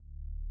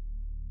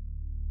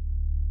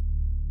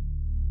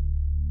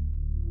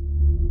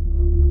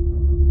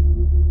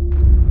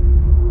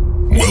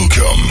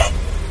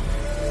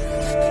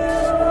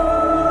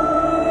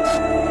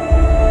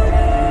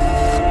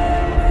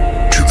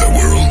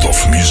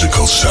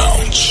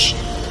sounds.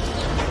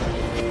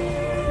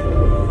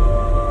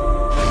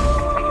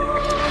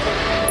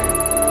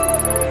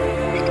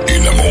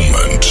 In a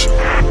moment,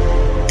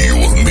 you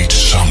will meet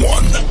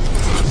someone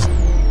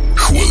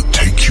who will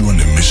take you on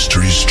a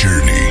mysterious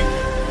journey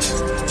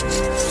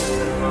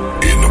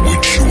in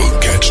which you will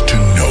get to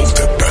know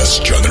the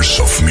best genres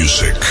of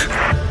music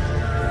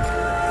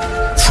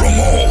from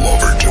all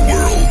over the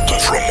world.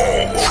 From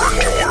all over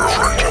the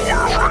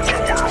world.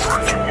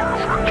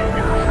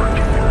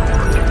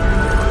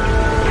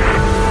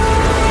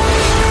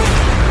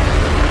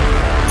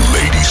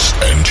 Ladies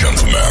and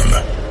gentlemen,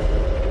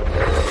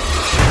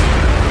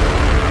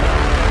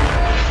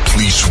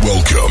 please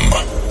welcome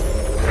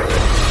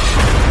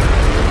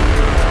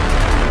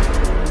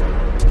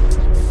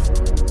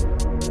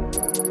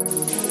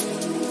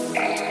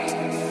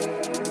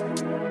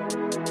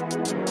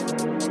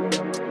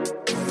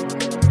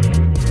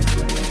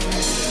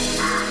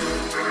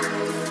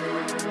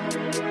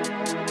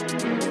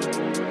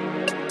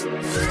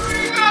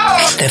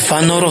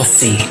Stefano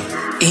Rossi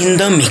in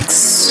the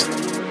mix.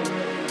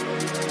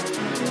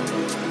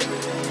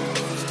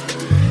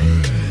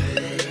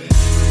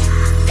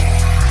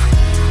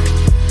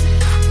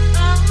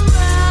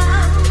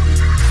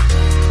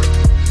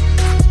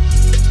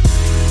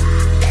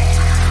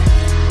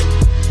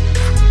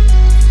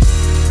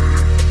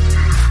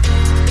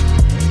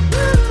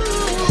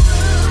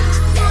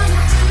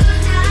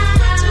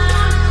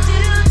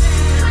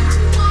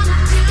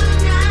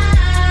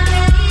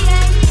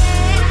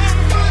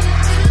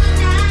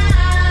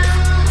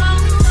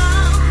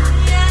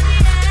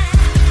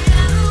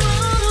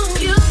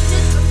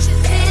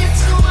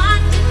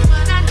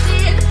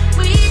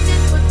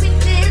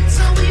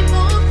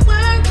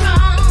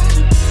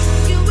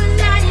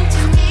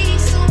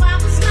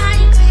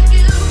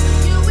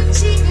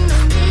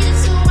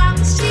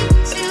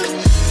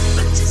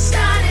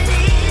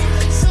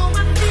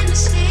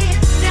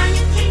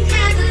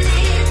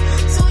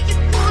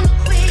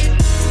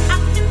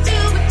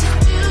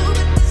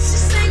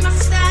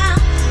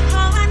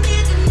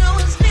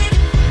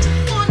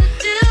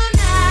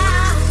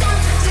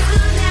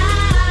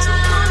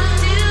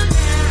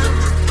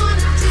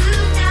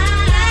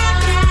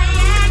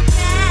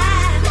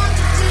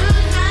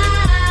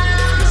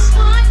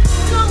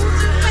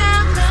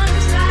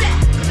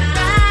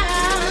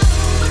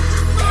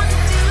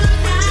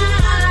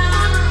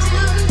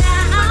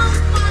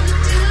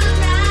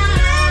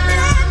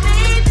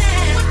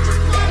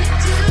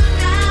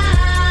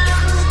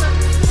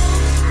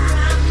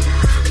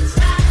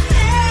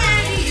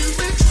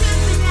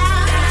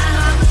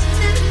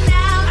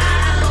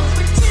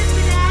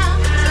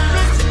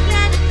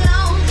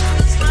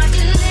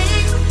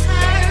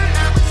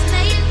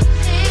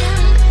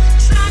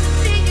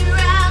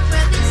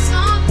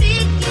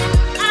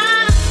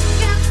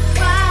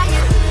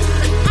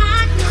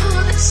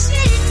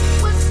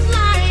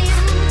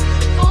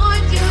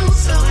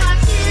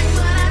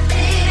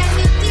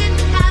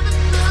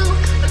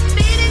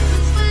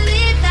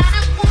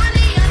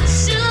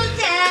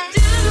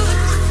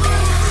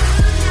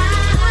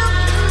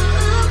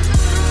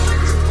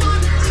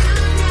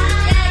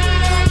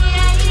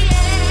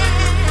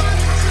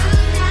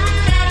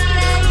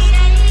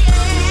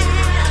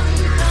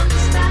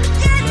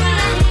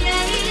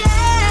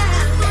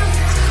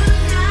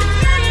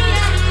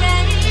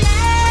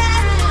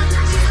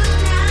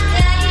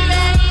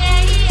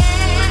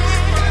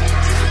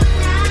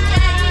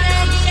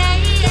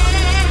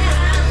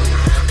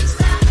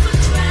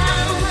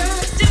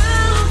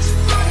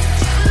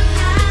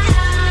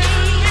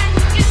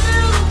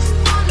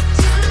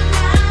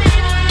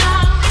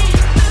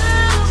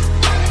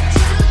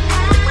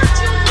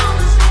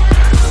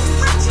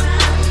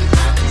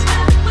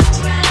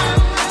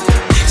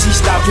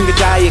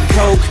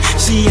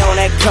 She on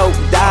that coke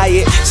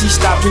diet. She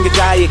stopped drinking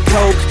Diet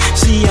Coke.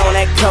 She on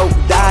that coke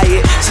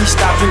diet. She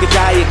stopped drinking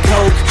Diet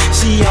Coke.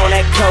 She on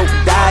that coke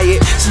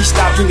diet. She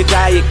stopped drinking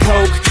Diet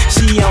Coke.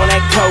 She on that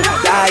coke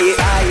diet.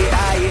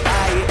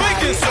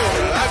 Baking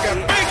soda, I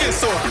got baking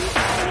soda.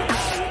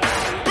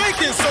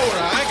 Baking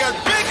soda, I got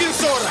baking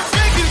soda.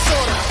 Baking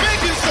soda,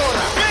 baking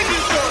soda,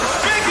 baking soda,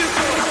 baking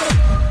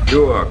soda.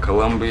 You are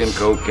Colombian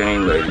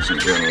cocaine, ladies and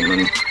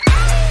gentlemen.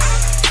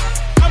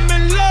 I'm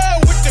in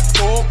love with the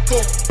coco.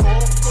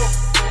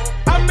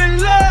 I'm in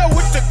love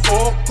with the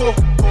coco.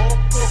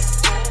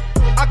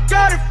 I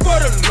got it for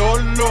the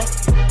Lolo.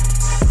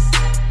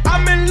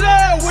 I'm in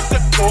love with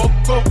the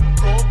coco.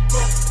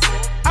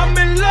 I'm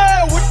in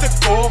love with the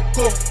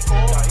coco.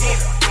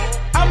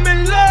 I'm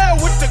in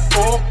love with the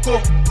coco.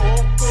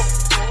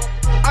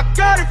 I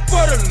got it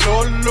for the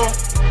Lolo.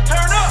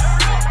 Turn up.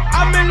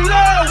 I'm in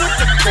love with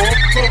the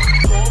coco.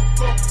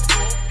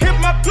 Hit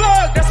my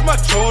plug, that's my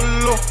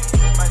cholo.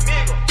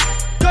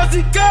 Cause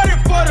he got it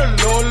for the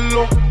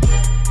Lolo.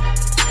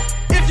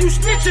 If you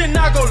snitchin',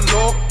 I go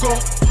loco.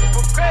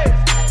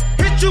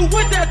 Hit you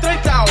with that 38.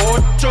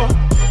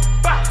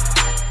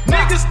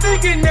 Niggas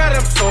thinking that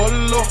I'm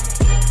solo.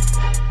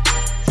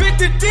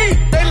 50 deep,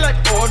 they like,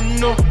 oh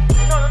no.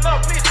 No,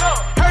 please no.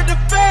 Heard the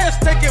fans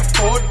taking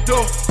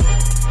photos.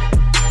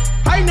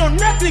 know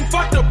nothing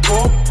but the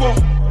popo.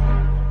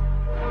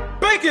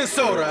 Baking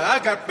soda, I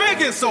got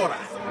baking soda.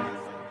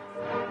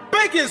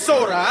 Baking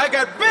soda, I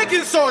got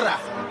baking soda.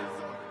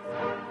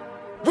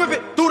 Whip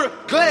it through the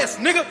glass,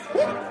 nigga.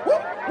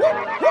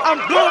 I'm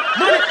blowing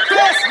money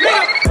fast,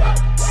 nigga.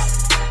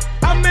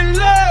 I'm in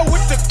love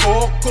with the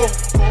coco.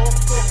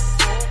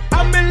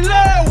 I'm in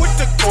love with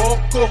the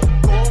coco.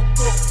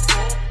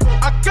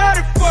 I got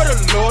it for the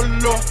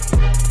Lolo.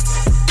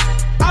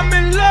 I'm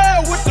in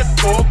love with the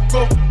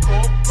coco.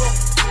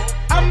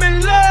 I'm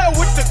in love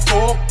with the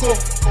coco.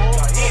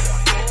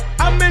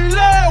 I'm in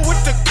love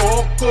with the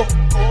coco.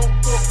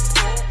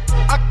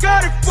 I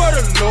got it for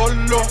the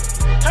Lolo.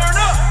 Turn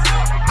up.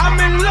 I'm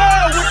in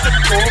love with the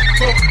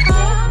coco.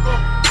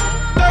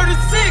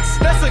 36,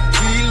 that's a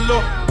kilo.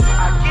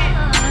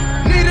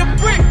 Need a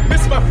brick,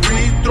 miss my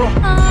free throw.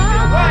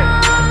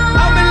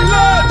 I'm in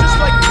love just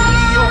like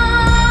Neo.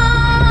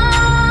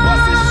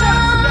 Bustin'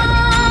 shots like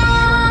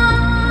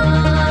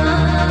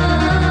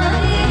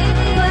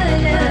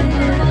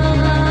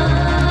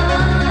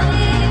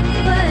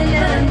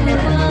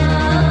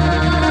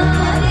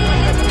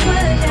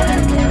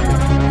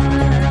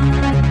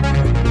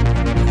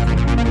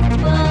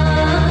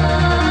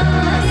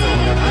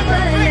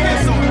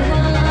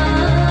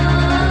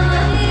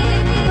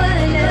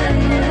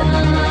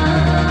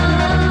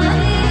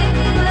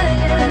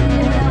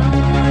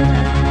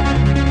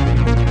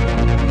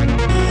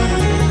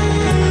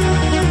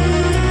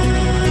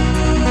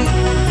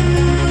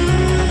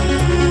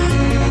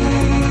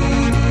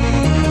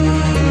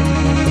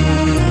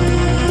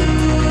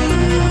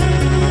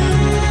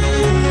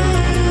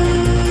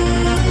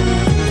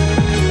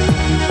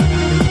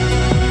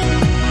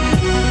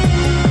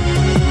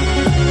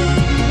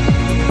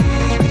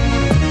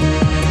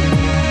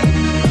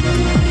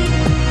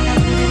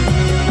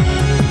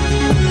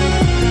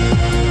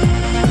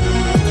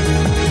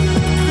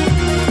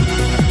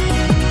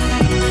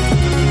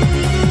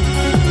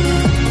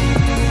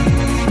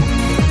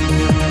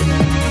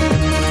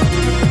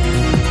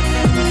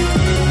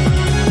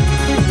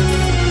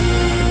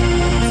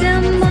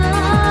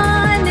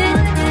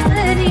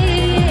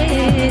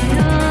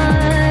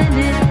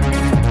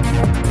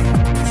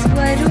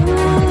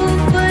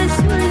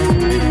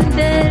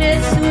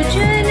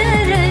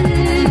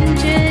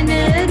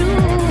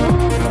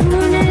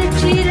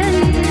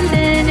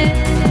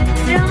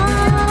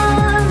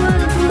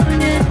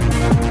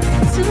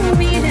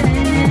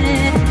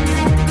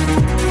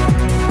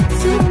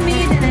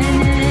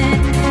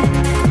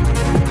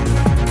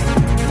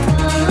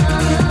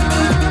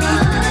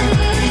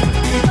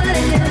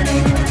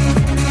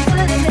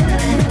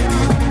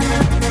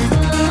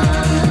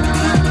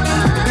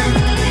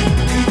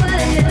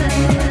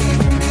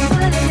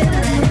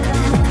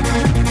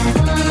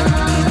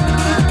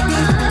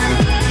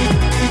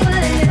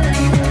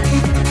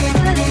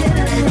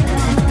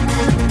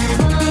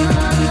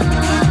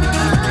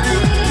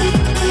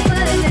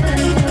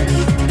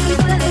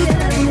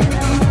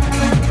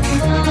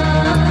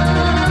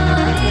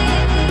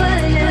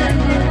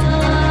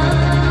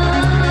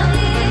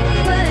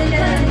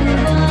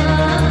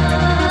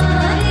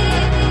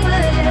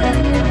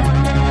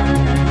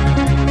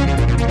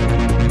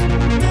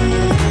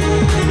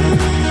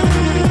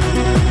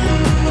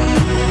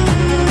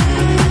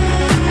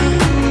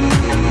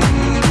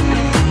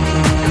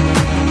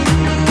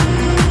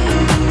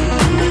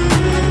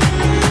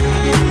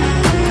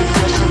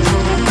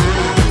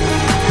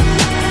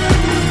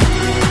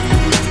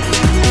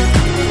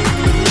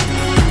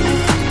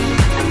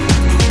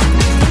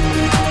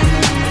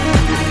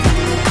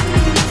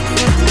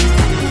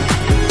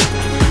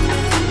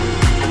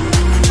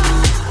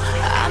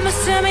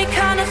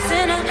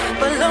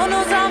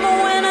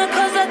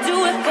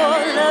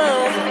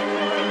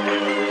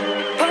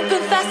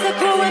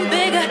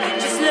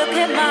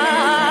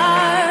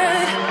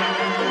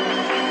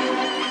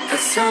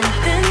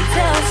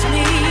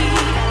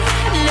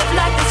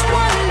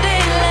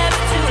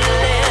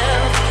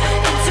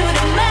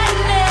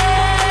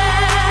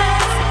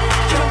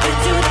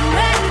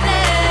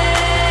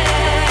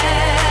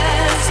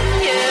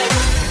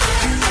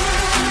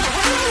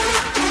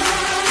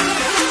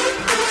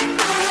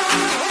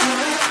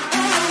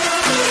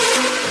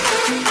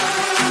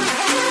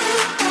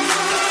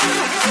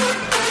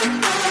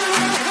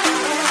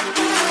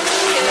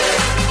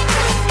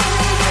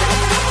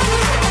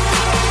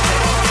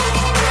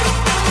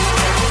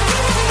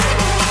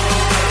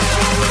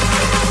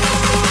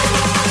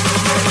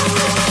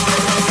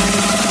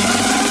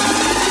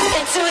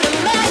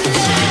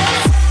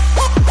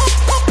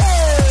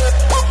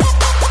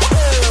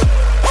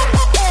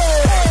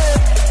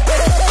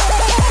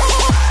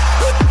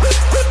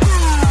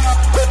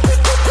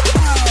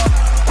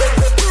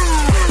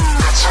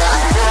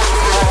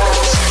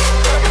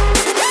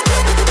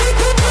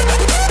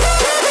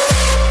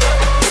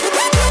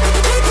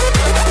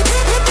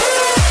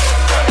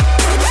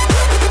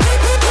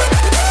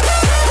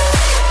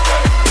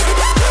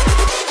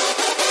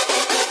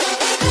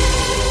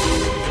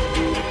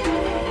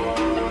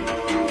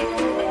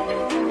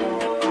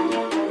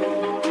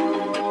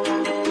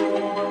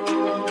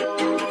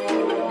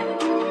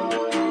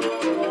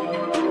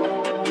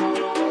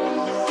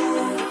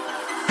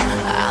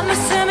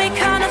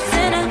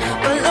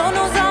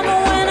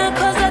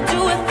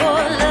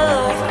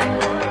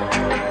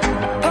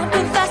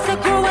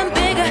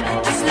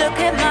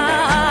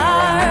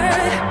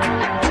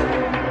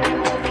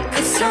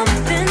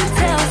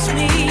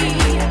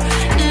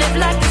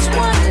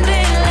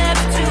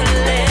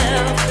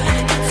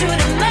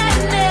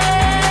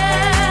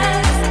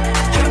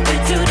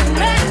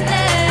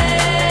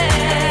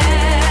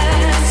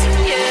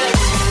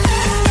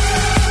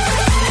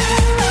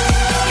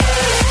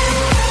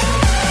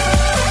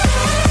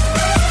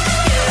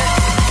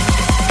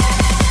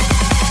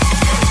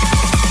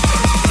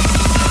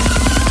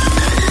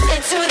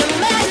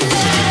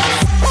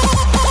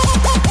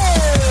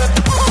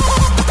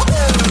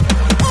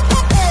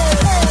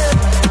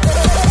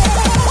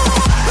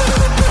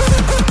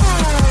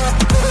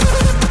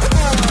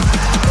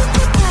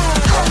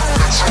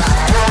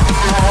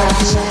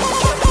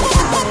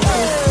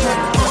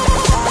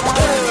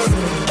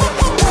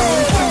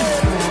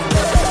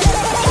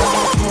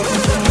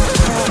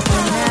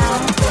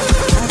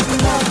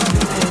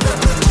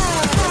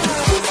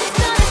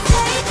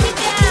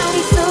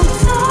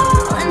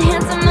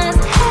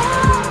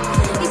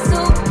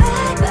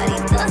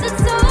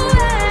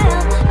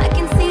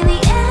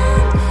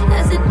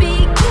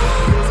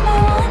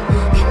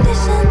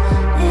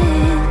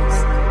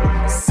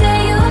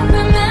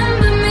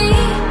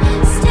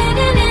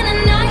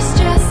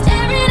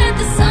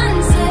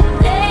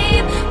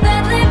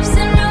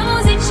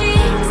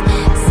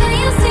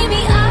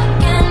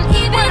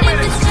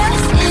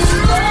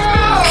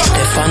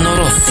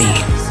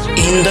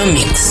the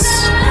mix.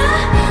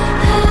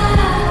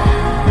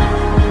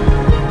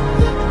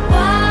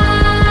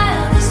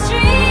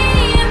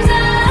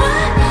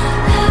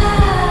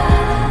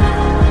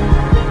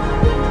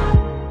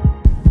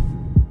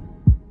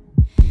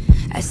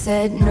 I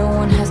said no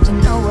one has to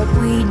know what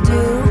we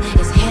do.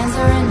 His hands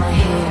are in my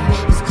hair,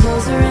 his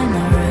clothes are in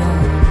my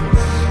room,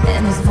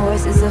 and his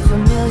voice is a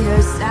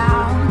familiar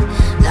sound.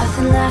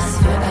 Nothing lasts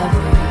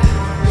forever,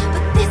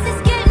 but this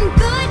is getting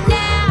good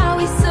now.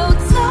 He's so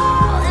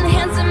tall and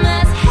handsome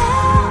as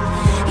hell.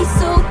 He's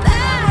so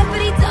bad,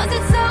 but he does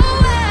it so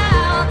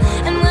well.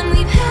 And when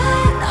we've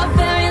had our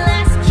very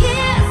last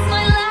kiss,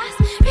 my last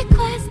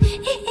request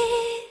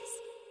is,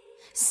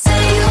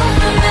 say you'll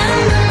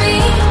remember me,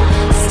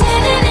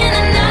 standing in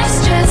a nice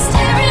dress,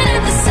 staring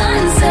at the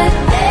sunset,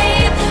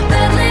 babe.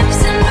 Red lips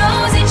and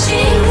rosy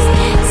cheeks.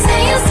 Say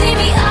you'll see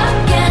me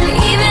again,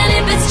 even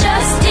if it's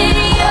just in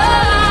your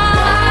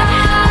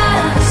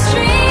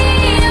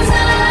dreams.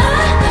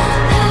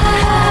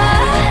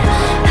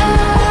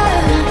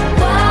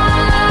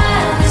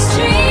 Wildest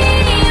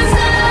dreams.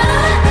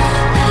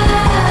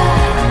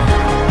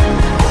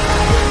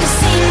 You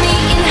see me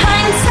in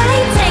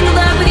hindsight, tangled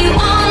up with you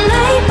all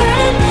night,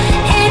 burn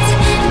it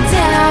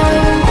down.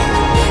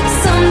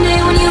 Someday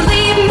when you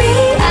leave me,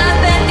 I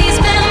bet these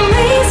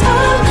memories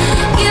follow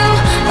you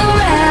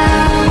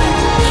around.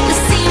 You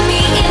see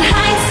me in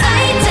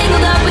hindsight,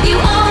 tangled up with you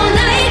all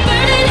night,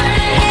 burning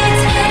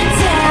it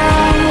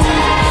down.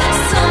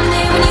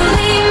 Someday when you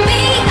leave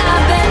me, I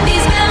bet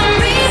these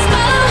memories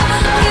follow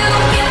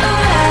you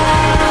around.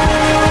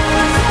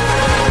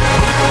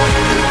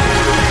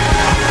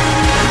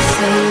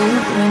 Say you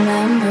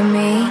remember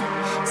me,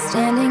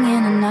 standing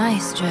in a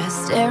nice dress,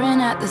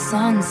 staring at the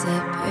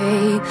sunset,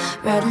 babe.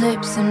 Red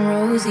lips and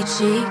rosy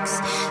cheeks.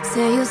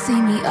 Say you'll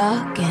see me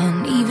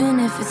again, even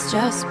if it's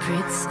just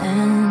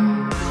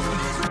pretend.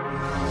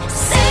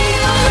 Say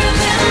you'll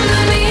remember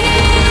me,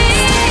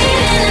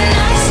 standing in a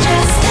nice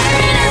dress,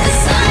 staring at the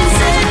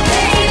sunset,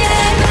 babe.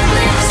 Red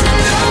lips and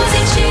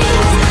rosy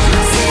cheeks.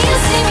 Say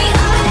you'll see me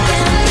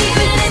again,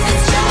 even if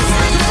it's just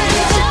pretend.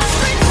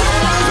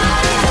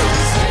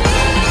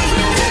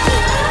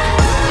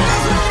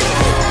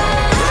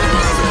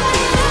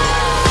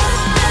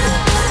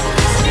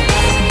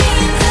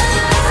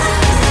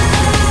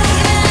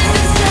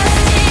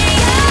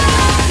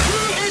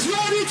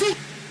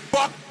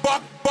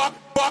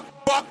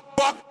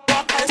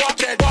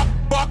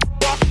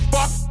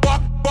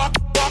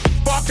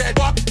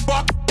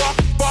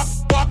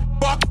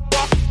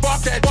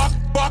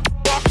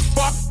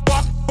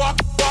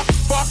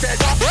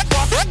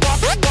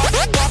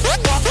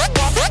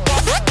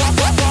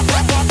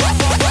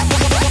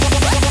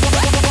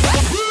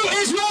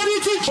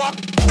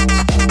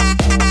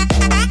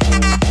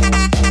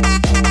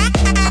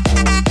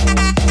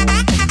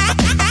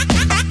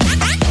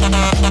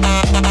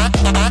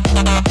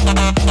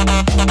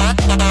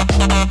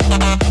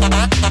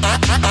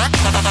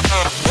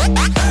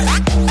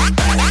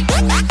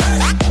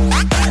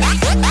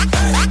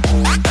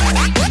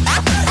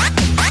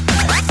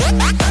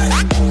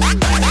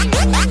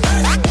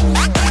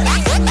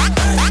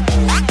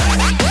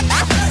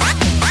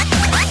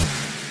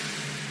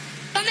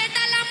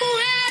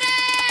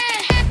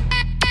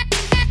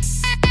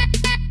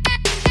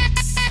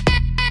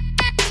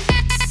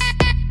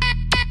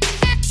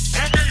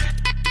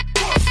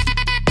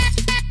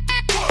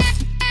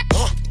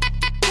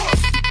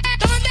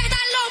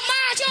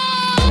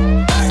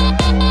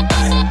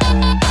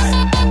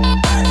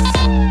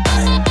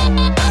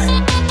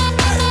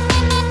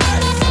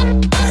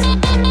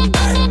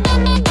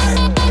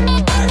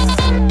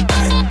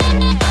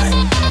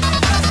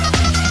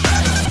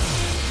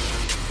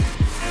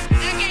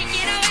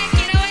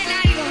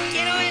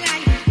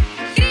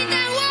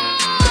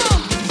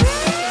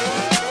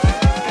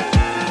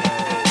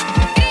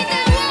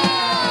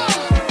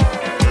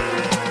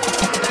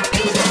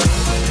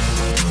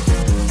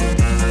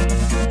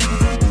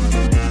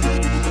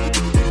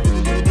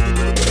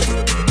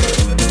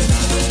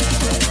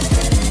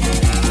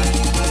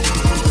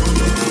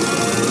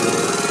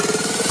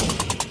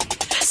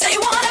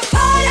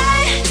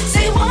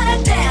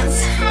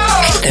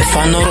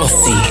 Stefano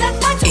Rossi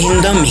in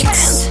the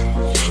mix.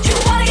 You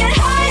wanna get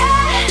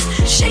higher?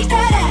 Shake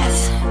that ass.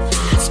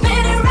 Spin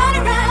it round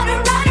and round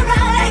and round and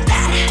round like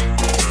that.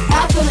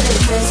 I put a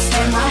twist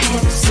in my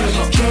hips,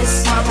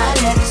 kiss on my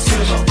lips,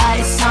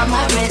 ice on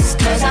my wrist,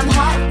 'cause I'm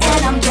hot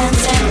and I'm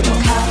dancing.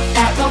 Cut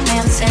that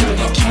romancing,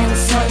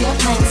 cancel your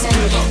plans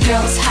and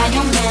girls hide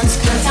your mans,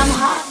 'cause I'm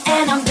hot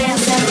and I'm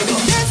dancing.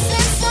 This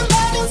is some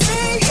emergency.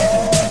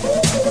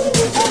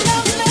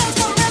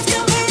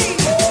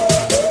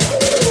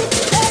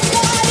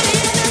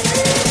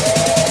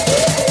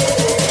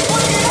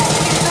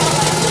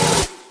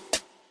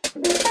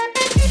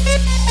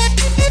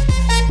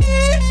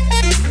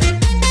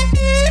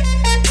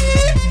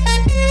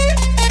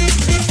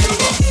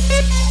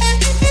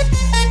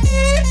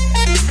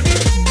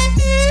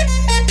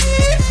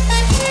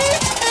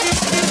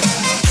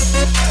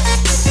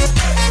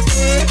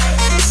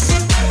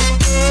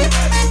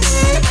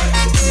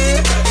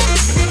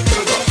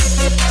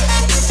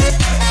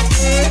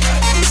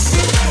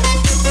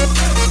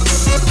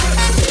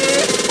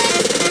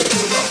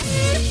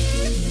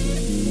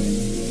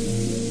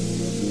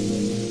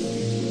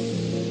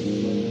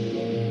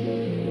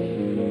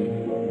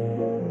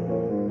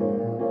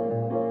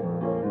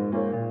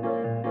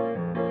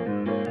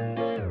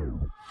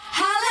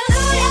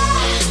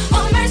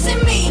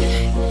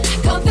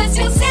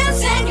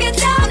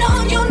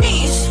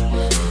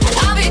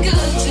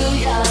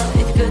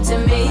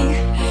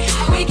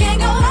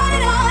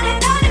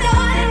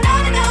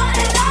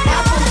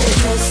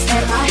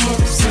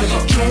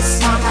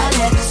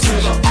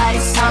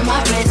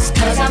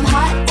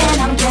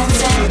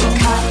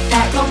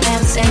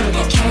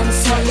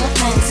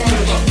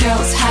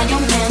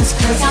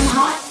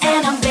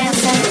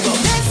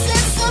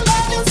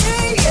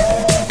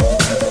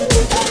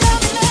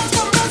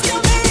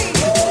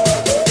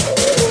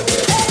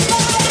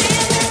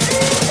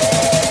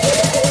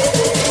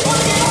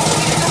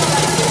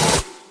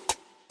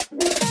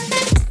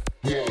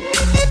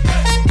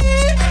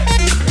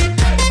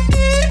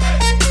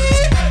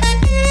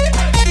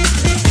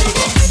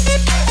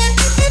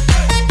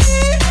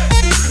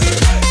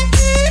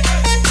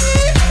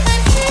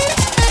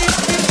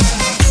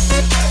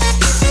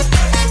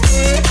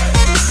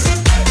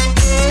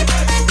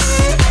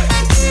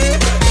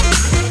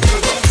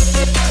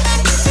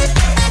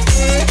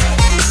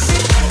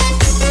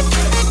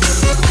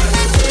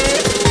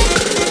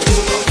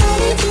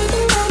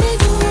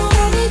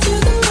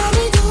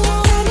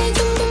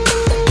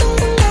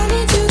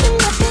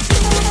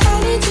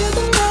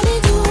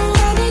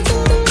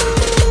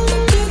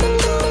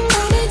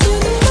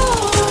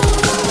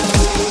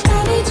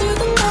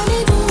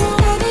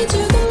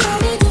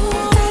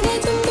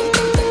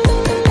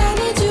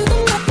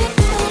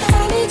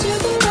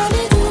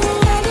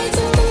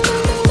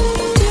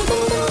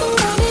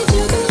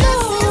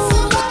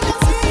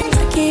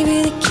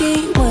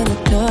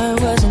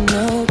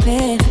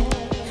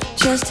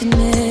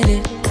 admit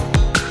it.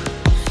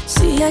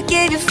 See, I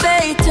gave you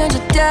faith, turned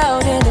your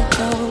doubt into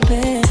hope,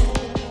 and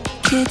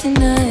can't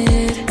deny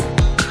it.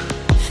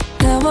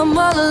 Now I'm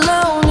all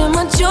alone and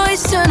my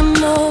joys turn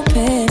them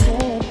open.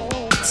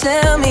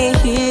 Tell me,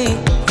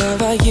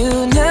 where are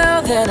you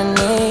now that I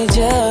need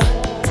you?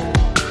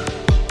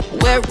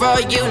 Where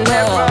are you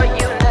now?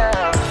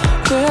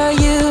 Where are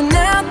you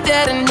now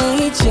that I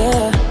need you?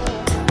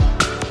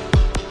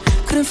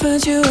 Couldn't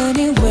find you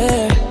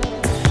anywhere.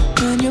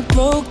 When you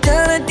broke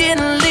down, I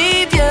didn't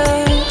leave you.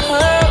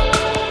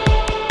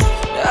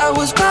 I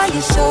was by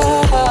your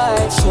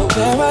side. So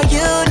where are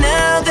you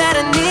now that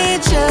I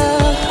need you?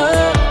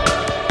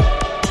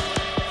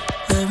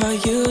 Where are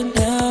you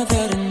now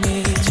that I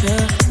need you?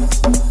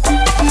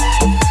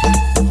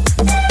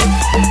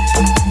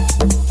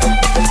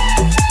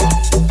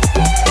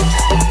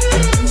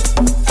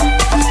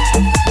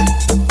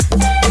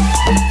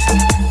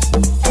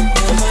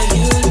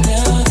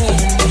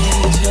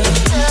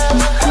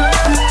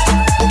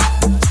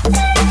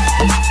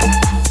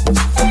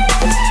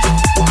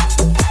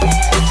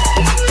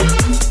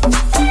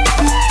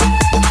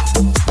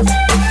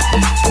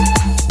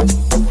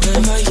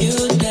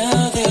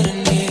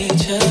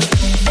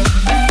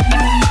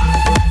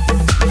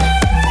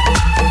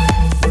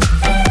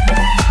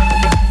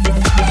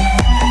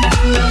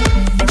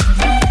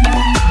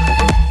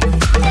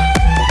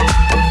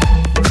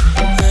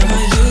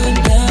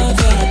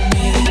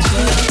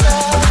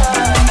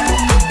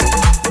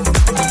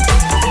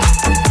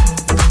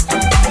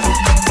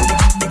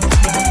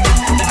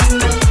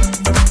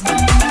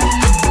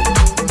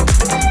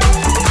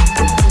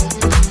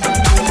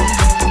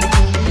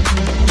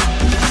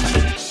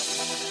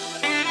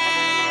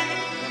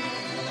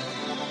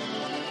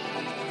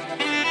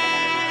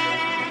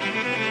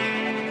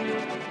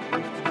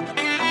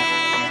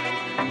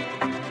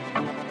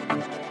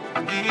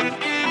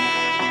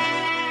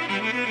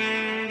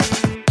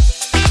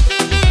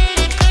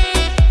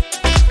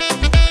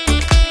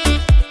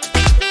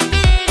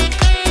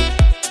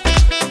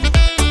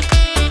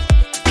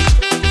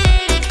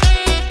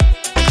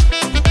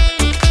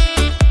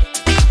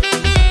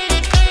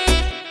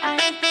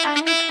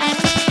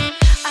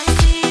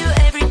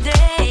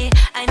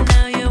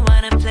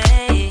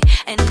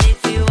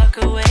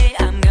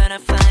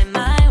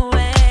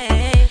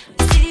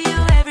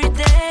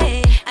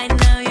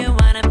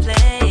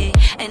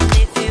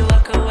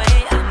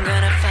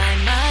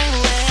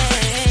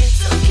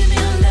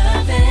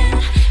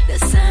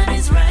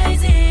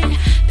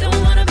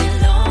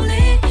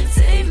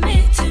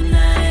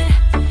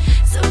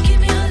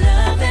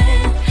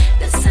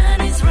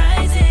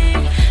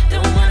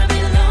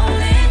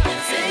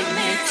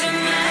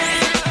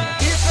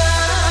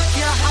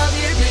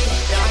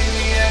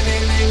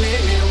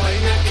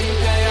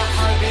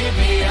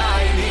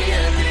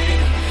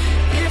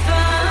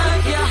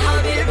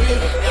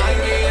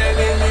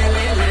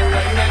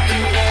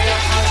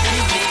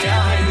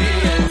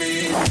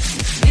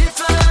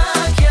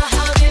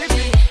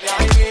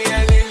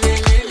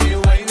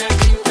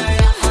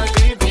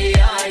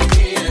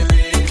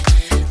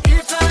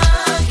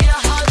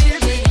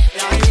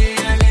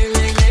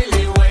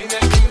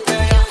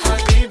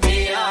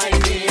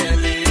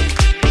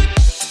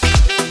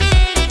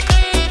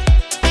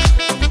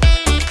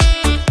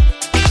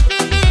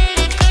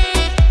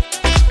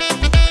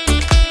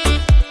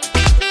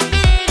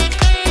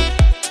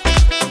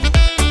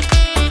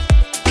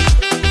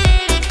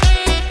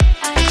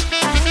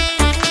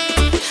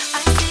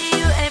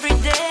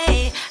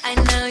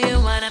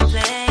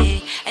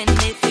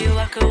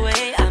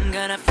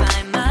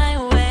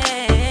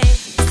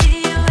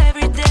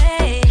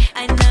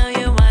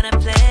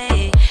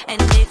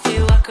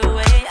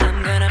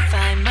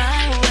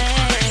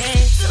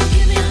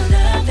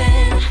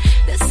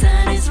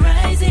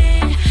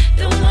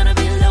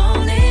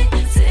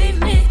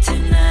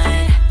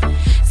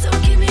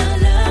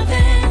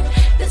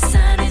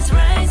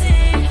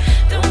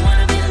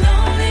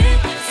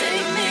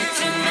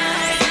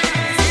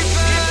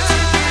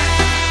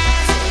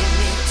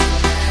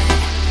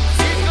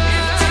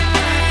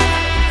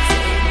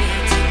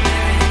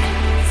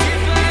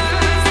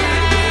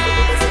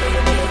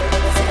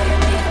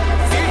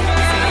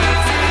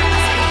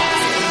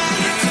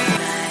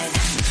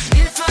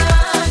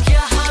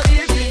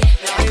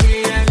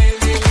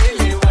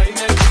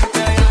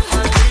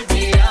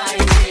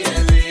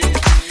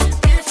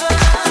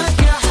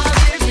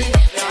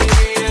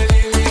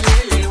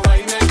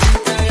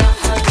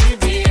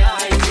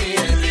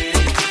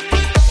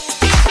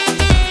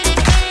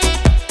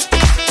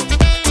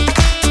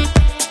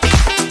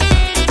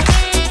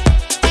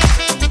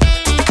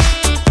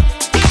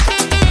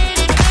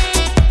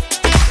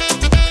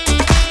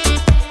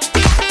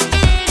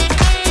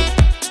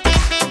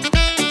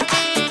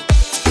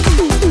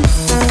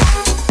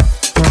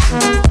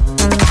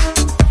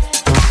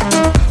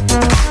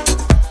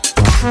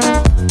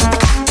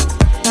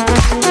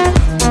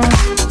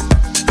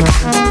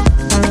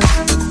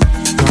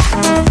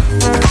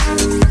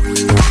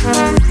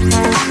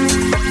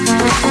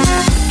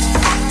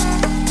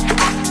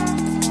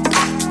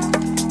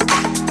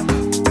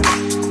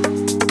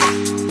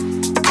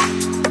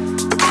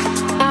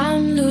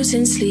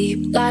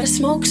 light a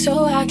smoke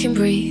so I can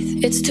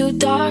breathe. It's too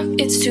dark,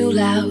 it's too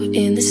loud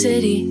in the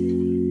city.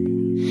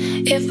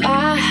 If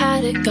I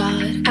had a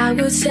god, I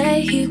would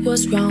say he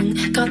was wrong.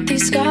 Got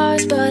these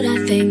scars, but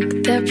I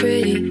think they're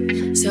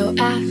pretty. So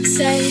I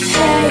say,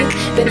 hey,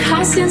 been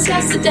high since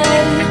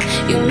yesterday.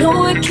 You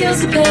know it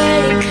kills the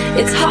pain.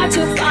 It's hard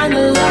to find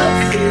the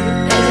love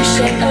through every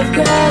shade of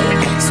gray.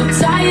 So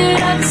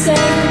tired of the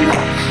same,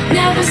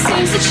 never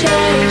seems to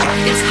change.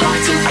 It's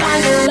hard to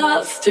find the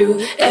love through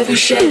every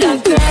shade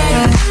of gray.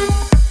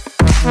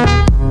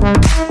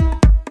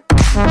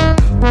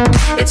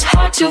 It's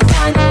hard to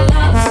find the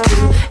love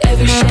through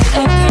every shade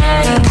of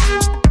gray.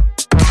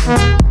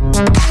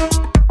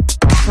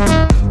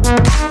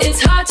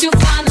 It's hard to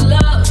find the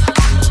love.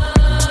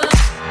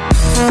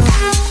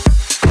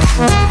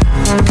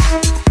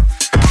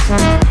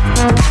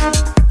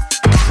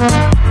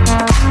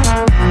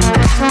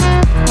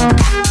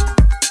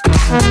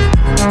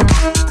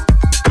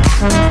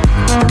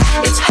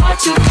 It's hard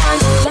to find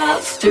the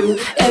love through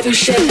every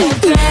shade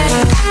of gray.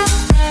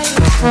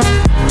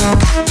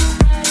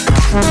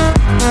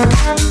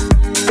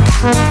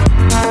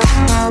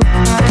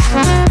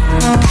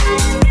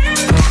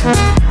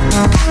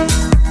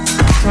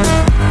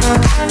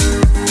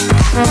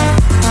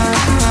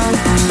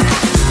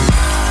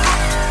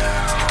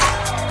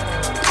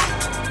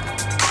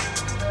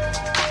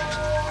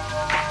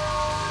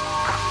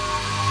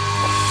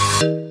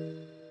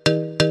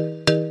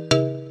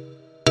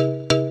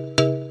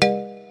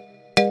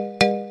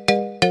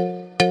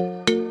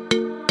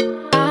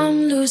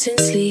 I'm losing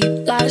sleep,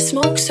 light a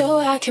smoke so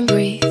I can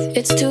breathe.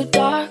 It's too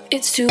dark,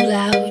 it's too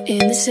loud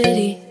in the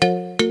city.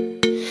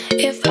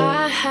 If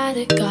I had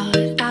a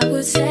god, I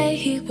would say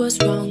he was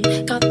wrong.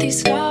 Got these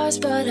scars,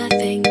 but I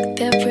think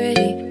they're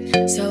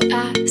pretty. So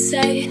I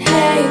say,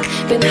 hey,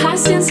 been high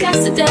since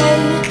yesterday.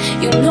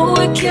 You know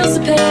it kills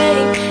the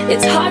pain.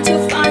 It's hard to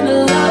find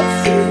the love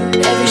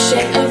through every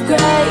shade of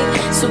gray.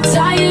 So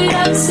tired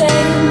of the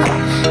same,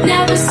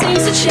 never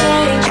seems to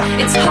change.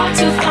 It's hard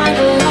to find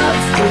the love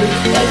through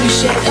every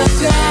shade of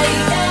gray.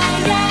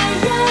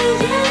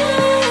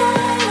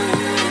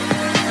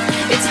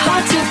 It's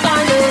hard to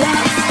find the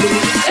love through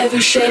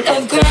every shade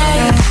of gray.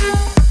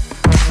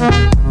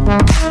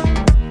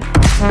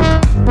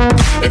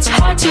 It's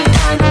hard to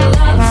find the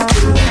love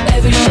through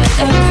every shade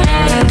of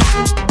gray.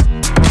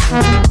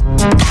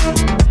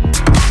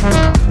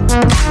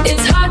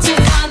 It's hard to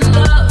find the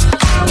love.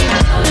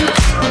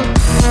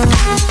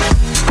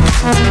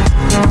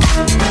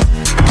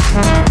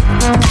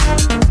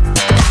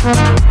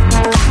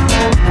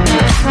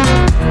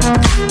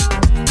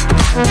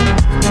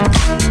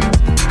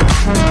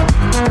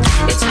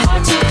 It's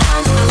hard to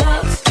find the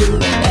love through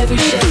every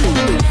shade of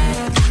gray.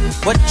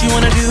 What you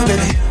wanna do,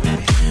 baby?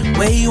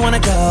 Where you wanna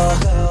go?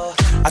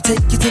 I'll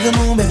take you to the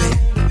moon, baby.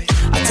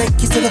 I'll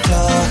take you to the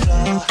floor.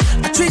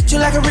 I treat you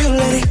like a real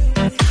lady,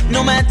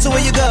 no matter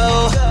where you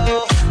go.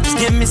 Just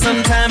give me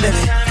some time,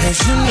 baby. Cause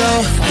you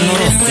know,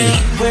 Rossi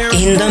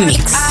in the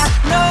mix. I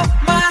know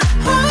my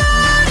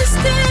heart is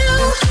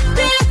still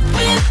there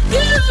with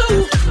you.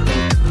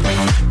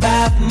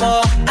 5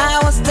 more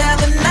hours till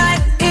the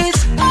night is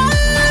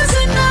ours,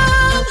 and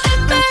I'm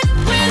back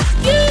with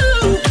you.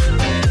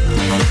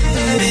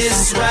 This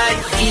right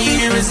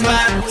here is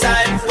my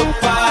type of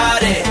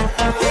party.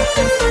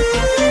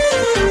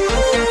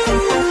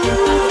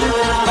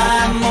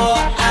 5 more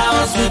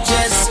hours, we're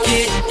just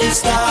getting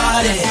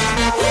started.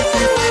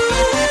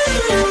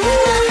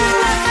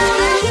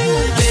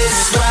 This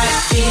right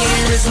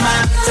here is my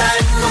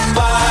type of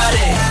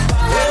party.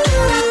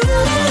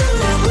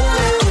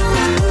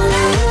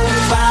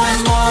 5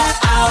 more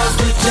hours,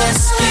 we're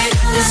just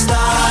getting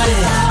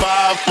started.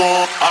 5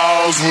 more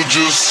hours, we're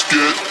just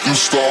getting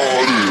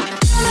started.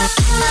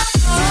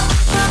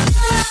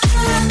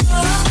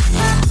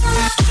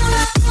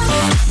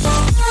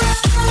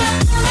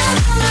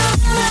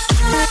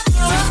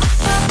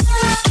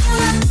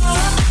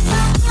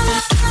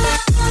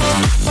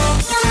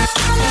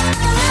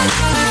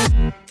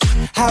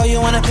 How you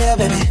wanna feel,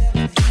 baby?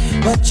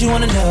 What you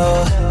wanna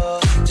know?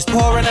 Just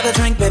pour another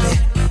drink, baby.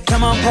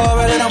 Come on, pour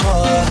a little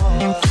more.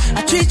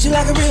 I treat you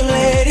like a real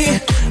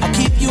lady. I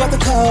keep you out the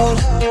cold.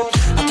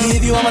 I'll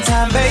give you all my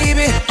time,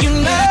 baby. You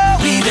know,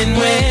 even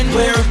when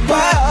we're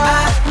apart,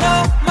 I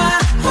know my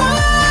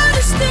heart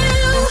is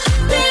still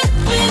there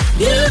with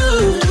you.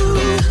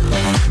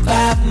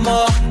 5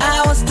 more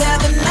hours till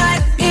the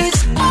night is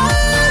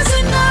ours,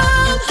 and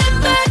I'm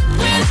back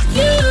with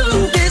you.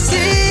 This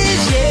is,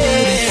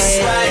 yeah. This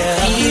right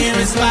here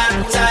is my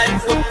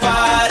type of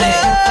party.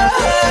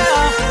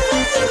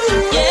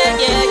 Yeah,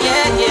 yeah,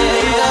 yeah,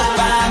 yeah.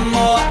 5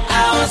 more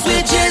hours,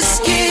 we're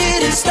just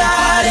getting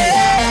started.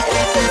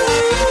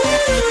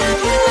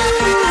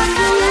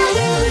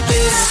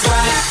 This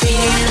right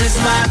here is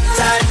my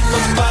type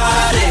of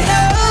party.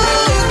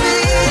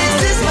 This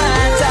is my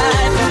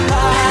type of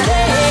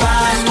party.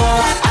 5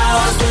 more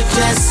hours, we're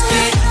just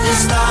getting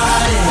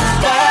started.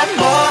 5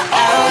 more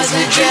hours,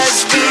 we're just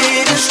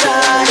getting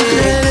started.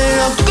 Let it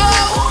all go.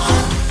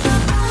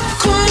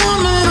 Come on,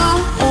 man, I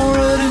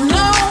already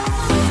know.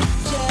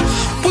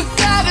 We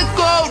gotta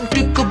go.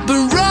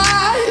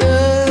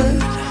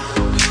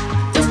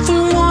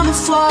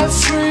 wanna fly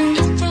free,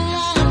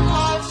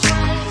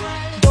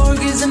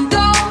 burgers and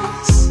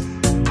donuts.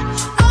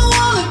 I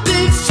wanna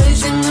be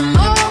facing the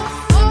moon,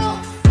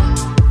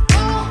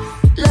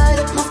 light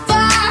up my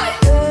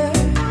fire.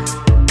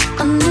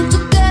 I need to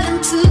get in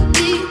too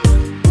deep.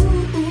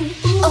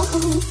 Oh,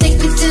 take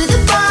me to the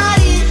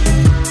party,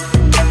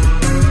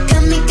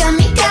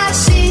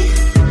 kamikaze.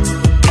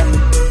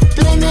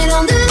 Blame it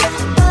on the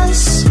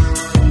bus.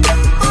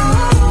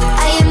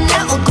 I am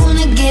never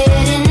gonna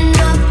get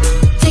enough.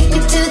 Take me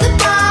to the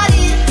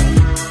party,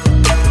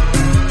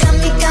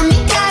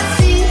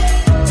 kamikaze.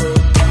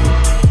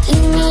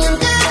 Leave me on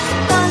the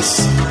bus.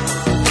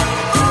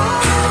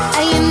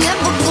 I am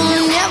never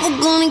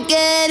gonna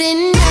get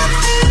enough.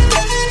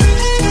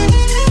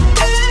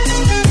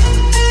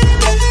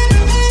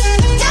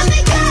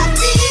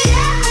 Kamikaze.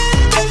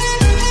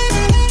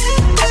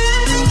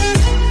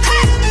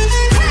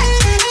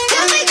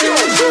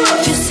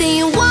 You say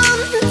you want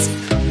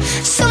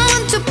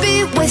someone to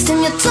be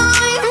wasting your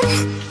time.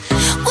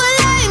 Well,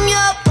 I'm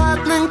your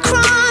partner in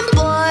crime,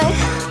 boy.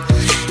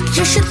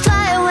 You should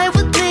fly away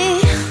with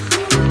me.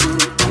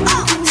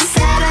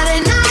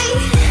 Saturday night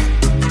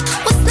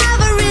was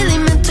never really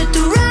meant to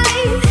do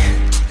right.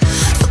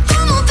 So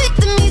come on,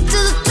 victim me to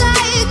the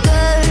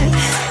tiger.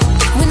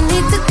 We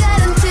need to get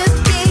into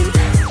deep.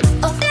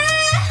 Oh,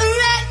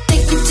 right.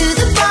 Take me to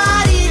the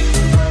party,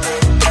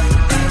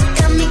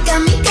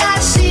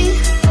 kamikaze.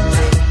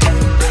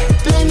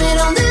 Blame it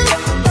on the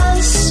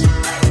bus.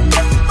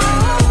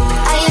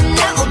 I am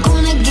never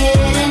gonna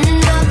get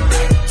enough.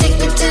 Take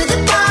me to the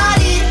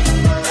party,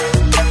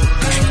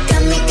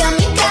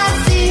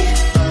 kamikaze.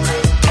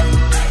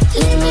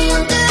 Leave me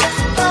on the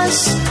bus.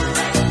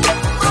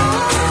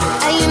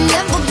 I am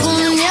never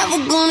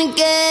gonna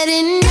get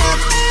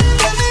enough.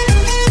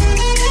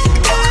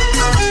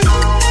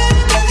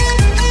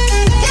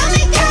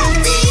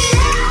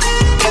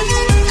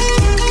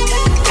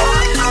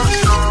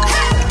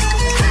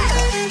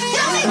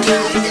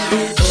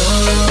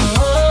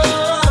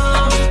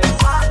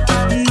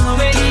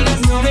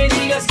 No me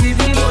digas que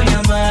te voy a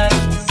amar.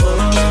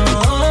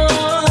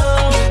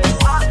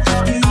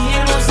 Mi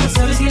hermosa,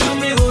 sabes que no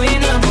me voy a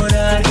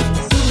enamorar.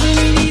 Tu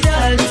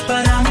debilidad es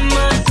para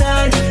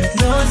matar.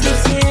 Nos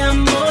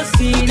deseamos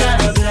sin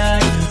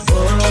hablar.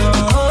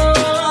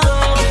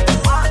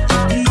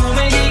 No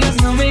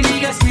me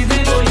digas que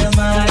te voy a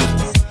amar.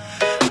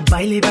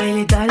 Baile,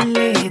 baile,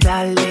 dale,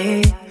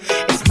 dale.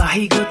 Es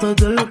mágico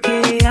todo lo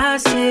que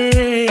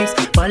haces.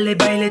 Baile,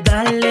 baile,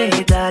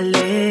 dale,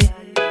 dale.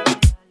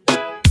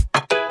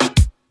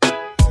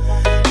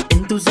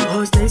 En tus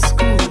ojos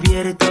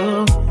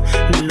descubierto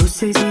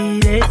luces y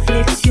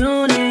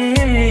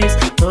reflexiones.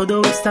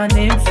 Todo es tan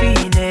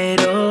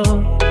efímero.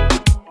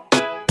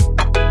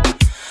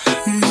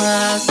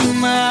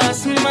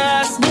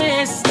 Más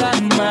de esta,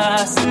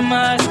 más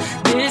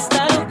de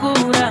esta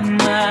locura.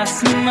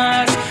 Más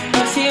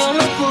pasión,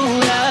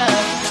 locura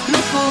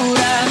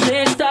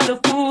de esta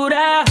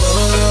locura.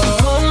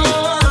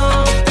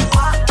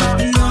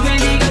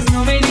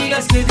 No me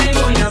digas que te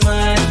voy a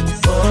amar.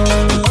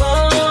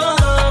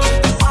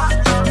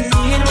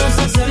 Mi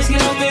hermosa, sabes que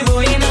no me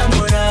voy a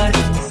enamorar.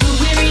 Tu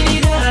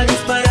debilidad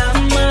es para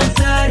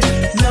matar.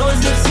 Nos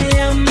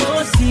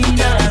deseamos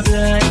sin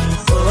hablar.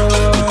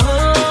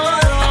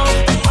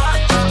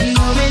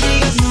 No me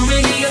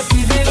digas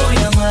que te voy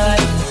a amar.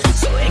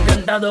 Soy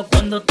encantado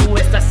cuando tú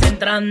estás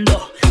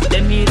entrando.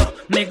 Te miro,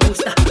 me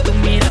gusta, tú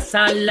miras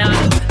al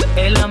lado.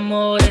 El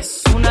amor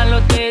es una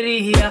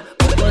lotería,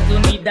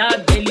 oportunidad,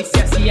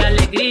 delicias y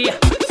alegría.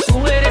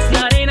 Tú eres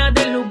la arena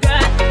del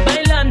lugar,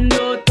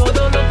 bailando.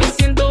 Todo lo que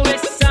siento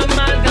es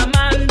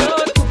amalgamando.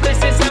 Tu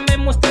presencia me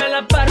muestra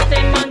la parte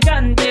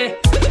mangante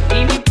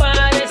y me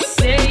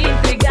parece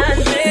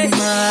intrigante.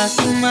 Más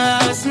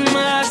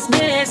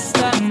de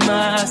esta,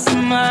 más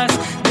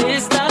de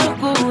esta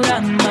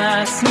locura.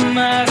 Más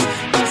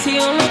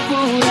pasión,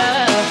 locura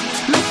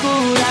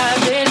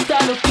de esta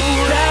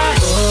locura.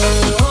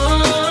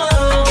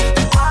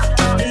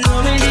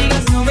 No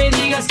me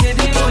digas que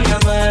te voy a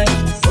amar.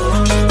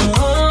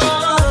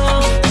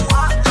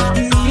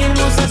 Mi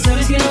hermosa,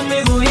 sabes que no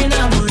me voy a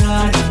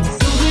enamorar.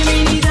 Tu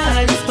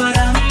debilidad es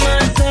para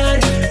matar.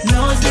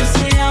 Nos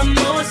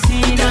deseamos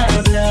sin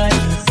hablar.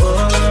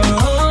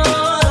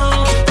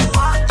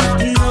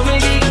 No me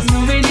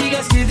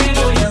digas que te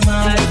voy a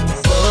amar.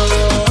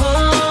 No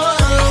me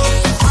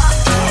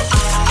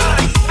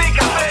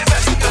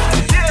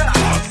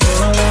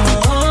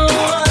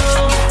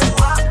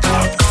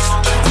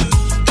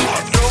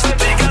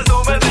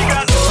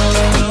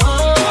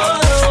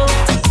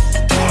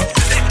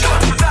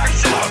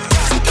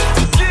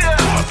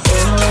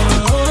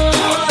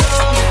que te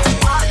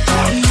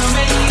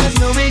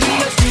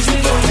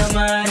voy a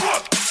amar.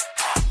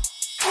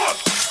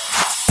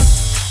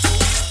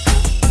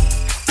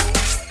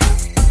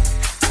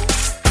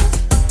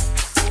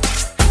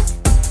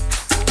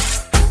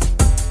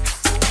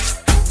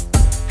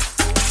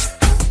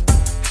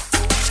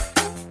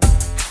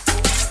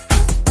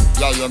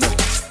 Yeah, you know.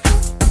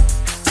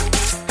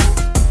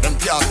 Them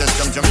can't test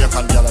them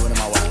Jamaican gyal when them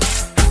a wild.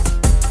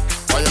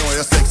 Why you know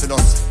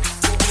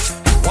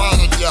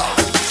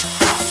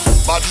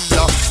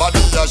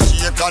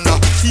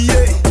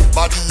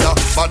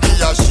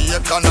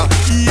and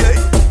yeah.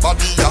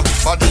 Body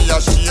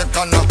a shake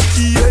and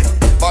yeah.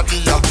 Body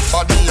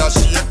a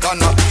shake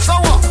and so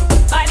what?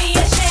 Body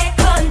a shake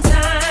on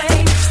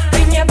time.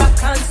 Bring your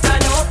back and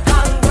stand up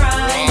and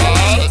grind. Let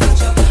me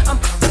touch you and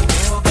put it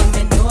over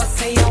me. Know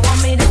say you want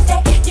me to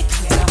take. You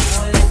can't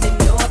hold let me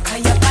know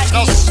 'cause your body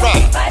a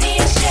shake. Body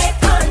a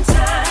shake on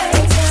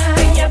time.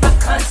 Bring your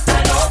back and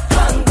stand up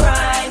and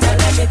grind.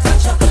 Let me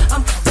touch you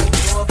and put it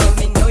over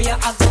me. Know you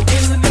have to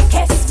deal with me.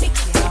 Kiss me,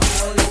 can't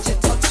hold let you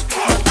touch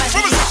me.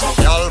 Body a shake.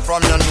 Y'all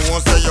from your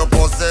nose say you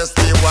possess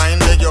the wine.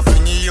 Beg your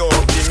flingy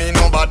up. Give me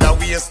no bother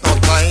waste no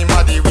time.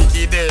 At the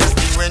wickedest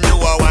when you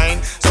a wine.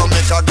 So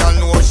make a girl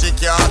know she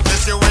can't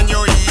test you when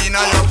you in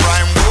a your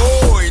prime.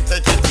 Whoa,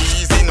 take it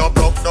easy, no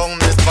block down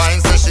my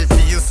spine. So she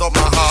feels so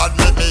my heart,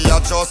 make me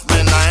adjust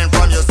me nine.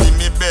 From you see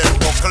me bed,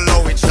 buckle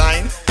how it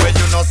shine. When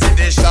you no see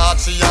the shot,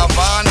 she a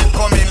van, it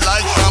coming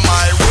like from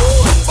my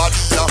whoa.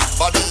 Body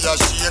a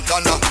shake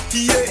and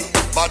yeah.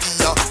 Body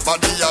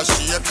a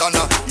shake and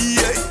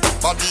yeah.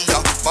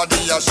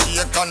 Body a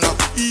shake and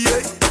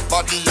yeah.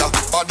 Body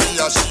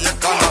a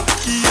shake and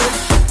yeah.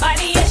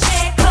 Body a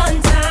shake on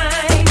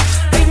time.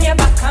 Bring your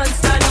back and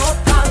stand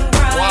up and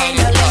grind.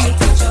 Let me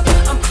touch you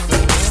and put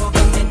it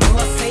over me. Know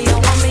say you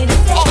want me to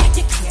take.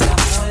 You can't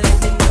hold let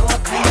me know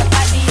 'cause your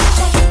body a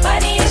shake.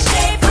 Body a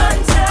shake on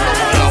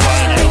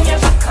time. Bring your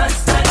back and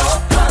stand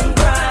up and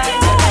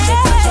grind. Let me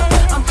touch you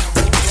and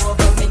put it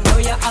over me. Know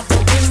you have to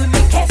deal with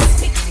me. Kiss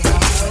me,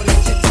 can't hold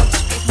let you touch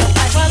me.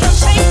 While I'm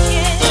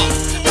shaking,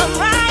 I'm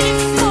riding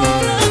for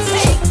the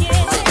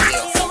taking.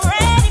 So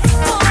ready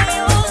for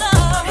your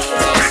love.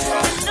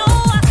 Know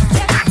I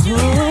kept you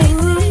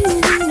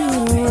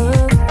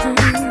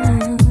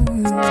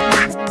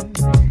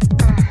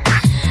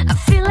I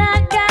feel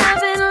like I've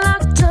been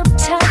locked up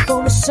tight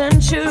for a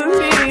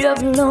century of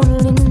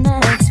lonely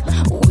nights,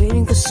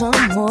 waiting for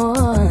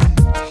someone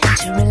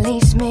to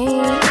release me.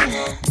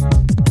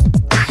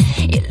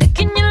 You're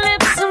licking your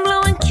lips and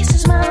blowing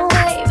kisses my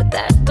way, but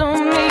that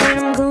don't mean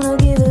I'm gonna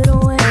give it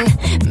away,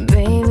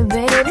 baby,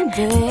 baby,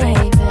 baby.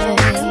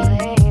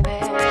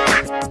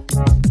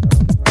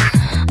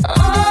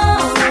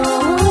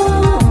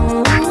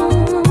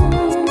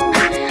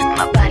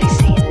 My body's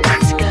saying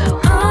let's go,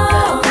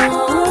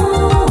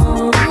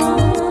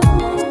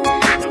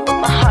 but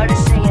my heart is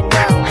saying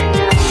no.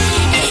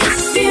 If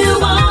you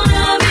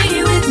wanna be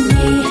with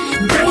me,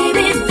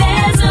 baby,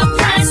 there's a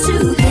price to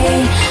pay.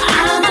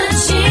 I'm a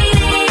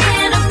genie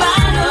in a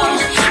bottle.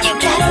 You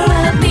gotta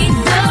rub me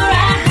the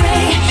right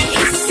way.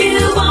 If you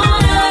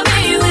wanna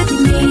be with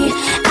me,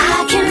 I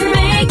can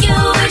make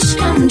your wish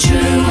come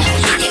true.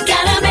 You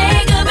gotta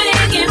make a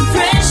big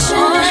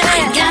impression.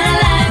 You gotta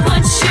like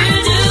what you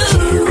do.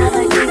 I'm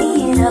a genie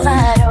in a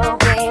bottle,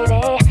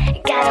 baby.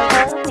 You gotta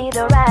rub me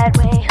the right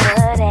way,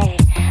 honey.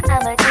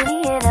 I'm a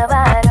genie in a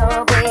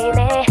bottle,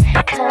 baby.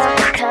 Come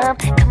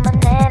on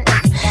and let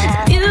me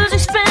out.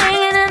 Music's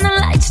playing and the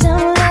lights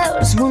down low.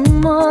 Just one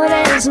more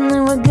dance and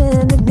then we're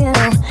good to go.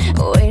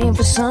 Waiting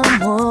for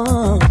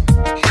someone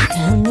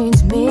who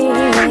needs me.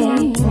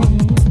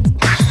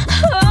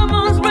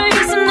 Almost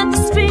racing at the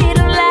speed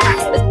of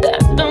light, but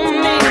that don't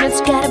mean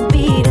it's gotta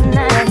be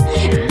tonight,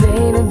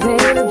 baby,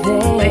 baby,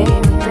 baby,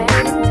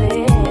 baby,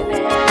 baby.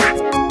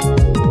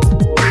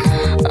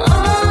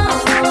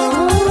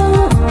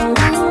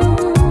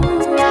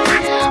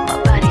 My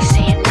body's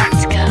saying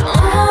let's go,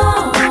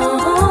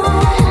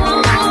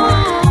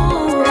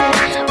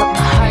 but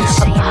my heart's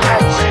saying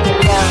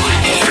no.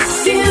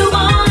 If you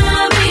wanna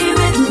be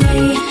with me,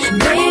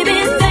 baby,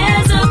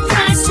 there's a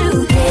price to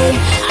pay.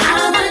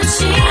 I'm a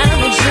genie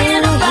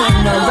in a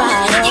bottle.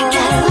 You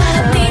gotta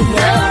rub me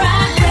the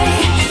right way.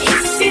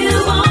 If you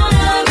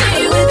wanna be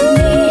with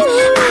me,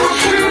 I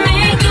can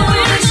make your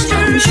wish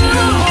come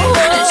true.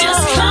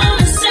 Just come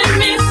and set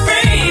me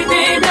free,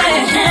 baby,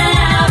 and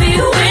I'll be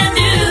with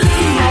you.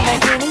 I'm a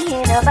genie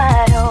in a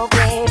bottle,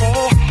 baby.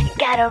 You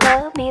gotta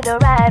rub me the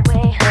right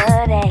way,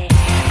 honey.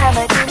 I'm a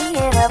genie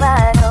in a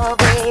bottle,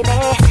 baby.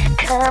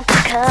 Come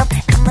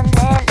on and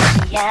let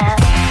me out.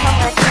 I'm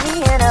a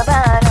genie in a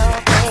bottle,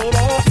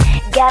 baby.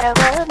 Gotta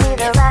rub me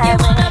the right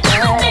way,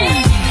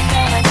 honey.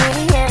 I'm a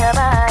genie in a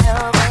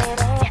bottle,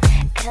 baby.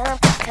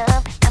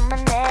 Come on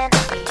and let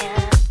me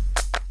out.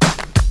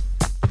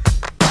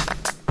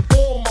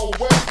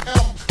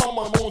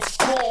 Coming on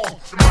strong.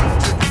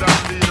 Check it out,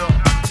 leader.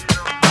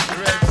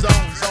 Red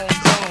zone.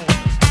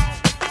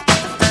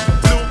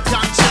 Blue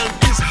Conchel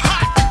is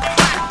hot.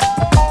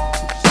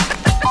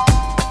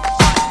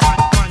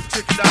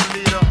 Check it out,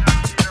 leader.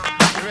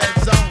 Red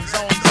zone.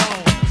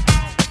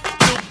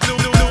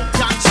 Blue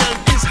Conchel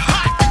is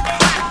hot.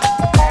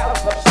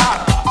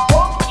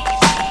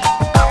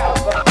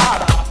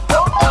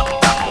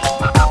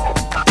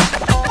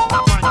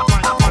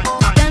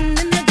 Done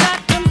in the dark,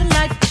 come to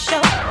light the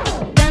show.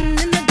 Done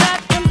in the dark,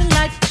 come to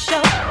light the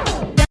show.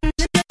 Done in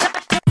the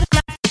dark, come to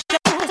light the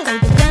show.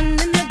 Done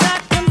in the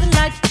dark, come to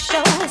light the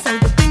show. So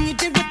the thing you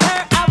did with her,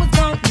 I was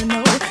wrong, you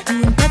know. You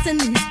impressing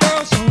these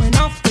girls, showing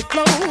off the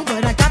flow,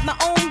 but I got my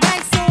own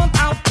bank, so I'm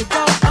out to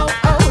go.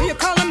 Oh, you're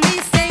calling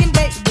me saying,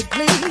 baby,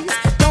 please.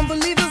 Don't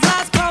believe those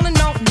lies calling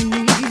off me.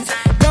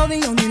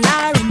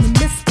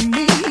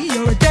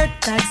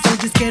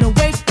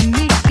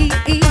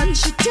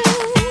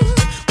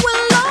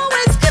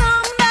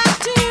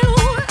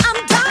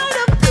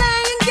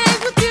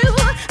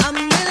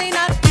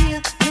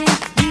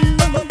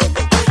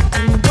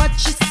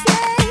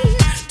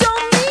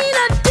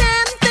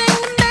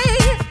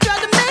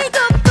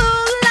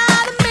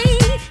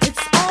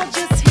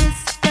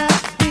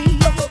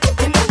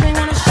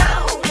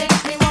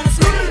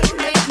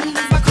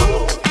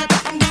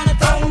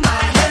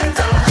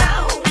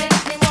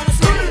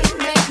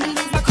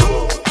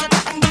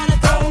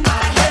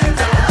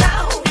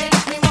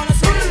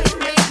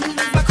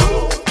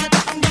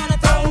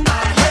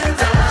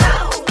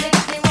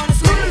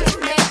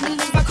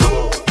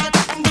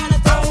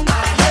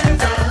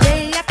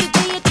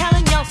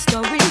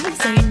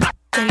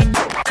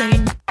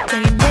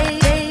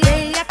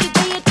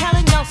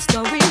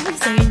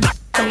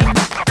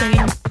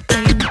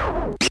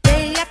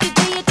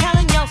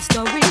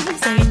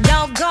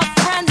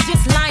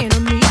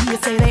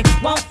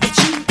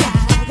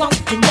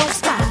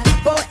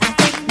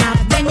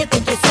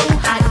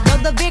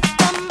 the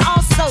victim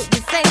also,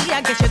 you say.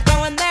 I guess you're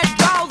throwing their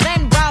draws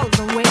and bras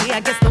away. I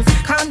guess those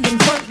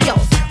condoms weren't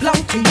yours,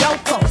 belong to your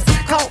folks.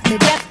 Call me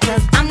death,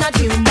 'cause I'm not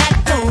you, that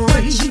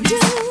boy. You do.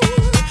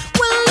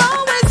 Will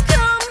always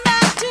come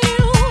back to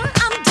you.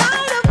 I'm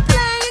tired of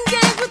playing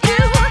games with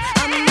you.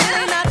 I'm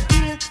really not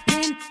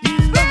feeling you.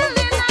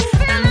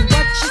 And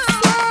what you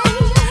say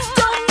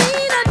don't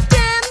mean a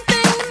damn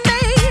thing to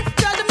me.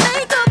 Try to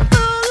make a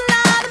fool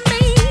out of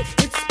me.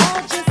 It's all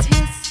just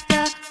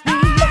history. You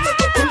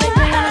make me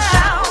wanna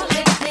shout,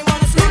 make me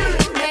wanna scream,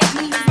 make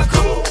me lose my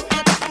cool.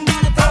 I'm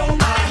gonna throw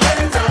my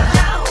hands up.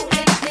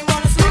 Make me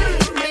wanna scream,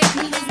 make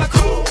me lose my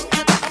cool.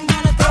 I'm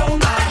gonna throw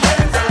my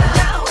hands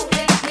up.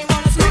 Make me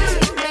wanna scream,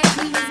 make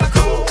me lose my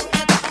cool.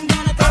 I'm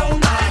gonna throw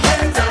my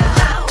hands up.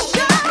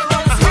 Make me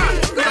wanna scream,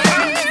 make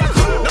me lose my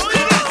cool.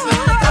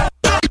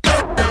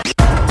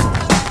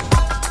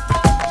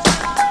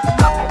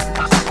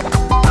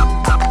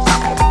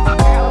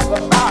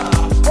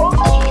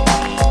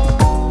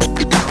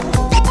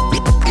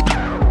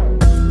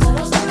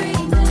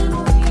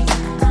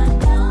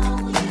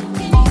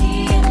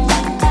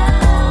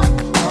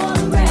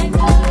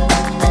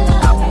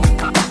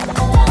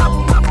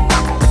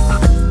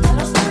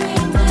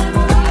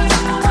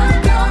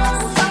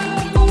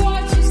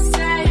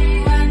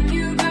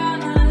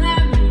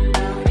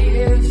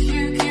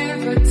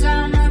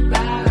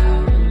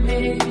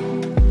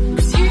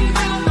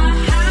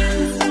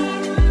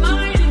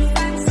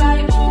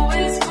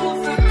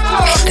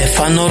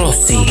 Stefano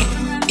Rossi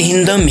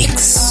in the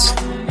mix.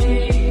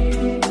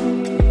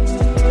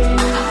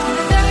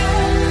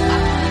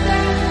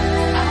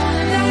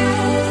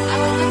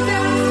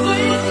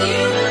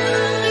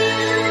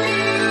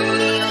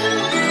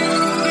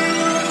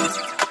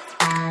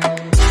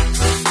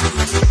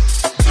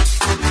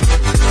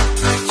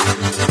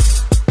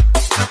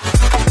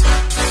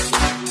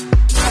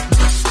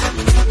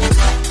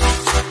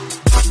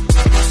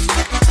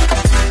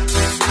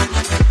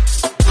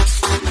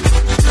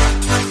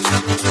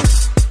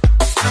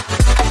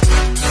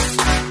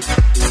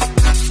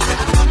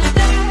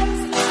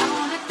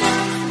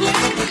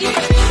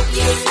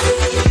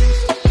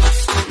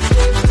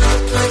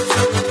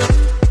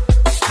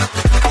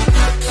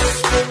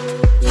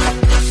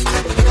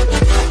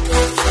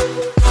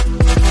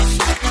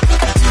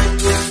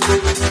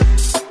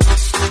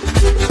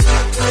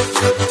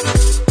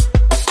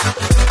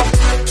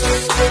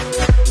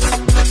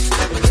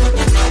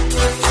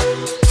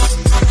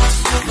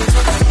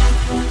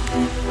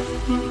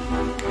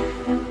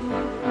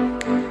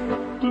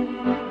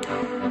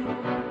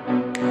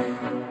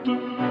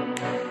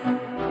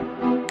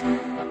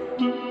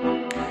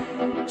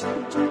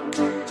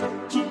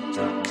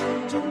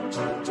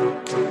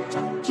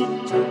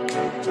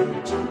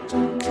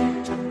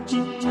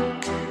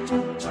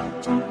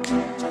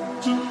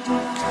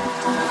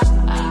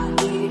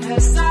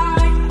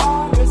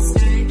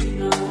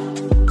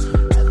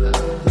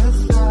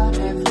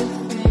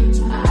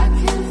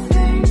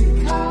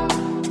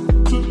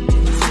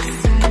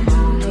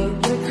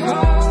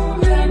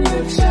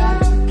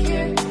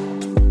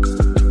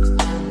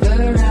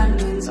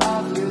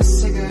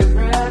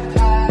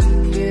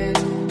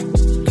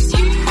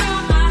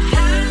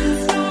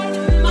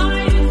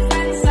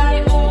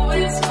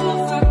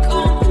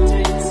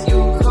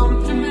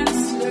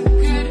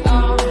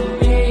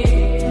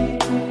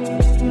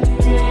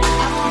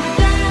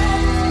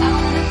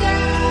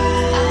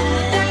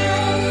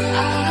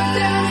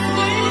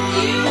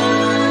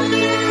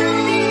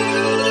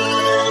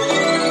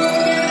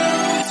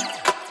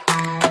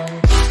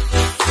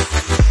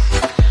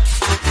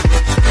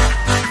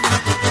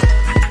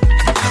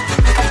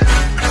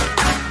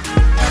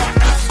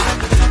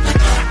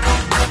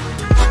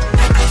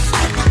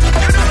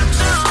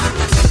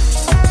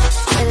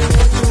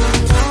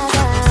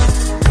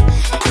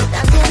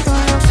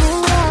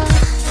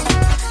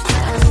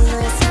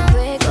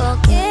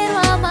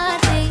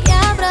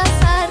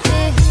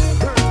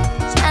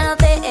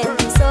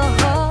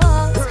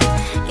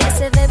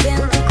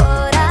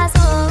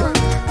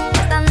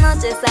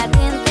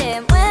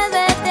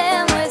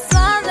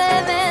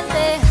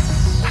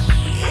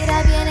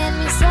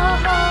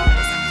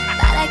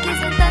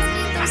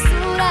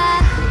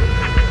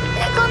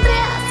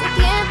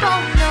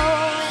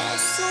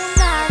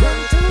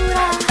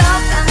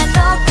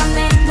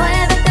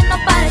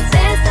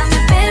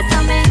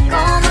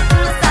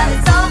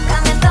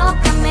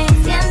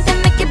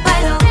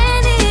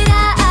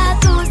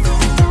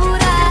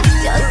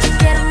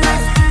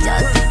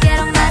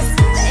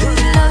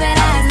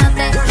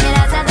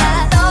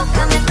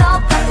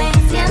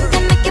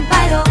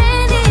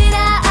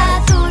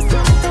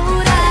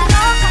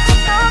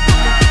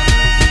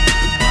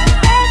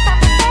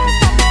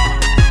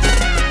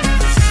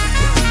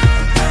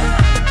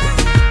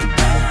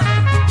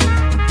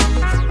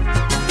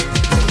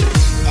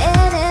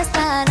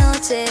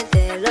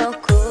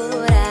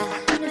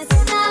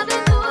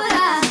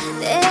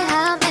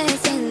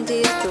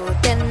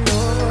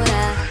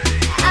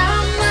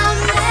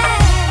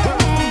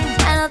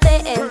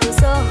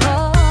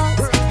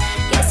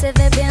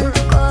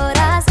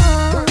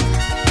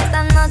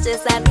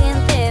 noches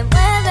ardiente,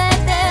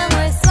 muévete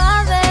muy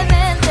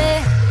suavemente.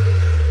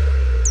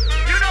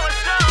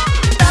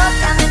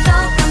 Tócame,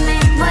 tócame,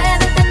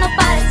 muévete, no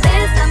pares,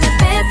 bésame,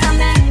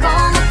 bésame,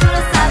 como tú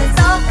lo sabes.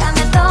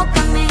 Tócame,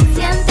 tócame,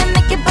 siénteme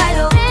que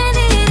bailo.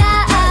 Venirá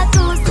a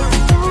tu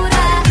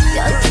cintura.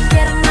 Yo te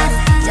quiero más,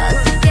 yo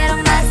te quiero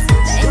más.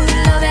 Ven y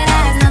lo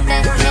verás, no te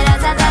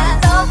quieras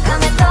atrás.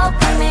 Tócame,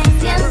 tócame,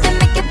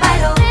 siénteme que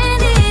bailo.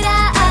 Venirá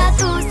a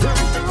tu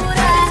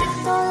cintura.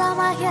 Siento la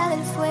magia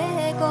del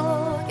fuego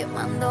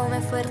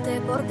quemándome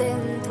fuerte por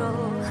dentro.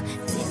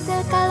 Siente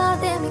el calor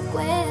de mi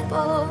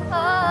cuerpo.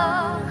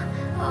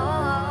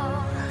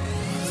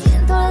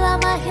 Siento la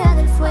magia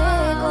del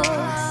fuego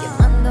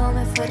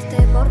quemándome fuerte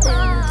por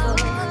dentro.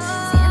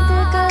 Siento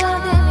el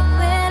calor de mi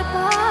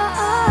cuerpo.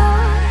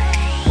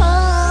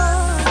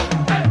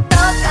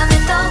 Tócame,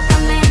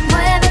 tócame,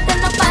 muévete,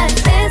 no pares,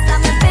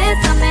 bésame,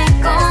 bésame,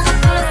 como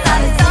tú lo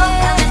sabes.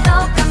 Tócame,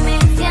 tócame,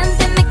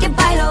 siénteme que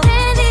bailo.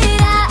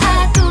 Venirá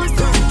a tu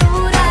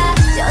cintura.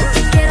 Yo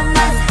te quiero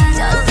más,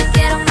 yo te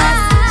quiero más.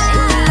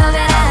 Ven y lo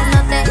verás,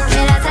 no te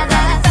quieras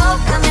atrás.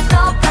 Tócame,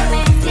 tócame,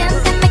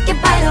 siénteme que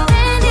bailo.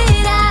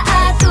 Venirá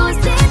a tu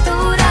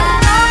cintura.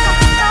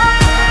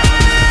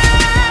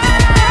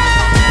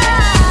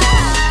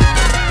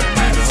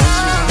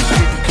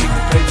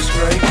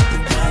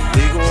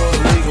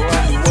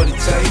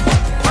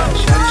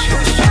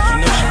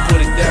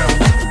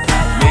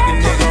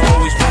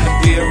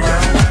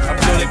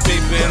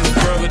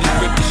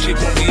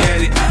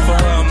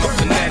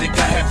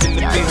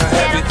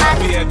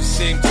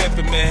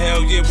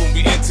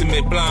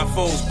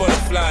 Blindfolds,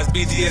 butterflies,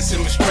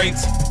 BDSM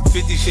restraints.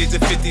 50 shades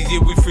of 50, yeah,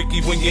 we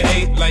freaky when you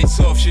ain't. Lights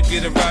off, should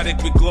get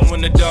erotic with glow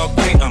in the dark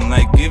paint. I'm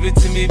like, give it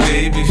to me,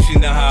 baby. She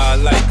know how I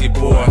like it,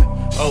 boy.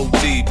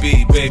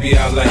 ODB, baby,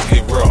 I like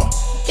it raw.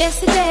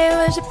 Yesterday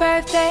was your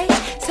birthday,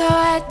 so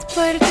I had to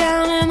put it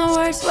down in the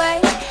worst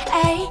way.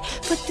 Ayy,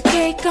 put the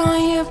cake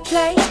on your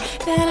plate,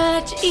 then I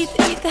let you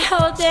eat the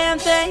whole damn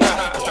thing.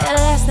 Yeah,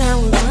 last night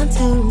was one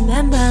to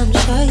remember, I'm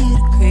sure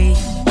you'd agree.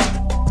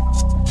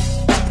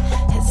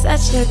 Had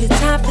such a good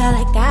time, felt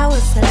like I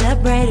was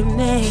celebrating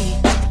me.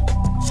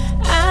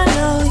 I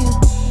know you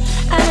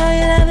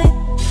love it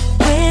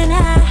when I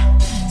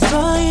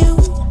spoil you,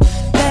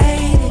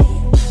 baby.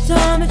 So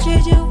I'ma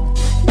treat you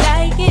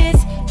like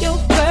it's your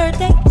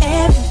birthday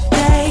every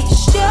day.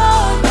 It's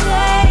your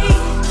day,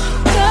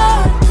 your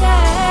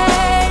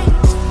day.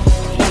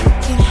 You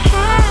can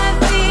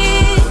have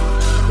it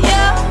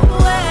your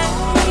way.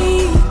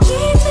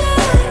 Treat it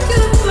like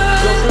your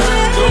birthday.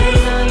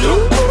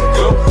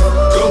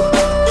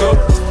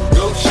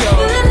 Go, show.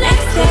 And the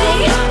next day,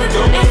 and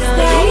the next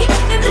day,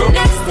 and the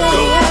next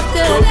day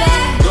after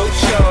that. Go,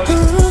 show.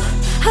 Ooh,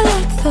 I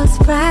like those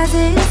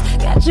surprises.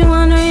 Got you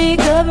wondering,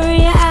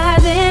 covering your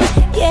eyes in,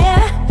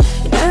 yeah.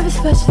 Nervous,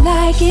 but you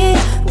like it.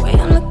 The way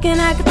I'm looking,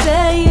 I can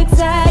tell you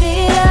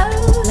excited.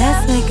 Oh,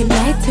 let's make a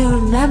night to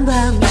remember.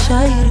 I'm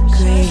sure you'd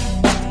agree.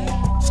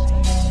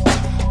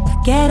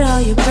 Forget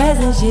all your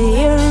presents, you're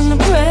here in the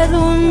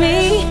present with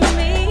me.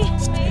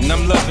 And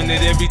I'm loving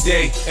it every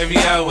day, every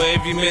hour,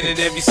 every minute,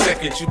 every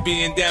second. You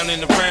being down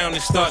and around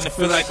and starting to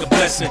feel like a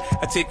blessing.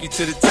 I take you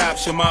to the top,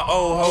 show my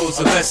old hoes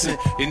a lesson.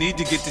 They need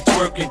to get to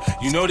twerking,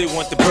 you know they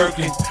want the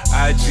Birkin.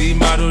 IG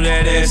model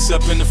that ass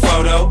up in the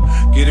photo.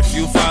 Get a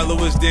few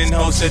followers, then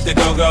host at the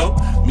go-go.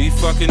 Me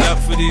fucking up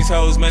for these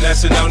hoes, man,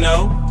 that's a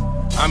no-no.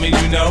 I mean,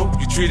 you know,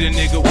 you treat a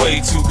nigga way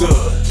too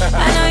good.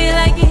 I know you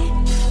like it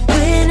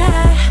when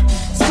I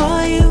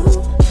spoil you,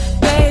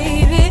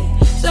 baby.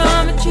 So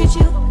I'ma treat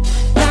you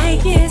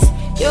like it's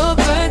your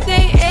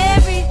birthday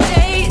every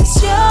day. It's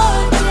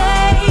your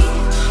day,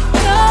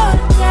 your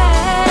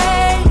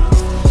day.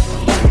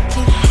 You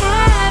can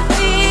have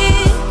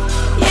it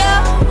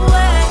your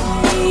way.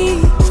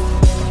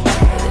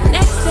 The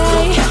next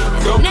day,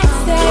 the next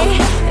day,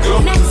 the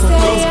next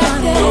day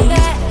after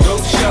that. Go,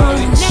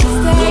 shawty. The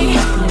next day,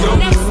 the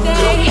next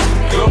day,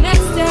 the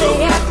next day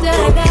after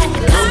that.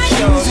 Go,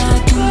 shawty.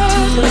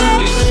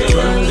 It's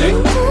your birthday.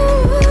 It's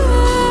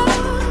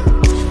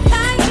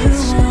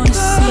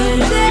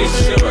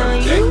your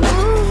birthday.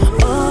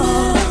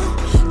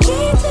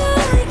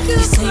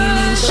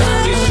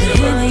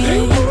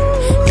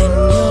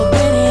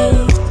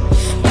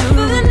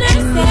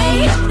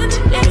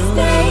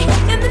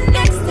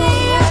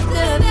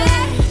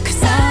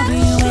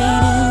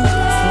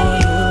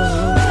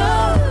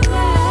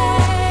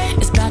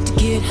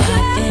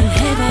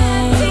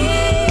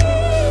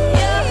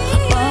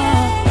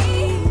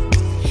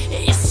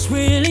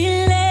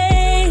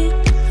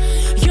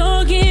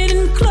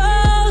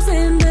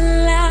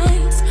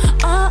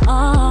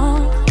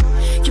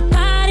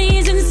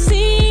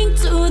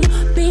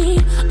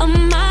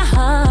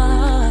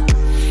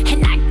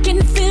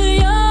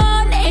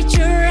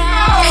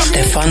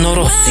 Stefano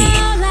Rossi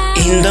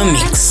in the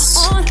mix.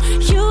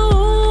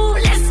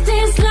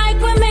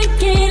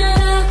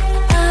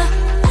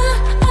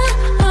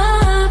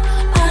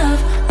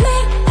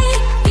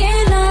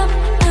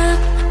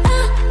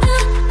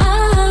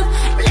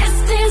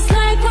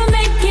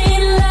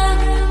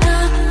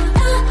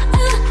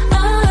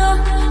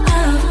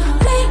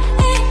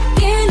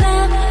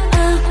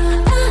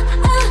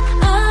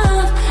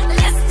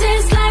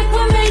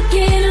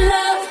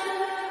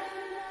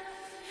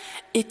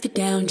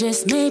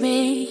 'Cause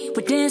maybe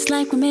we dance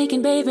like we're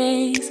making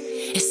babies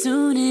as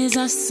soon as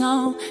our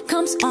song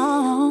comes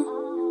on.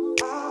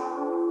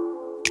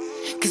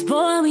 'Cause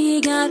boy, we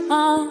got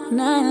all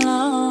night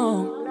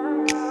long.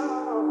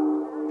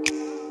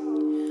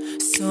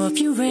 So if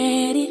you're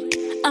ready,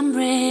 I'm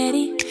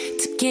ready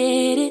to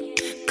get it.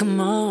 Come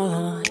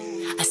on,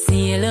 I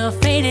see you a little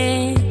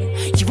faded.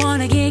 You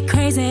wanna get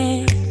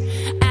crazy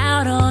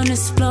out on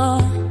this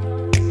floor.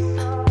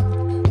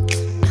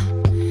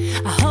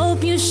 I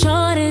hope you're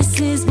sure this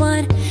is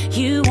what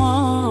you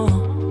want.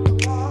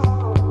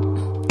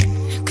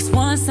 'Cause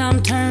once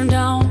I'm turned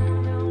on,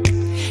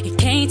 you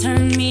can't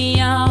turn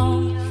me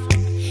off.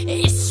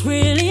 It's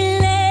really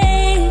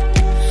late,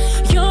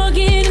 you're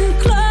getting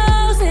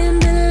close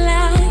and the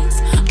lights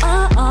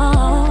are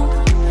off.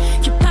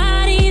 Your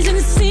body's in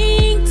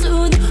sync to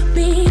the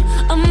beat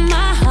of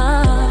my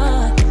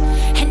heart,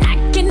 and I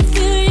can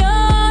feel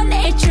your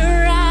nature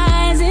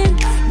rising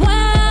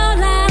while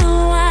I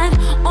wine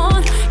on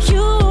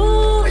you.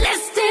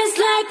 Let's dance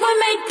like we're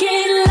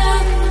making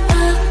love,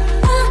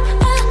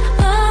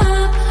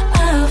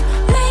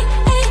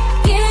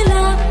 making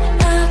love,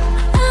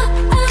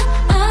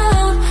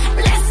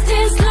 let's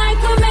dance like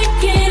we're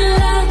making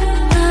love,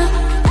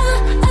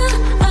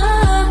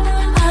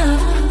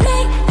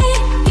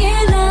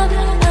 making love,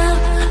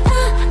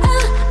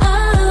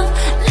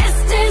 let's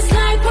dance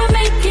like we're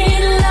making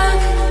love,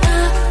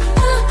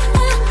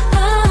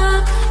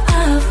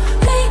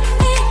 making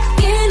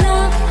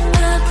love,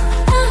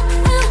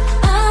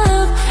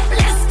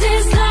 let's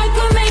dance like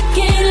we're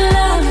making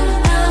love,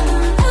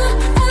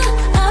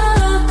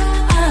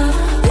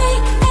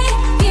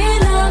 making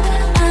love,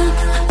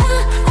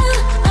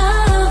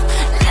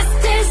 let's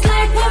dance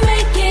like we're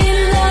making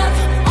love.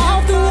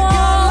 Off the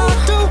wall,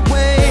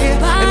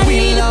 And we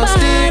lost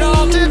it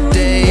all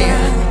today.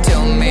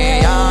 Tell me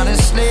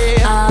honestly,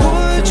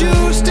 would you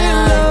still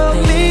love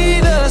me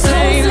the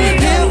same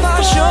if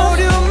I showed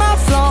you my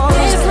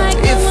flaws?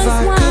 If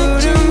I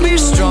couldn't be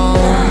strong,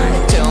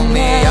 tell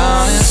me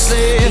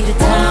honestly,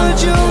 would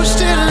you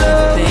still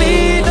love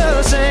me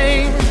the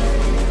same?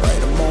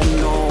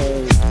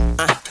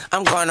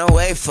 I'm gonna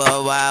wait for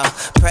a while.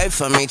 Pray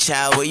for me,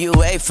 child. Will you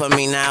wait for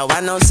me now?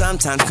 I know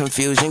sometimes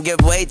confusion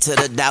give way to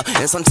the doubt,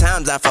 and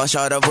sometimes I fall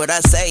short of what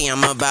I say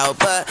I'm about.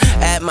 But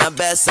at my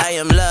best, I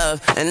am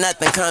love, and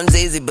nothing comes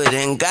easy. But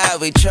in God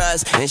we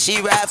trust, and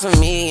she ride for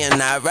me,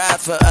 and I ride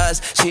for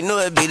us. She knew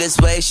it'd be this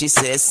way. She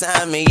said,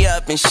 "Sign me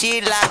up," and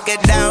she lock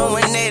it down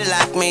when they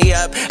lock me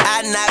up.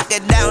 I knock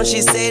it down.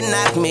 She said,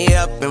 "Knock me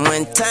up." And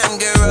when time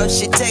get rough,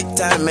 she take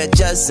time,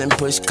 adjust, and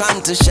push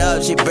come to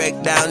shove. She break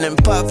down and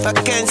puff. I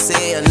can't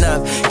say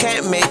enough.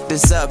 Can't make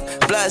this up.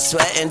 Blood,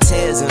 sweat, and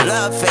tears, and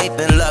love, faith,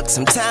 and luck.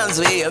 Sometimes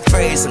we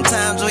afraid,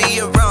 sometimes we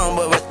are wrong,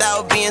 but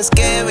without being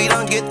scared, we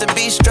don't get to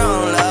be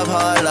strong. Love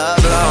hard,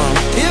 love long.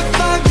 If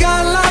I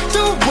got locked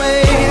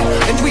away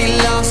and we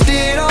lost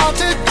it all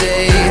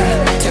today,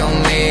 tell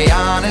me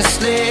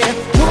honestly,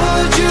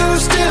 would you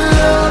still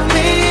love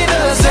me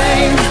the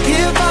same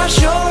if I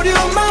showed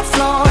you my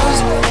flaws?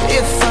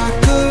 If I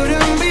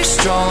couldn't be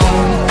strong,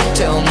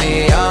 tell me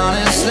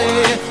honestly,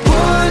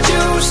 would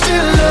you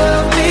still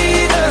love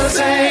me the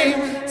same?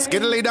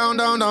 Skiddly down,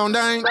 down, down,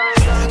 down.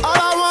 All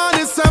I want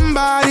is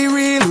somebody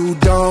real who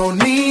don't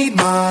need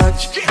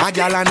much. A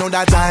gal I know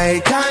that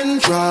I can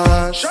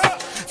trust.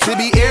 To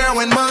be here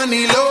when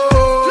money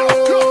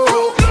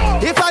low.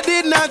 If I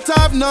did not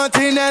have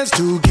nothing else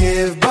to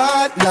give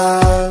but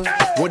love,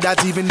 would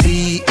that even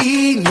be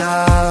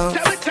enough?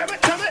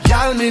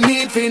 Y'all me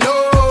need to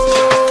know.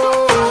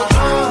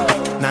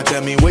 Now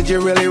tell me, would you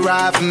really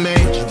ride for me?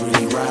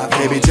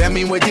 Baby, tell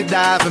me, would you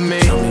die for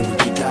me?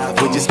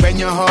 Would you spend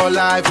your whole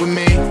life with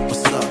me?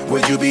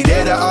 Would you be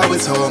there to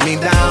always hold me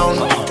down?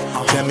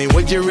 Tell me,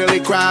 would you really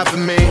cry for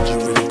me?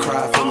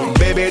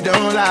 Baby,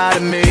 don't lie to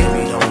me.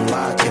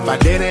 If I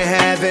didn't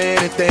have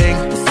anything,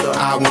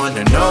 I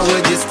wanna know,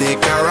 would you stick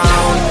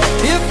around?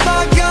 If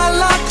I got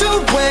locked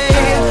away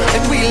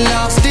and we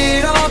lost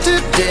it all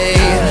today,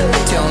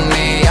 tell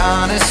me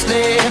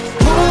honestly,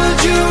 would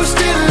you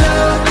still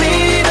love me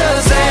the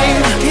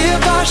same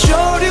if I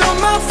showed you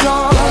my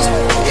flaws?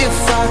 If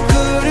I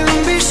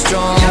couldn't be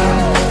strong,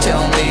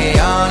 tell me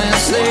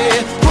honestly,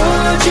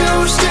 would you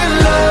still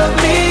love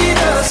me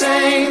the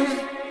same?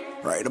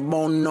 Right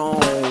about now.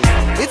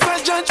 If I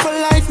judge for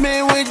life,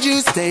 man, would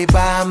you stay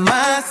by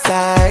my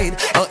side?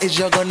 Or is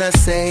you gonna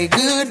say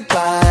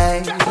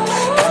goodbye?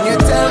 Can you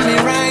tell me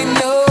right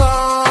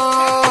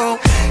now?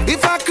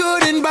 If I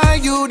couldn't buy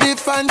you the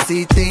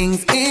fancy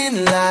things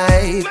in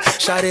life,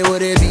 shawty,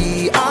 would it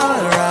be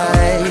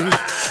alright?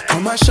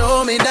 Come and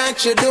show me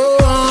that you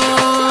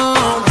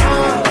don't.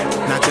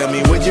 Now tell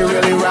me, would you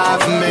really ride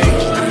for me?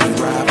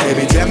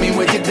 Baby, tell me,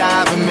 would you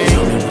die for me?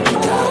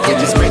 Would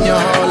you spend your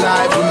whole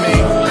life with me?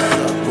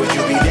 Would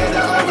you be there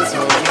to always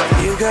hold me?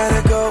 You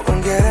gotta go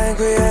and get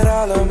angry at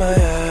all of my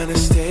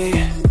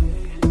honesty.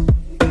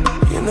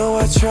 You know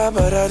I try,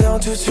 but I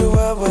don't do too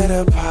well with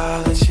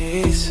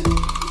apologies.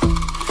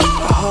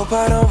 I hope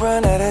I don't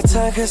run out of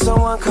time, cause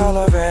someone call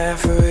a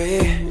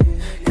referee.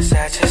 Cause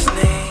I just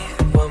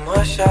need one one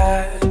more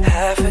shot,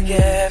 have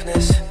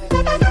forgiveness.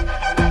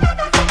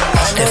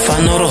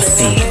 Stefano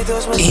Rossi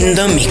in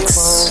the mix.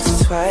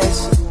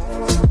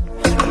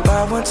 And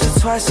by once or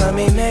twice, I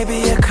mean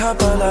maybe a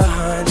couple of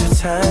 100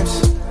 times.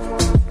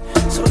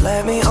 So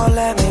let me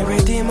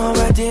redeem on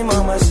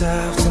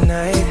myself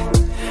tonight.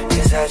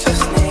 Cause I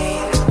just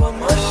need one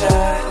more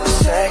shot,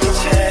 second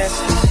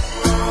chances.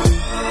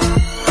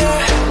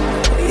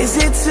 Yeah. Is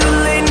it too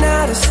late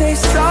now to say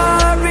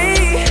sorry?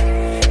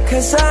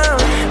 Cause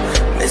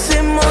I'm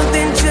missing more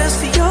than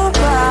just your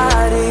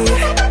body.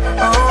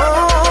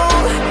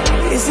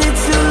 Oh, is it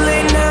too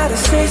late now to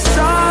say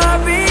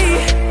sorry?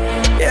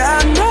 Yeah,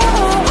 I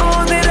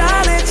know that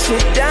I let you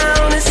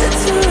down. Is it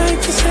too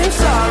late to say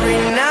sorry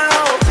now?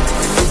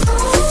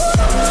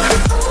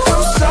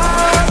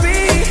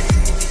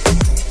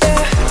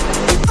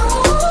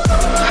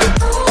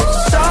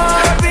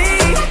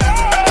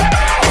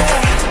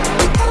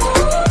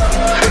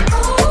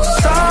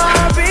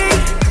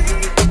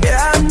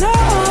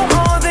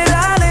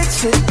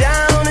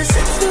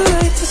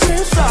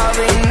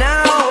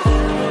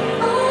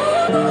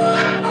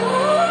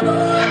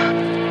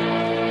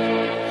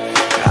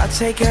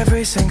 Take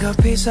every single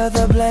piece of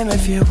the blame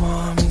if you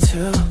want me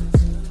to.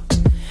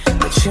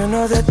 But you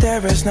know that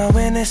there is no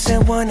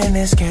innocent one in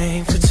this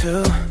game for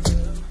two.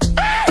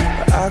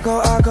 But I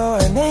go,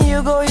 and then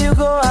you go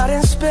out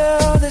and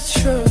spill the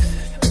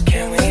truth.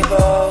 Can we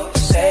both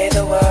say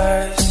the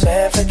words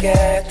and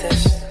forget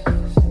this?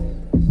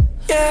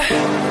 Yeah.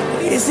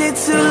 Is it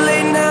too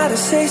late now to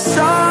say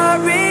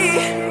sorry?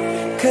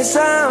 Cause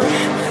I'm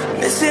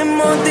missing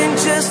more than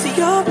just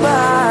your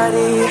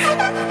body.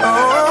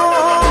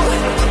 Oh,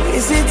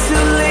 is it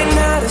too late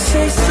now to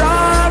say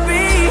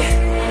sorry?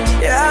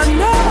 Yeah, I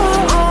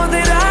know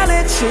that I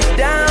let you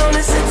down.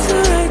 Is it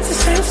too late to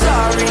say I'm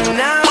sorry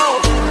now?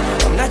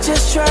 I'm not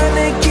just trying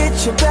to get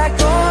you back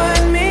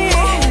on me.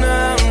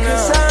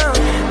 Cause I'm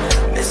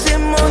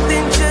missing more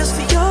than just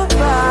your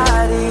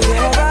body.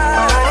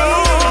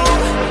 Oh,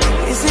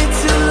 is it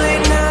too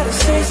late now to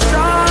say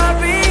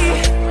sorry?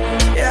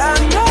 Yeah, I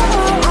know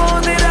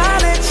that I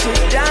let you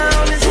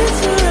down. Is it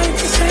too late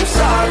to say I'm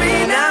sorry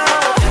now?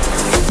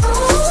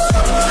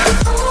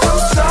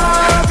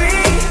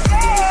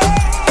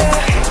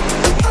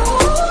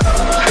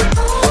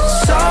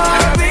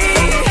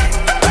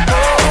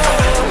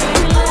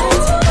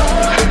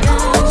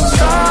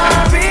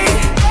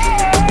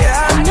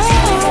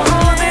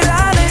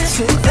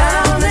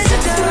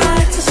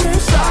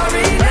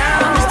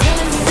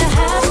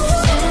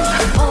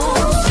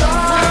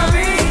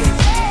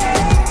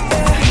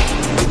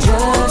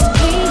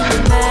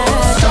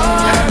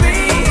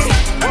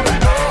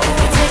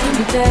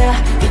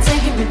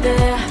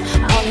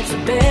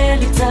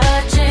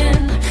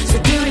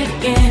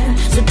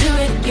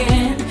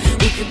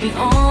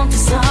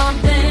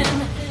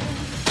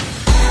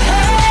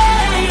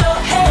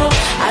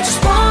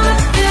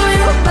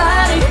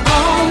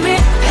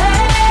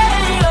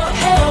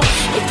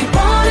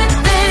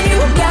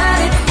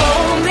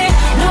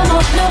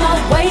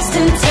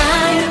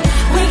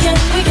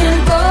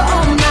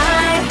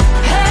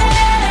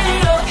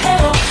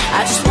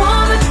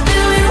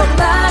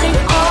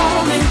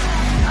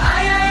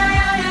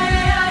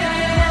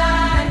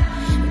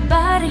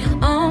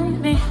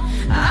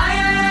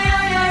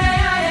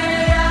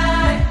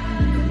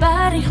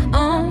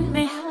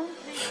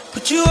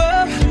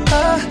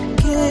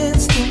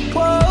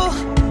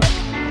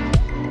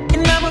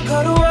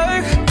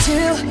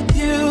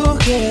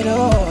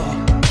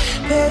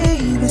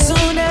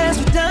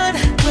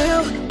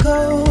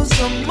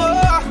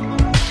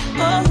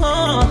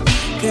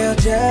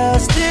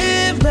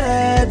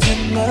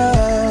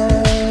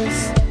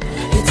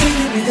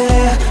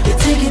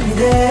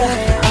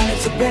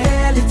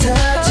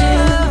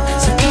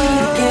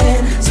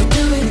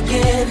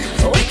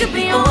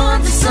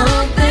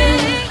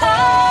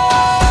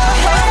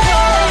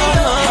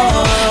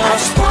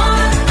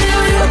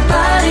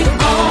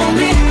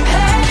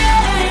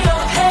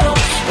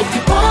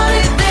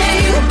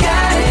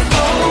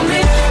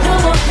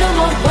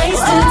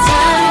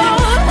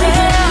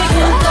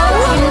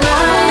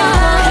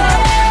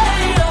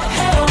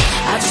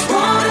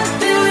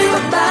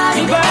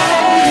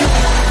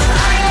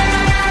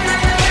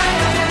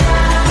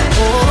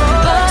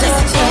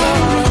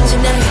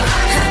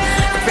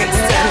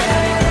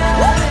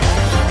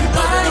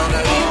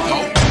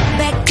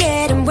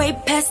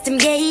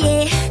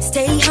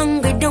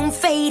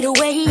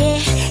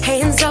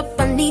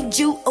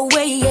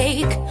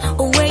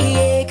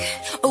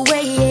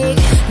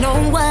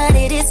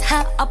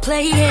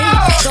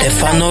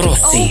 Stefano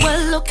Rossi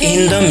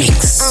in the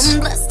mix. I'm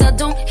blessed, I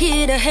don't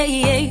hear the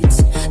hate,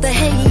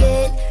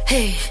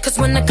 hey. Cause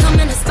when I come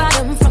in the spot,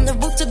 I'm from the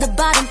roof to the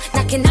bottom,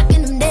 knocking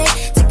them dead,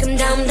 take them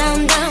down.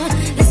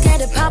 Let's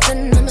get it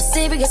poppin', I'm a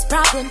serious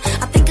problem.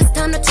 I think it's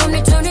time to turn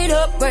it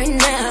up right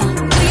now.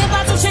 We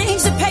about to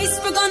change the pace,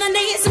 we're gonna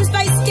need some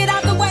space, get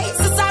out the way,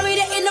 so sorry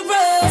to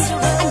interrupt.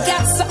 I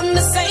got something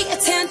to say,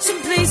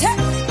 attention please, hey.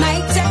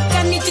 Mic check,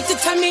 I need you to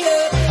turn me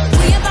up.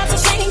 We about to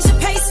change the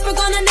pace, we're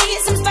gonna need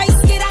some space,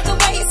 get out the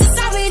way, so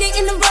sorry to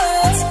interrupt.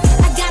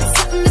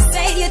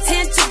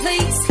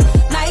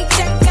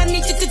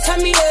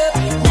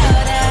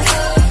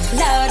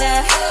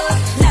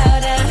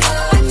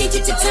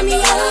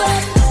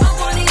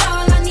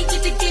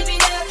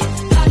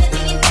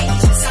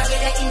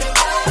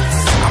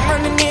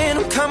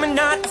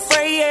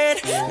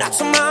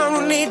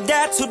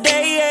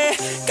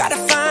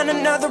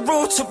 another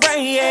rule to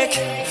break.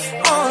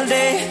 All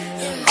day,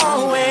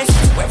 always.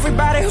 To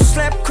everybody who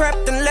slept,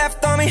 crept, and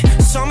left on me,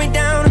 saw me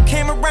down and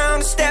came around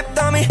and stepped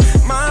on me.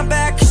 My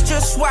back is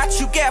just what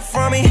you get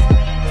from me.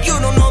 You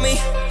don't know me.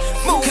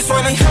 Move. Cause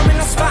when I'm coming,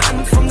 I'm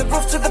spotting from the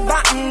roof to the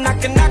bottom,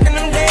 knocking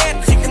them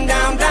dead, taking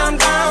down, down,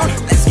 down.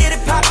 Let's get it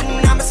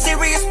poppin'. I'm a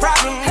serious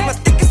problem. I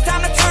think it's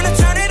time to turn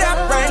it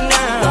up right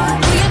now.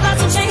 We about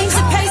to change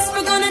the pace.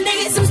 We're gonna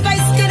need some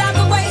space. Get out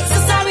the way. So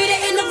sorry to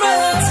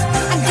interrupt.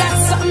 I got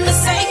something to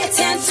say.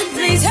 Attention,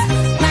 please.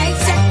 Mic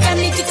check. I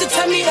need you to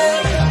turn me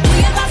up. We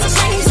about to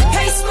change the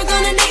pace. We're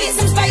gonna need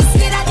some space.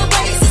 Get out the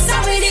way. So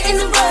sorry to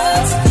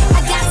interrupt. I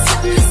got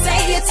something to say.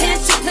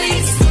 Attention,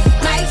 please.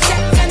 Mic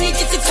check. I need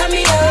you to turn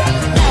me up.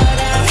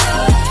 Louder,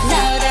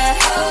 louder,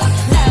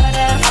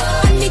 louder.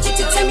 I need you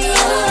to turn me up.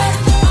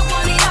 I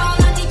want it all.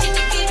 I need you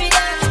to give it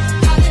up.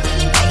 All the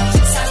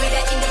impatient. Sorry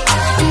to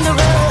interrupt.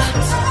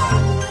 Interrupt.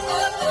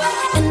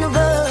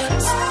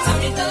 Interrupt.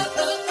 Turn it up.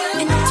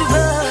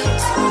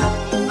 Interrupt.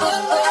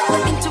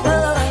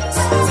 Interrupt.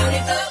 Turn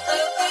it up.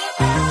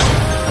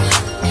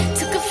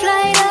 Took a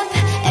flight up,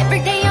 every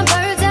day I'm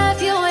bird's eye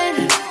viewing.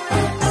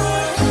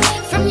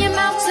 From your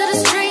mouth to the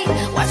street,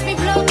 watch me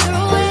blow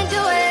through and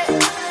do it.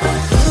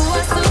 You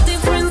are so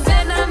different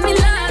than a mi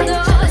lado.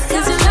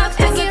 Cause you love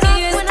to get up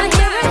when I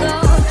hear it go.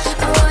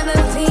 I wanna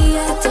be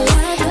at the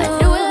lado. I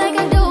do it like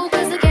I do,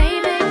 cause the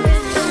game ain't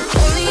finished.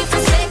 Only if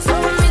it's sex for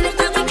a minute,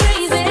 got me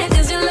crazy.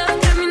 Cause your love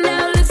got me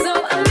now, looks so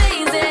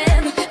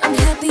amazing. I'm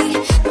happy,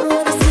 I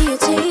wanna see you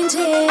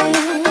changing.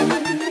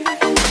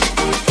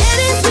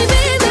 Eres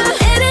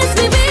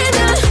mi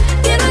vida,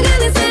 quiero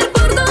agradecer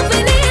por tu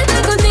venida.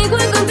 Contigo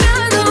he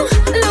encontrado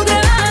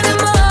lograr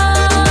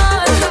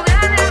amor.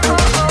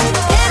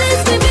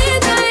 Eres mi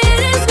vida,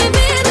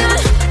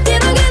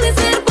 quiero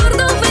agradecer por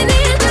tu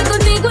venida.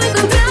 Contigo he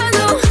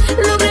encontrado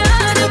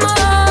lograr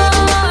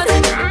amor.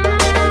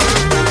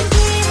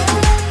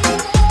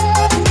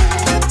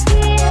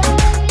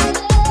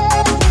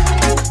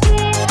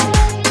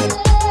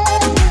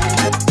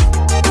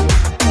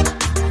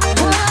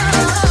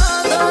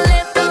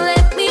 Don't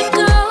let me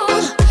go.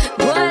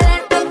 Boy,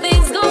 let the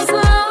things go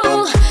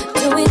slow.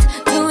 Do it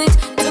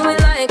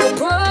like a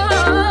pro.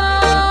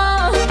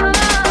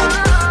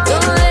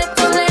 Don't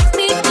let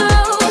me go.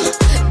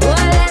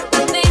 Boy, let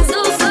the things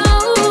go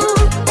slow.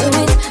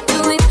 Do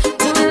it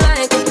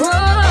like a pro.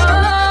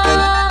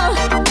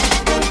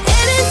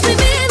 Eres mi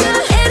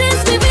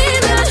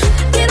vida,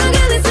 quiero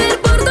agradecer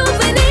por tu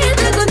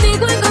venida.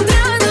 Contigo he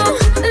encontrado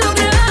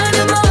lograr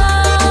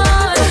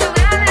amor.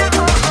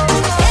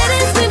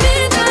 Eres mi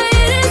vida,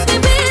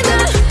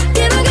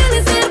 quiero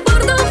agradecer por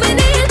tu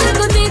venida.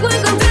 Contigo he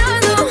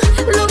encontrado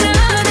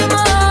lograr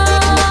amor.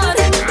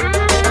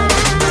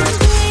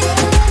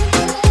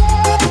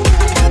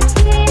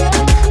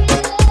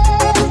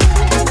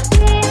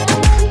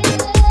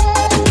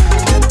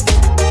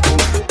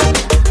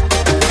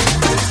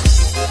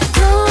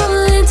 Don't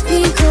let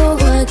me go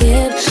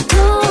again.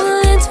 Don't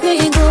let me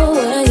go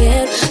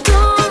again.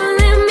 Don't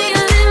let me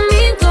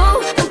go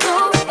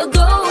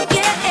again.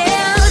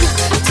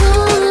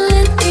 Don't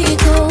let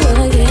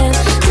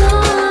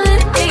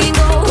me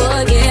go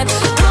again.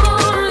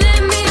 Don't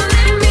let me go again.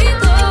 Don't let me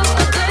go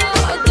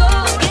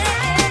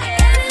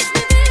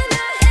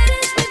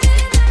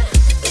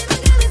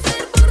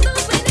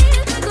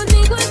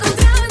Contigo he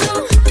encontrado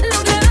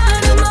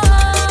lograr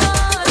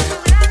amor.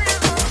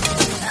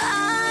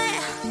 Ay,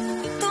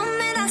 tú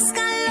me das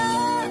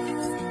calor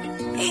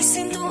y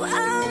sin tu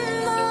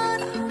amor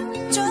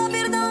yo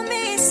pierdo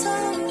mi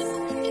sol.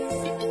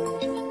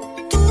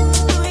 Tú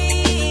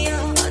y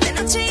yo, de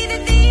noche y de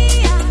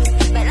día,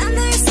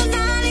 velando es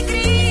una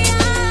alegría.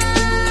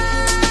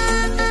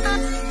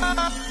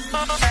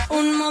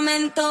 Un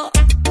momento.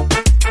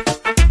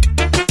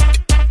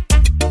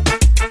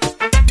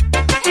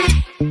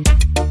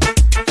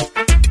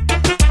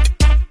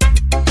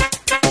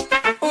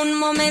 Un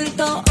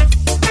momento.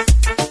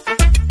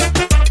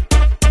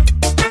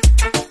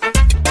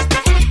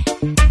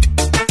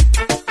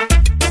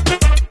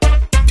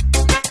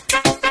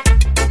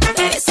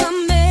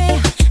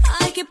 Bésame,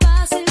 ay que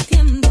pase el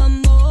tiempo,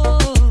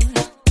 amor.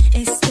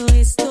 Esto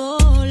es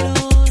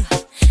dolor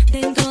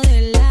dentro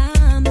del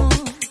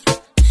amor.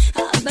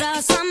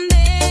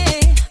 Abrázame,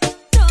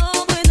 no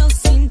puedo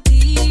sin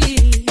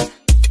ti.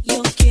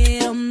 Yo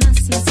quiero más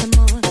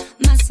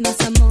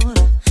amor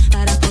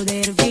para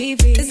poder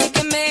vivir. Desde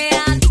que me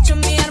ha dicho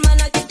mi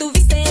hermana que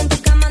tuviste en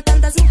tu cama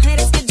tantas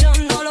mujeres que yo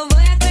no lo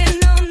voy a creer,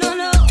 no.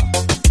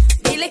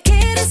 Dile que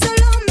eres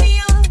solo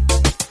mío.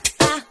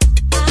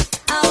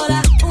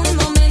 Ahora un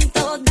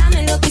momento,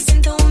 dame lo que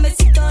siento, un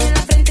besito en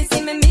la frente.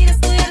 Si me miras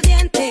estoy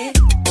ardiente.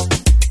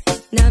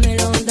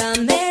 Dámelo.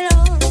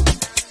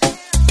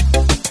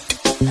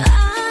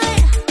 Ay,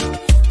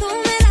 tú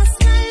me das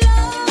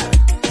calor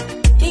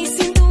y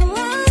sin tu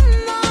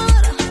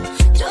amor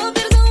yo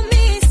pierdo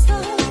mi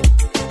sol.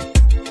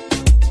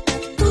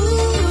 Tú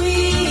y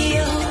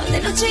yo, de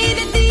noche y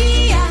de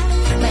día,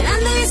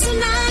 bailando es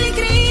una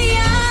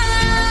alegría.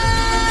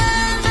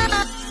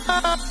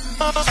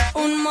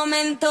 Un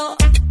momento.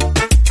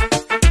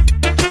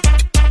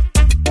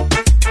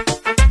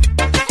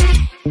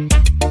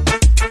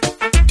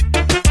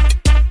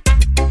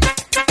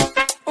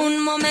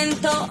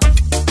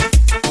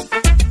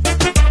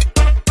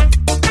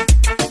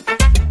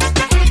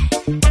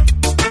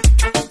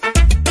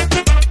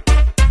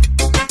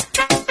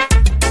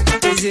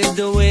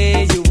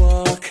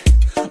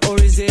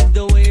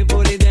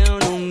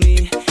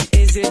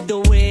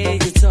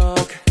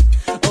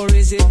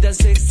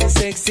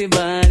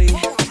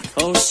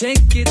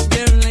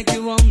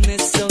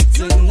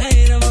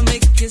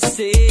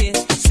 Sí,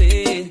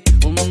 sí,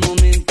 un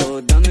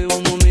momento, dame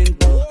un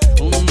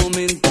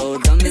momento,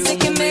 dame Desde un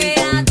que me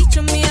momento. ha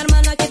dicho mi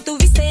hermana que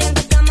tuviste en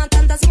tu cama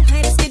tantas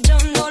mujeres que yo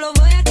no lo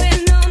voy a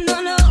creer, no,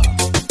 no, no.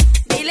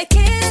 Dile que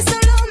eres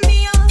solo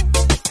mío.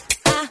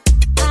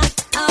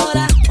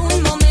 Ahora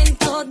un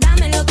momento,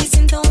 dámelo, te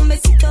siento un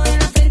besito en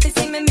la frente.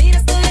 Si me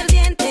miras estoy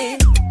ardiente.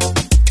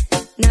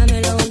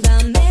 Dámelo,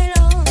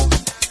 dámelo.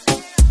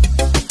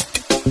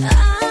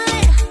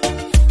 Ay,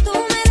 tú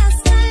me das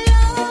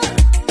calor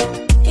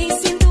y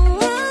sin tu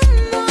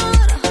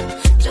amor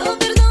yo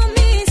pierdo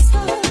mi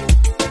sol.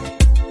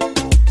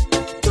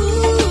 Tú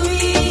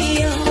y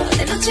yo,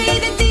 de noche y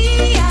de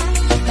día,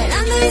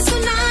 bailando es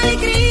una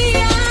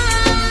alegría.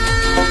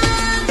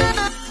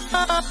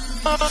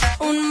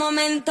 Un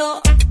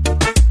momento.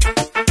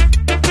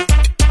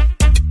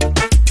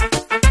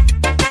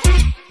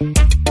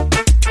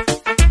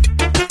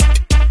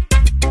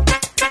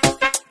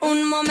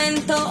 Un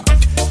momento.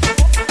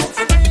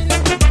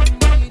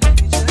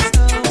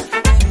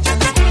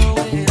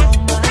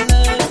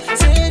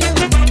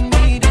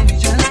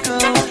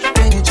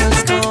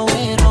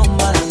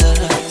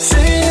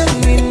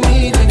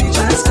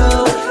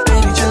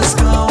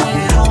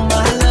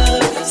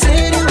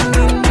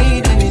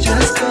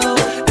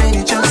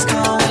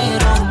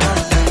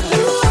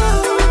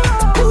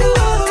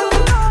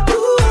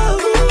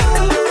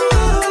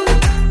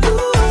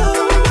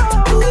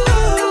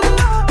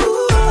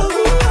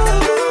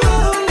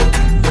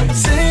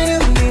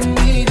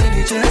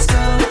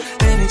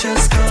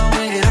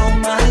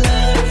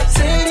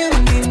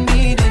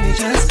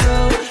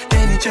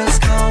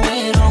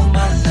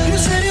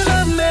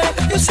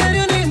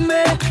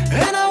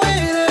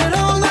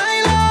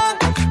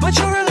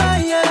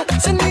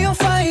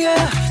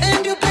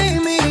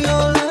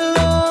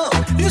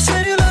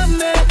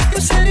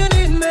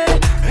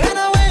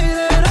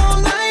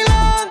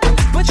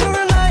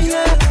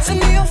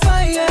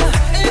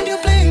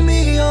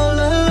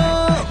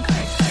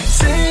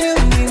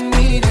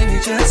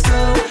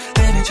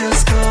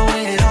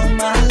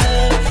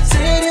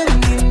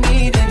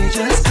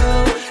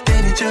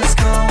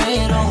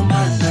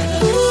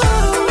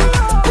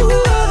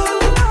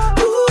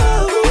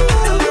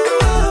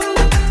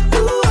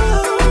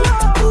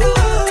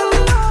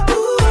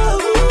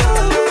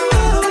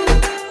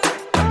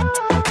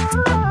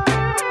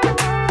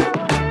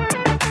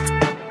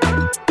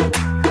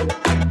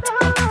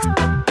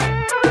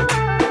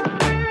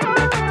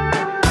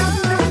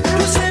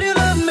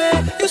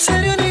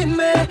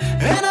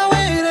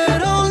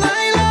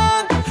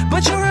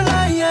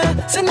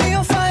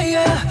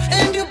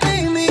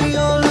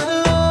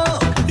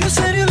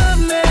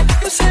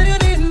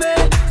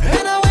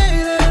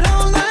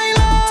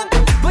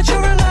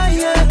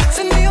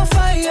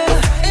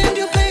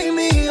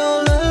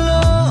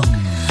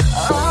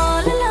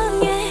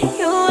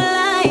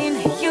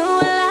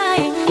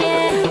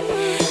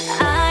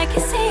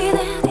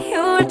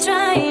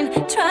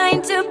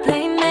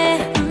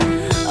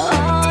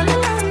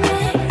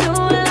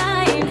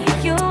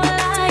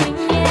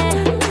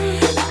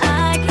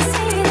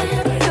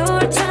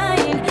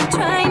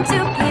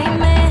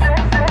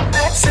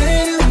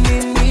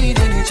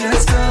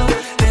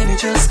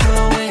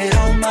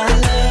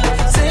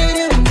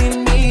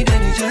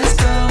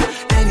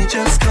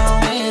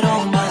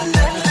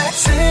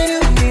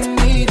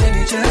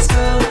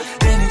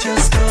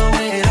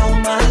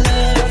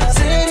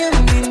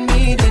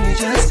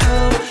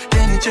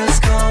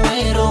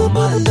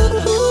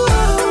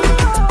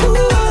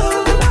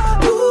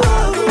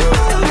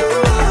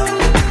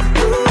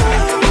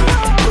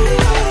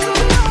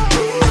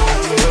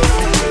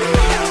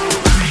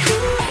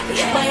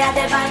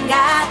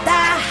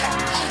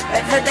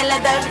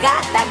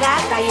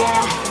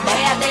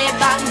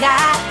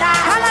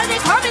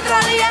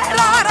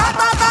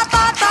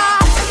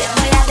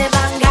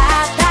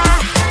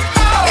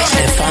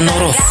 Stefano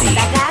Rossi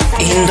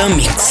in the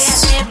mix.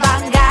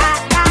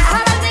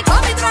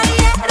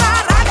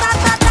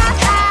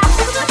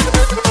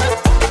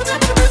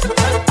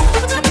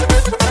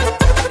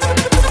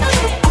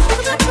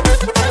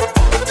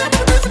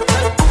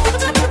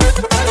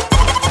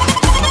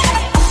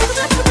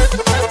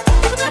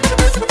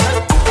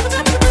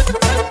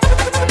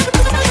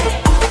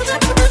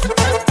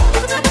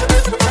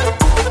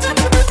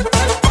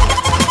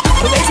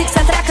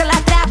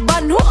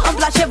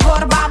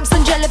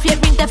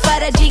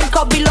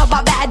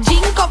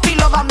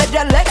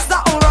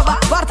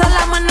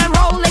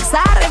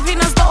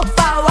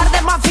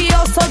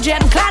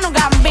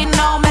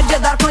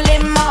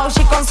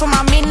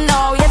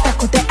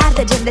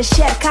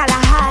 Șerca la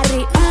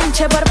Harry,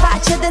 ce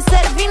bărbace de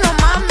servino,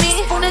 mami.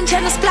 Spune-mi ce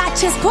nu-ți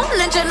place,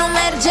 spune ce nu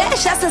merge.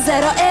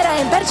 6-0 era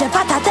în berge,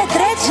 fata te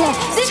trece.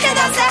 Zici că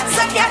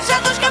dansează chiar și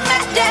atunci când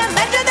merge.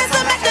 Merge de să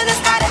merge de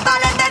scare,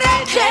 tale de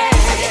rege.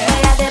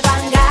 Băia de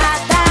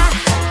bangata,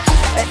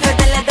 pe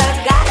fetele de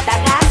gata,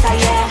 gata,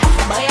 yeah.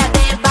 Băia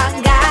de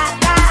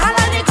bangata,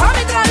 ala nico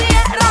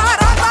mitraliera,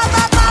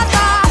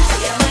 rata-ta-ta-ta.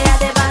 E băia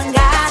de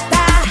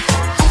bangata,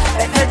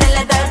 pe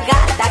fetele de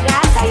gata,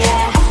 gata,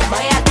 yeah.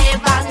 Băia de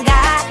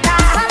bangata.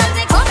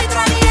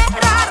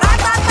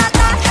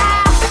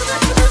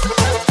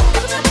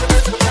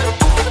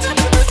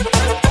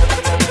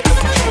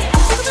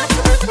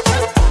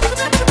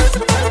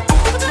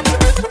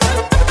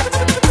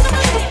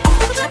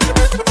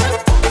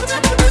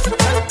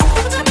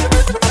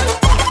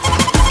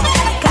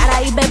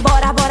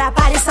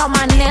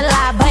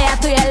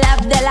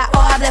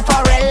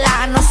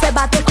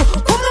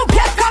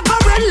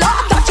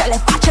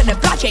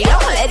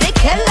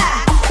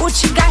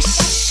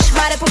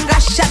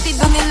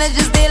 ne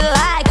gesti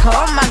like,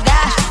 oh my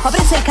gosh. Ho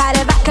preso il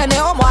care vecchio, ne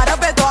ho muore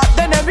pe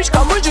toate. Ne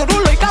mișcăm în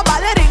jurul lui ca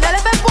balerinele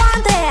pe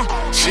poante.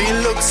 She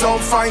looks so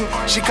fine,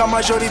 și ca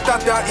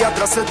majoritatea ea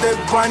trasă de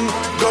bani.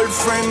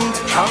 Girlfriend,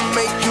 I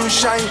make you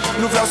shine.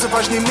 Nu vreau să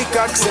faci nimic,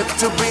 accept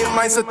to be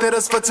mine. Să te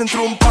răsfăți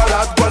într-un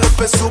palat, goală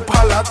pe sub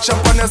halat.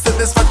 Șampania se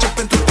desface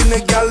pentru tine,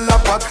 ea la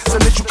pat. Să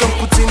ne jucăm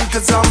puțin,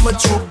 cause I'm a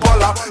true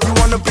baller. You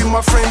wanna be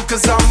my friend,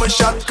 cause I'm a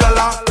shot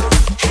caller.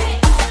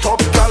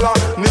 Top gala,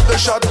 need a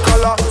shot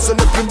color. Să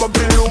ne plimbăm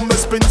prin lume,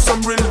 spin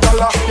some real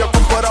dollar. Ea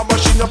cumpăra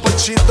mașină, but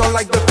she don't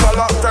like the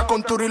color. Vrea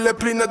conturile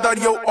pline, dar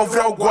eu o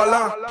vreau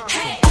goala.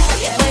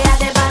 E băiat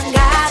de bani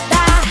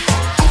gata,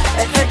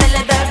 pe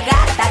fetele dă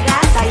gata,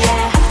 gata,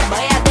 yeah.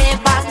 Băiat de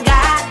bani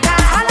gata,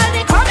 ala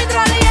de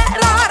comitrolie,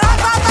 la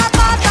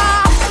ra-ta-ta-ta-ta.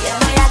 E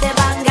băiat de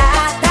bani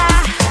gata,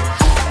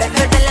 pe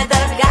fetele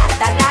dă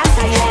gata,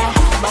 gata, yeah.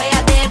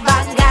 Băiat de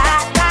bani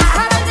gata,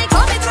 ala de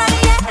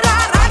comitrolie, la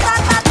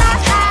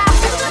ra-ta-ta-ta-ta.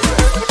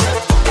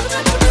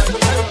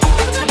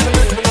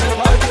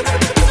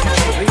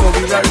 They gon'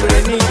 be right where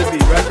they need to be,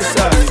 right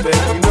beside me,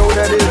 baby. You know what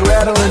that is,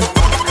 rattling?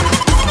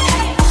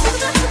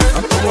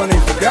 I'm the one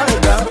they forgot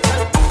about.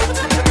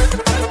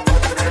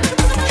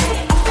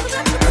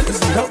 I need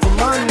some help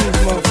reminding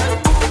these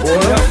motherfuckers.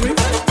 Boy, help me.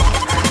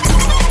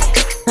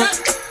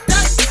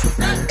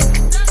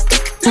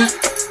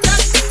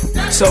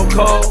 So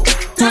cold.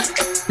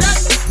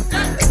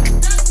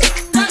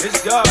 It's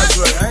God's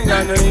work. I ain't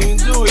got nothing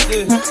to do with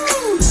this.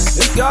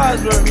 It's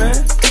God's work, man.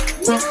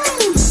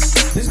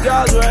 It's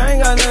God's work. I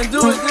ain't got nothing to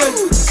do with this.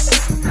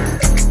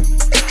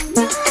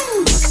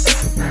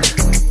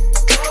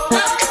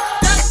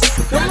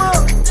 Come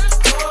on.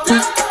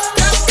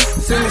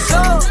 Sing a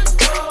song.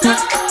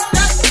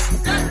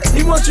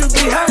 He wants you to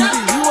be happy.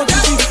 He wants you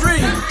to be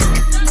free.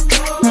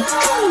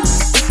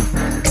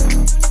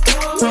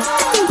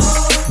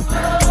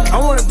 I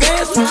want to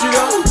dance with you,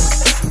 though.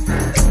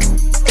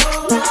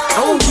 I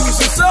want to give you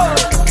some soul.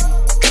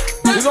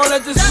 We're going to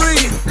let this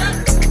breathe.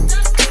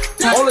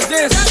 All the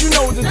dancers, you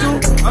know what to do.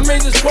 I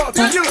made this part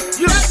for you,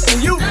 you, and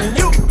you, and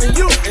you, and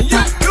you, and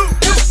you,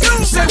 you.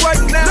 Say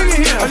right now, look at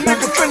here. A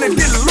nigga finna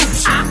get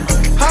loose.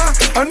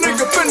 Huh? A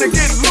nigga finna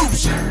get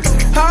loose.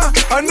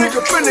 Huh? A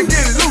nigga finna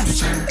get loose.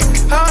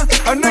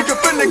 Huh? A nigga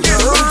finna get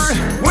loose.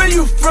 Where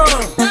you from?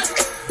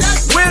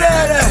 Where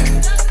that at?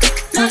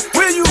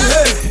 Where you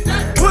headed?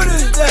 What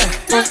is that?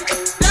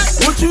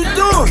 What you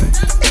doing?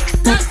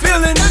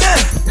 Feeling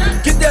that?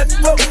 Get that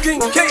fucking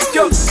cake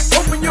up.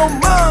 Open your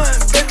mind,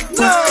 baby,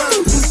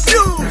 love,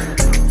 confused.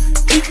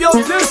 Keep your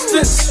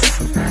distance.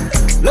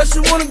 Unless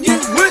you wanna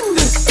get with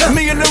this.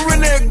 Me and the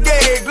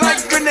renegade,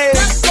 like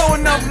grenades,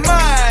 going up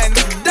mine,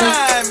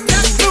 dime,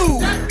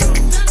 blue.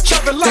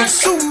 Chop it like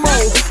sumo.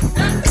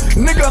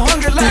 Nigga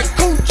hungry like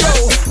Cujo.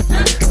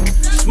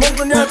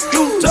 Smoking that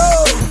Pluto.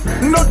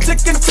 No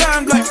ticking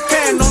time like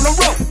fan on the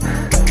rope.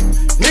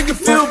 Nigga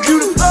feel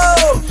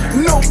beautiful.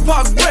 No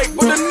park break,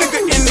 but a nigga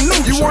in the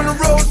neutral. You wanna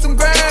roll some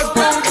grass,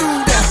 gon' do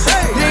that.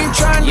 Hey, you ain't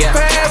trying to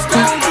pass,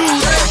 gon' do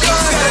that.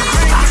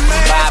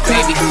 Bye,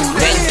 baby.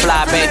 Bang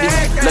fly, baby.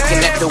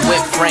 Looking at the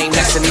whip frame,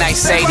 that's a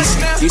nice 80s.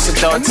 Used to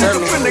throw it to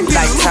me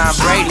like Tom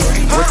Brady.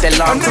 With that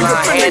long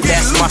blonde hair,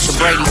 that's Marsha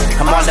Brady.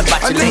 I'm all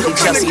about your lady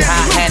Chelsea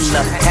high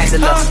handler.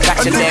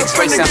 Got your legs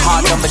racing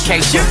hard on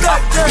vacation.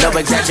 No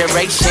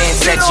exaggeration,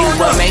 said you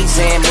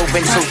amazing.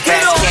 Moving too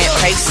fast, can't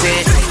pace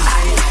it.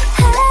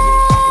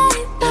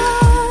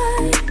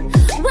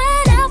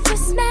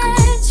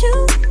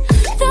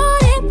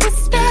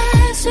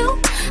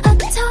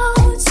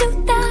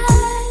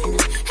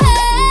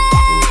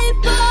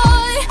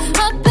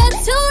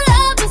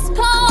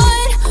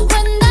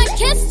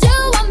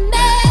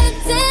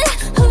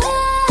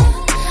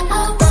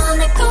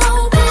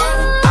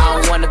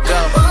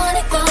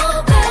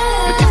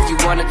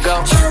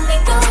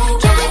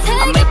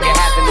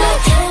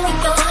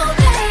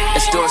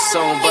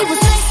 Soon, but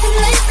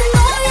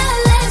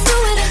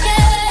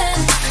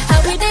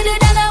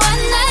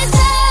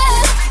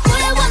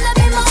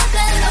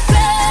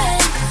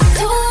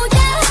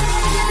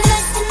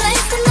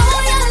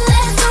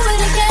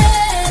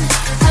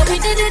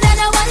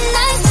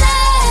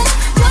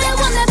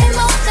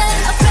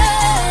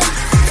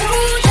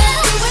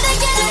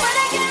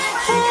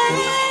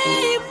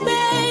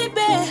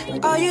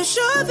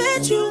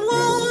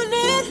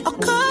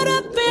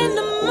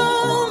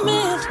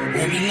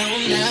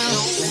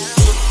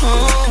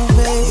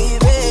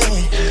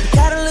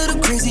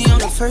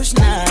first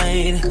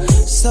night,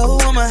 so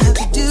I'ma have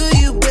to do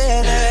you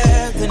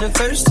better than the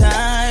first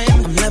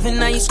time. I'm loving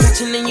how you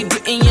scratching and you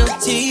getting your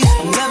teeth.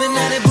 I'm loving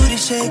how that booty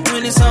shake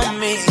when it's on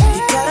me.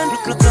 You got a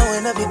look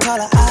blowing up your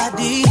caller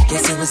ID.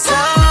 Guess it was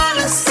all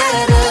a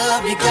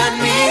setup. You got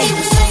me. It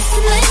was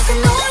nice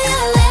and oh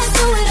yeah, let's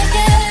do it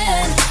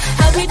again.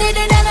 How we did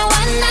it on a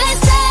one night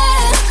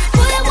stand.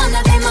 But I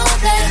wanna be more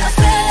than a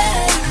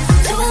friend.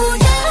 So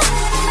yeah,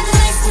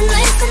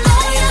 nice and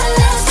oh yeah,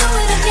 let's do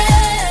it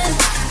again.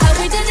 How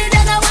we did it.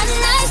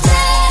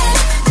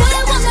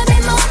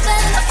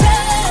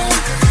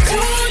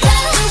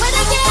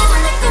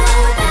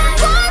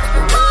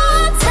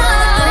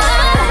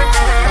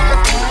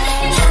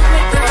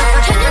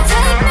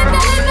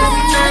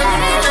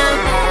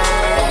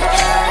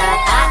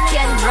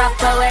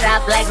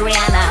 like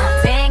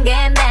Rihanna. Sing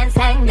and dance,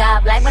 hang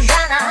up like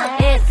Madonna.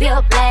 If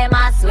you play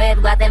my sweet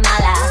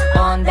Guatemala,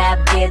 on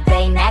that beat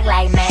they act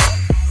like me.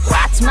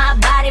 Watch my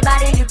body,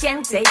 you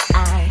can take.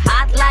 I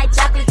hot like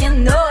chocolate, you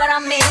know what I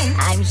mean.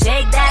 I'm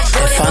shake that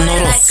booty, Stefano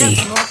booty Rossi, like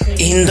a smoothie.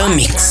 in the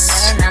mix.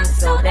 And I'm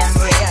so damn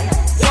real.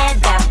 Get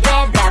that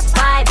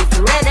vibe if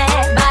you ready.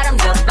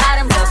 Bottoms up,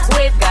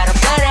 we've got a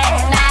buddy.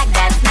 Snack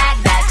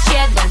that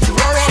shit, don't you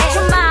worry. Shut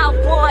your mouth,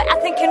 boy, I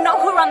think you know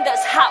who run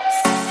this house.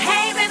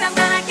 Hey, baby, I'm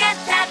gonna get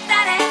that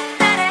daddy,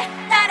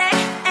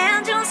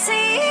 and you'll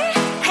see.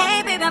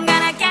 Hey, baby, I'm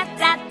gonna get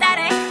that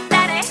daddy,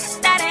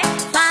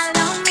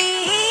 follow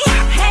me.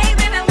 Hey,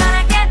 baby, I'm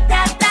gonna get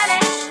that daddy,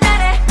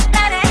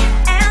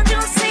 and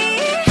you'll see.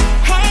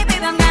 Hey,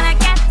 baby, I'm gonna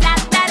get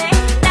that daddy,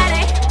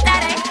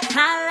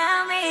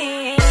 follow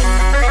me.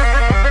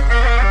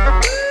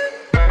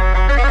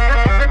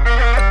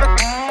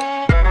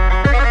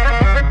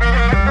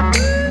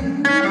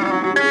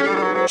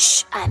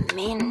 Shh, I'm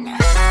in.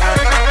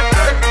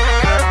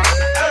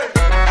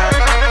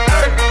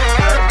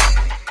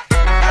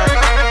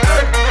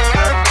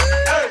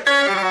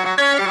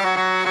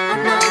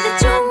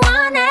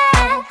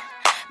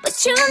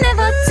 You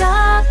never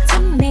talked to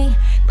me,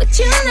 but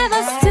you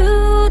never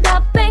stood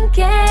up and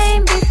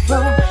came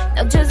before.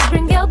 Now just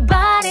bring your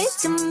body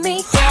to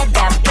me. Get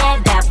that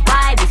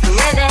vibe if you're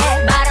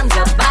ready. Bottoms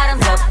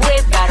up,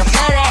 we've got a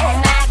party.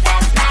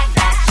 Snack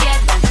that shit,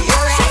 don't you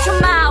worry. Shut your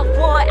mouth,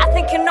 boy, I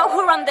think you know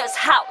who run this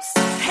house.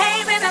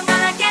 Hey, baby, I'm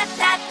gonna get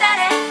that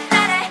daddy,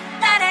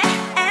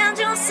 and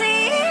you'll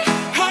see.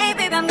 Hey,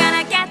 baby, I'm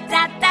gonna get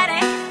that daddy,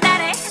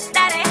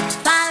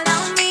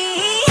 follow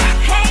me.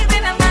 Hey,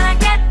 baby, I'm gonna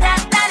get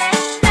that daddy,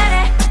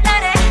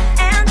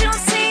 and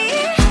you'll see.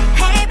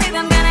 Hey, baby,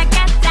 I'm gonna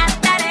get that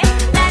daddy.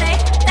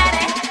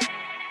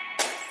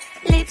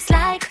 Lips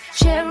like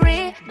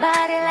cherry,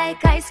 body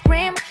like ice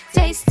cream,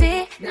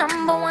 tasty,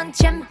 number one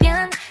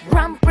champion,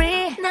 Grand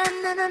Prix. Na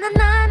na na na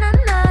na na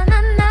na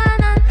na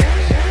na.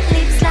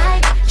 Lips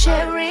like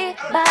cherry,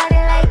 body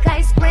like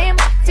ice cream,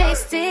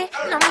 tasty,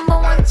 number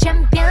one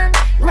champion,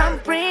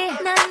 Grand Prix.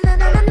 Na na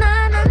na na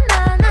na na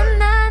na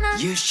na na.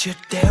 You should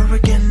dare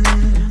again,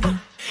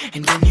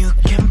 and then you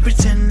can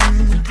pretend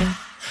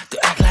to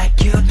act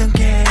like you don't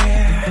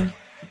care.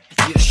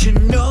 You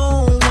should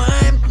know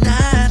I'm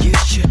not. You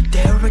should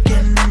dare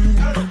again,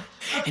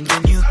 and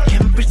then you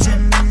can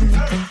pretend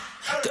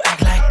to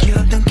act like you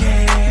don't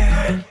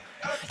care.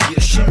 You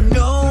should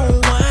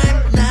know I'm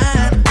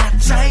not that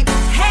type.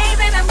 Hey,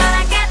 baby, I'm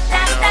gonna get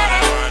that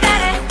daddy,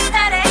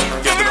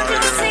 and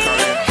you'll see.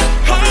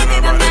 Hey,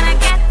 baby, I'm gonna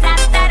get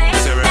that daddy,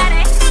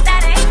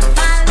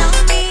 follow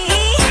me.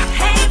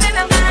 Hey, baby,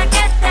 I'm gonna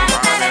get that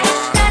daddy,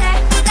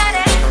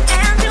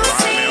 and you'll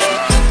see.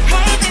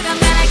 Hey, baby, I'm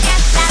gonna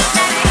get that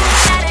daddy,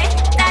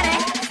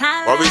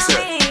 follow What we say?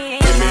 me.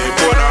 Give me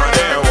put on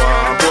there,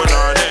 one, put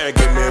on there.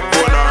 Give me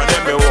put on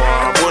there, me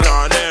want, put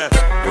on there.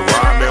 You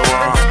want me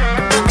want.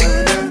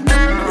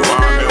 You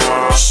want me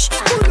want.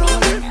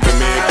 Give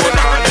me put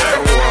on there,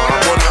 one,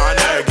 put on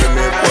there. Give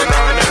me put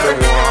on there, me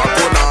want,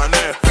 put on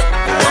there.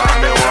 You want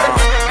me want.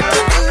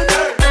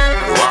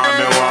 You want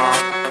me want.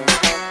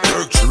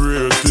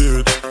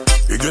 X-rated,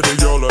 you get the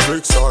y'all I'm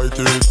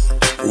excited.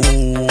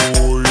 Ooh,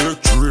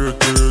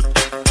 X-rated,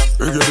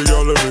 you get the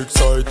y'all I'm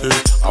excited.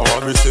 I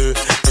want me say,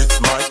 it's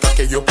my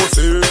cocky your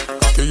pussy,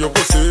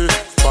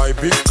 my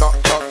big cock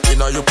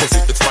inna your pussy.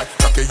 It's my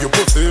cocky your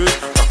pussy,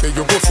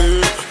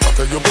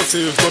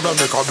 it's gonna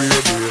make a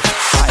baby.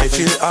 I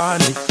feel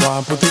honey,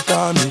 want put it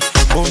on me.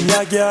 Come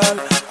ya girl,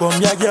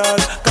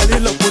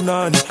 kalilo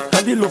punani.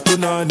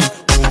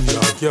 Come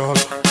ya girl.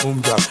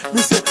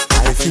 Me say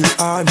I feel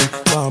honey,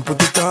 want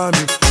put it on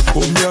me.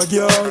 Come ya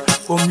girl,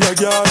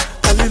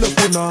 kalilo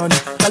punani.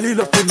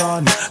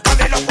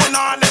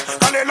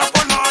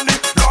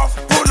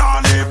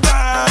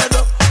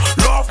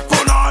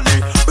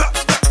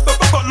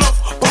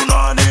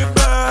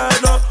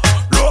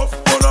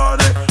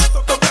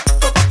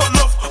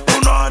 Love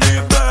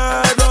punani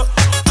bad,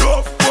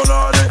 love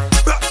punani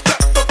bad,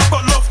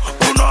 love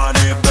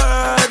punani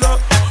bad,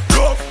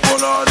 love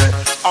punani.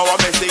 Our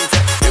message,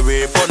 give me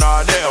put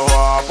on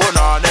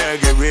there,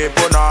 give me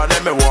put on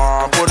there, me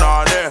want put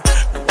on there,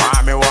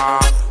 want me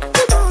want,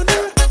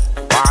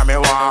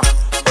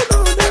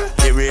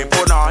 give me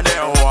put on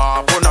there,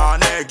 want put on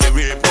there, give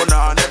me put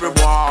on there, me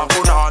want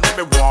put on there,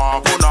 me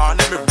want put on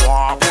there, me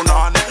want put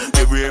on there,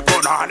 give me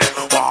put on there,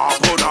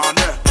 want put on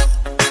there.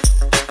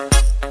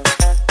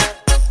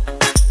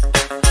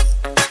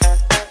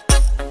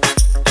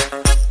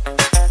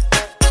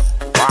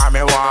 Want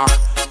me want.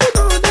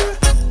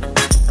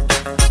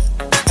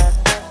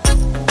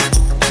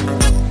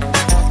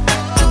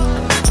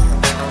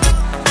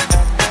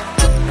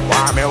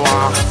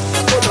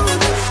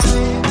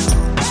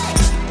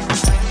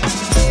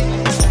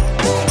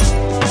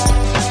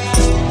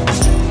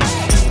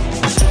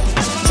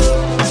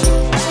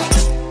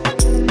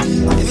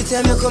 Every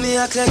time you come here,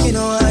 act like you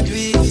know how to do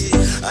it.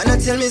 And I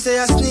tell me say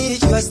you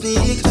a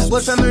sneak.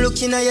 But from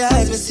looking at your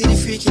eyes, me see the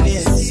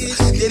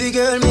freakiness. Baby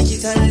girl, make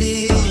it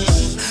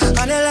unleash.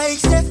 And I like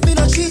step, me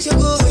no treat you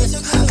good.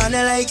 And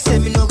I like say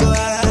me no go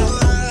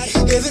hard.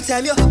 Every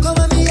time you come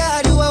on me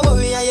yard, you a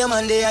worry and your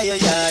man dey at your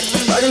yard.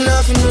 Body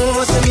nothing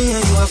know, say me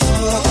and you a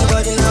fuck.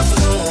 Body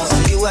nothing know,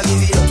 say you a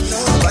give it up.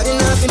 Body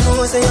nothing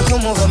know, say you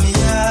come over me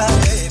yard.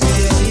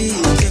 Baby,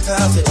 take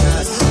off your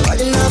dress.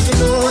 Body nothing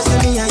know, say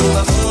me and you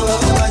a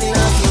fuck. Body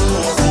nothing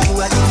know, say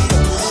you a give it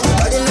up.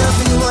 Body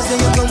nothing know, say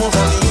you come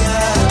over me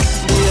yard.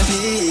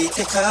 Baby,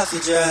 take off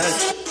your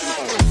dress.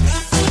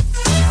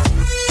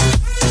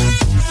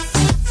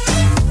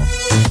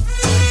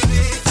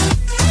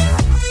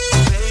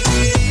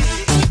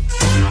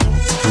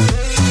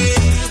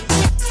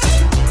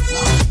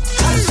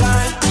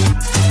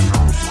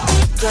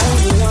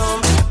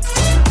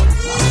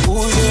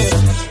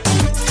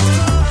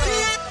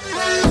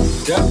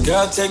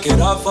 Girl, take it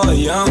off for a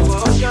young.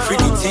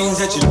 Freaky things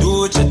that you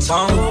do with your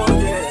tongue.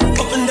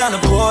 Up and down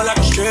the pole like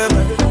a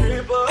stripper.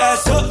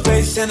 Ass up,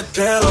 face in the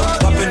pillow.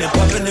 Popping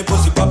it,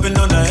 pussy popping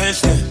on the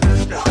handstand.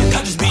 I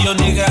just be your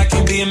nigga, I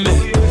can't be a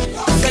man.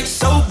 Sex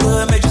so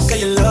good, make you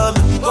say you love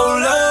me. Go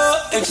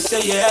love, make you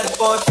say you had a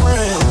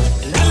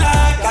boyfriend. And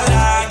I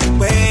like the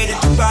way that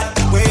you body,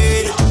 the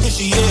way that you push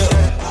it,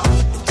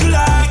 yeah. You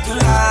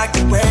like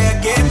the way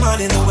I get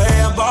money, the way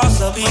I boss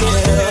up,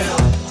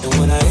 yeah. And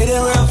when I hit it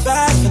real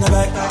fast in the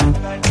back,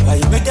 how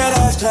you make that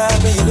ass clap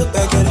and you look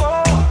back at it.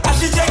 I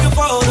should take a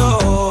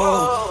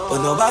photo,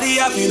 but nobody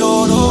happy,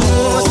 no.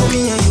 Say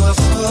me and you a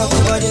fuck,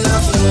 nobody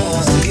nothing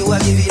know, say you a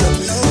give it up.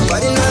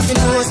 Nobody nothing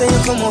know, say you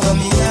come over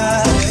me,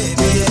 yeah.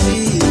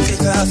 Baby,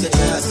 take off your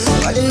dress.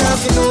 Nobody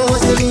nothing know,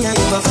 say me and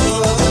you a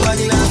fuck.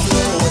 Nobody nothing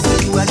know, say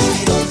you a give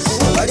it up.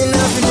 Nobody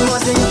nothing know,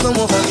 say you come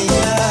over me,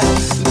 yeah.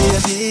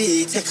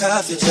 Baby, take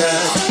off your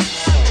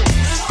dress.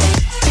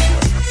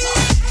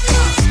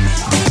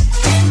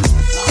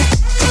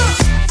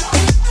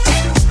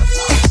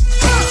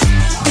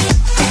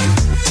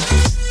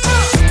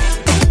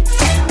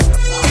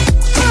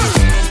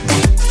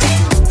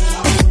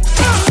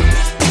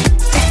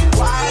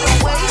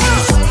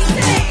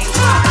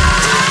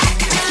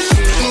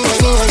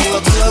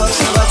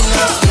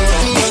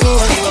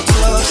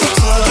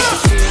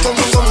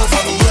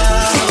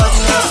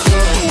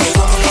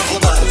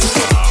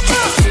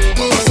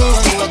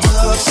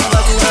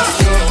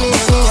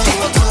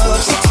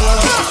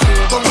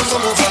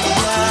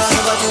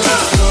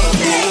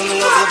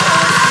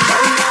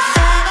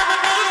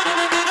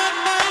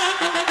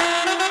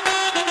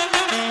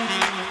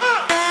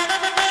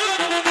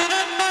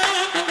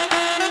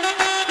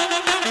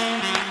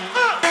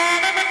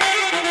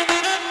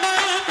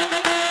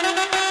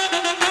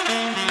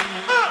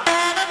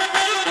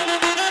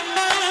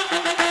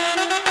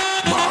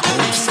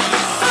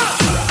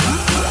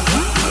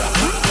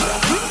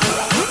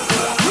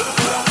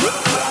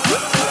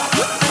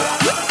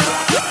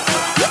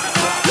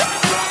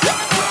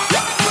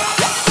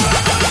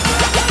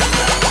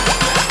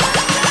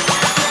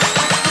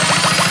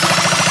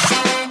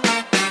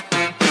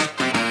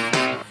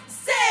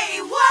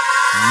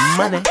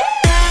 Money.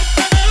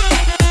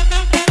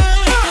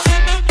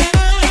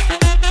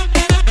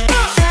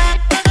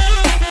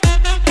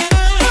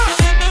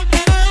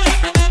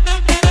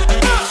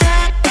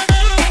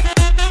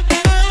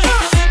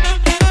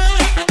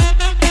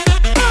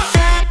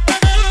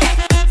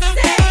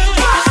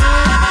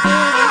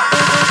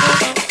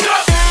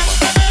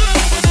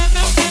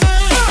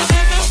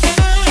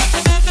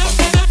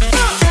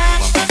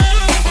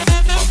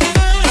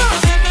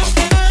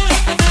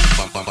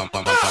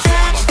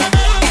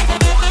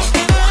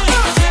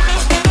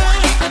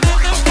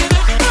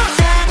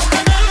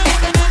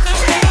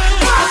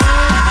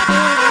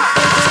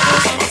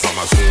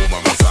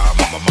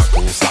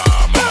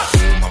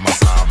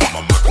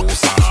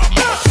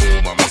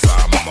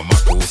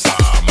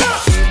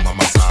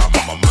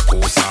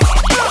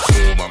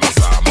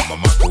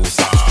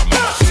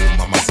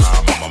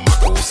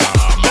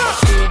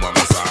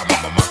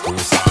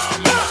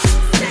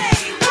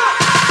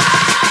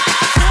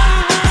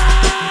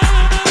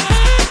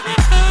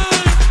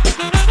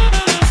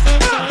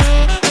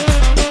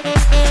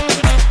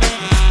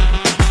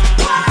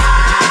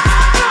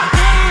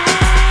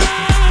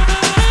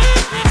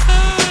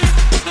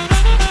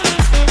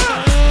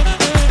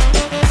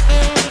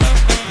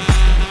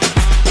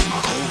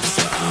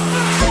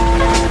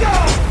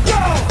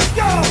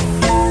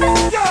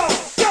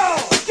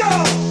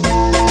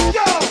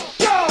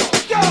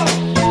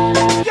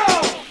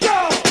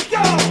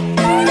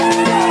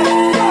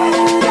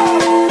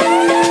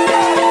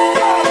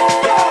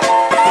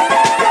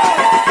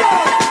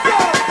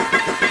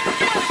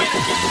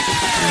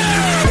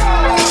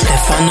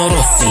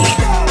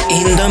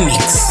 in the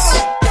mix.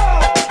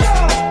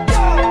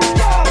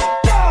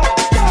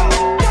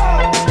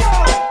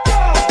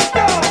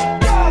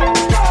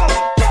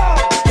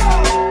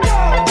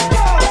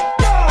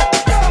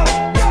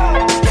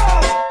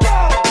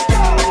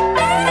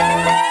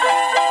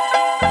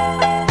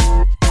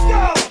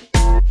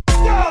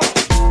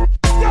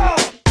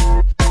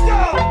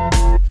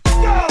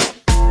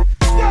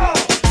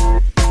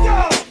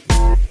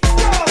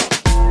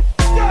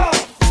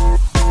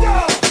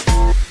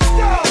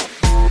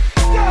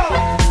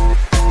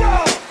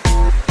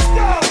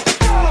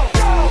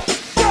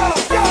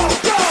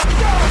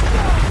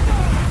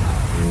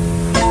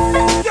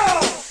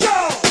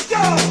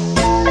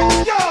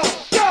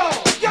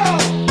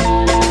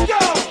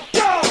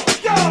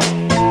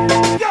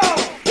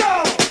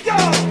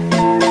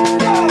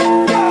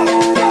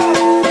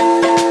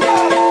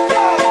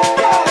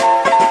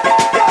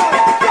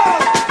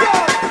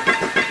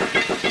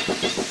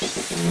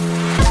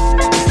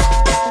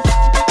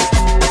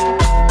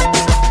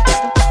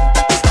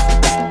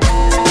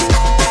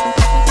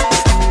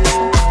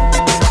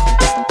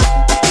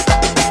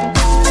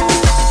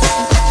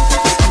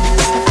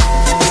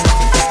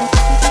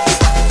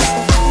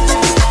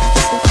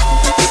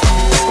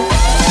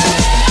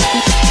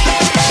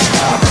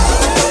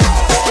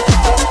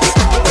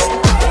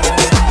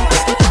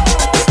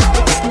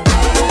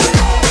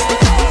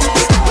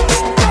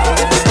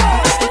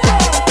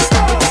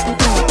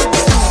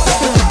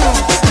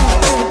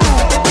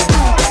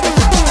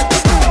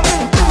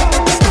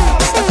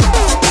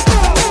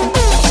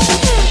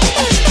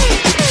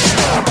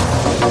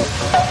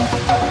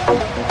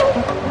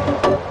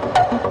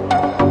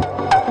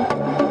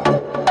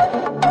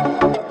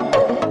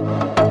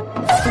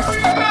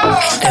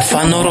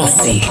 Stefano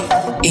Rossi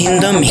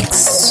in the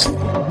mix.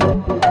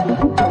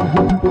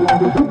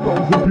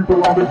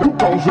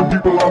 Thousand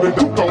people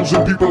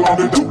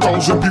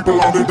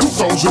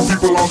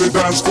on the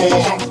dance floor.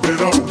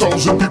 Jumping up,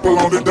 1,000 people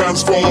on the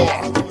dance floor.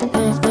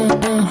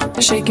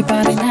 Shake your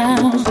body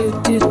now.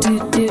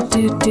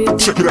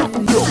 Check it out,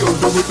 yo,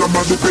 the rhythm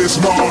and the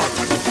bass mark.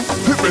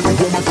 If any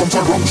woman comes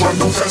around trying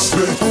to test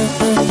me,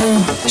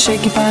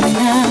 Shake your body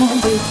now.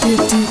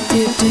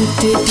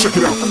 check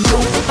it out,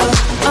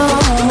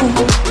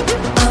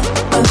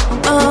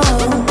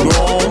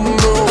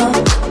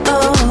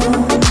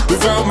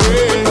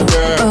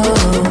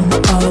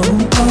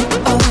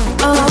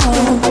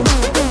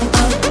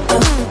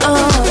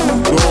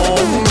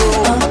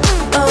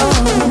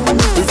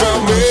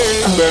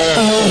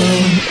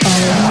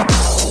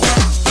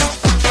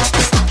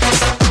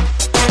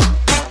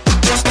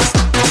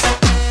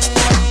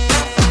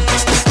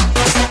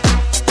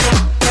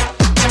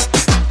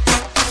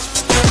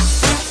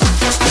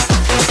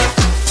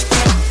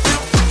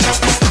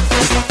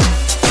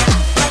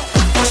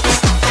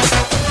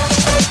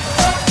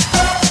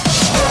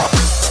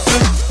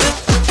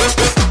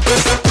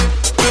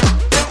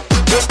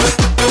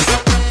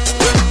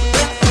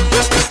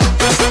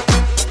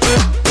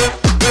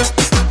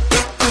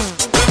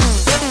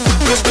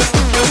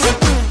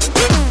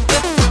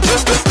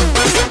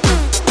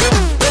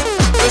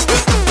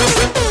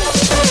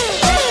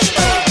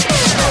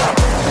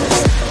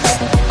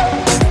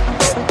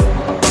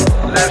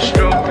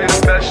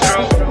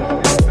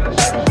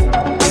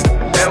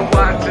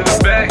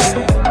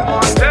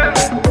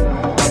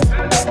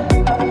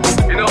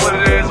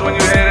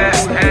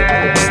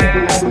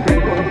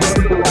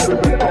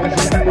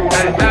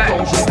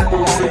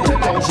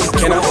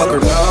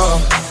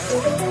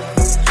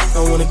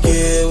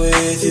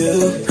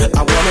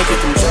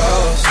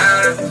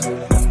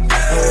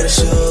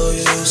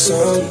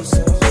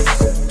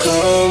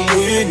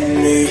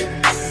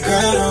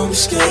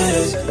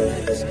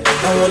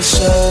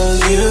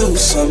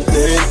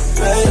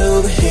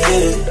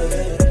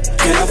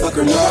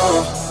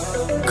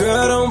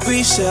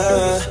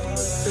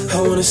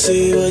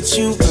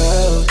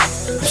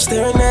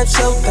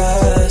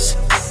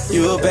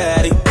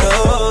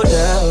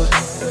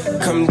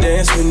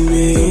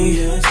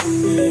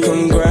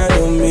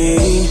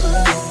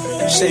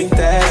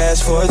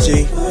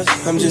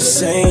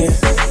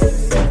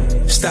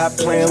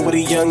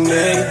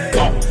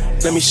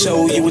 Let me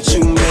show you what you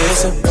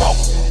missing.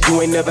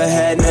 You ain't never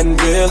had nothing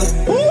real.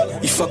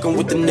 You fucking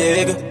with the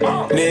nigga.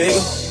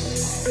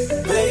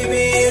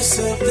 Baby, you're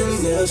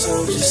something else,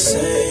 I'm just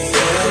saying.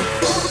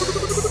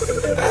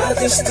 I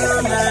just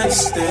don't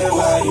understand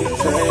why you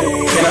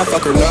play. Can I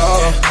fuck her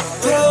now?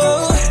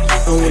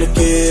 I wanna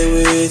get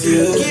with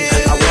you.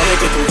 I wanna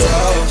get them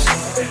draws.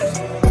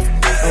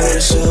 I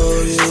wanna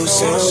show you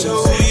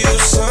some.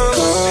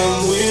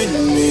 Come with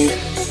me.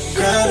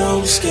 Girl,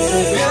 don't be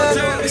scared. I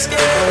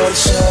wanna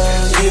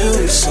show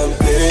you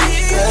something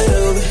right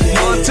over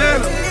here.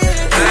 Montana.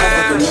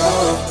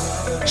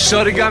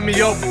 Shorty got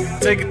me open.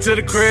 Take it to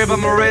the crib,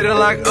 I'ma rate it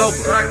like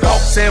Oprah.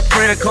 Say a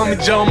friend, call me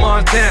Joe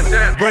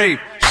Montana. Brave,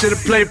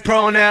 should've played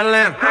pro in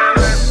Atlanta.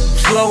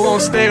 Flow on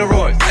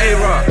steroids,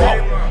 A-Rod.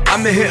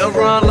 I'ma hit a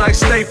run like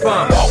State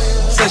Farm.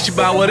 Said she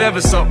buy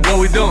whatever, so what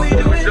we doing?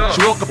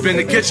 She woke up in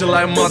the kitchen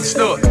like Martha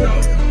Stewart.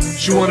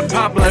 She wanna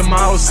pop like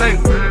my old Saint.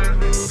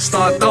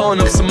 Start throwing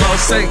up some more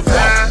Saint.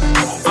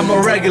 I'ma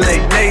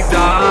regulate Nate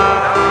Dogg.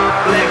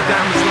 Black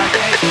diamonds like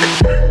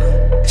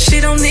that. She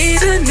don't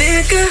need a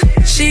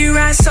nigga. She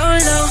rides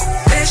solo.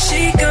 There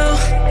she go.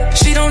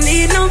 She don't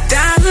need no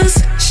dollars.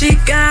 She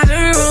got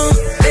her own.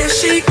 There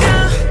she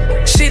go.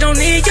 She don't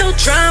need your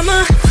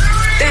drama.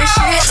 There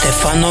she go.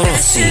 Stefano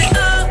Rossi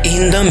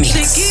in the mix.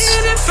 She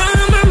get it from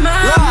her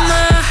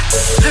mama.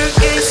 Her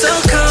game so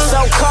cold.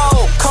 So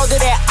cold. Colder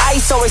than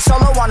ice. Always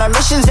solo on her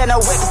missions and a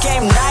whip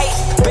game night.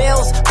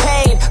 Bills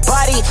paid.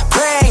 Body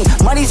bang.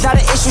 Money's not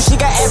an issue. She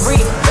got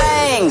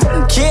everything.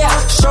 Yeah.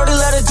 Shorty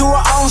let her do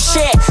her own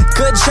shit.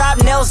 Good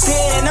job. Nails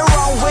did in her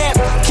own whip.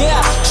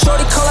 Yeah.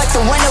 Shorty collect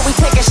the winner. We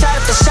take a shot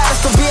at the shot.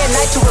 It's gonna be a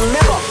night to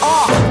remember.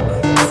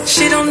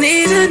 She don't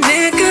need a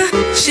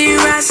nigga. She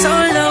rides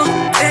solo.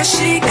 There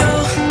she go.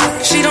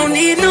 She don't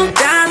need no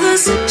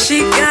dollars.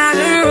 She got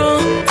her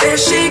own. There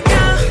she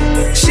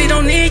go. She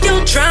don't need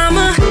your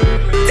drama.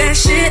 That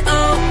shit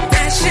oh,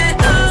 that shit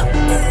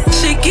oh.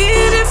 She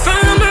get it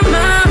from her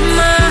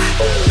mama.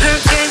 Her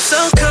game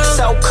so cold.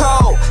 So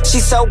cold.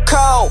 She's so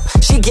cold.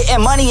 She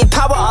getting money and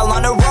power all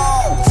on her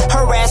own.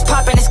 Her ass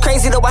popping, it's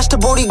crazy to watch the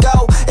booty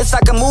go. It's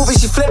like a movie,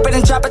 she flip it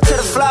and drop it to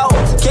the floor.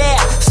 Yeah,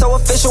 so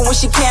official when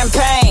she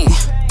campaign.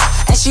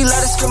 And she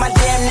let us scream my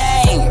damn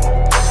name.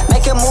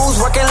 Making moves,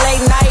 working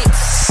late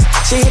nights.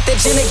 She hit the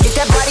gym to get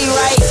that body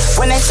right.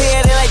 When they see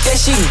it, they like, there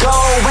she go.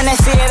 When they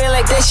see it, they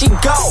like, there she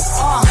go.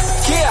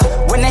 Yeah.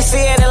 When they see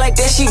it, they like,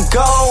 there she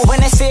go. When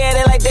they see it,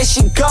 they like, there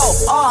she go.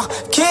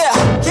 Yeah,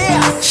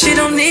 yeah. She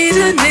don't need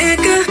a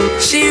nigga.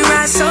 She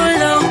rides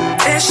solo.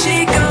 There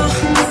she go.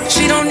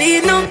 She don't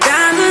need no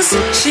dollars.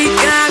 She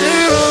got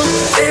her own.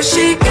 There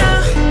she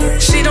go.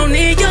 She don't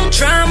need your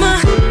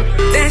drama.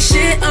 That shit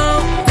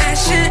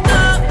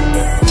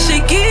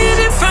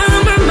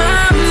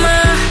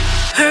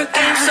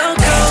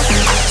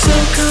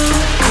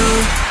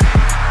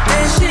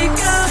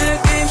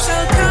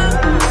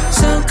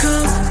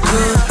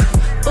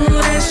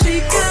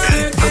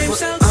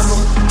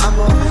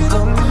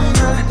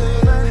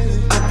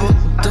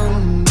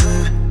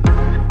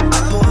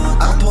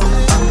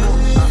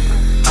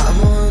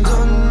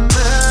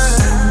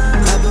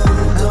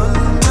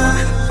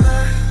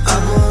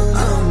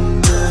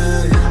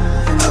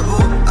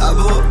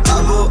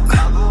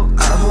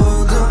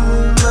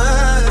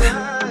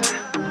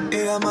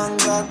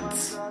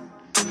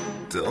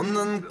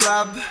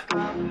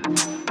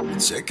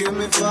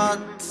kemi fat,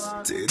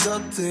 ti do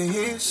të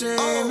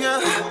ishim,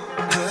 yeah.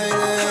 Hajde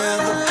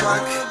edhe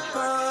pak,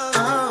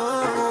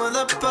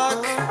 edhe pak,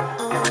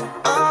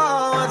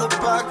 edhe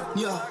pak,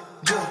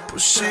 po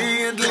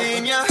shihet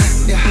linja,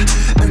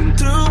 and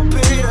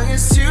stupid, I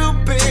get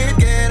stupid,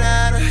 get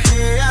out of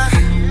here,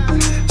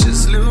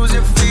 just lose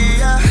your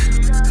fear,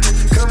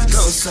 come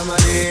closer,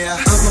 Maria,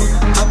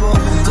 abo,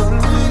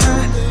 donde,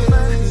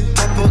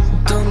 abo,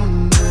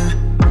 donde,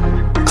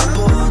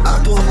 abo,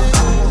 abo,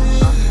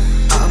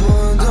 abo,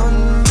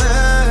 donde,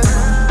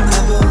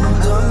 abo,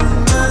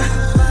 donde,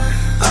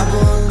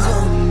 abo,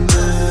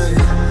 donde,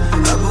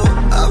 abo,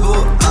 abo,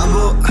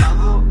 abo,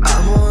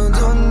 abo,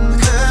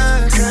 donde,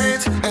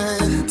 great,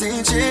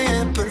 DJ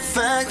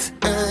perfect,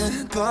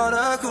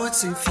 bara goed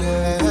si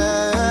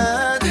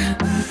flet,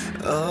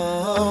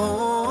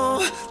 oh,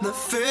 në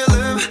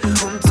fillim,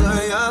 të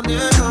jam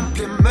një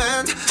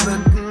kompliment, me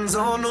të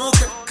ndonë nuk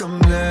e kam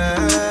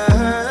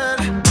ler,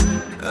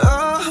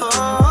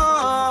 oh,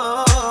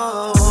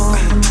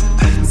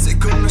 si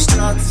ku në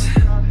shtrat,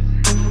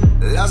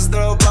 las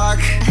dro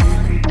pak,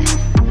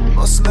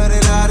 mos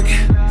meri larg,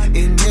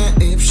 I një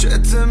I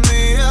pshet të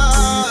mija,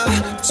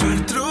 qër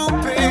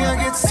trupi, I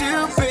get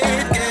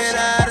stupid, get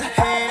out of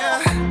here,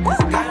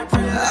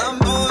 I'm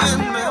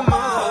moving me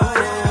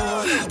more.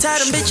 Tell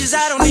them bitches I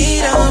don't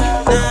need them,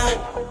 nah,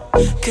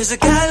 cause I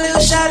got a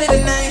little shawty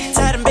tonight.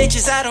 Tell them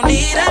bitches I don't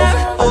need them,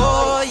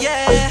 oh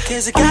yeah,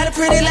 cause I got a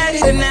pretty lady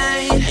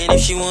tonight. And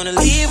if she wanna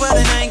leave, well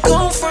then I ain't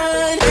gon'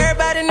 front.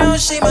 Everybody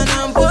knows she my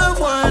number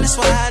one, that's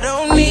why I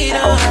don't need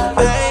them,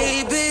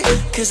 baby,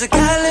 cause I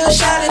got a little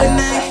shawty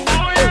tonight.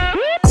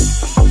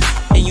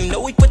 And you know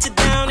we put it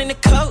down in the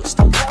coast.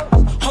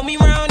 Homie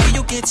round here,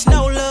 you get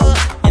no love.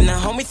 And the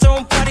homie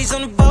throwing parties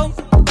on the boat.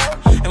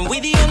 And we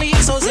the only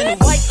assholes in the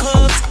white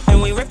clubs.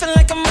 And we ripping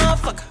like a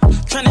motherfucker,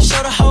 trying to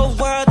show the whole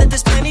world that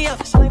there's plenty of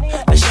us.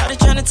 Now shawty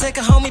trying to take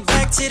her homie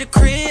back to the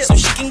crib so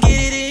she can get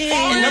it in.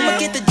 And I'ma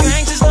get the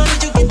drinks as long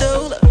as you get the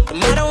hula. The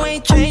motto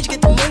ain't changed,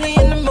 get the moolah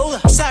in the moolah.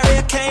 Sorry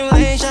I came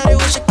late, shawty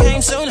wish I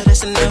came sooner.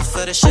 That's enough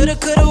for the shoulda,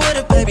 coulda,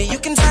 woulda, baby. You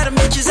can tie them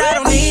bitches, I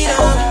don't need them,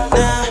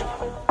 nah,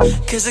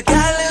 cause I got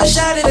a little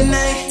shawty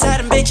tonight. Tie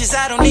them bitches,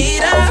 I don't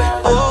need them,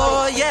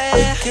 oh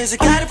yeah, cause I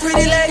got a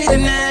pretty lady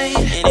tonight.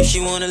 And if she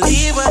wanna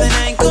leave, well then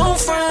I ain't gon'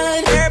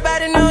 front.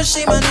 Everybody knows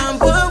she my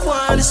number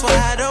one, that's why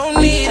I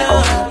don't need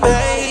them,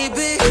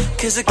 baby,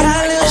 cause I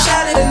got a little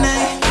shawty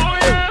tonight.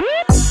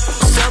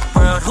 What's up,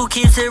 world? Who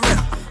keeps it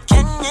real?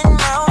 Can you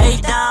know?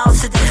 8 down,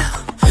 sit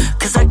down,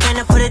 cause I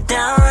can't put it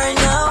down right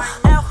now.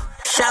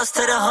 Shouts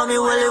to the homie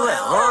Willie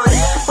Will. Oh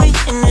yeah, we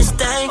in this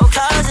thing,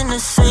 cars in the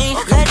scene,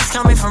 ladies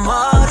coming from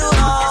all to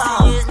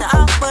all.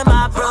 I'm with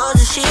my bros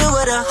and she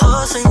with a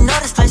hoe, so you know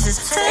this place is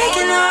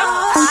taking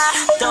off.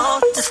 I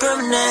don't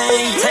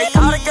discriminate. Take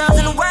all the girls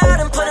in the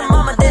world and put them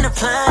on my dinner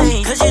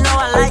plate. Cause you know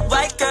I like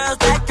white girls,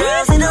 black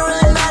girls, it don't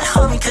really matter,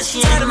 homie, cause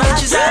she ain't my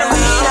bitches, I don't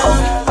need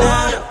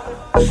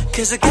them,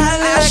 cause I got a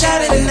little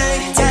shawty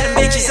tonight. Tell them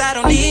bitches I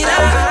don't need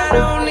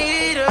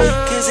them,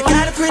 cause I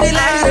got a pretty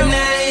lady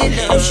tonight.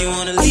 And if she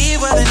wanna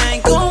leave, well then I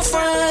ain't gon'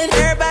 front.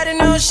 Everybody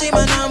knows she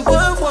my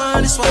number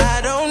one, that's why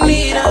I don't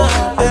need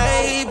them,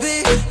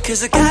 baby,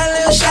 cause I got a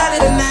little shawty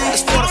tonight.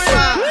 It's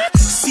 45.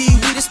 See,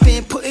 we just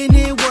been putting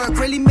in work,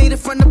 really made it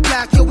from the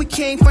block, yo, we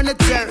came from the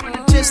dirt.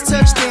 Just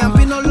touched down,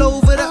 been all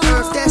over the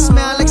earth, that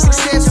smile like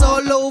success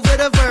all over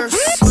the verse.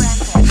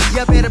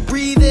 Y'all better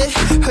breathe it,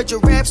 heard your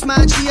raps,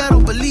 my G, I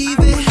don't believe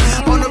it.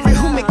 On the real,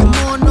 who making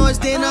more noise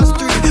than us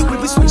three? We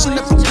been switching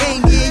up the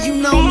game, yeah, you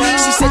know me.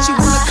 She said she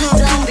wanna come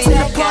through to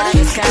the party,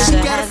 and she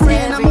got a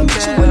friend, I'ma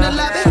meet you in the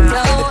lobby. If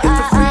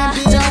a friend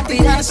be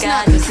anything, how to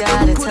snap it,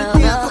 I'ma put it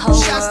down, couple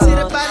shots to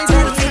the body.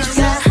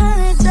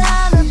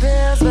 $100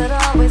 bills, but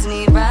always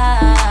need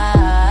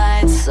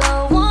rides.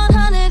 So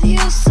 100,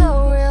 you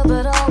so real,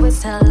 but always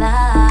tell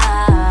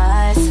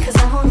lies. Cause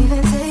I won't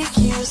even take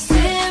you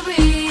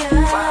serious.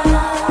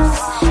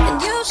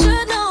 And you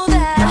should know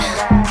that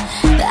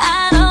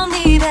I don't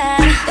need that.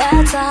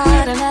 That's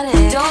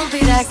automatic. Don't be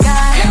that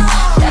guy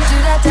that do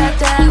that,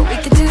 we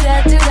can do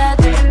that,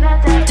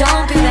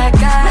 Don't be that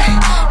guy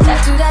that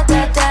do that,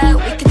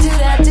 we can do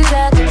that,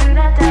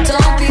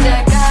 Don't be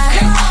that guy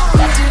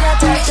that do that,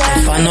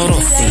 Stefano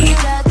Rossi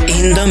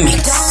in the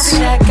mix. Don't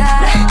be that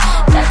guy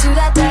that do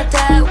that,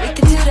 we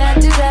can do that,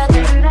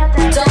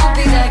 Don't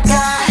be that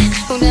guy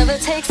who never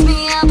takes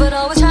me out, but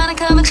always trying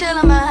to come and chill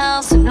in my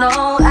house. No,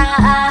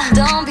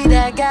 don't be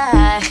that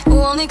guy who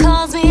only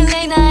calls me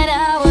late night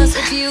hours.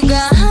 If you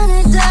got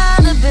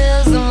 $100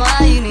 bills, then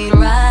why you need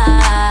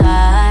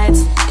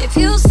rides? If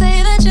you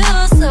say that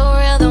you're so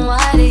real, then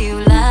why do you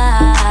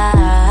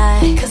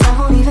lie? Cause I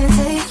won't even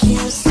take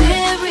you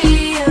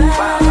serious.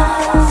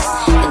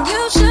 And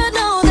you should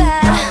know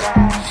that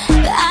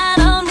I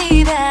don't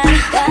need that.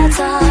 That's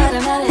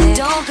automatic.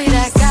 Don't be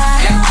that guy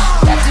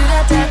that do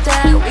that,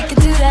 we can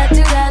do that,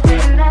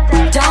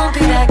 Don't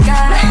be that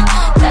guy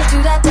that do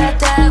that,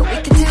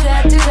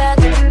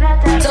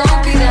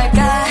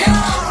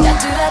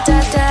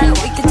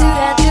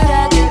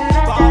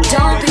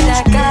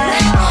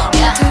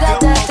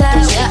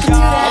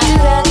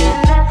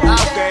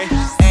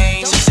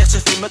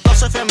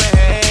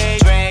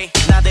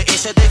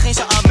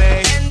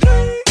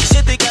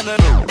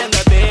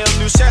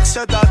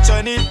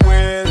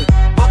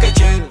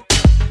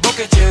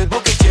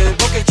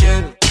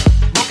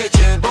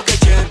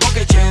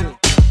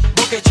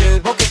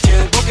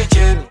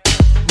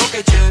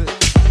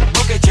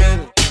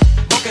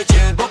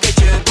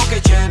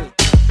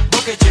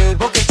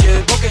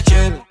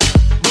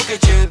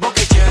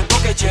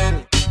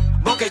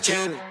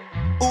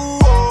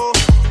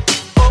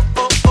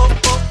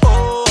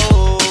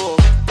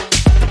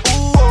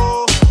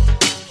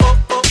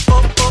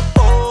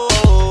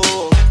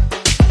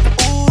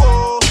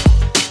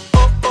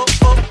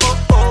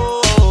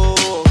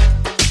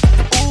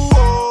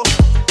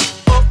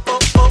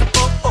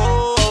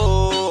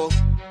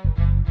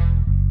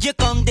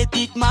 dit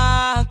niet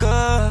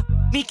maken.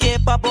 Mi que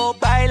papo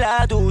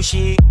baila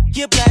douche.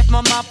 Je blijft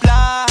mama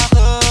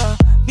plagen.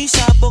 Mi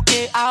sapo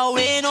que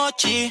awe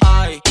noche.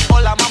 Ay,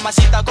 hola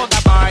mamacita con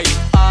tabai.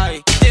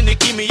 Ay, tiene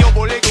kimi yo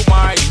bolego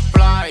mai.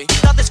 Fly,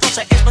 dat is wat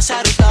zij is, maar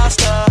zij doet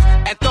lastig.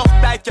 En toch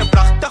blijf je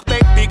prachtig,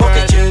 baby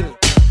girl.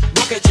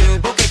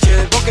 Boketjen, boketjen,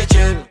 boketjen,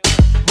 boketjen.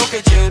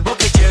 Boketjen,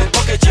 boketjen,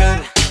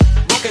 boketjen.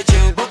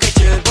 Boketjen,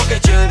 boketjen,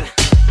 boketjen.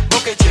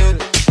 Boketjen,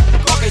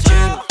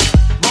 boketjen.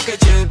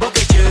 Boketjen,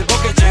 boketjen,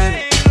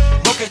 boketjen.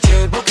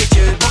 Boketjen,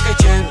 boketjen,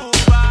 boketjen.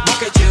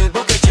 Boketjen,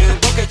 boketjen,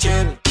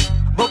 boketjen.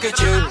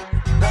 Boketjen.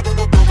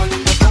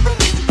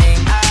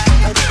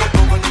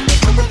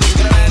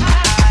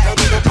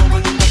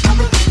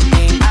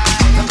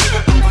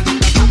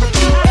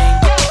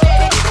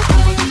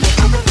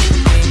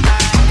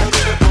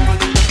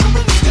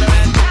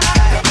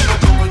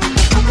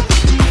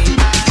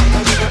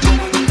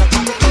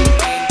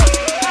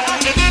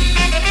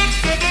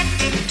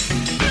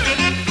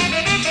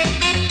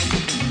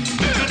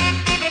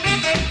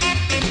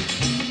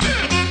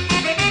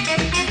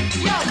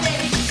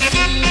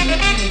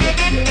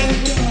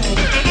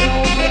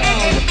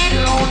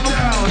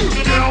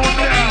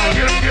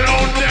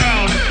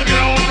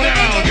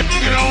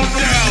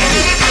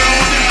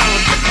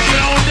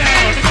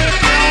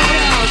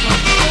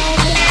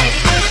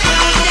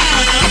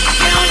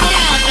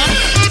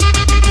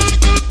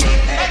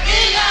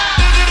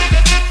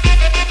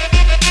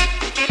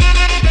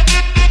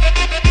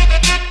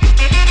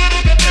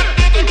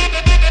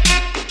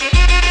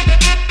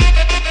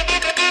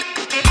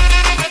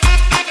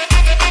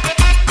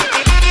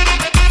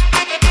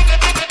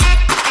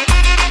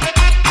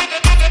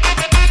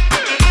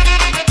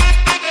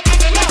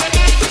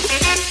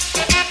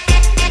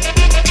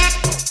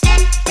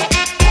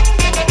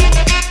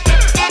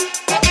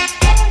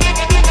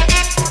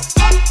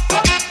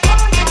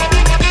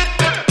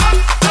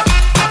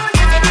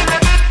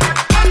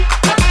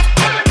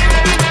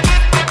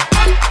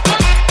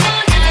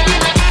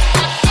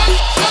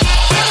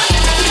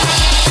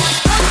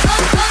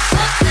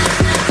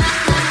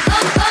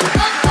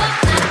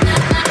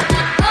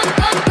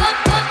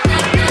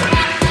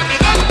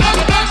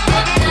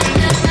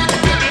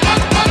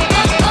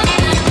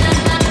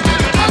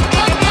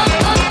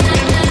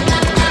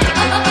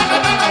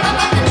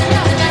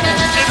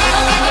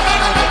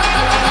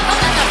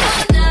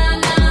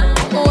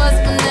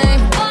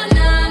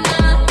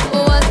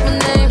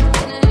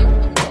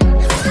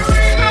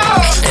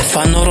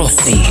 Stefano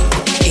Rossi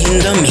in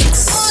the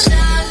mix.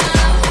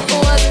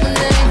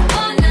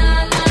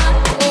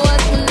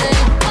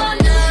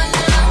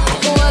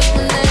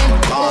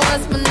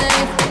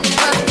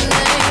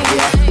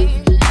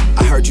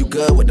 I heard you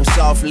good with them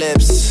soft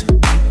lips.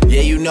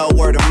 Yeah, you know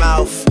word of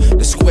mouth.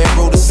 The square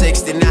root of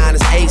 69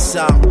 is 8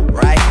 something,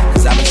 right?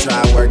 Cause I've been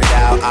trying to work it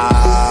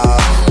out.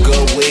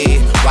 Good weed,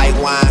 white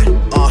wine.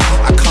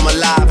 I come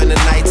alive in the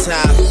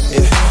nighttime.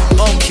 Yeah.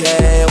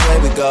 Okay, away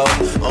we go.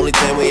 Only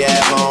thing we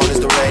have on is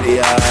the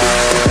radio.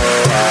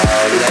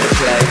 Let it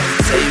play.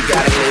 Say you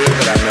gotta leave,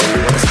 but I know you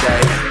wanna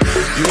stay.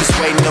 You just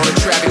waiting on the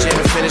traffic jam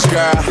to finish,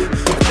 girl.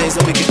 The things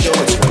that we can do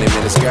in 20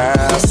 minutes, girl.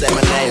 Say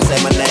my name,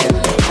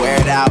 wear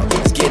it out.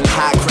 It's getting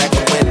hot, crack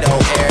the window,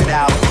 air it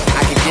out.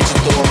 I can get you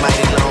through a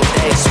mighty long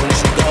day. As soon as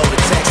you go, the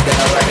text that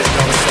I records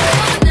gonna say.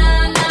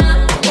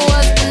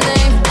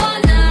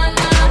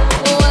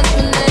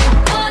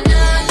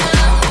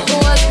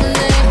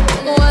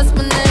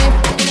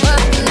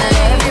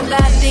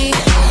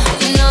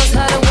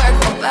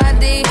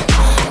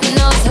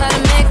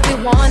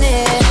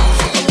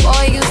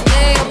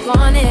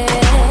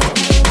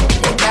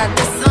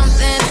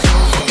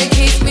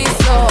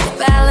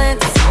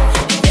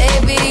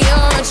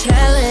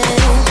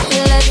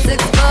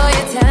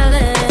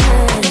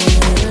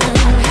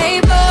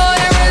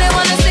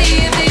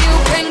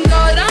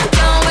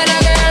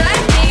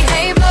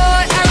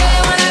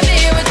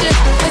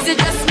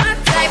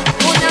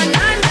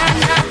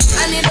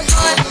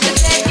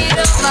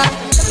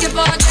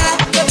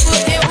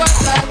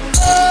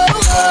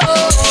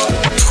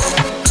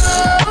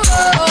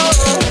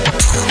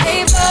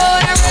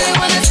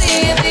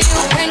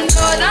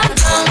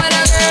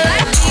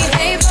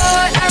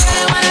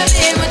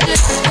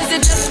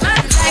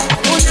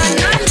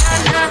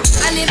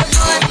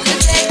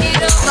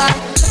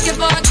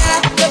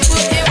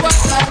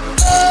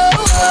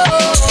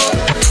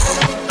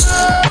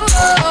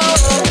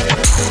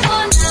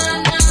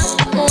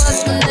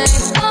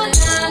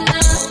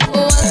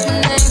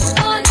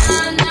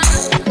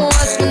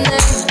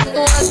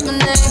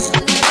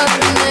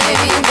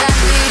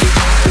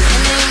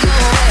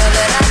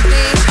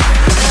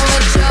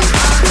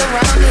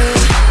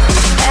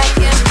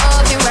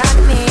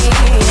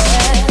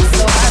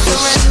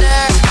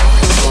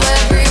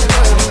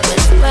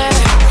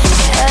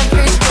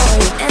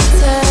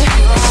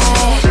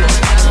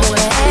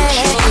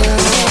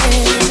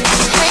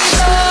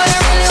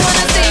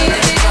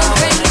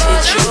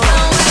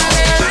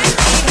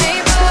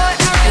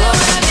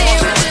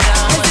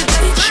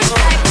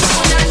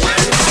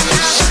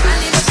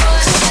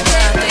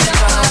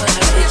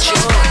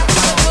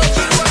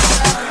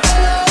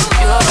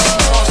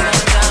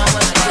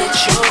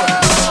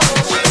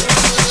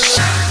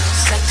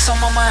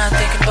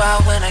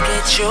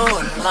 get you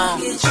alone.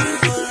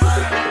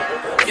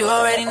 You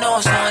already know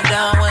what's going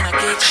down when I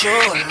get you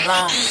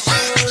alone.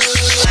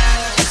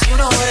 You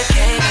know what I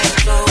came and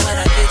do when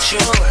I get you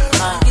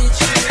alone.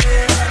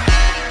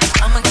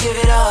 I'ma give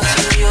it all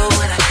to you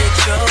when I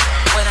get you,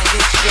 when I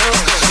get you.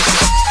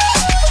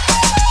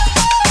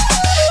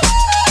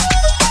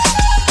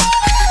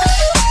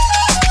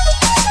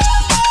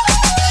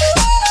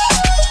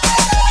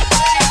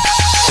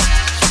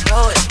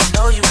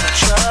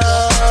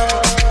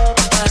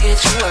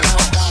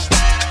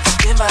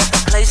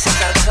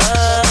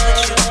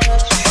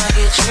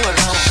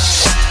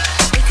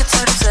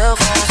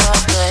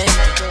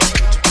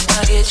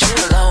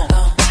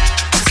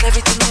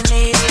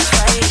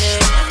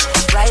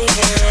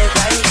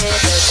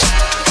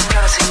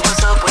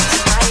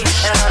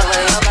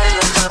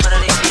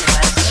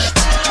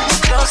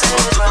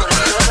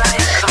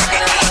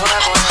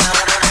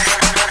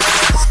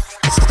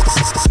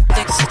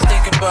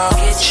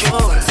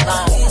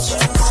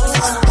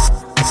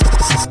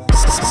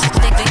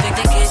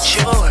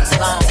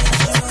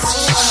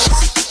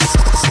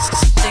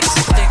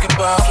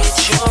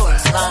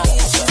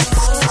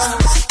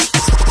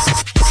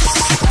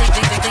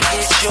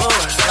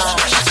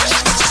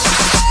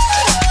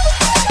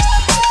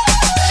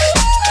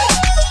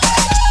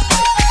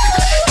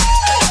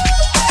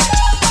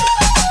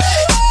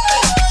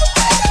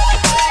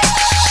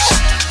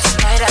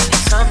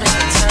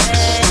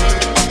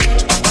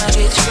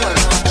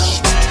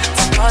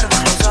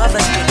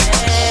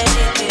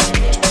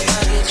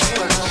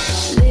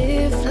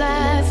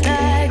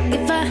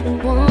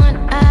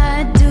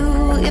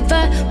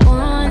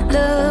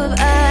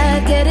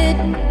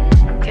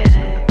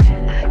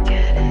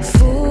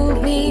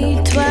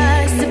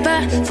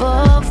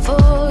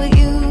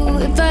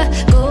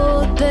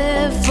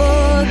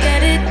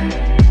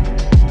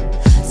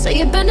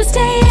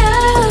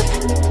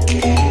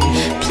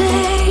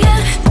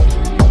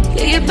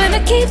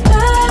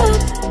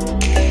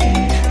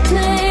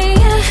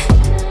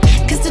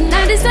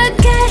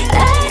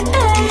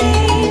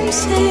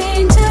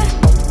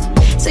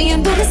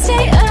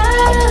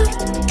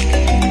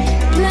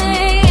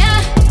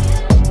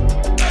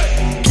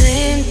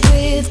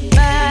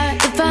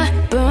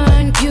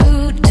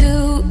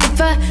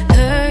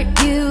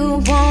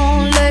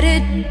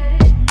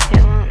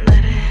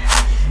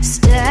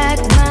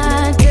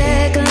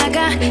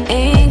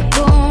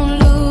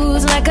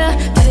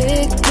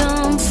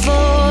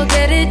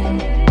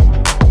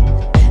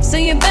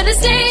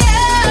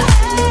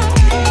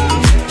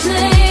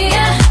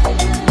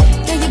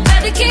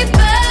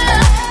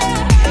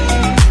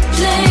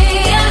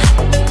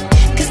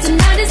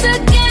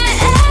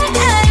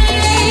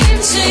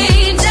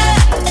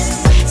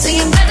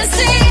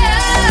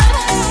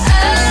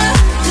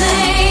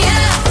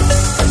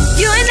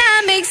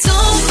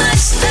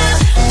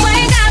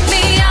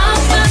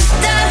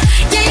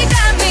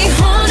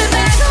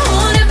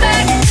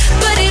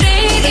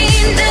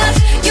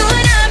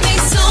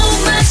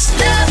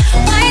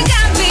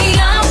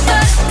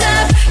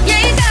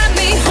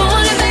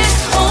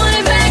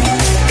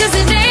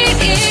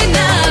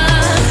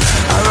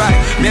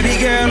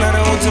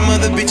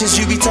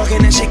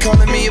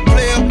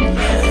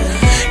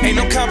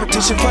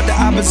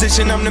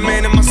 I'm the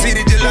man in my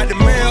city, just like the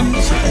mail.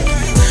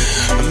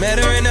 I met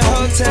her in the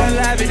hotel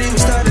lobby, then we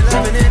started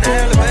loving in the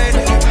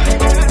elevator.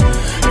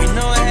 You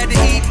know I had to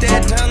eat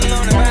that tongue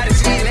on the body,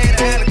 she laid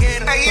the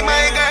alligator. Hey,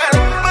 my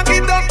girl, back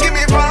it up, give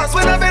me fast.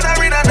 When I been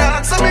her in a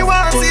dance, so me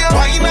want to see her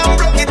wine and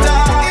broke it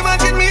off.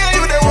 Imagine me and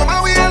you, the woman,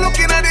 we are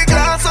looking at the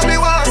glass, so me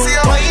want to see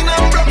her wine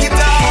and broke it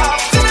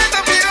off. Tonight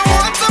I feel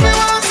one, so me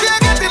want to see her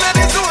getting at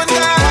the zone,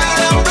 girl.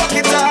 Wine and broke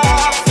it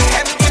off.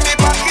 Empty me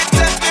pocket,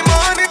 take me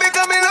money,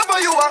 because me love for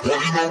you.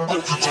 Wine and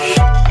broke it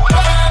off.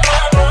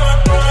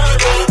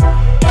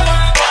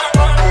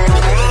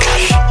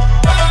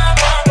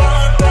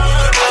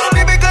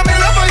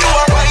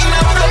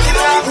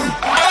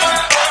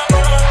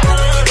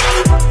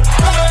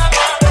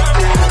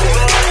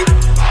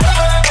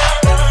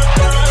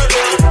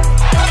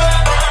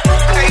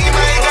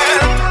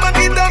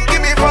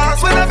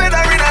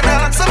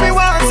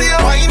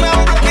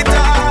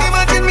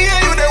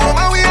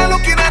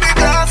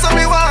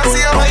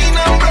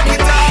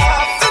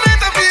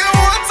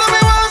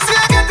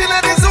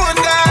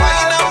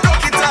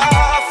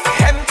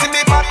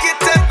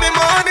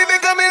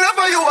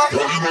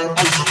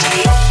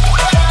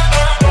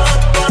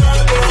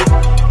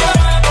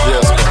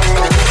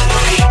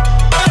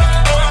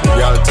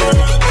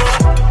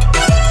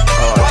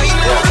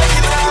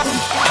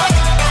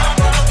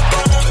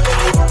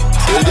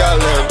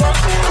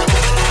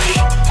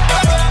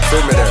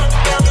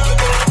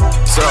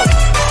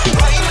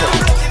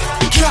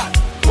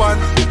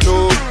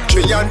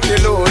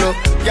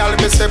 Y'all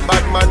me say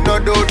bad man no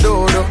do.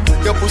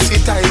 Your pussy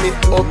tiny,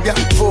 up your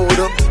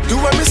photo. Do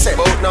what me say,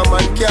 but no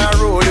man can't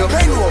roll you.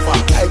 Bend over,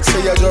 like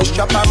say you just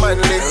chop a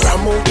manly.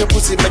 Ram out your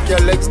pussy, make your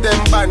legs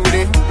them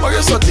bandy. Oh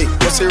you so thick,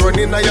 pussy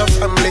running on your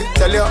family.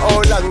 Tell you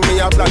how long me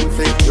a plan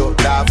for you.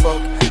 Da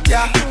fuck,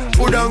 yeah,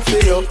 put on for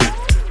you.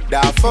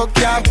 Da fuck,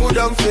 yeah, put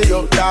on for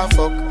you. Da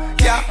fuck,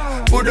 Yeah,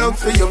 put on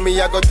for you, me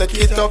I go take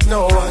it up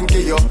now and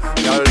give you.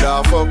 Girl,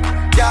 da fuck.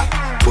 Yeah,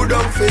 put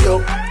on for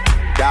you.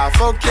 Da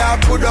fuck, yeah,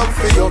 put on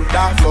for you.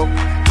 Da fuck.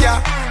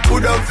 Yeah,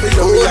 put on for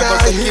you, me I go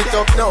take it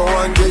up now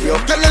and give you.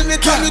 Girl, let me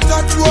tell you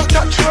that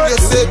you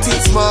say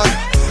things smart.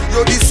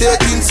 You be say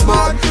things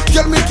smart.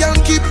 Girl, me can't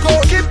keep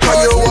going.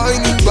 Cause you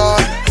whining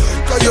bad.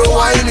 Cause you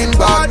whining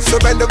bad. So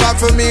bend over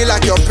for me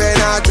like your pen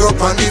I drop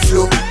on the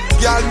floor.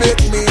 Girl, make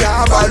me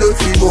a ball of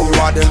more.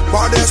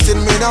 Baddest thing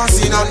me not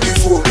seen on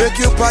before. Make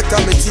you part of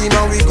my team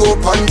and we go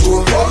pan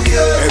go. Oh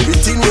yeah.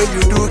 Everything when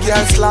you do,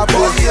 girl, slap.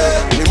 Oh yeah.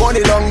 Me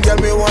money long, girl,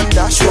 me want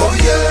that show. Oh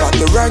yeah. Got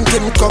the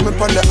ranking coming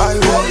on the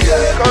highway. Oh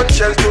yeah.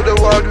 Conscience to the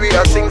world, we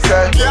are sing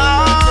say.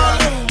 Yeah,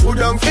 put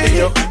on for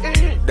you.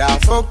 Da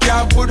fuck,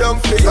 yeah, put on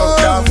for you.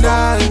 Da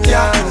fuck,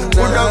 yeah,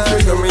 put on for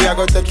you. Me I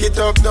go take it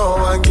up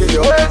now and give you.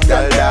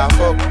 Girl, da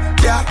fuck,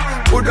 yeah,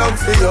 put on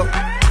for you.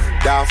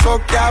 Da fuck,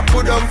 yeah,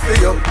 put on for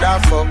you. Da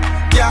fuck,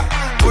 yeah,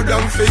 put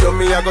on for you.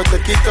 Me I go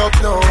take it up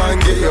now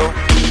and give you.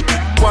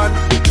 1,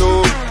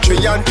 2,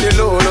 3 until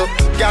low.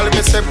 Girl,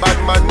 me say bad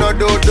man no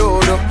do.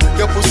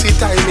 Your pussy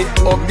tie me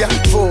up ya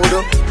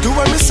photo. Do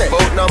what me say,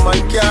 but no man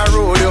can't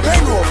roll you.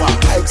 Bend over,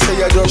 like say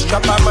you just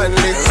drop a man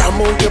leg. Ram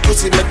out your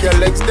pussy, make your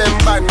legs them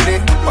bandy.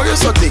 Oh you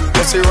so thick,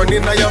 pussy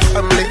running on your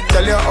family.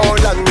 Tell you how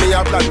long me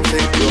a plan for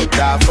you.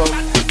 Da fuck,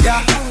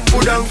 yeah,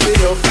 put on for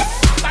you.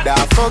 Da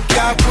fuck,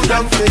 yeah, put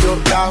on for you.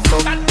 Da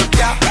fuck,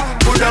 yeah,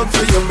 put on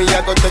for you. Me I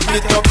go take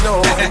it up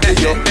now and give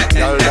you.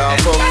 Girl, da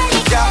fuck,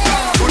 yeah,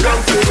 put on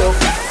for you.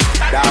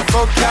 Da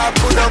fuck, yeah,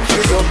 put on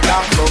for you.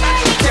 Da fuck,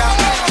 yeah,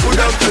 put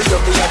on for you.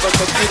 Me I go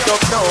take it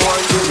up now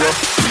and give you.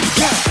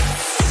 Yeah.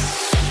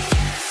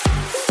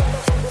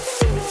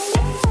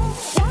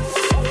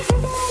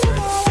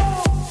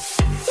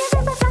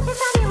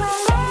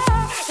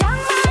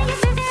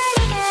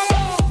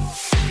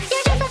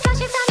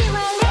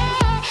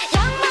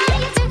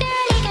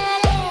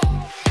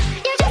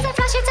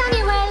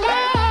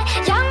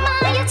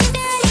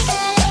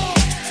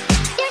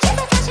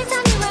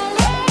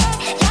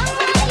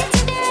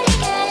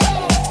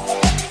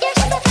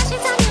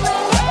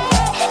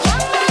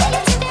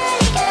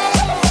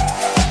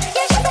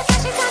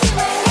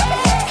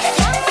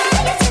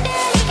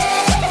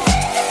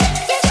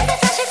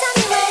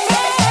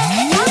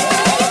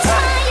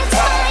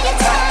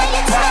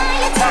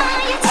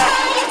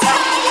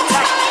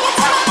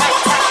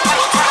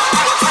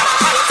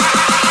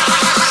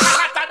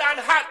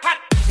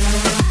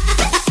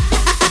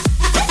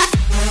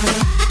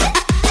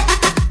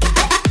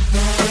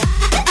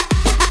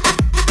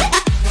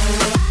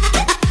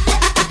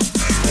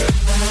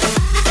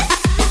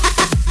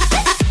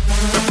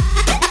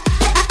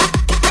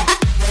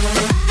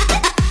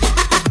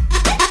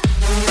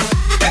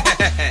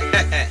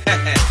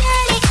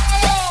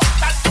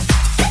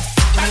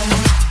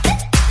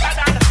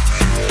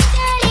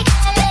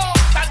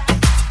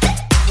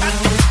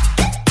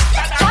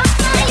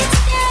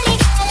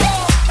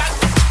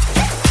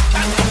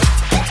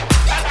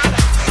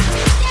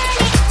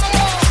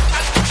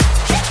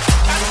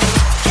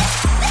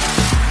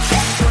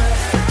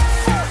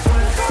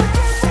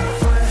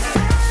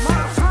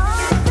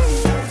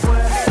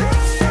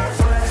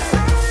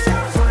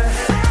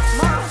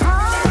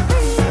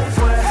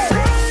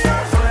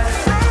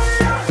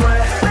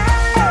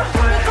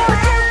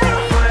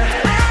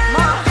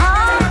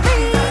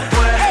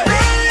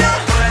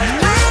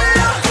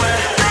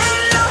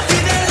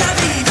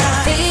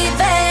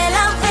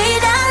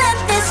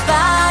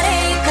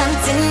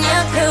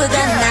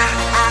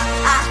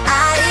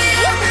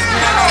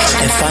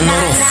 Stefano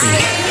Rossi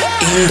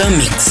in the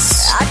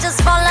mix. I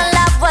just fall in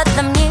love with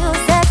the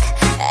music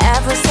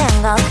every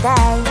single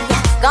day.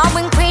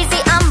 Going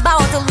crazy, I'm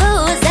about to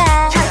lose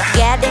it.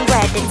 Getting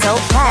wet, it's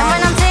okay. And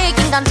when I'm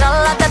taking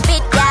control of the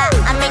beat,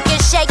 yeah, I make you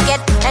shake it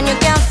and you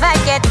can't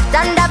fake it.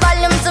 Turn the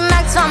volume to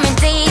max for me,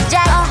 DJ.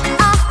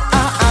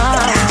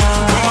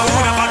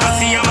 Una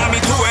fantasía, mami,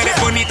 tú eres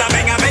bonita,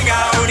 venga, venga,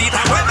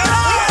 ahorita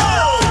muévelo.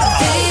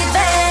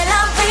 Vive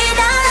la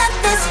vida, let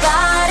this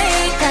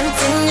party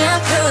continue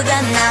through the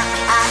night.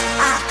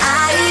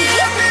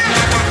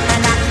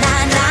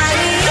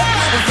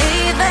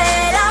 Vive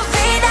la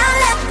vida,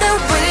 let the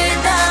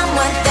rhythm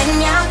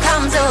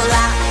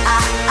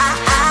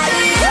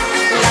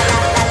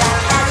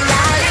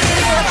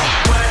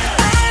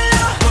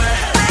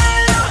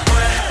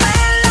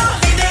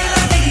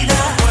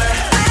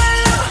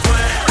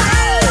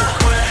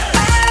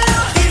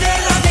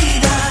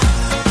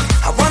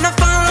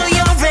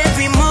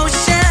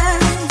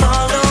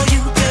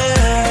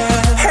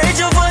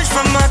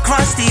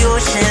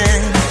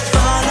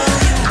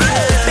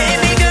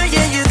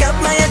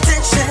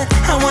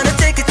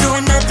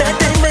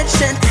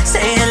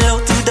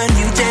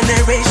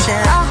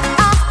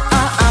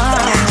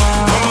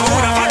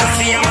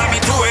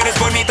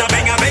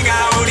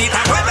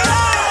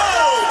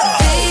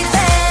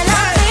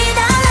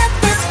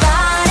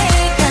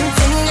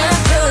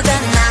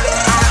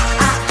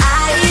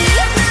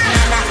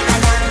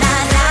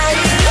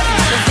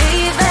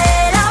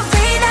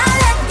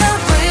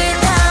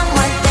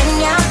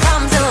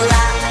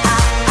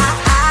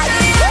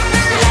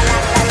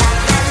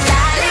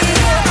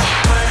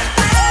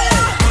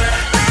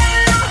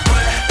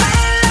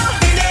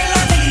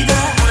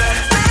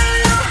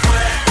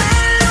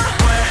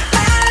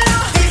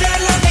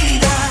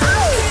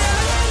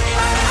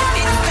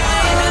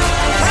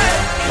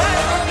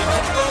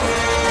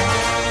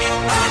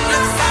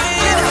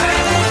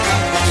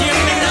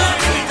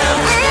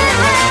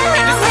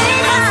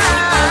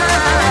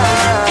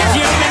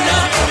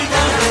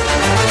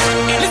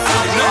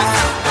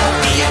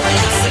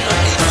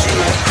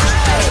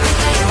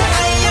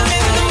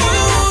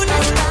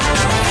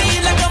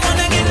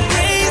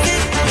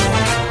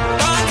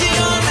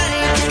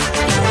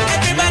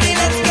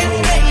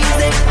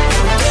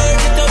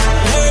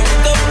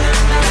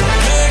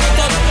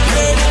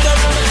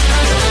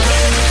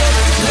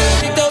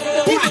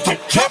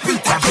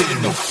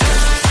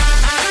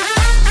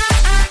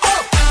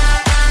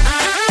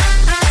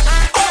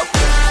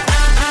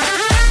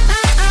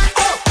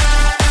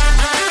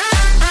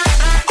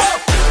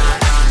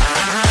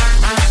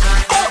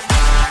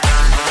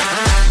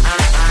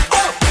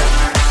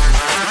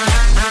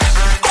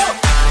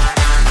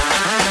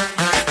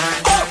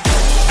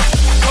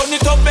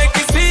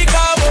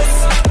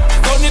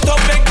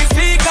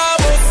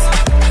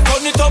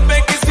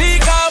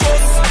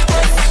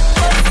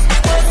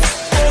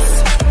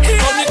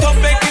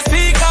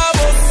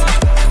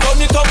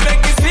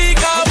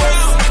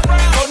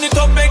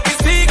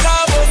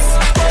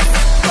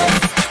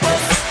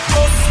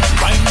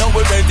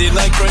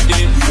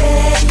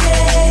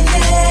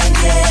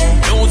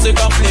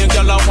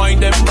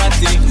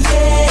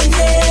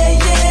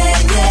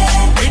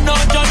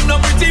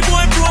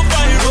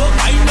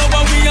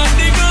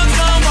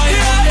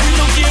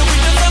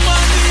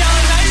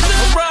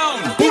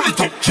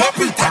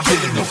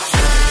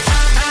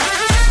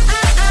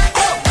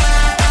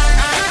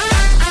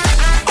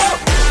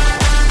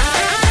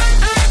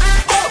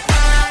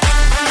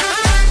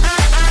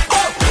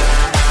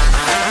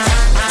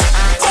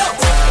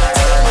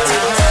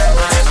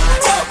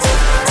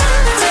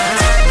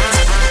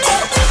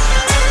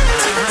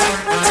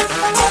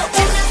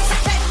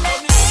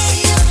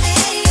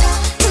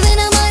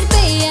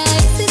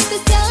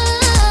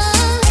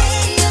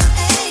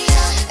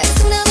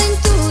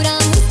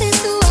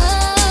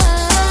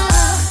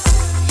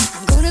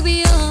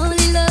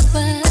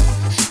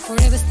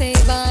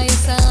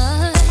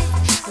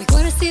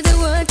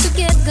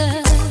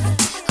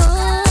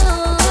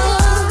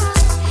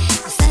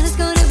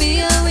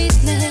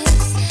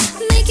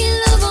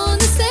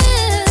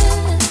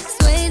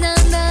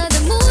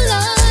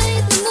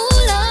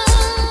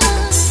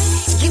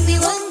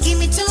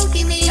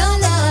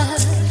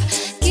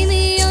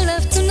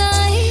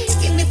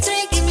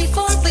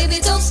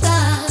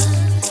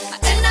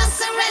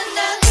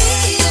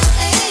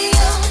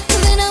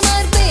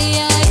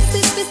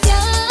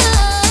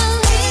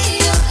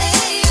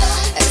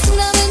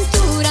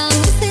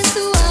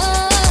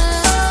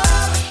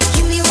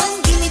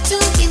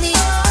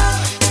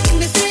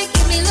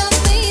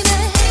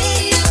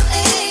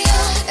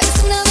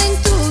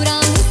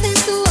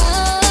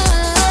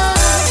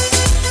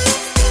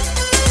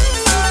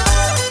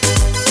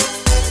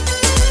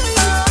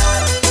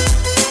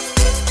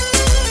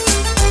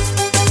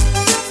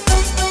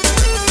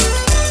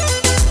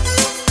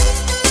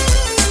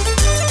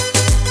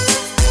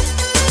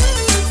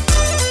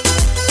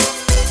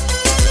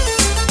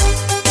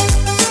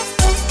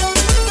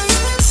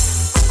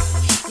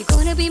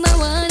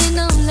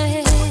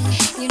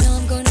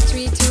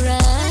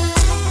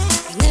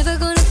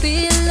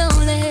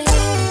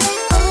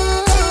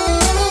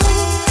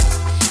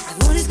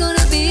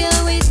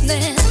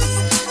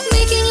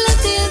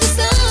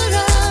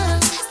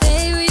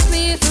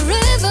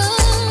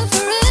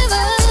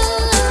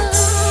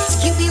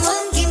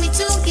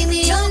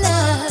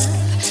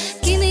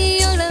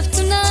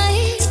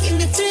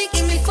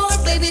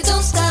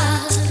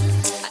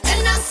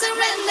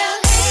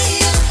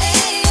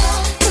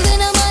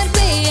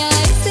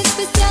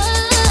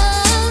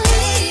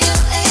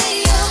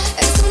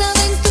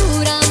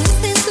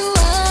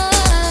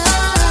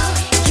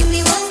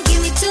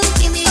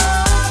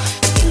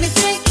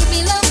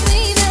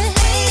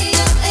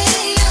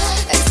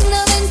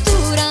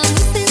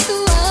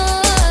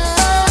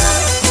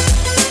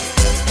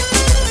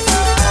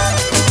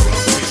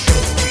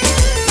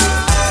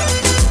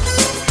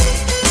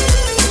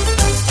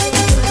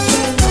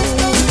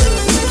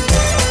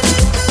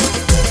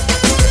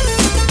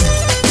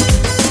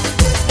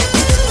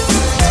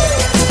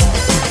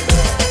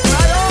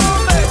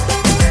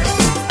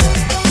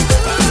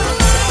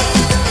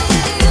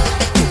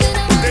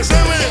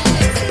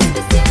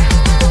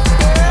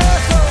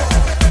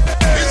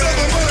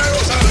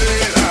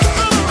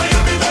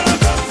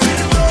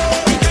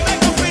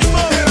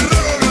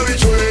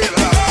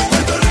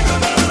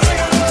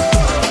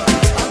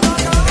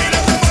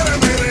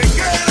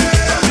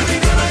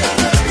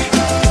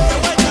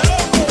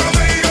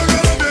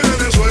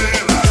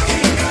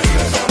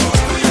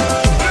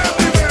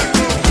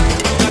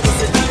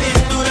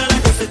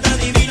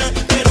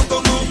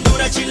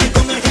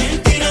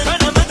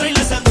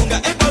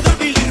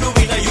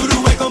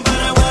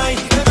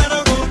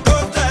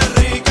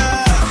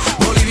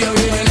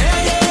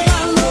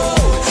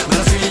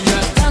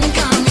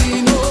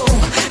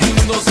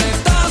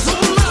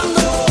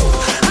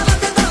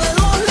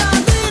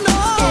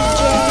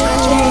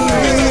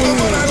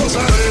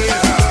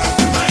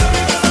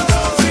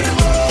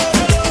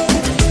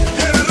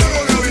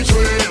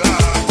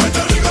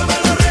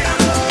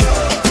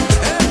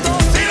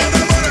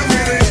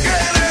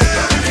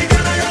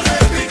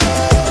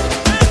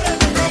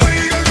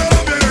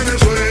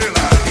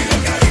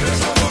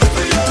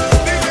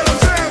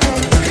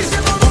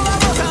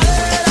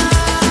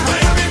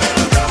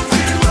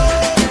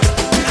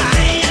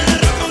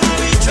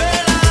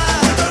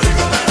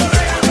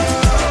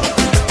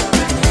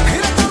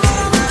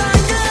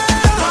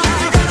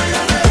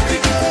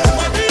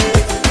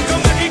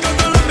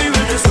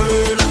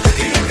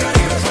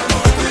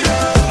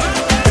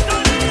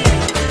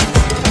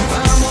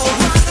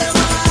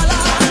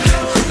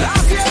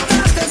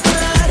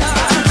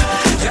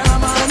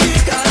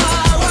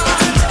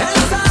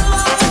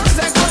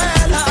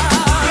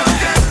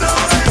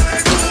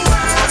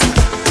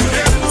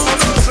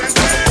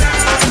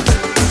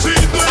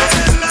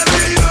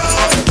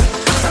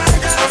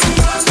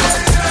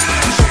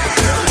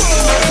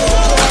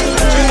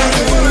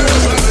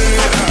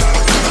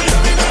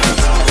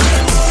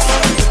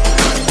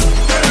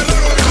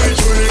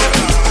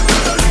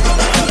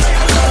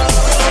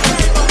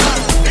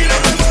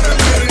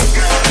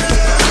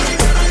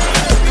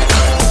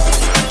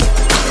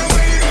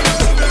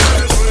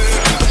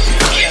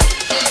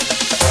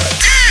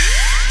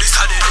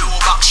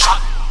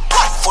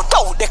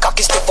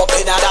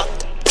a that.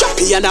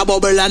 Choppy and a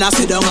bubble and a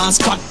sit down and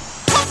squat.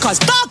 Cause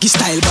doggy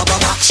style baba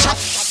back shot.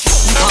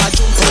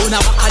 Jump on a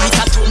back and it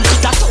a thump.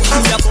 It a thump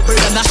me a bubble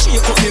and a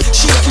shake up me.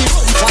 Shake me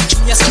rump. Watch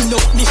me a skin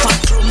up me fat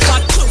clump.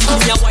 Fat clump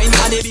me a wine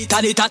and a beat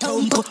and it a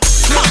thump.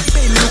 Back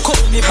bend look how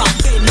me back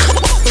bend.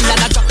 Bubble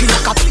and a drop in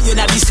like a plane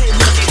a descend.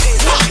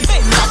 Back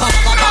bend baba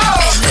baba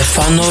bend.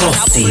 Stefano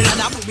Rossi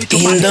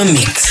in the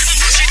mix.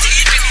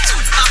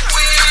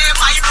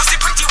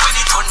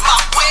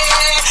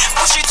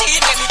 Push it in,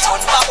 make me turn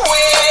back way.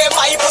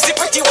 My pussy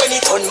pretty when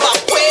it turn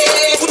back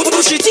way.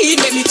 Push it in,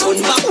 make me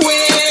turn back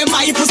way.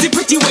 My pussy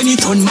pretty when it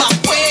turn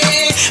back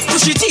way.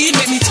 Push it in,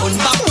 make me turn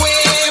back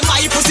way.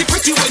 My pussy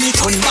pretty when it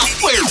turn back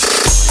way.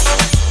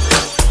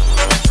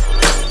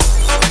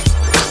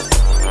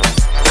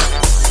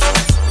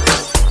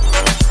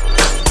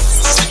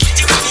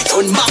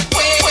 Turn back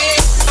way.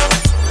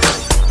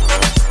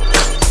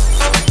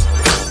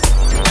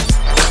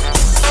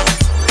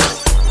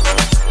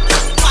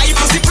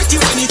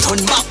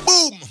 Turn back,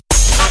 boom.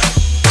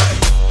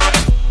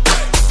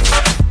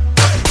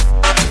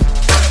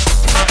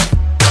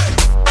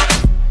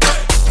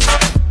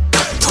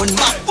 Turn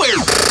back,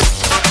 boom.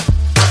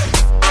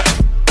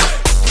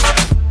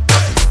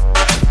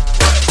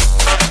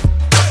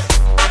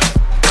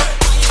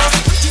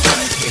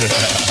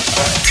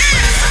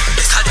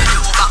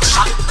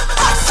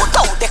 Foot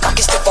out, the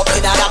cocky step up in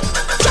a that.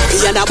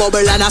 Choppy and a bubble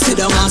and a sit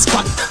down and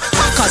squat.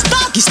 Cause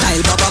doggy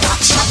style, baba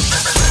back shot.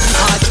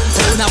 Jump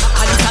on a back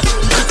and it a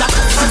thump. It a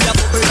thump me a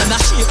bubble and a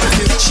shake up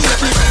me.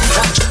 Shake me rump.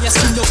 Watch me a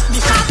skin up me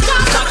fat.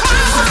 Fat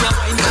clump me a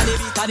wine and a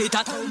beat and it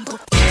a thump.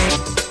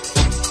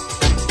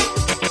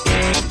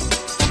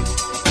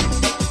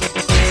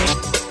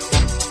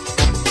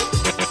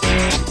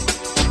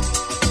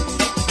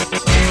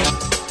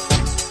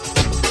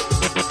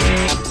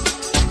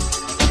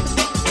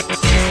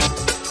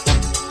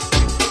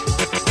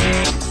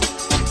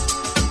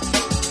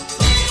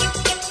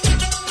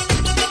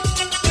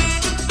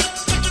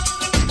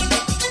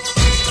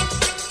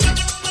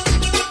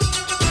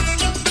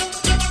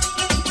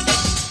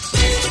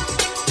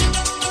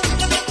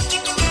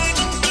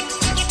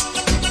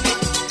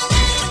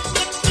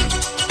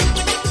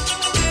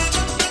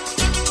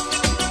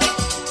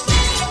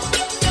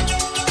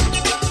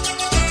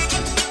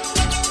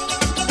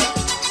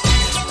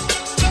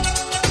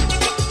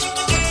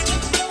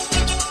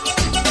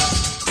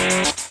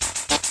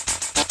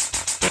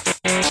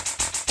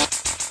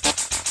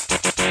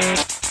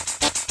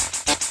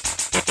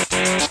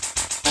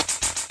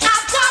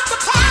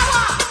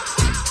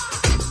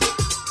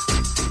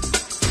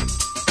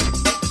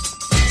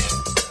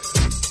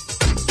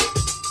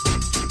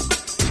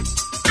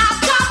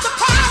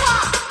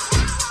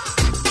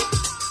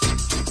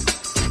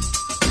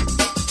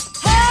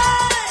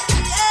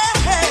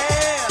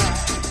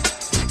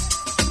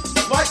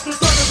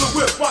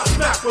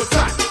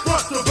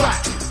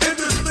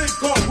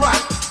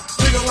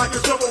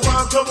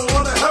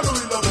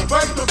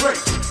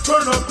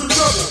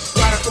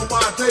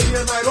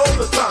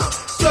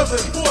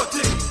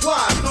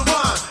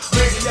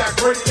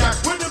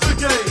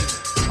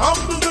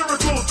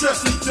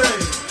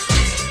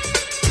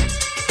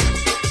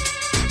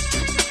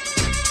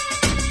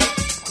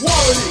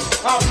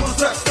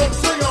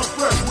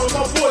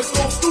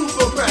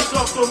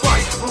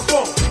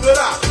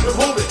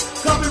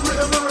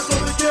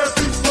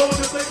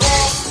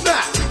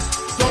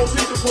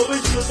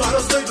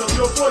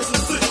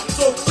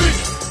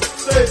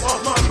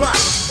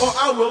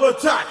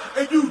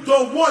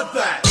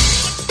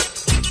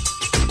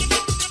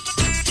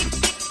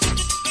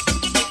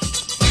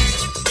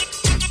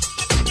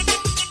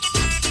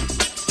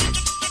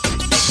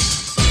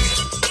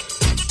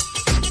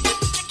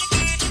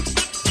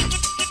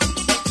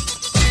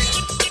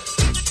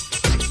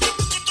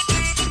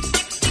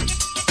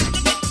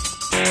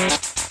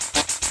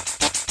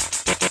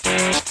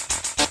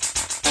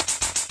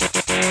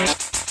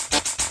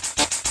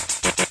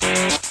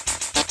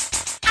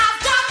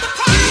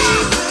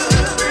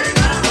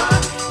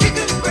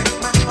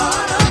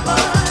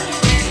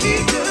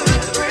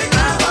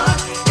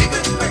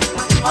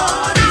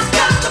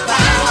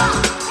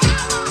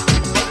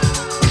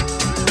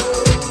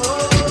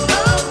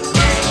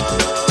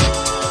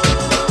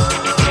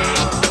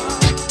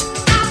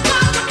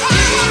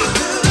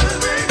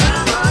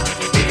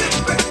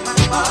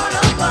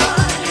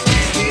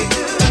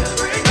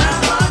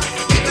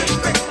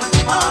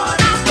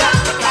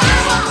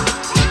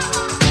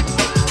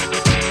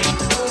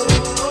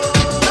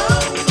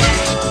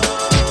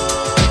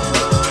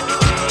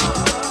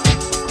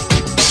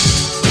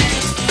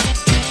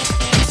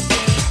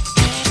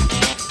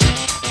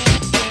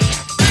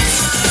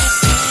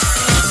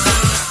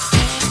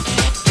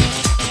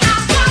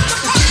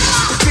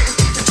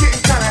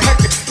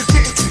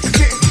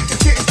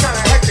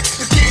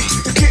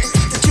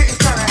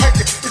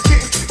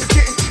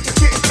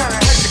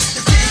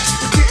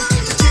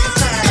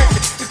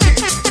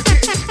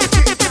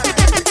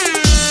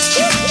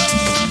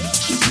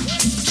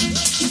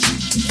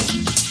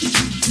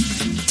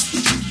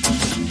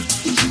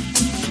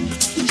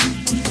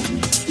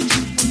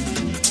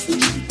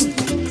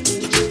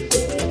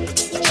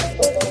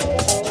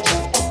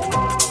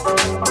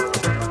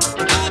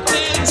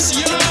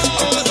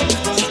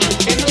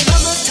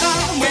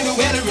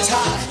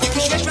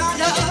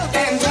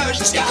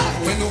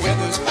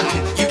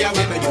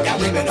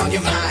 on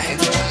your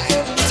mind.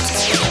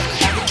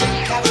 Have a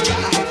drink, have a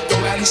ride, go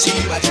out and see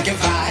what you can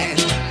find.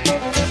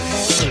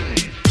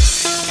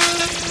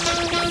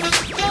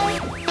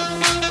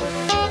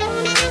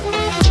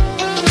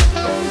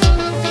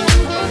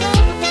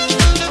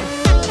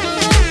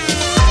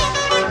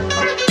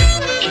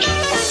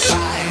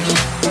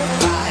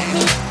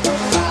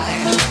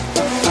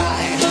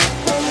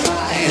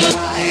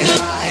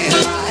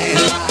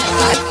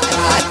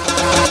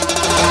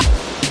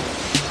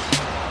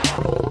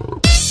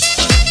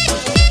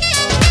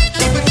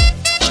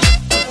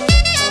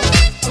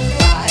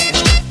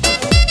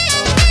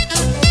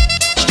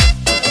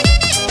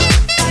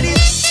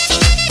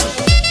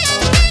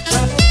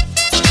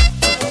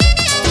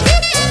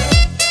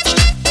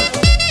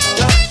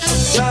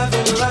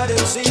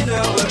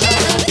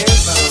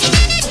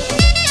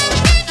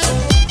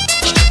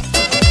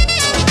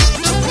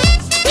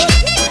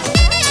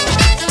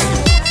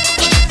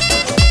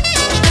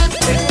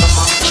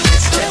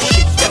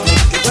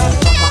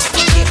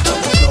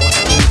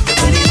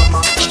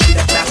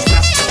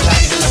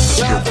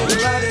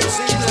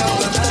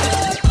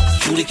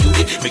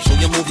 Make sure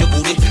you move your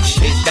booty,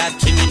 shake that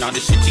thing in the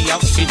city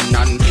I'm sitting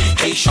on.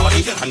 Hey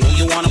shorty, I know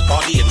you wanna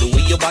party, and the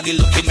way your body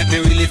looking make me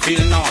really feel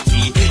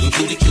naughty.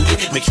 Cutie,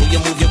 make sure you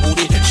move your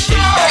booty, shake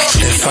that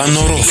thing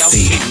Stefano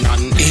Rossi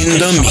in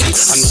the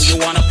mix. I know you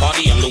wanna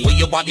party, and the way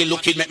your body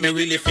looking make me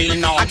really feel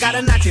naughty. I got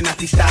a naughty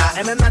naughty style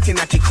and a naughty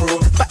naughty crew.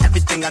 For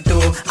everything I do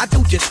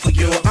just for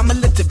you. I'm a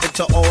little bit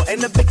to all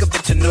and a bigger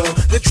bit to know.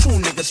 The true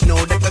niggas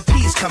know that the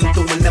peace come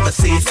through and never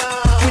cease.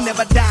 We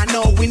never die,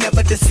 no, we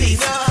never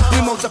decease.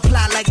 We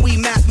multiply like we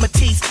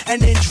mathematics,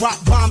 and then drop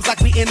bombs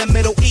like we in the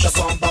Middle East.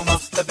 The bomb bomber,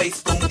 the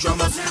bass boom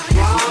drummers.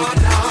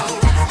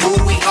 Who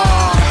we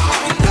are?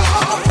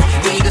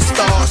 We the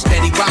stars,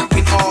 steady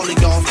rocking all of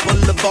y'all.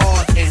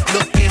 Boulevard and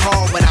looking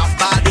hard without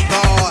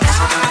bodyguards.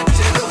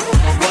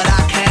 What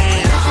I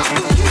can,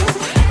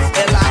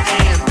 L I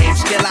am, and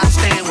still I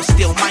stand with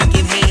still mic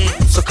in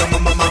hand. So come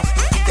on, mama,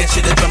 dance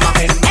to the drum, my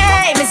hand.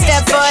 Hey, Mr.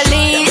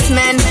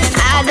 Policeman,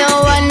 I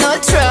don't want no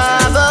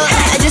trouble.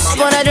 I just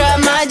wanna drop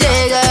my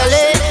jiggle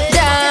it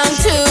down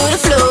to the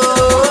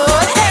floor.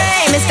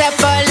 Hey, Mr.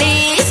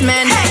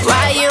 Policeman,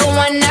 why you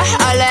wanna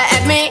holler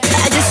at me?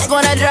 I just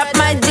wanna drop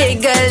my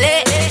jiggle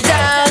it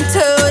down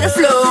to the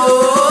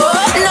floor.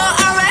 No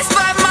arrest,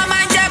 but my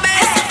mind your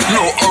business.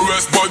 No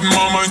arrest, but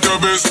my mind your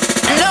business.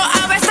 No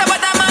arrest,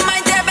 but my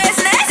mind your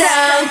business.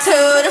 Down to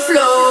the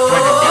floor.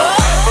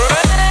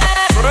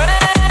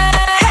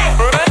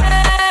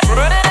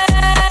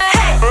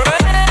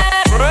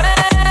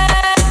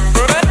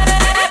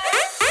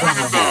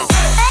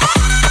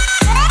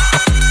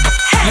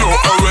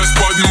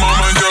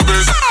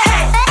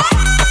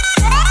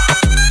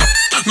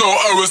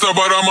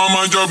 But I'm on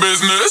mind your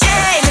business.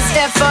 Hey,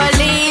 Mr.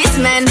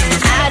 Policeman,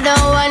 I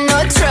don't want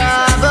no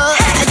trouble.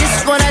 I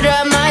just wanna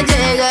drop my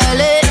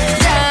jiggle it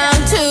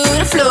down to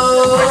the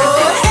floor.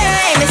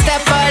 Hey, Mr.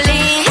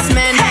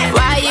 Policeman,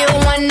 why you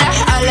wanna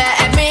holler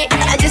at me?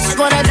 I just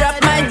wanna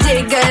drop my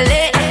jiggle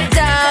it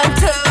down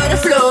to the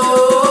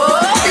floor.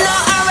 No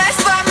arrest,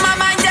 but my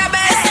mind your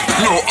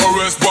business. No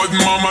arrest, but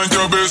my mind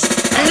your business.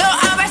 No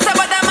arrest,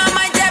 but my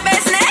mind your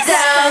business.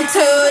 Down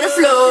to the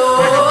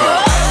floor.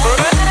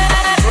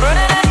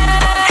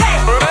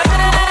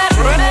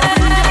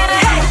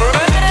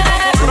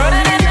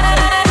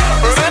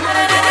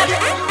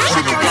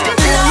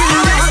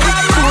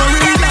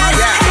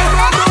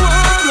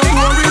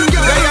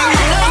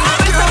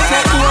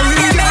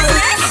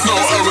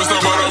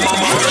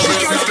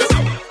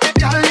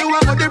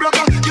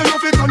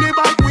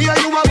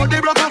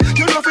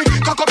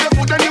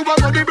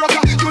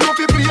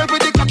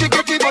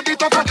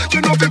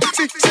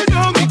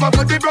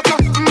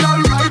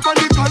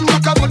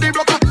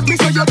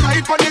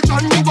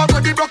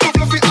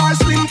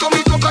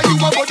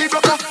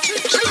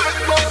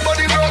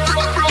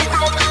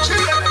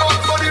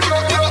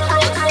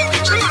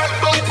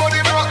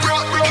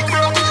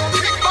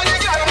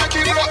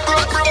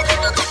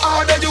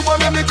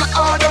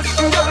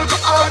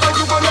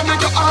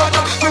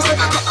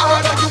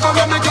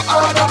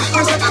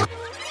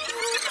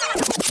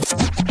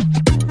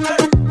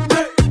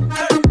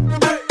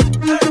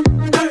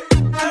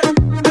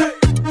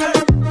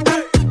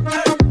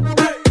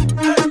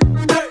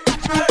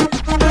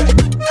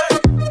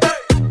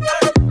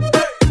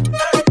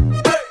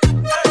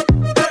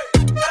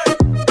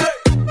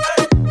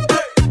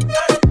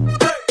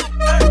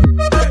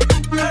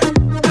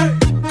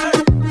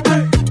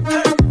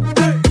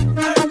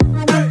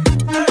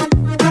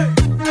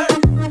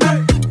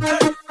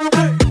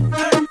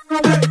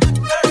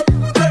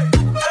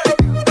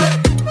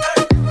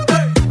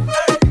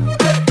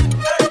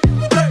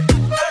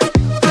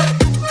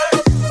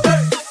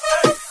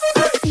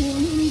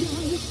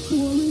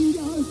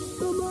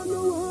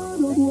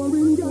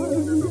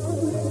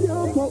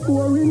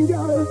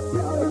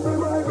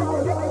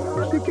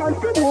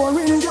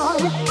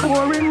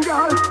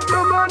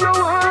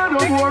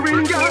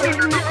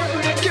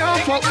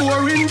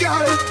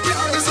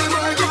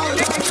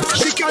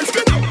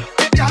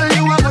 Girl,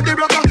 you a body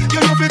rocker, you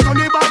know fi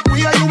turn it back.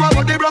 We are you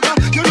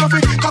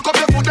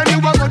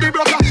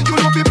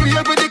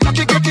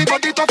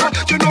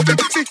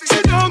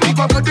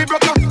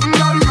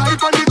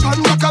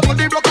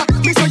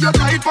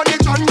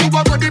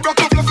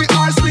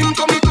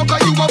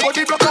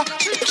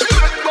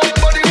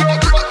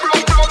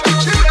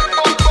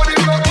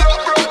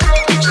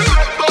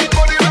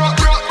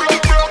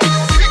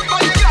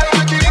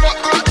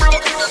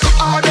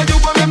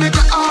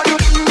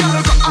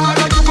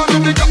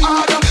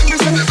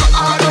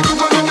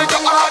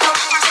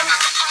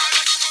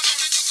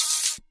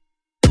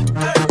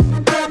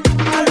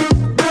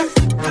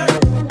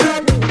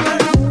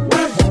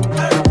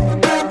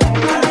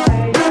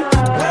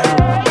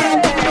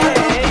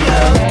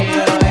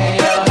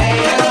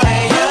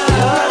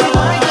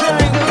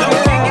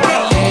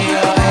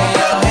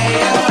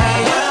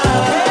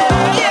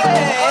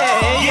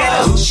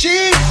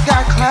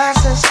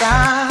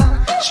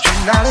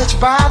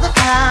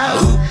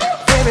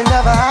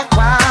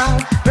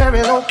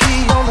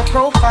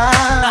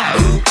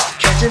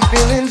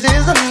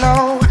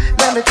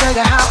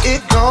tell you how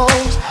it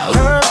goes.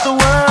 Curves the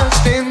word,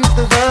 spins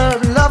the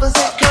verb. Lovers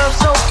it curves,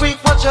 so freak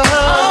what you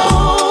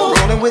heard.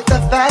 Rolling with the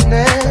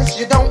fatness,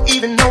 you don't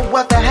even know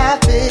what the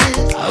half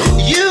is.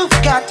 You've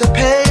got to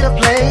pay to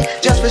play,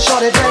 just for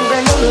shorty bang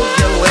bang to look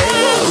your way.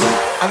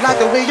 I like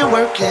the way you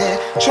work it,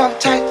 trunk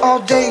tight all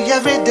day,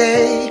 every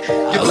day.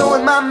 You're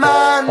blowing my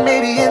mind,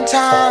 maybe in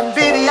time,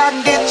 baby I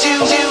can get you.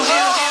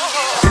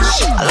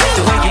 I like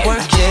the way you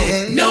work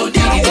it, no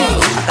diggity.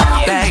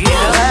 Bag it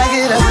up, bag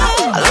it up.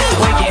 I like the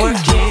way you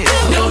work it,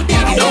 no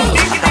diggity.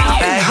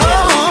 Bag it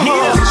up.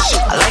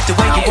 I like the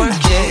way you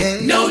work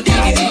it, no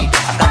diggity.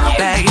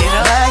 Bag it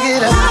up, bag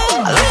it up.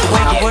 I like the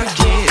way you work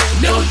it,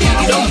 no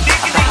diggity.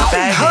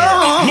 Bag it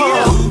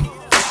up.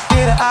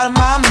 Get it out of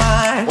my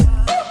mind.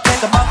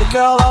 Think about the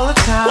girl all the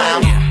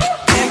time.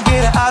 Can't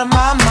get it out of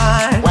my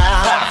mind.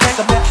 Think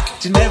about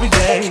it every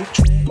day.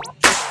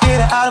 Get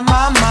it out of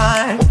my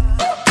mind.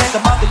 Think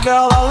about the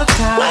girl all the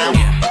time.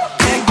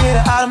 Can't get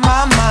it out of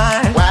my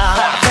mind.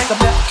 Think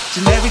about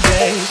it every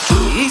day.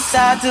 East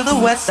side to the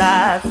west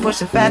side,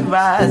 pushing fat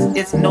rides,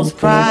 it's no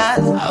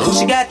surprise.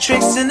 She got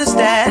tricks in the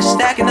stash,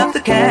 stacking up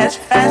the cash,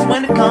 fast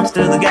when it comes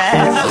to the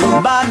gas.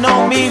 By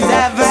no means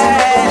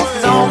average,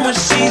 it's on when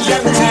she's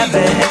got the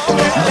habit.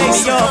 Baby,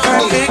 you're a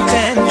perfect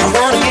 10, I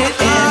wanna get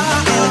in,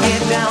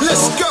 get down.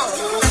 Let's go.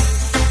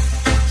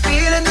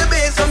 Feeling the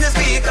bass from the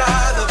speaker,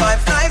 the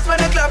vibe's nice when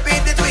the club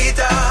beat the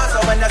tweeter. So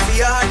when I see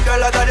a hot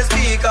girl, I gotta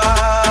speak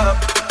up.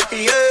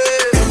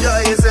 Yeah,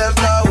 enjoy yourself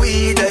now,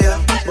 we there.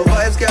 My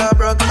vibes can't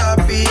broke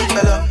up, beat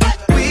fella.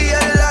 We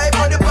are live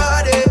for the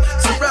party.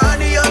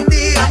 Surround the young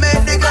D, I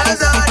make the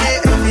girls on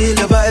it. Feel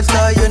the vibes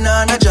now, you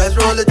know, not just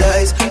roll the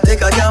dice.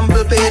 Take a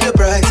gamble, pay the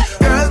price.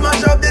 Girls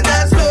mash up the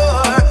dance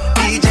floor.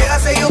 DJ, I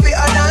say you'll be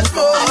a dance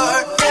floor.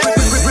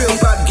 Real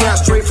bad gal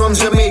straight from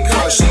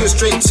Jamaica. She a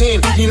straight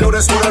 10, you know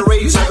that's what I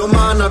rate. I don't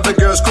mind other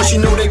girls, cause you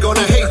know they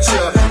gonna hate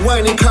ya.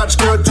 Whining couch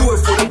girl, do it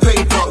for the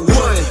paper.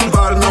 1,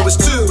 bottle know it's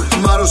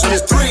 2, models and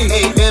it's 3.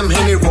 AM,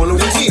 Henry rolling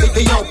with heat.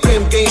 Hey, y'all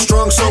pimp game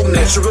strong so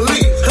naturally.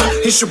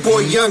 It's your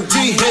boy Young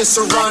D and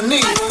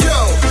Serrani. Yo,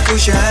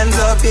 push your hands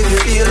up if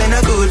you're feeling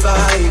a good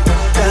vibe.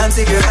 Dance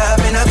if you're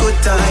having a good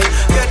time.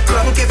 Get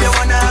drunk if you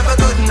wanna have a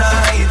good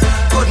night.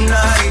 Good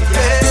night,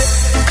 yeah.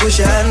 Push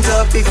your hands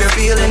up if you're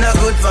feeling a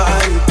good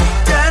vibe.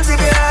 Dance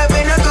if you're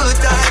having a good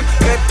time.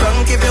 Get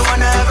drunk if you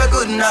wanna have a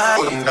good night.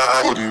 Good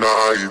night, good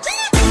night.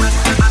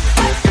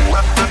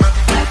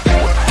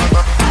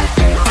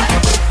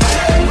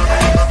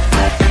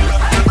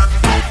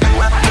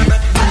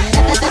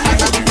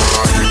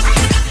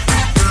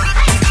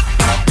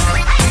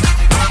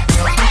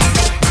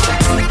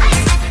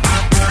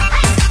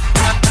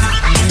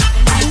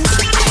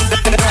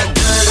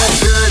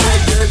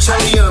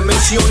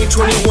 She only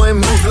 21,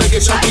 move like a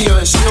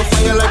champion. She on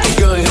fire like a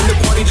gun, and the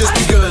party just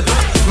begun.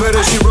 Murder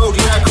she wrote,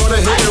 yeah, I call her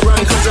hit and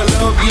run. Cause I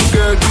love you,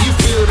 girl, do you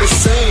feel the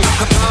same?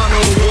 I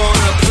don't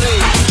wanna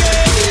play.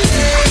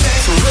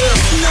 For real,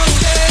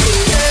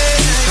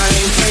 I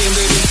ain't playing,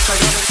 baby.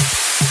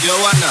 Yo,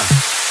 Wanda,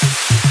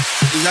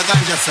 it's a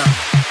ganja song.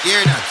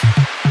 Hear that?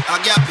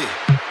 A gappy.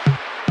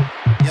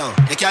 Yo,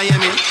 you can't hear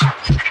me?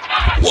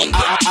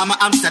 I'm a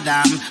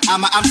Amsterdam,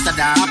 I'm a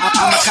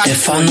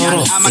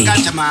Stefano I'm a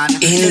ganja man.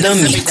 in the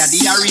mix.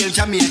 Daddy a real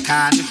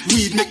Jamaican.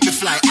 Weed make me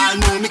fly. I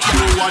know me can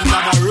do one of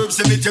the herbs.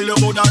 Let me tell you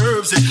about the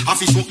herbs. I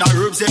fish smoke the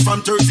herbs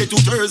from Thursday to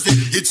Thursday.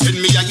 It send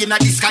me in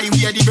the sky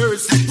where the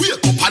birds. Wake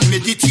up and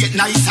meditate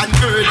nice and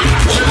early.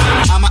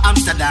 I'm a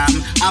Amsterdam,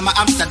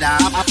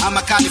 I'm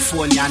a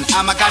Californian,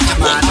 I'm a ganja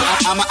man.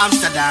 I'm a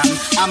Amsterdam,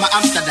 I'm a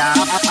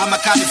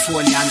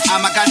Californian,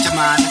 I'm a ganja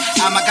man,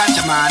 I'm a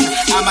ganja man,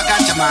 I'm a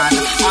ganja man,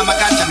 I'm a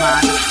ganja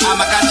man,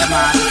 I'm a ganja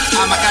man,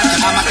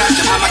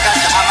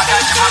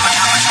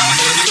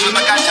 I'm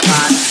a ganja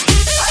man.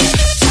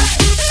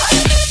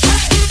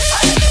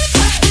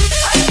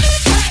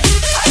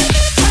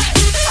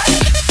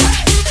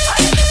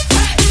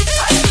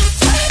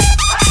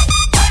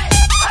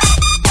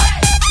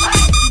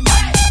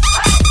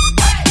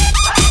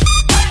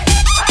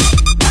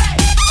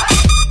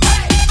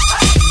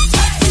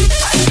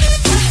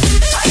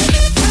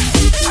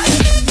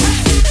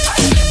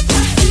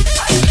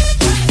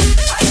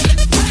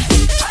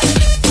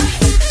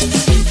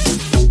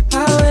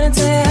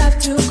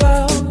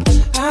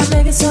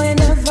 So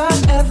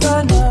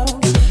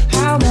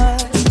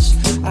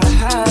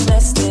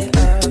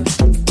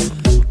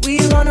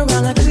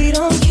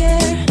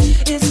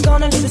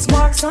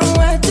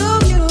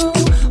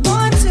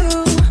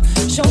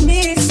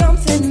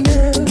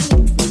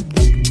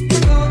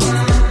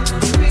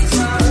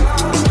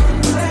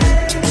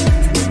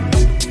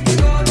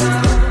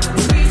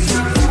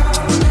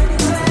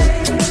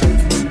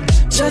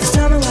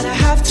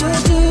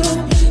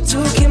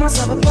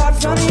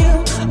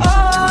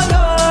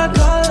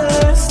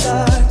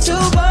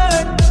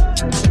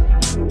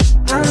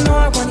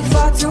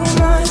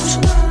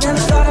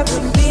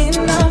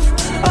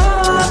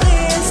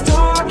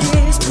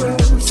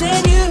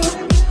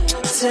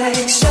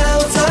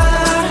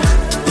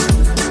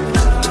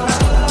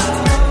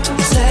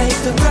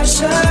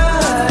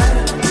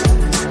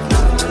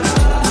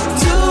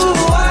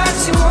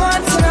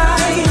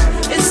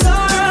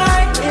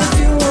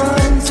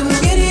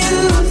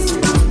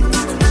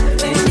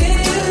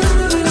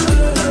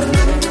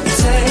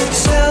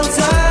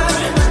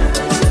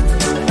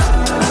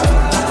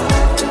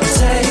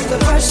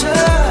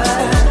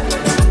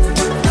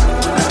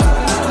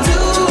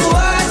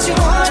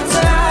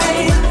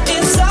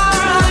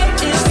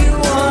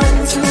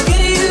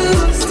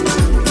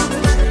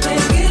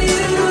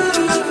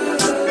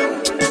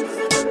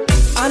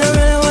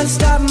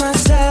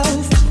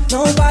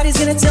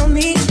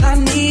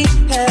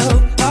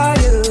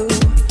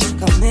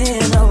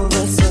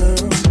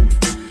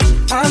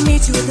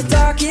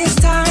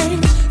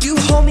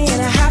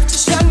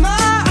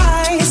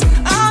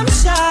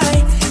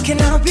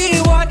I'll be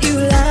what you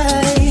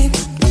like.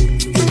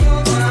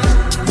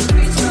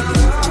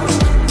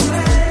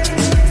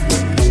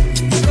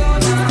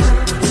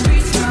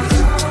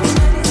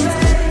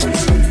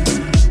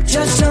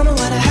 Just tell me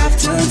what I have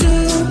to do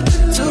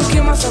to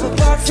keep myself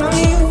apart from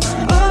you.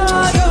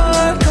 All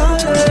your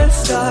colors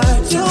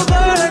start to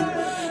burn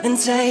and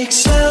take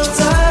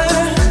shelter.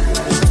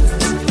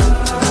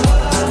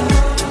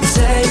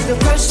 Take the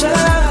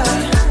pressure.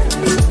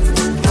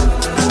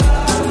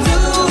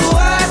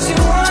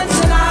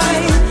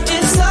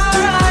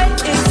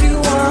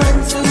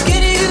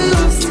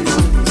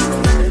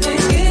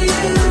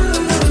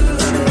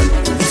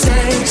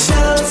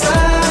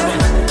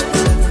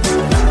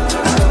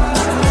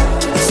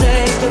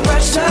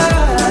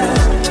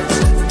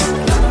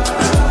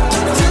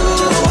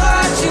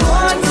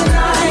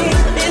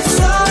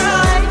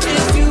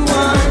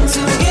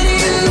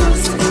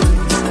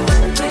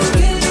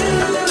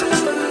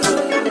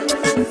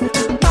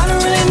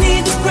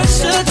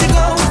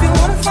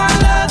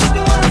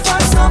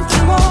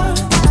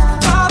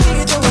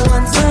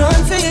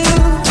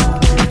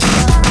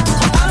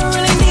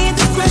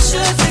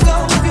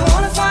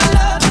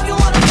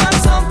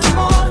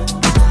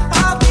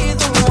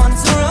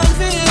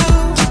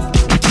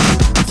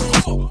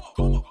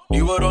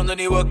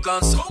 Nieuwe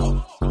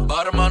kansen.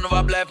 Barman,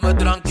 waar blijft mijn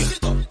drankje?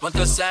 Want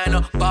er zijn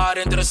een paar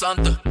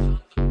interessante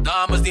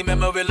dames die met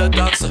me willen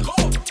dansen.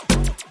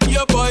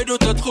 Je boy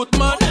doet het goed,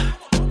 man.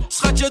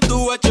 Schatje,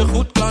 doe wat je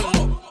goed kan.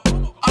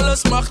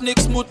 Alles mag,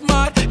 niks moet,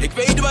 maar ik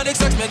weet wat ik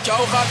straks met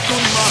jou ga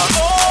doen, maar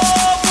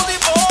oh, voel die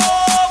bal,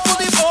 voel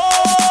die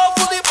bal,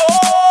 voel die bal,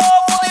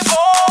 voel die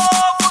bal,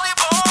 voel die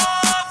bal,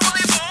 voel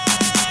die bal,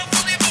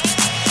 voel die bal.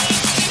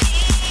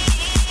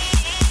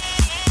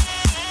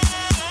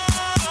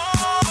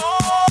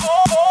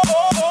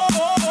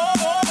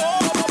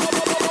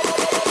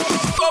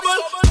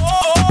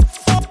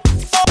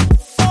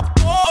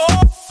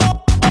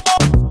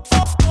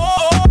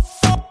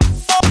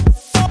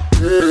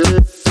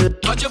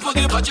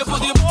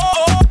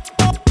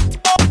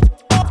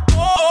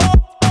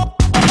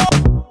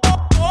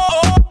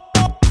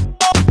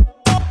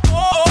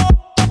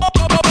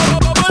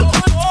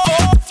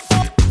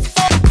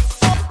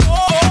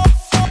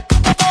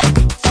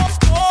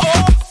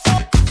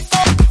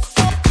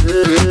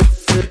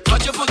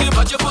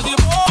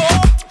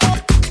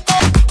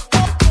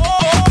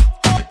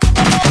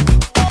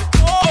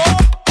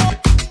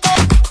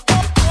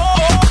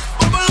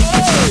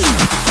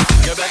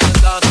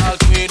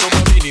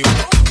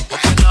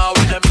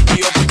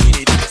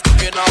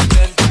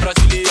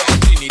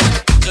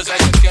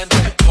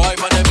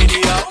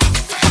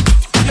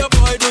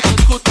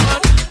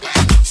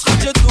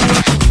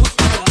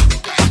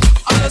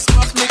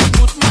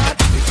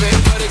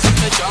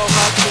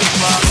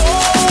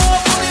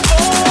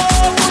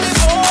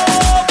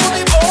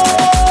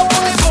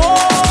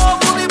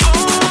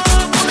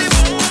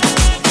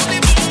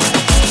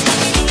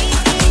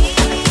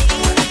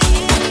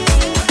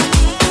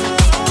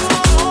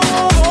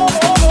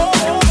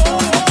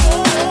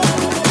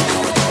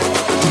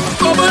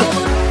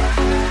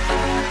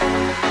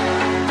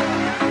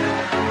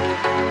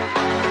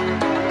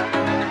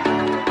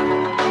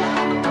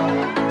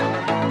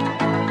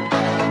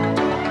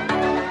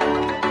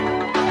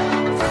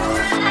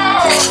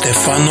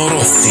 Stefano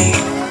Rossi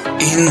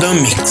in the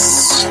mix.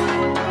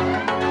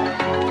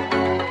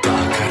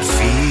 Dacă ar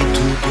fi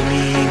tu pe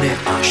mine,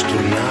 aș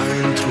turna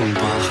într-un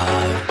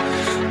pahar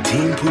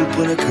timpul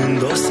până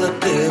când o să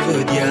te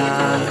văd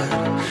iar.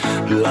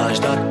 L-aș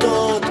da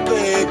tot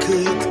pe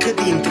cât, că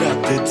dintre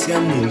atâția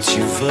munți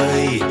și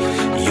văi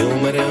eu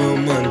mereu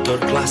mă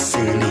întorc la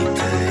sânii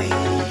tăi.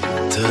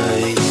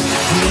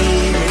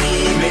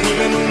 Nimeni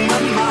nu mă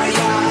mai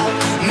ia,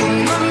 nu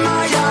mă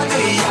mai ia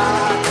de ea,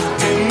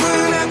 de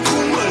mână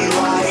cum mă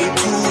luai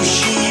tu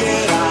și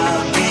era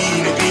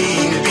bine,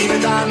 bine, bine,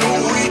 dar nu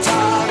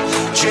uita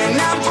ce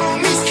ne-am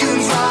promis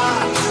cândva,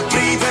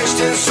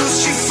 privește în sus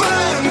și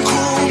fă-mi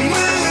cu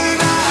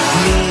mâna.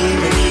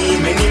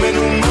 Nimeni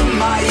nu mă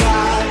mai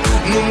ia,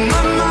 nu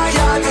mă mai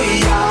ia de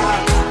ea,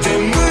 de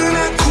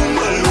mână cum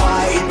mă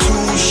luai tu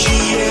și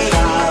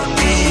era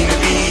bine,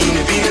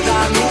 bine,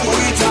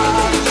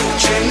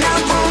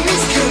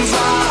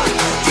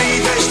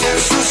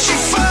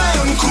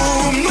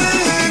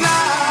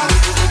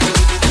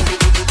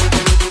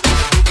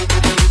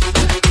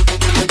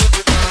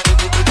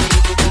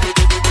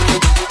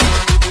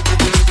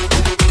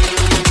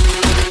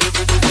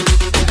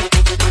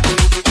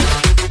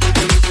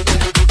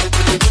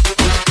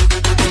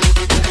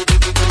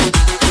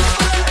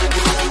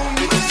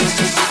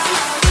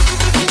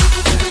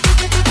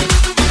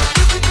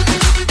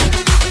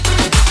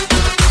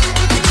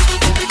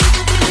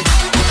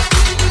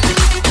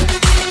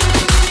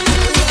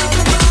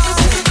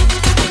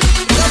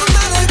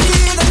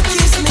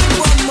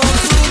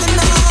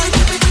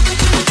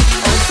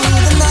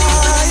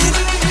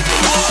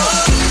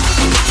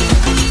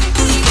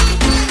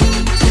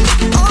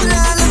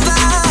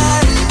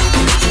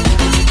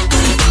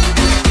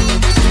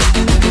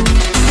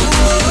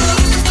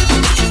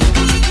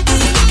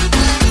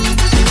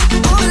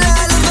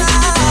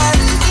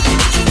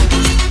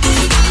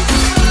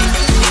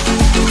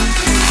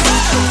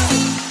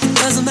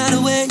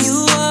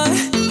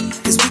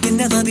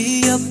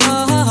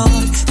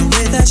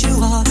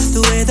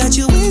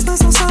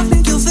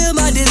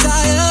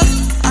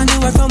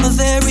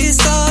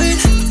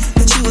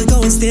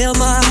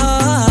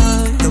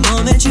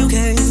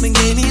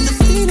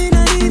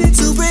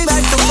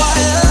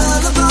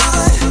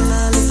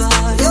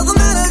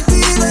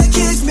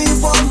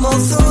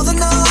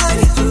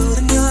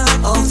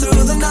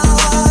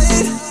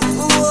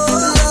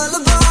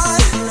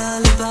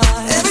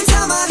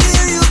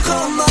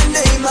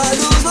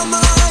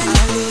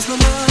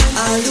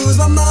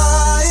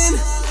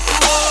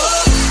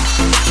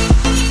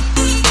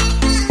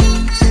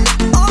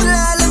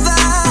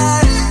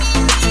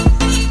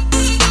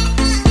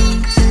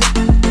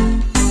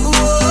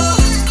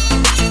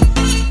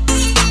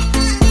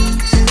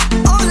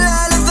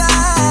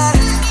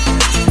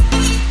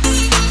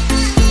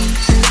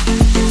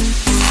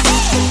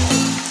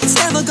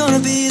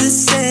 be the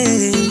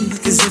same.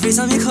 Cause every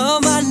time you call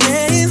my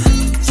name,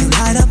 you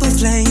light up a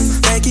flame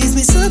that gives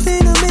me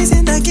something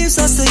amazing that keeps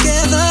us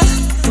together.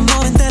 The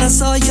moment that I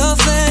saw your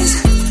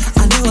face,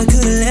 I knew I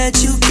couldn't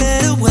let you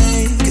get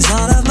away. Cause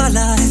all of my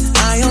life,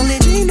 I only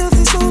dreamed of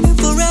this moment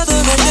forever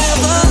and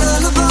ever.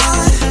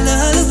 Lullaby,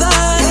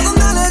 lullaby, you're the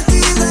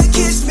melody that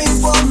keeps me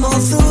warm all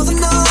through the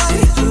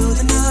night. Through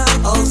the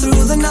night, all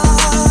through the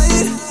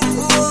night.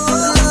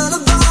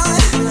 Lullaby,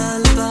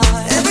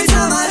 lullaby. Every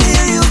time I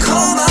hear you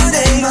call my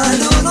name, I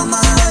lose my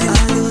mind. I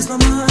lose my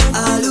mind.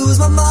 I lose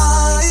my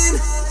mind.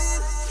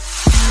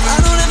 I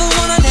don't ever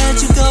wanna let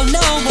you go,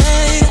 no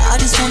way. I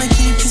just wanna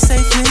keep you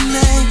safe with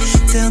me.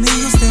 Tell me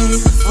you'll stay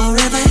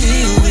forever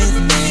here with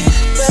me,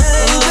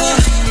 baby.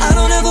 I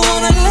don't ever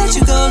wanna let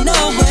you go, no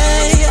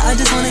way. I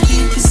just wanna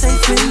keep you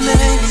safe with me.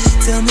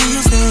 Tell me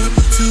you'll stay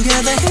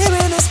together here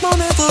in this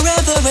moment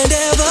forever and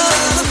ever.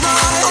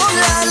 Lullaby, oh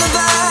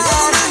lullaby,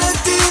 the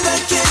melody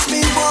that gets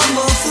me warm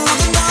all through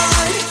the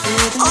night,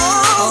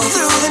 all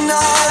through the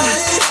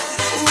night.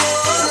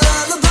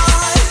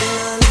 Lullaby,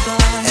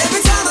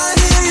 every time I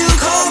hear you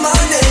call my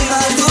name,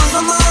 I lose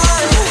my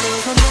mind.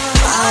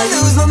 I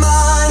lose my mind.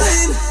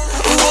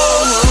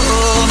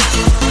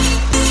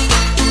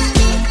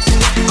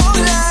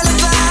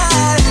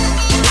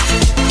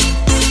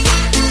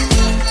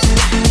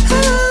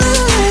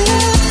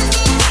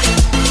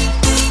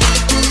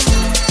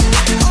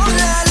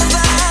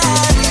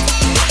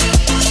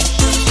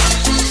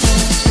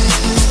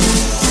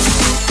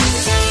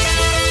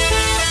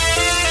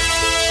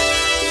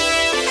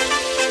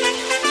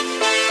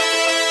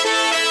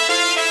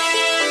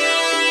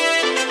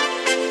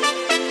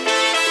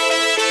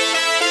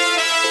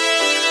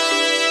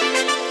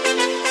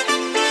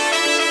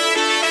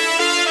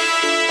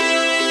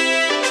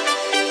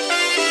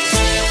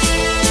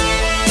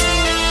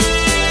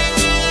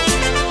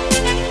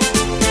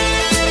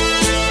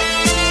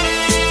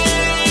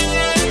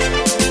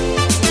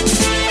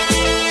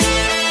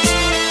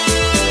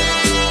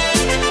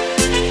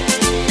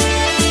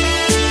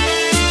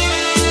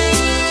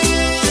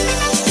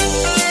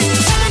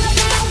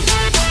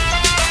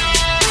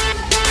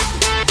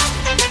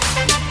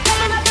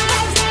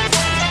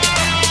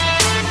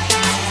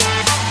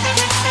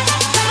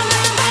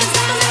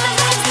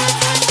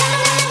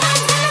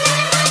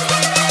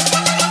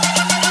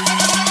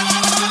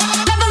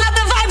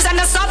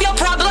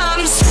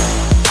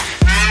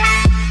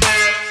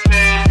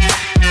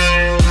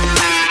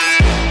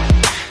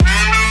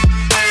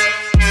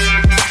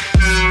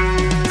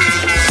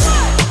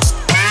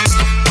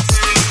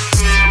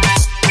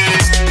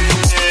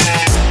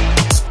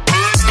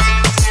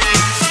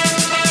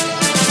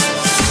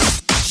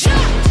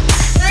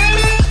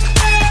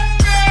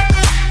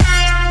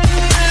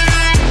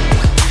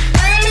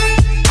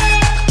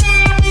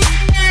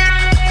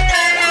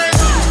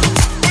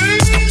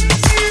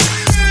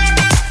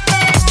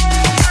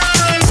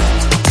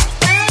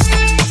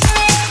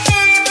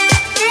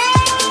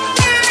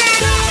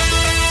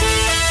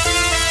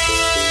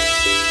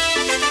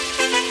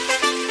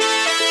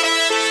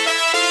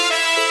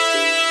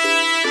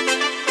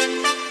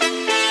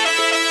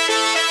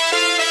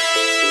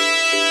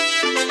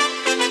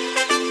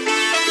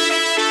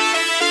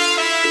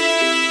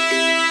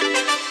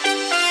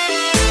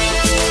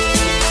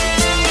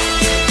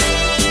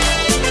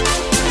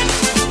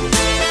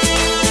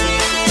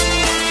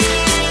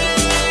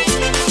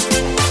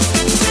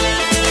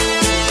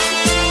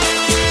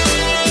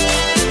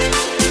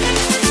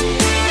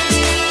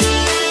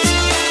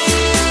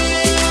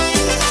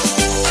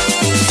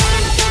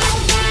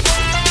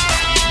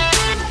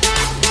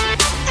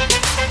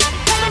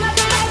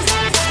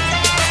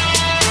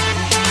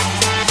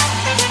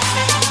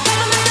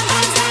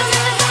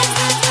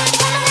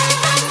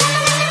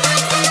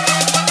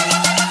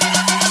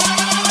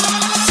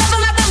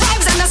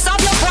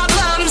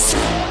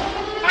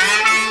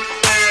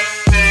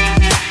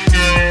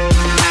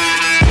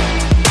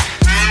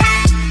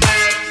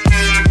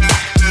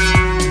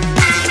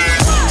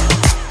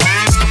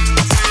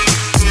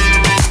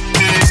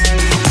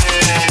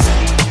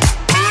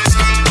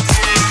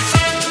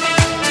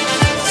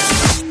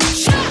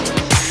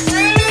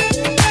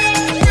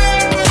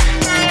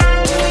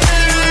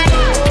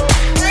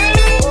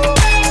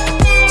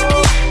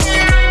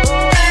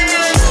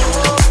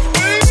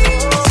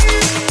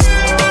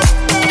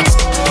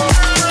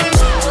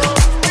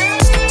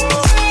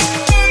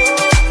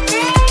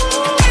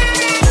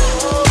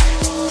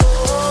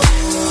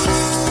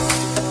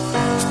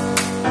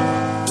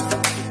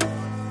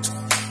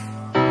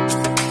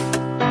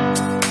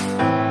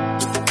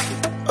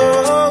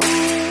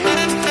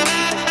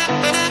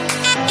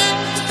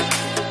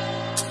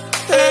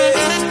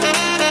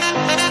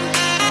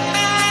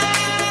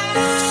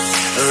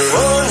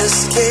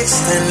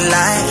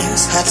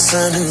 Hot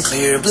sun and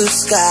clear blue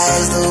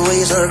skies, the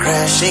waves are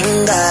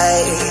crashing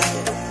by.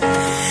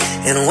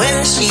 And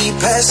when she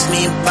passed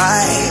me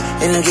by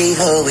and gave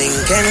a wink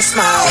and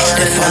smile,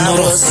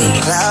 Stefano Rossi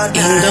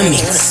in the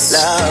mix.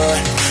 Loud.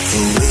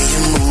 The way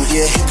you move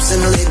your hips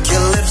and lick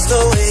your lips,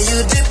 the way you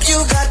dip, you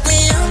got me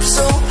upset.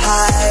 so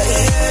high.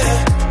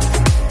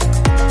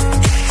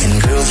 And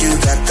girl, you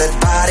got that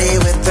body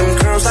with them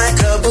curls like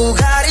a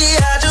Bugatti.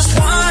 I just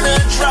wanna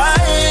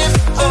drive,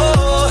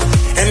 oh.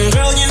 And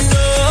girl, you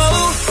know,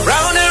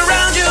 round and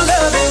round your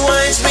love, it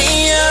winds me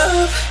up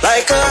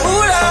like a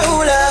hula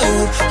hula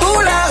hoop,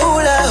 hula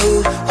hula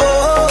hoop,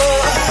 oh.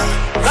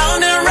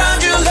 Round and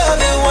round your love,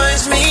 it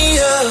winds me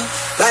up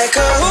like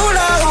a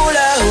hula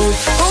hula hoop,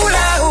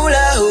 hula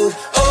hula hoop,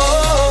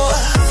 oh.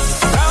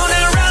 Round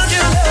and round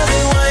your love,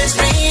 it winds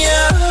me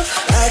up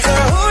like a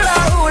hula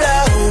hula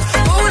hoop,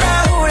 hula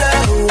hula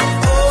hoop,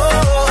 oh.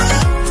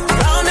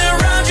 Round and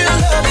round your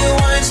love, it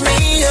winds me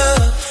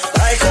up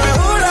like a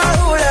hula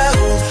hula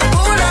hoop,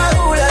 hula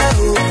hula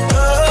hoop,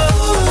 oh.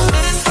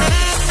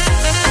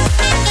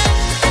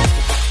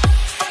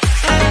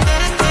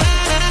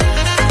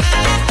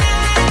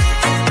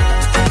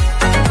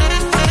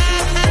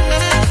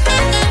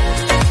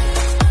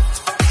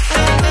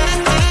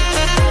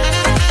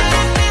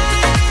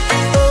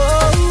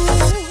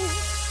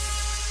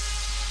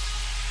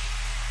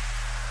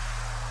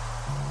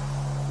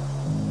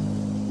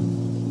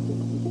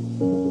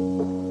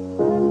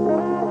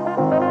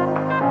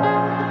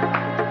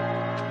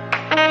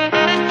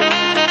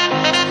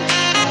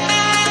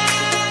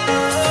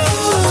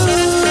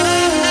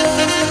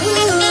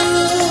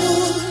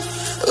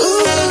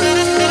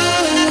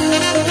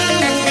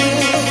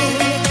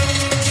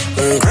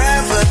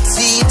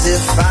 Gravity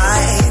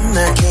define,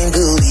 I can't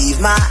believe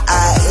my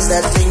eyes.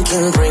 That thing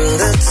can bring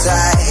the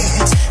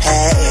tide.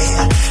 Hey,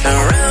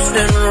 around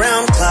and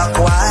round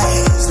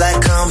clockwise,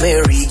 like a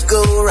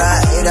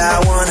merry-go-ride. I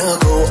wanna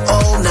go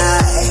all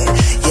night,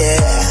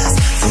 yeah.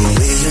 The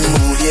way you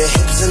move your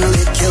hips and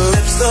lick your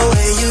lips, the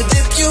way you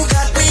dip, you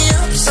got me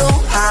up so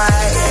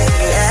high,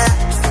 yeah.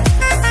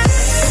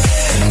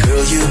 And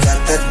girl, you got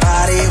that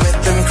body with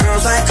them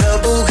curls like a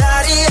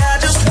Bugatti. I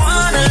just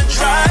wanna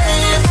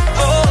drive,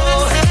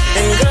 oh.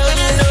 And girl,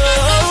 you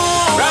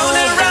know, round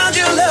and round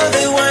your love,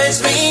 it winds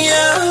me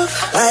up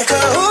like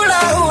a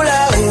hula hula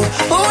hoop,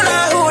 hula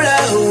hula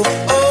hoop,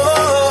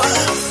 oh.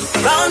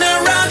 Round and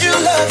round your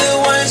love, it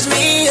winds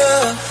me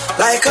up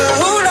like a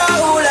hula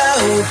hula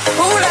hoop,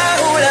 hula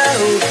hula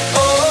hoop,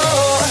 oh.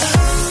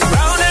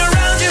 Round and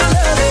round your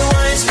love, it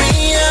winds me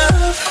up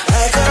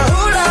like a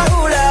hula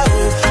hula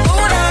hoop,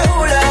 hula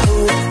hula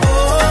hoop,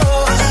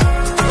 oh.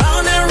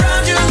 Round and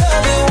round your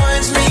love, it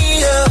winds me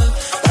up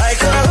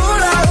like a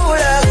hula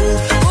hula hoop,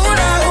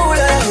 hula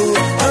hula hoop,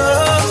 oh.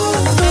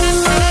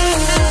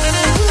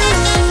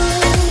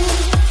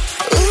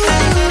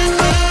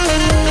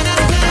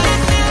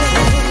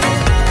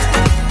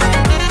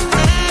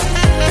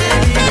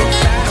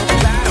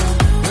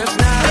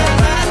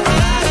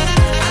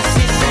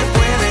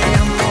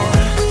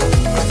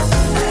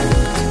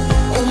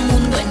 Un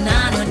mundo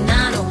enano,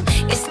 enano,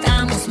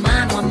 estamos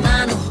mano a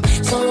mano,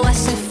 solo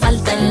hace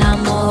falta el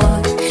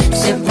amor,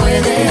 se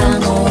puede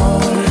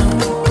amor.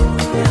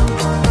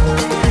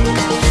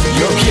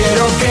 Yo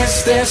quiero que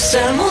este es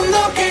el mundo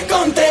que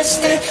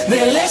conteste,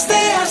 del este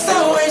hasta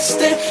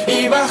oeste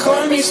y bajo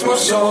el mismo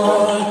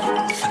sol.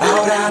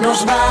 Ahora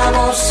nos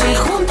vamos y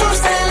juntos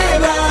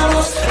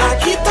celebramos,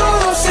 aquí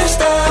todos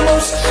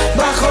estamos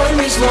bajo el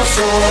mismo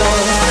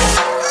sol.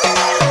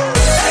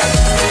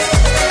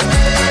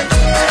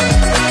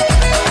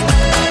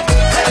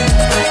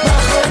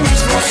 Bajo el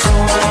mismo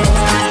sol.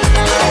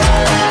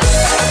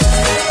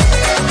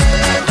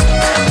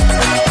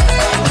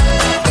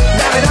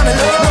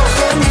 Dámelo.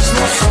 Bajo el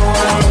mismo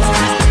sol.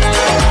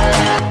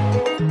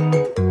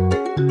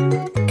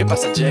 ¿Qué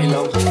pasa,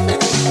 J-Lo?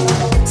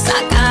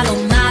 Sácalo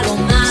malo,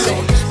 malo,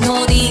 no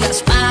digas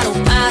paro,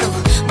 paro,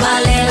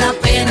 vale la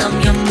pena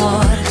mi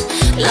amor,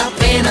 la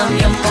pena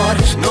mi amor.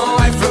 No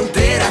hay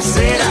fronteras,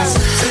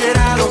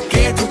 será lo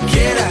que tú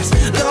quieras,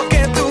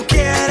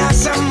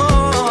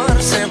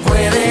 amor, se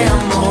puede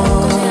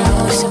amor.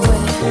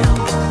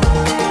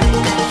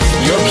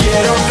 Yo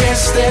quiero que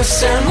este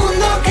es el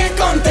mundo que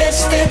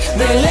conteste,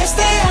 del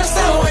este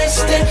hasta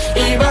oeste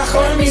y bajo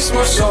el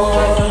mismo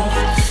sol.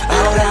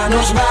 Ahora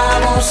nos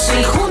vamos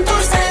y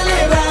juntos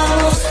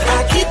celebramos,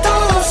 aquí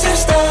todos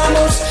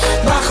estamos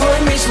bajo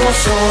el mismo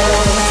sol.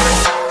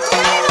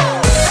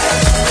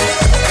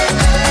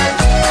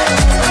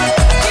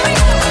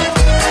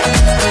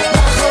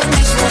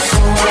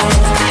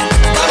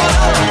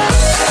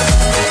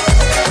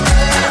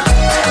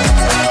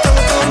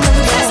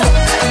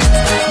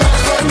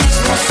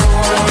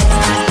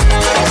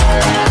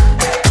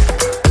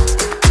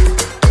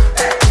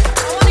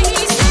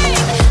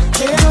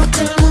 Quiero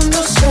que el mundo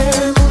se,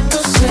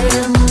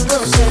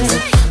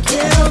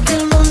 quiero que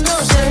el mundo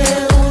se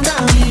una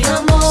mi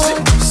amor.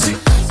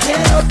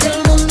 Quiero que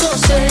el mundo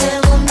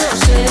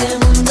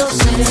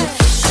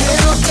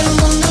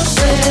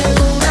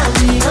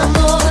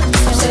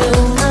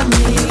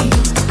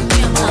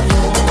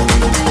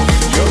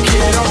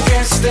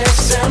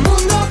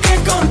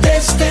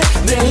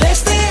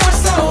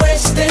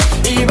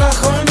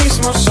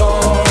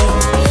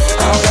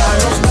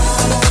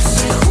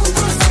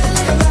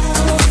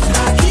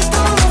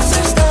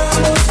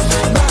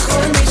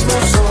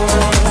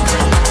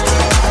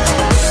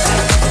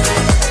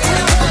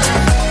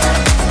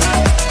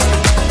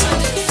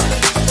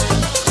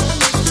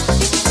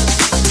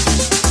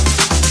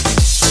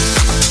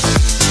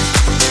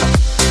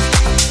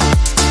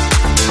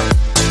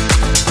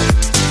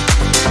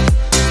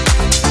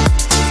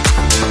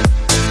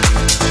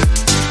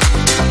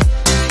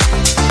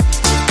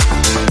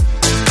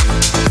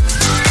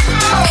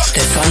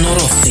Stefano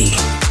Rossi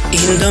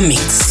in the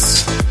mix.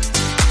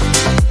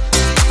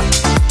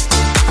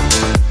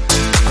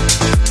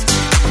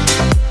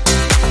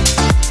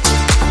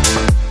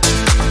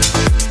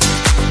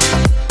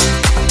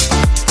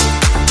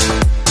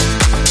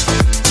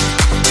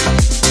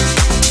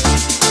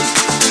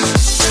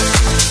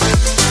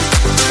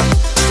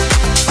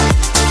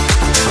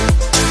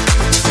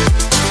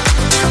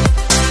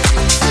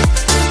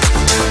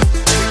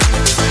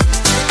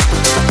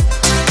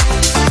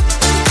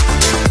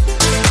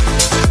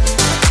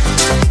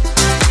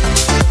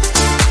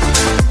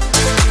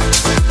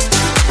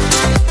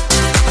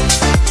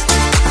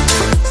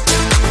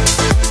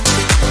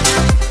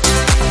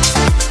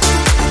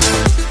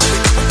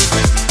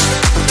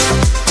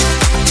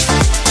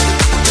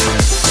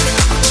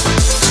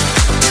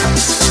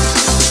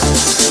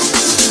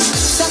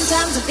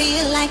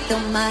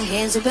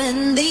 Up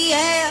in the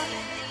air,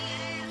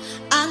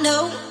 I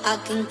know I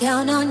can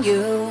count on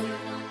you.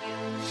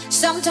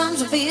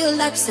 Sometimes I feel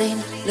like saying,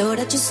 Lord,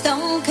 I just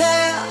don't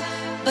care,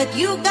 but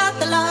you got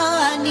the love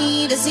I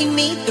need to see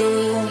me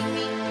through.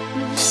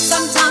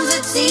 Sometimes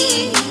it's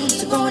easy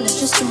to go in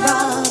it's just a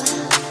rush,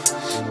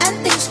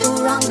 and things go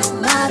wrong no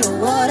matter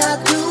what I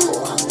do,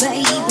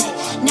 baby.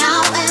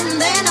 Now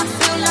and then I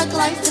feel like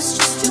life is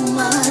just too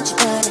much,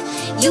 but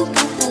you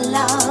got the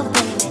love,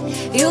 baby.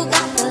 You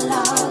got the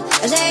love.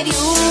 I said you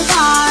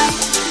got,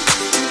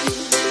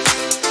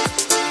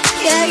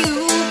 yeah,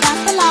 you got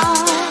the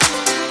love.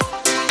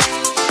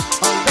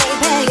 Oh,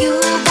 baby, you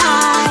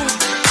got,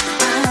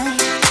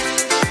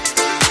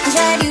 I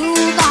said you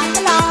got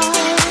the love.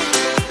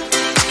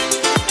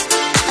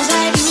 I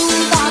said you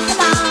got the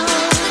love.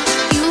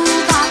 You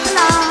got the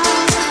love.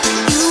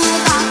 You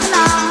got the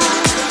love.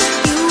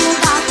 You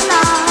got the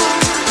love.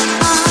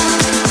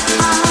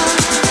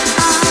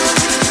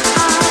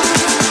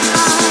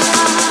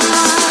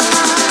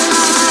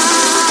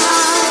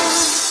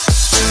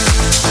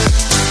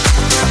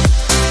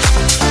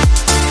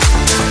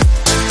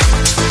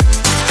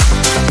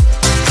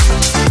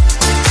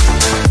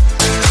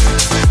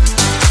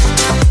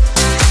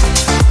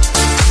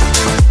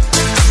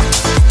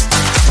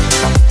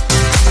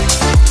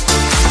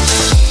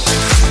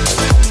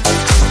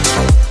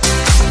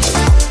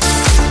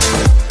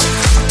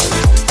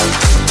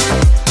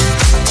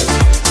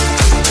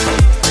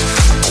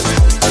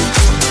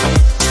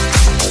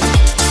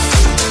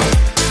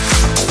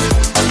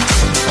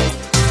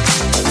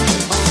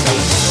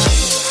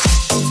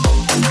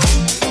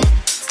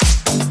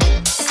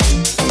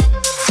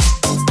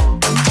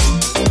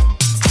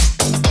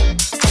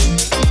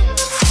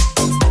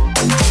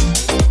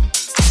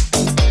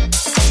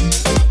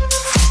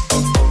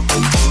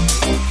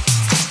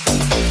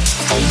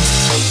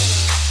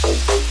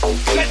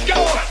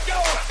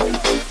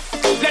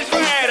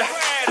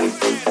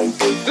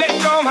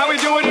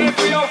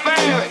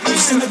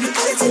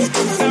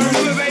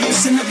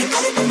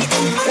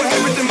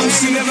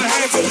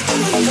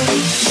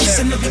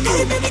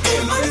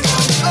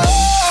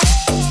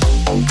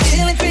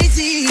 Feeling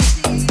crazy.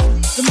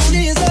 The moon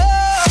is up.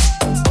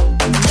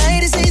 The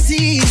night is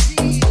easy.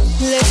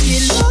 Let's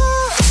get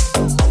lost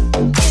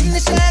in the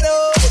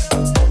shadows.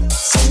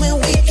 Somewhere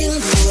we can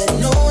go that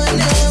no one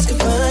else can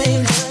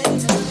find.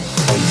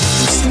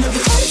 Loosen up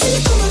your body till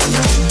you come on.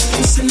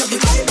 Loosen up your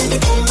body, baby,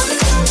 come on.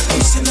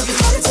 Loosen up your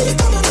body till you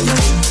come on.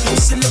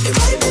 Loosen up your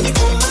body, baby,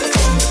 come on.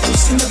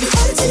 Loosen up your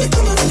body till you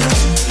come on.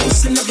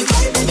 Loosen up your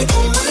body, baby,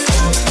 come on.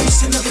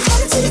 Loosen up your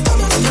body till you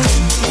come on.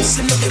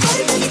 Loosen up your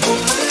body, baby, come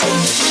on.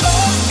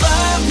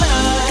 Oh my,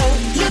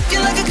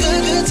 looking like a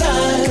good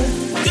time.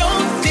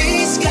 Don't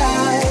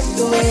disguise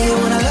the way you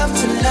wanna love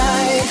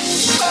tonight.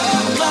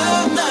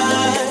 Oh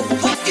my,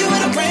 hook you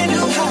at a brand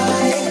new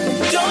high.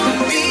 Don't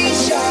be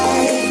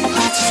shy,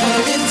 I just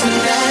wanna live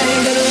tonight.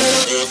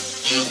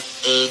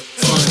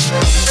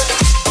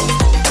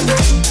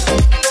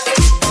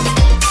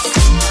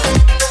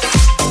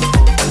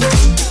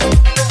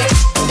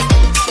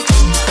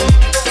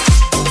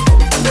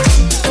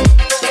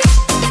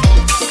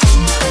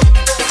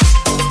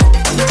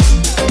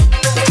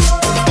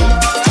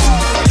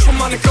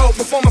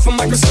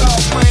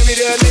 Microsoft, Miami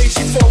to LA,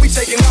 G4, we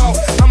taking off.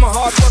 I'm a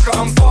hard worker,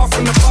 I'm far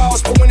from the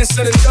boss, but when it's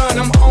said and done,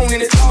 I'm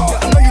owning it all.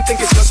 I know you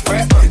think it's just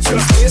rap,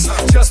 just this,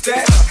 just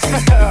that.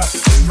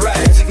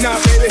 Right, nah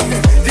baby,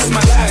 this is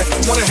my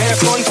life. Wanna have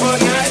fun for a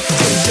night?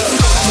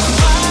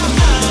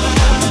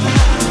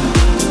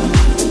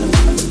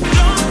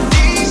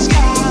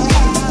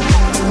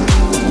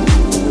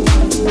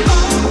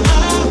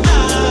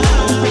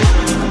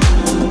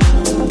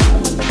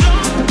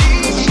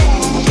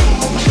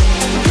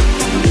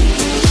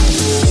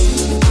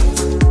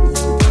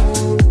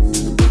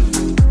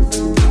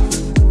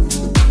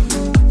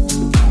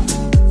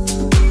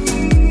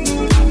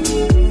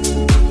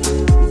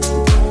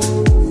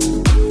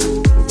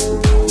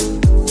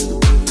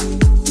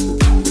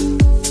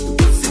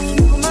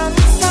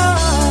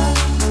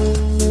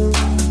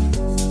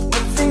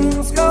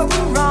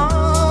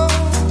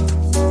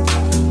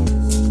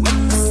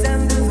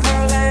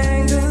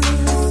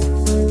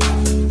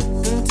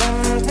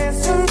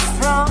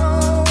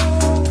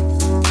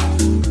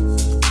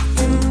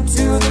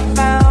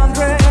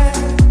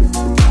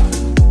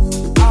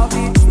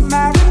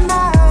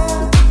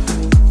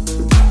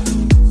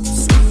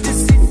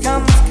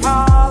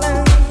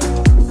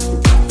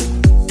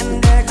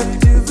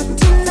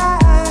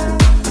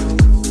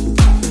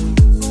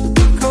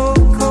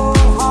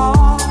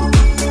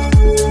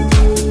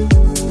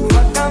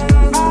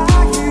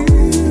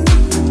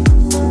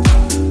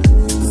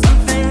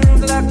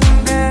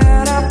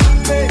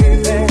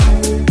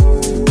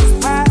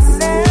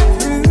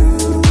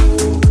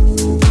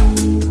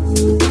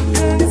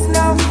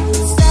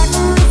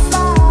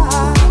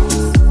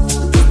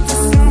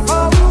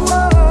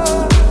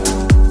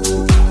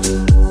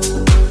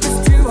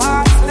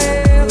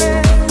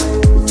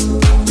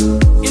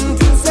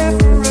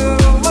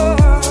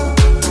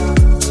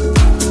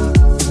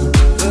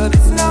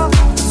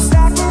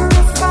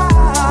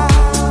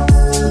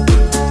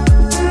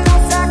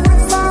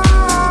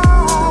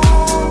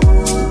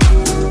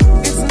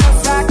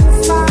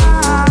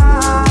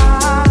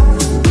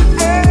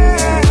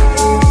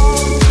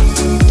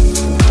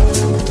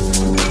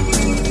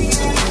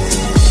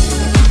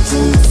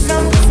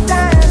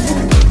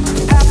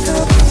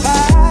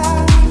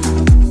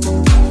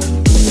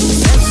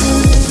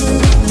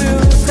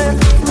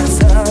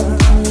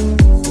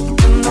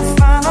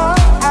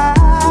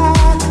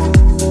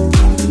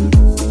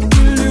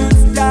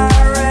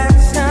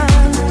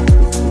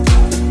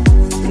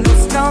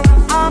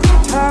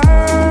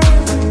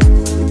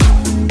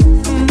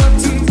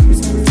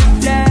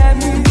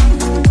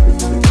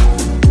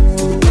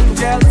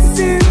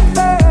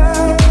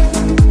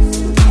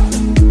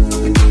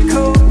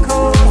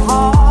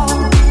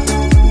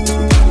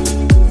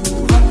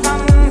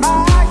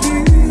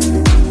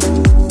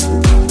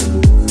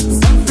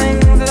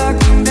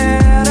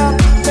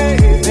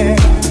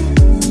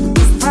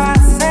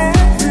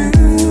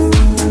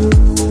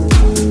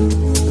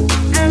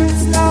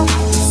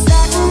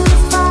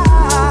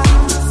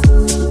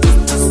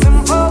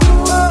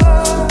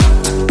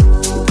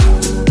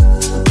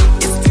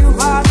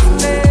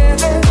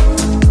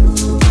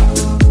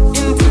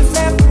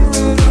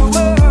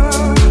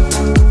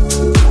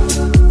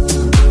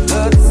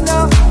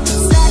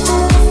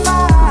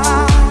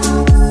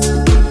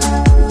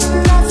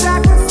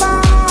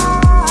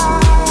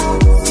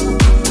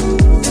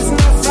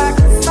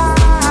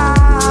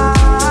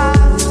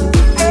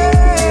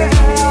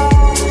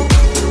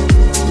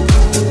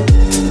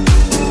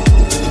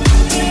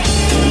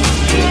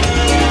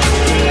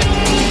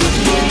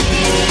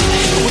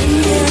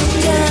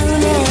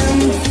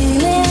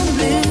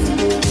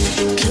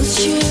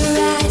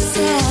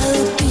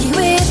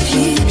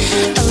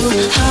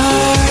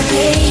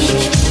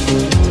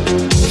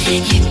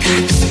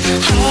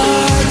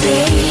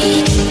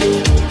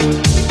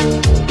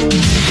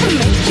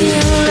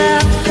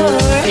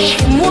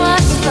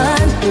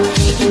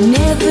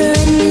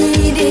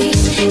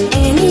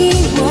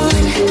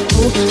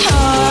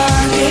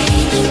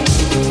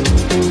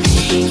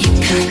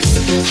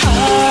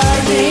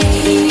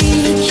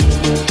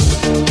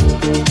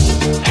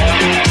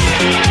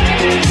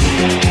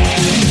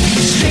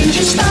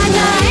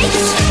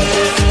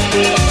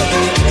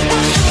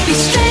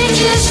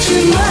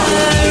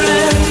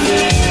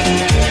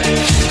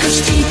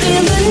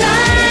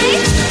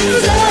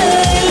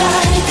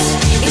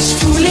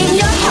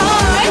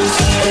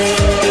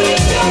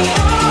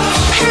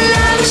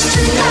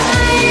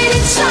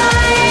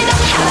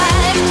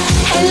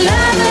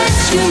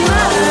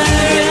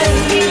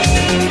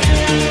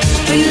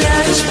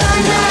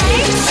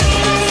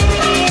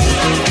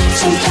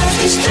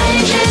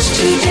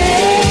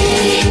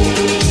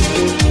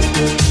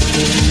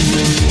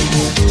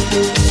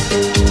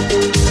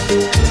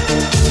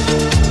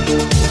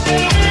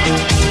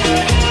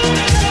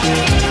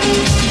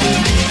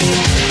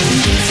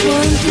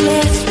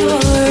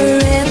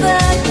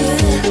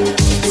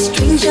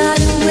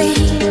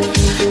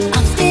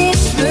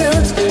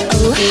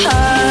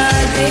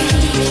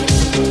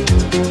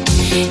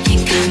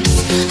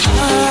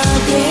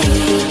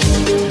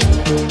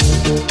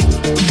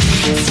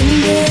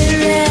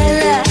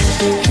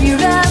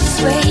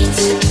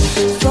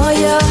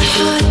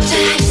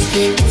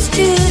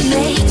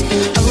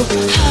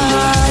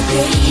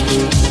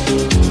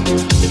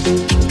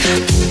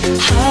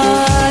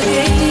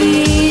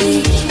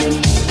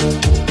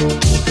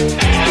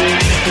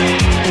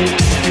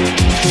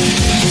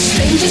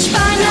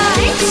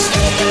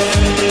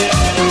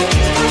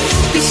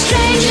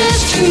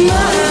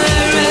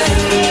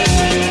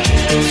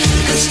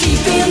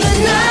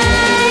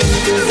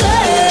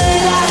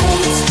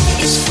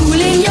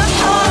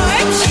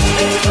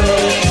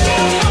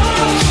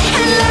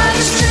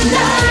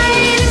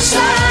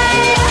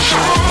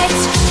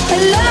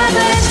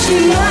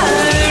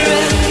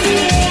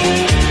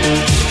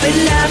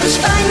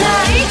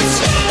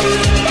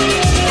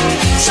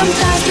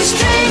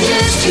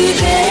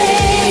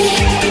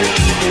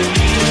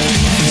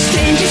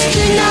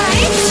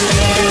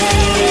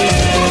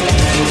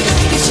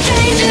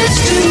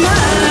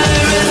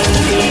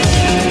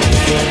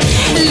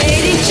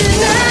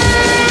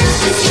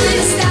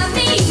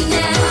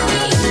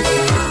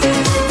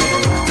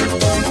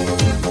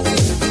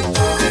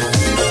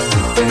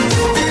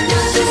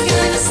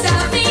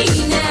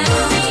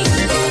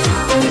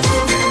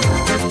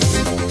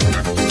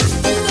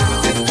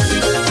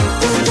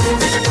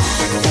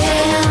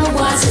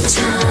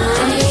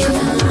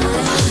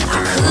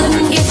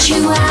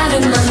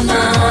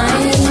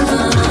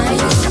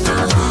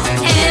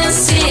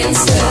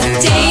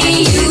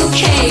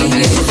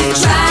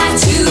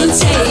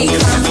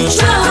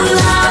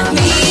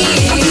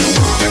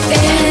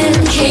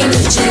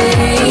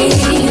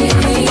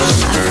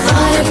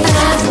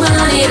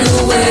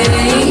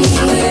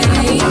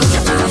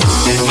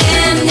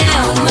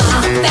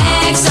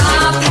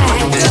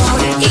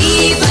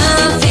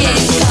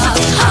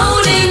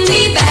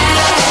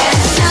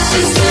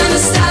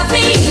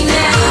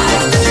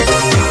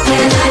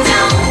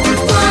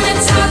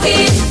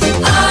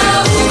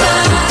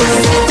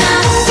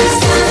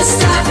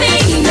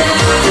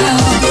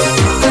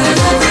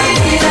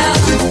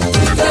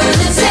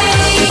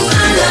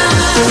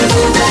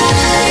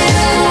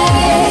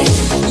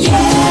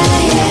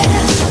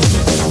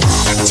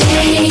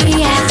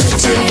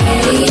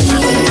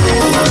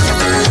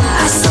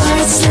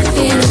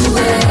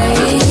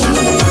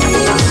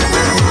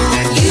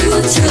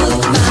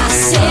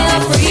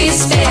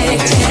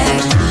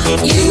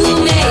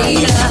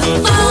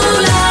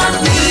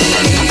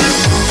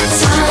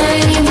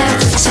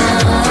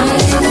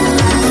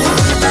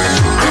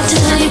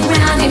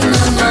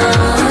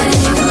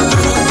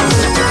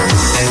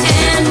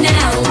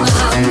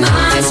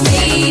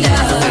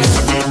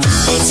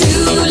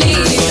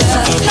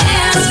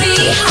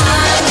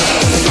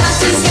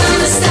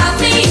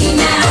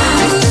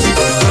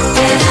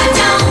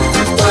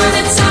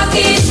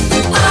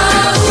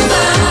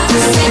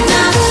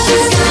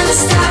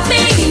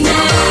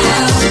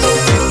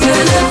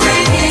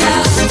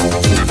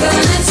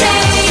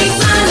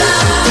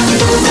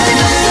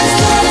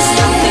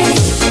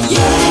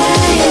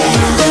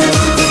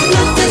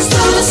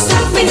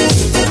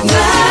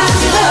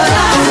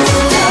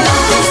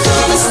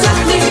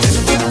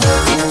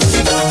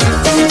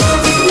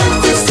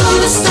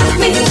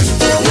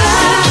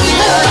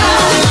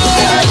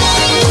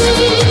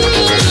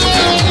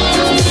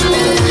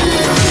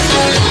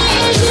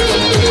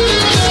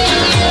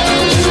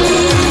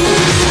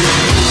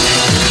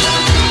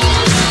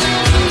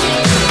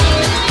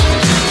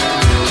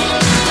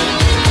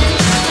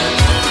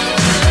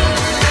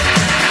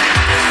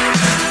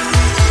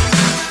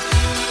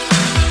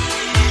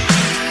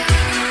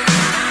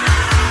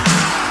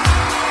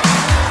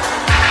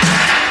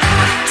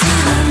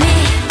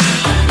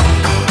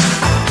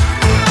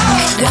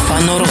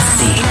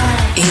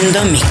 in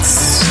the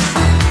mix.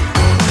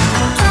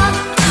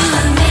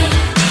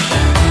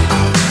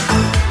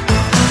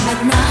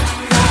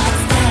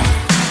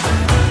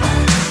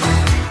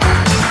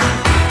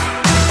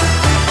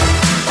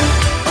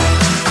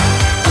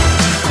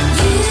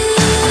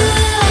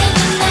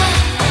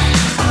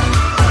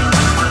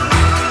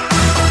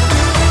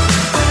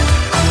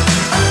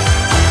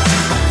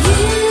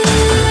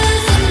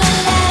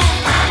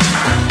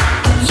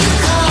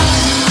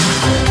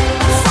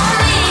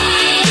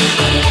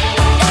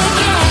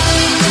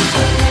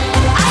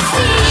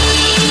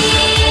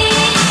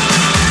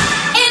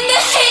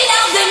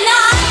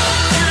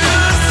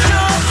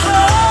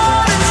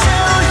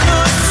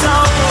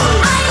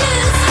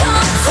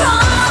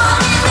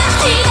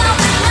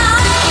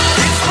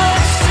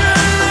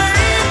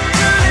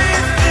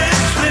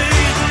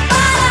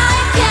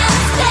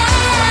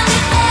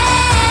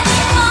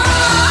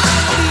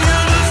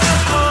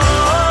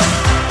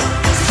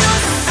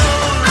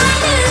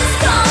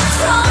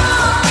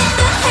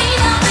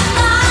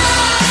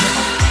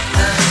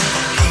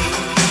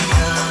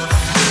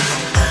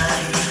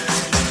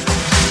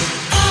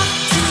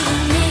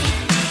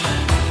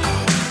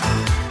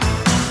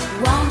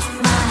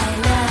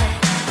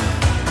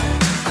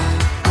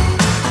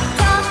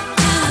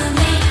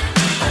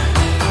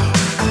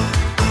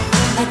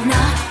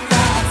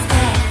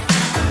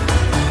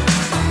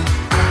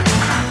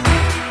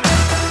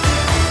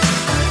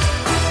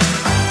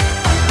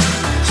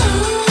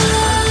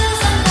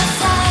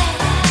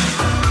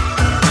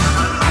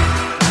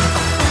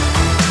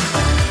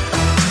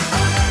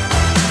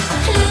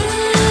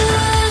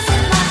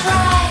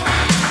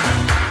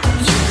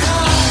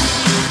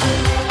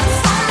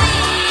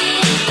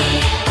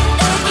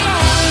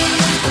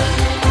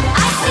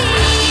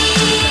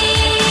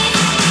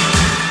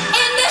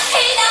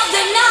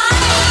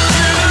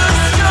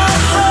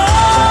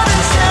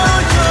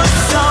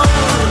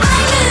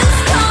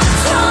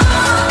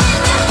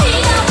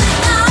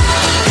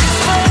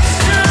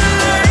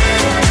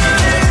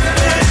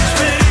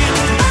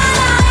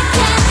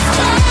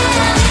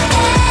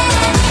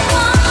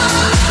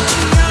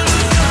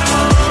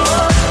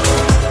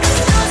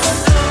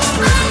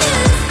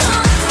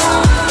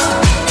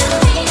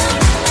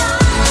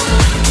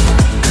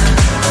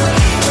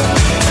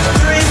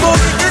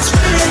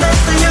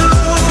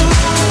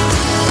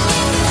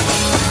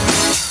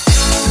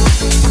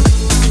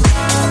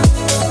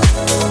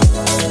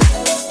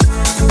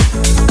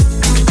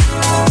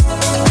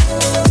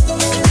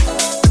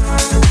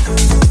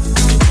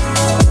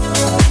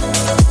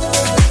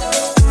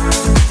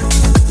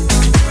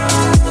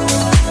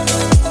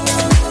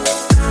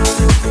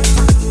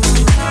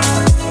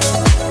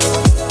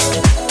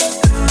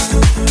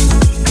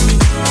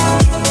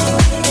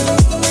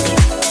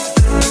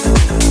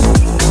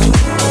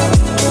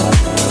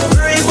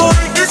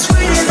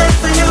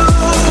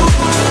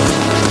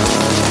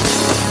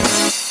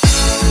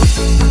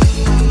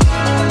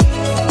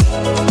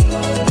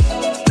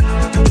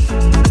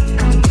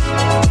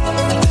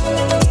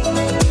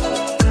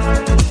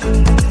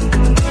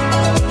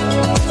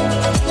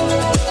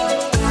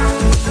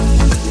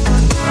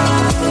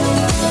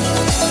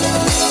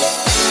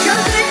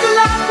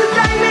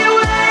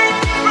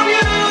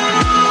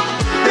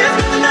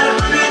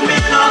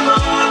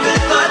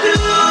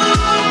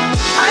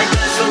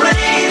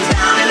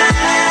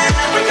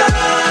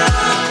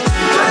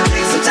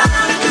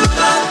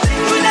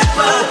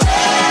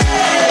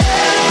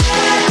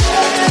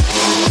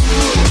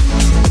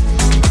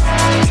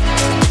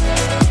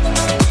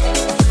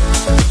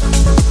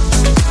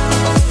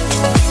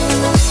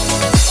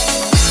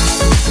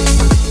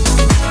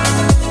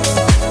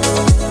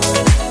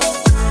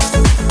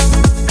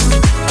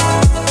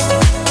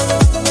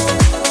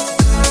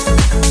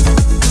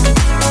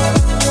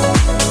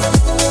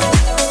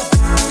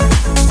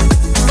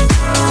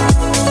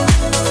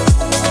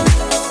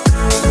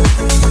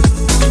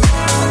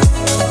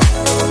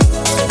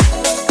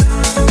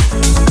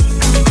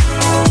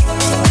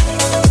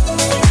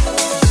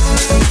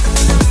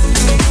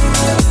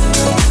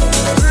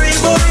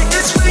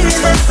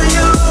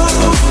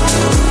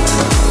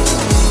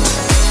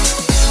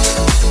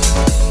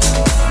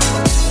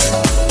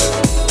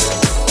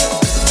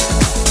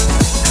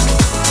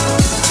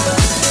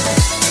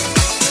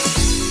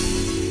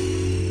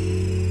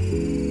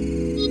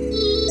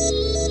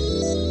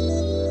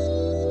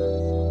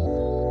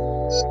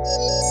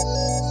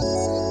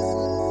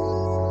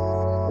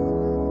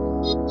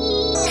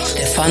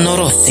 Stefano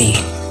Rossi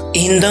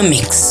in the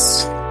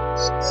mix.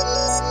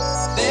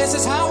 This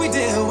is how we do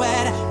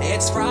it.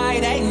 It's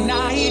Friday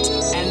night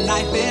and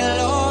I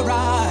feel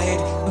alright.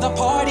 The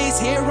party's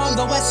here on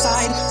the west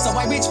side, so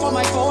I reach for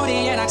my 40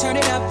 and I turn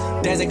it up.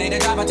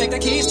 Designated driver, take the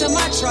keys to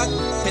my truck.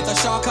 Hit the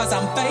shore cause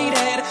I'm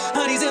faded.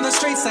 Honey's in the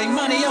streets, say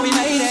money, oh we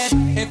made it.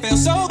 It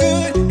feels so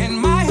good in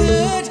my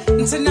hood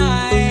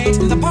tonight.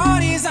 The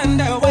party's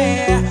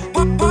underway,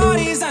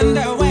 party's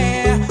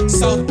underway.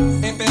 So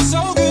it feels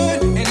so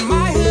good in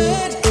my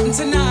hood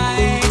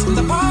tonight.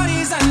 The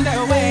party's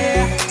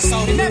underway.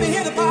 So you never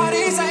hear the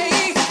party say.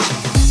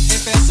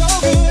 It feels so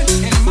good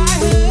in my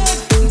hood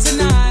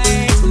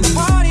tonight. The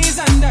party's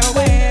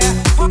underway,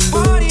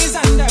 party's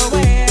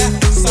underway.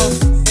 So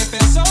it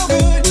feels so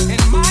good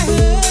in my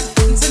hood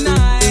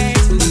tonight.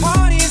 The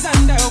party's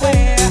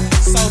underway.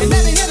 So you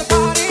never hear the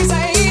party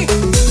say.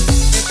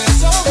 It feels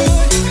so good.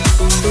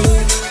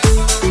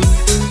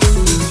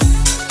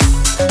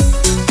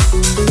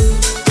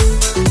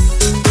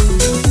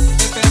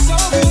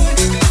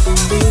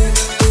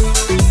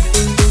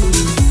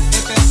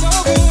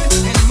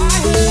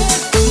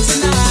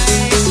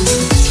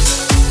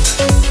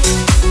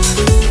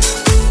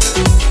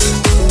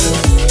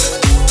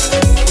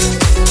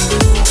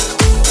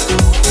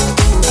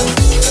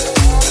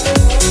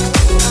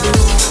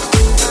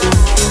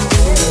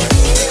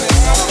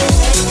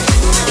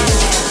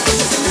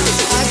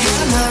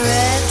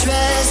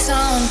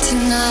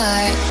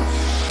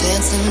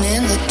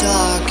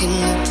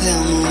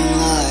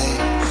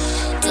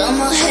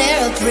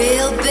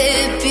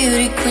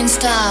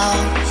 Style,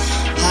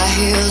 high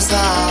heels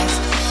off,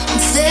 I'm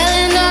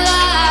feeling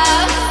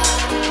alive.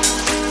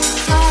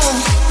 Oh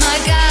my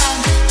God,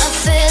 I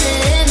feel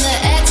it in the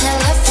air,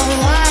 telephone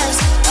wires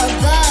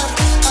above,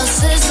 all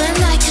sizzling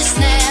like a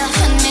snail.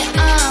 Honey,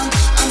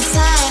 I'm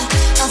fire,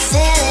 I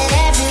feel it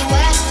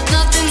everywhere.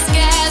 Nothing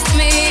scares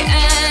me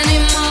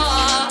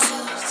anymore.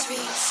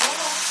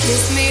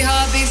 Kiss me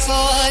hard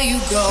before you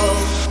go.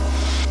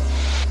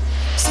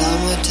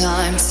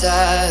 Summertime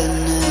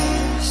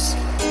sadness.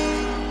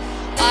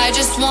 I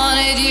just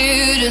wanted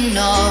you to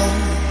know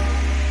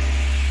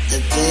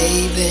that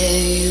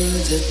baby,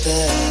 you're the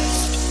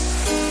best.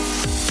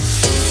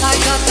 I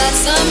got that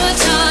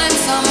summertime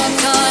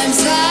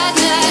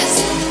sadness.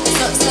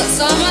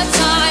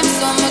 Summertime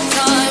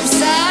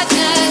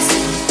sadness.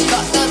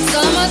 Got that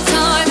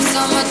summertime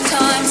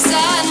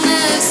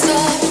sadness. Oh,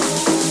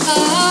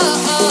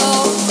 oh, oh.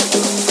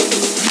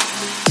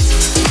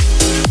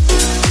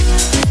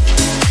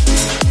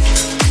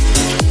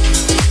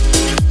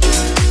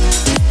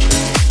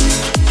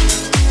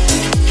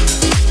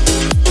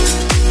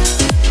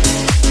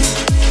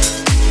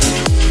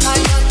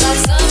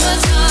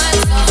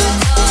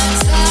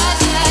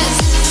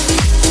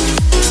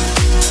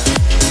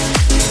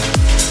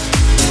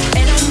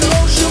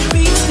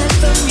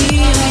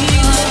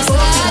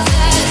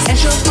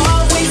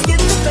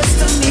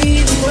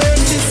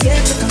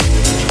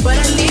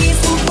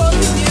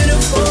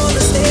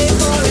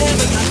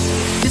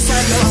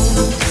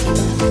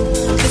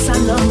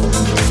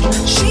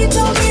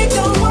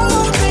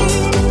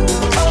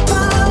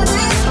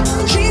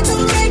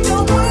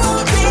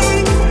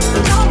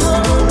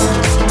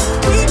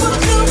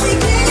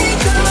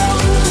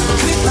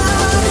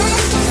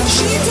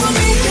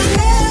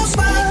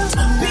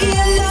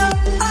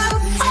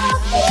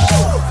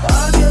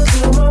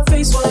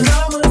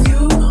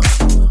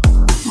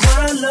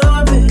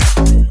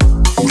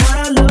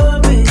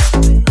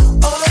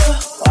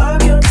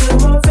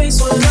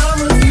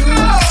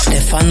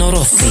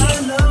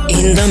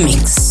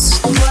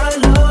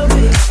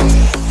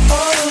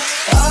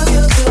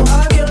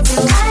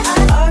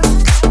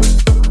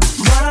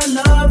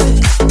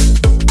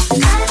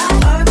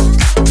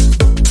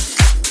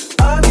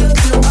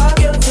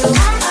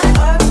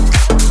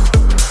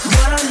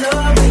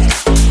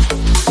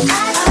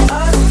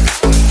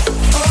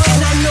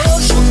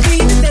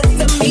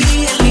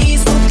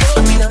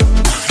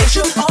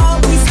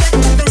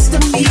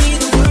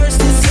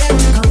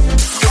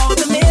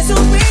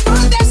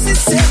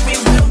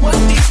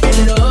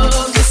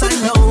 Love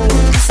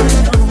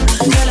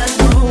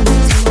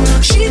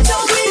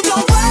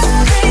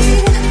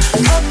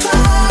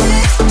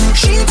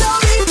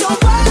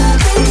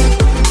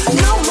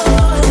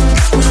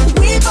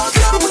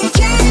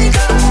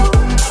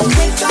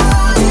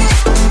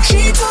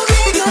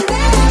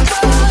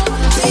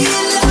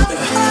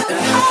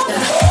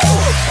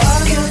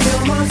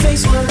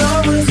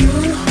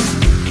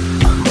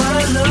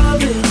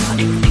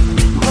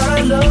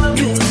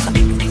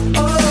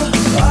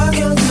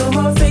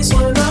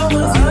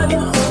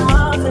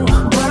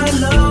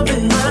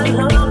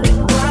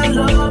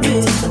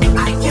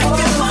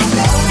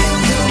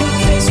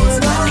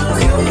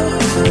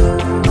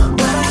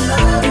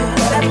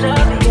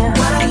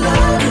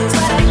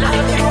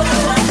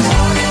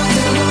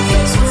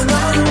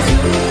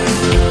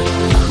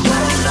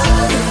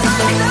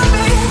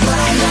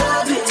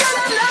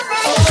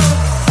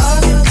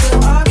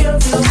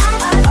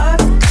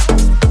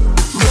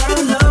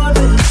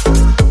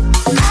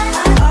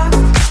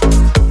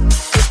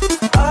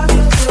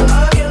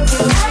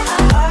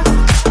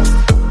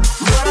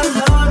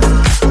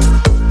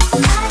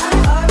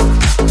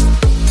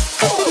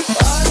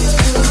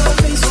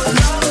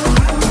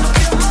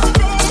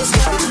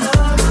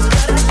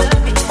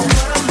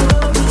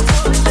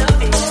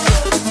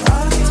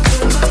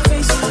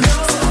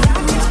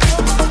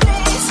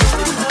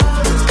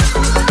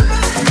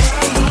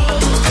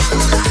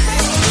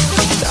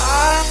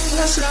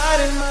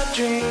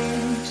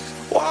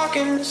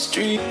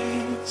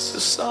streets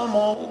of some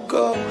old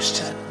ghost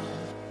town.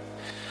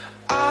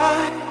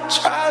 I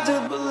tried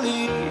to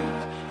believe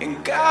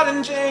in God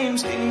and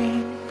James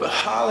Dean, but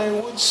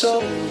Hollywood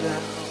sold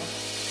out.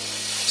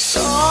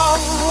 Saw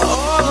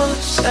all of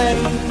the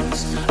saints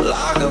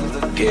lock up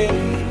the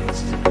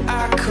gates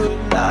I could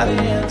not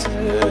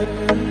enter.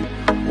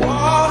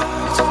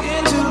 Walked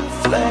into the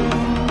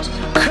flames,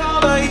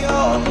 called out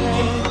your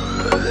name,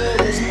 but there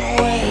was no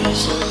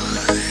answer.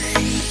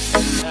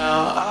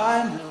 Now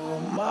I know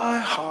my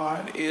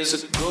heart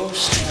is a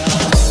ghost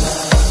town.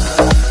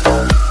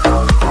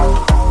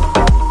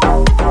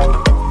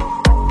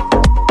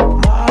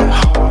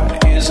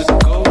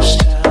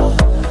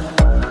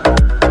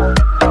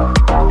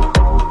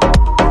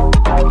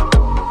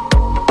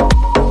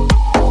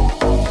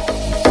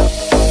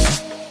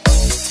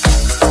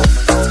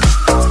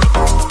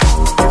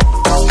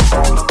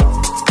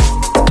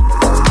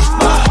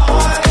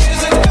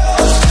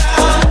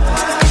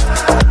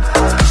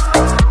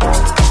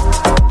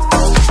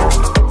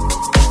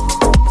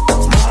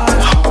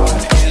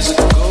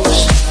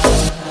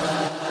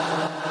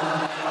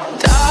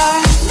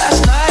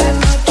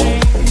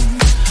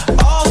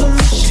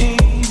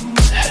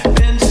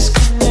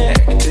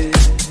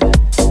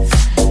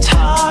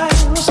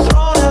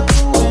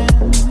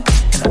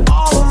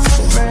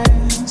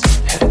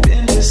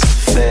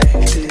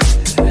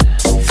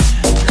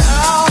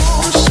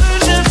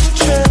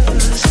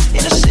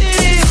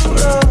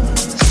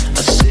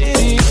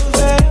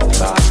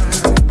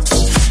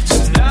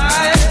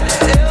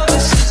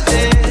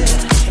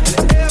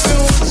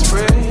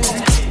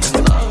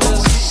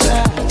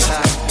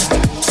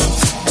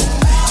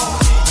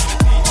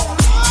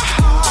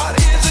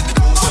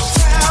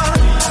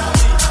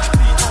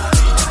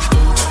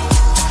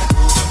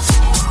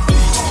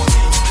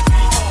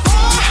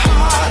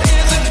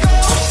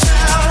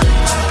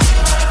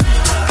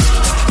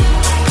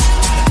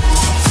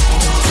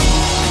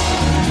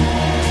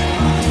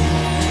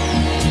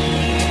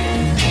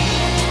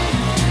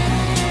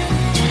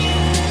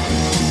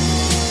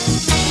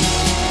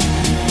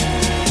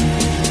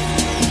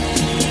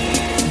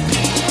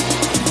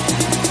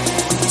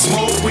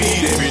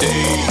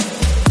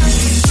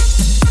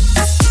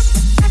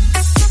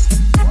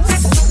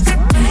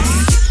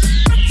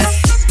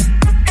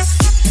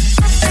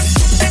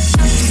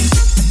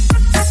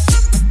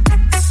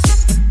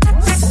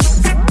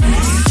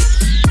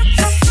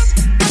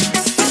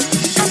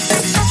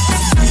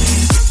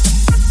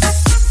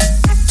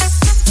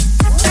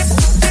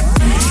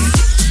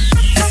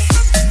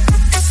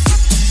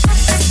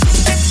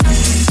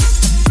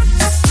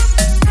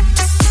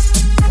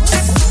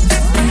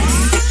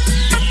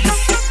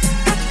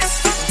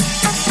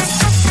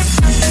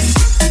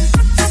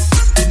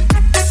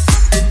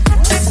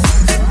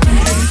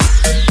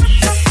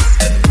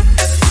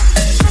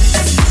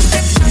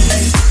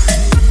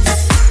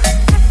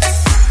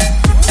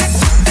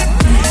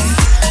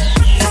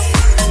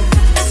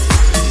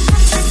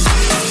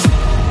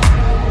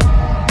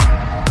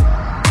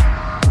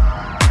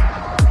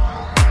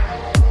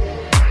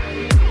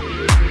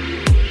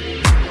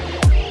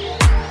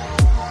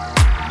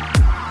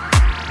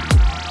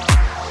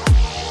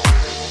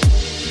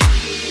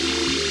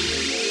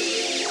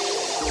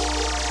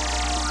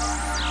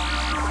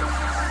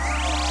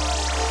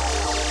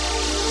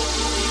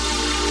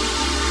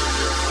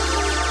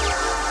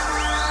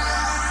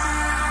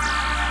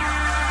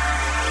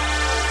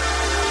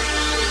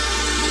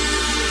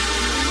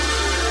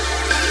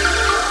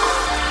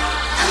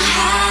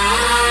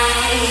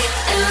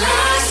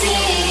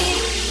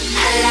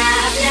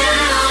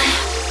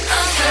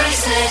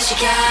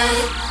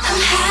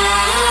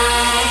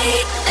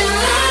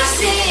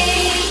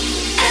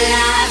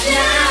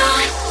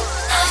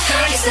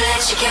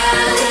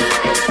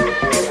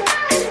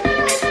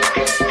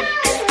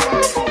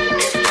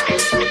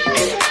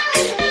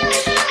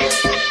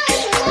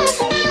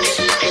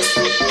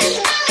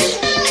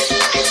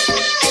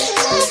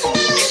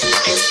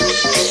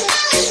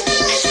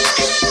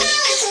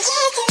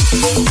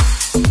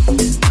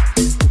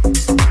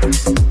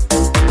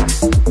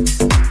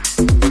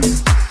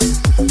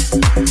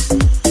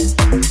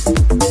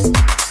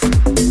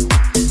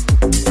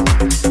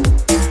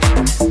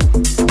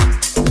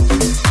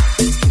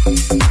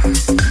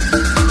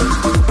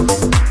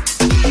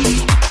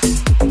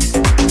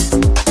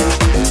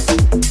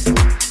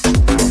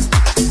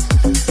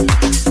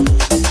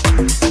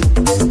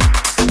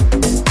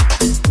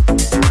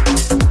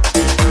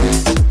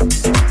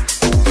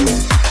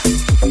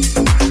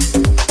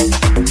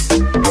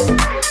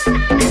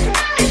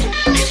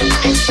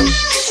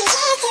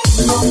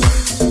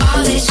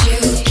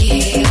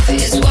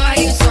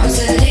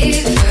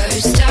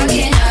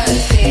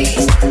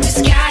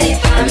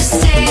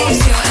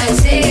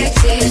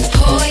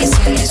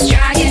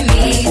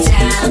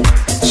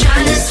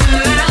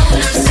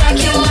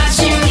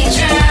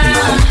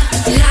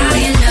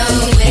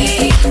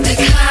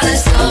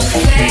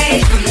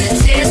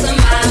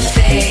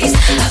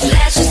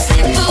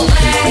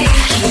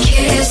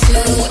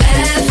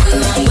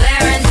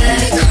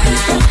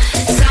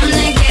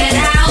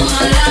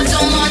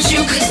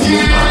 You could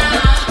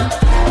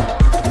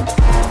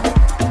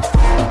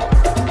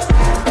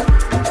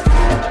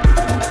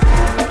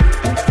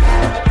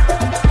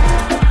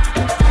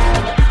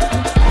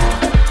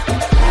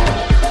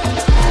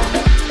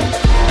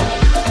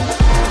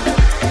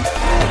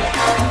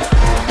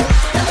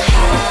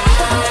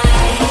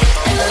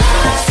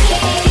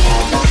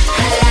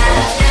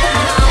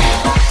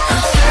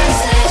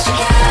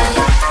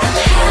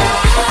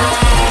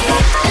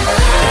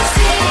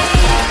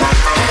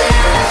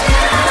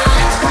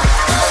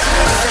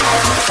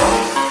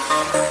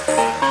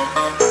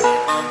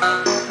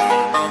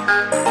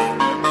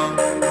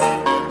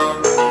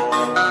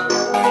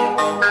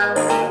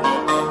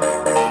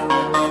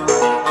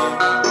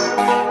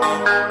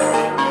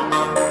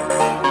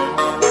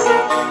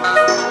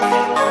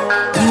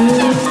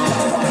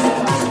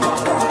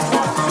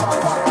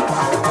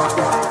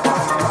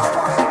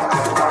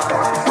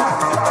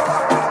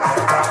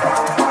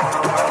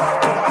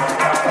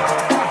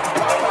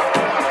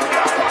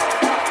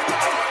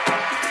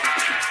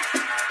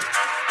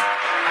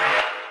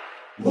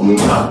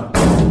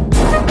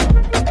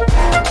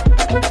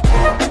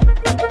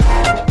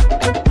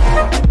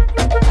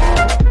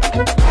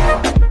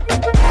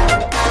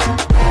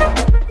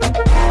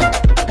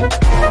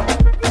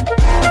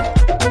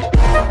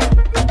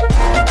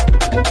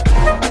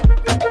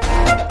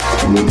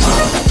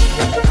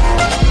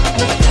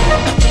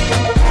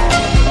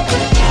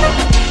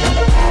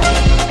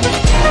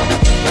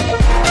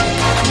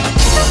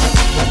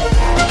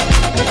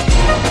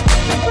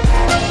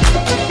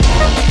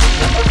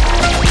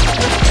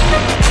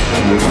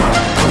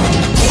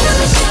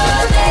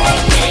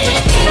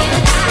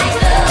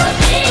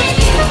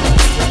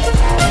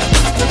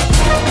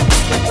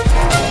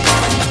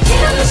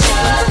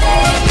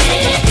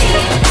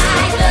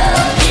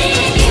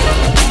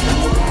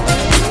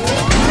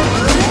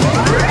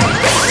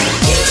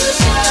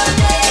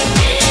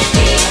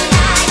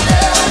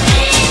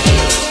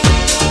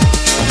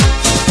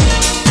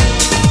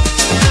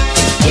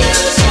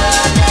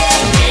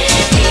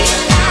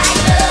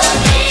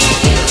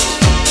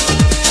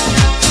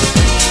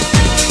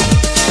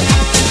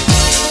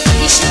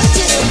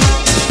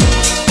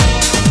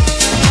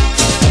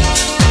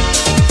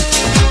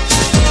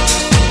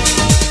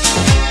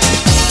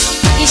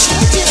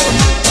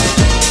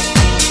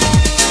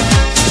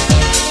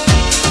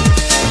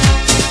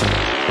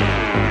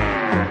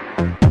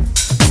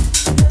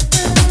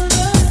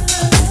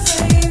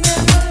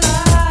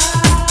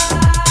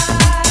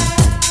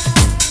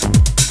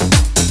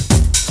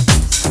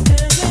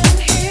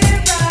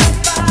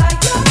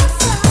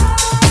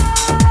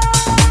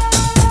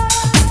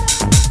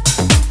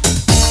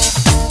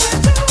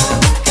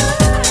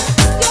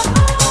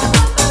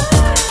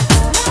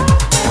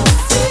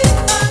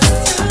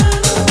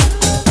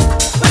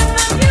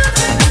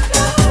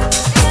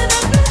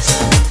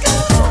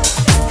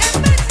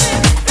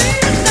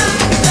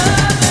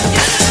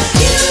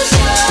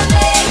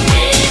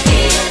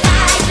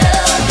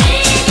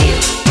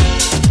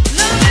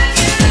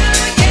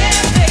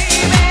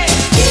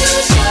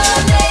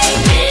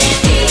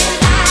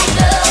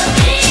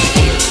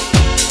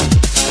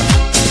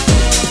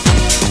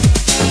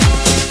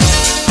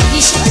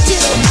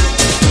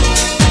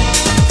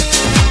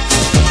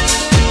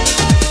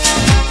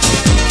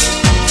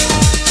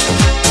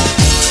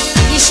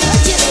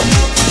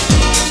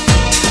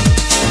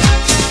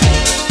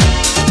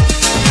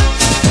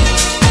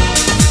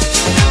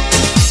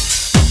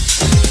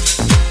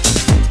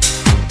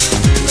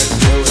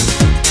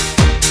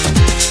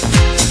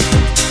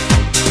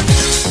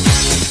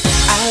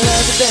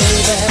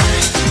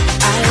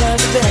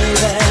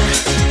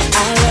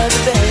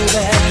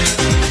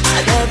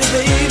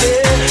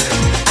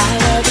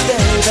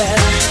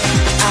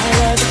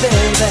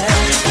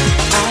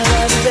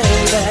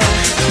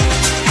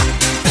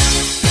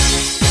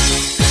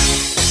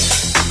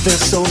There's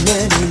so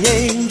many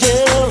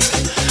angels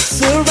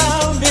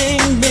surrounding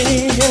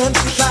me, and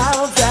the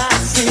clouds I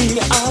see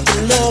are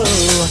below,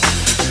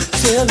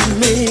 telling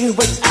me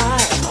what I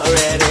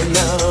already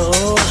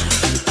know.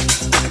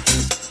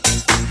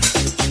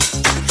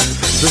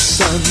 The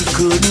sun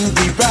couldn't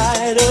be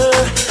brighter,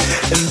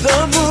 and the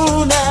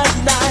moon at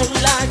night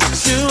like a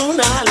tune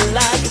I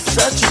like. It's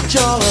such a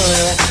joy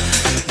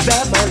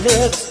that my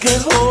lips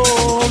can't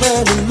hold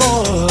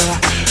anymore.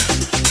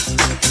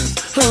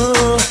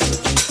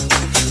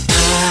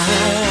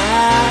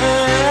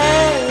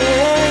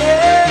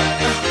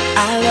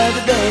 I love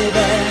you,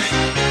 baby.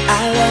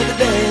 I love you, baby. I love you,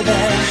 baby.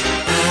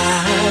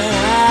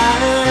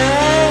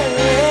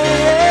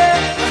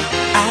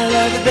 I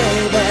love you,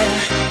 baby.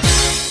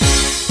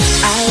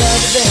 I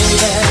love you,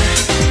 baby.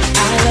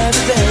 I love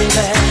you,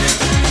 baby.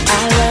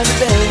 I love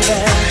you,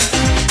 baby.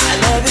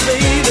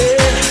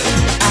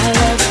 I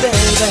love you,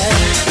 baby.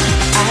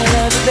 I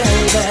love you,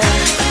 baby.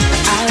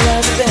 I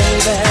love you,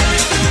 baby.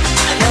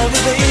 I love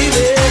you, baby.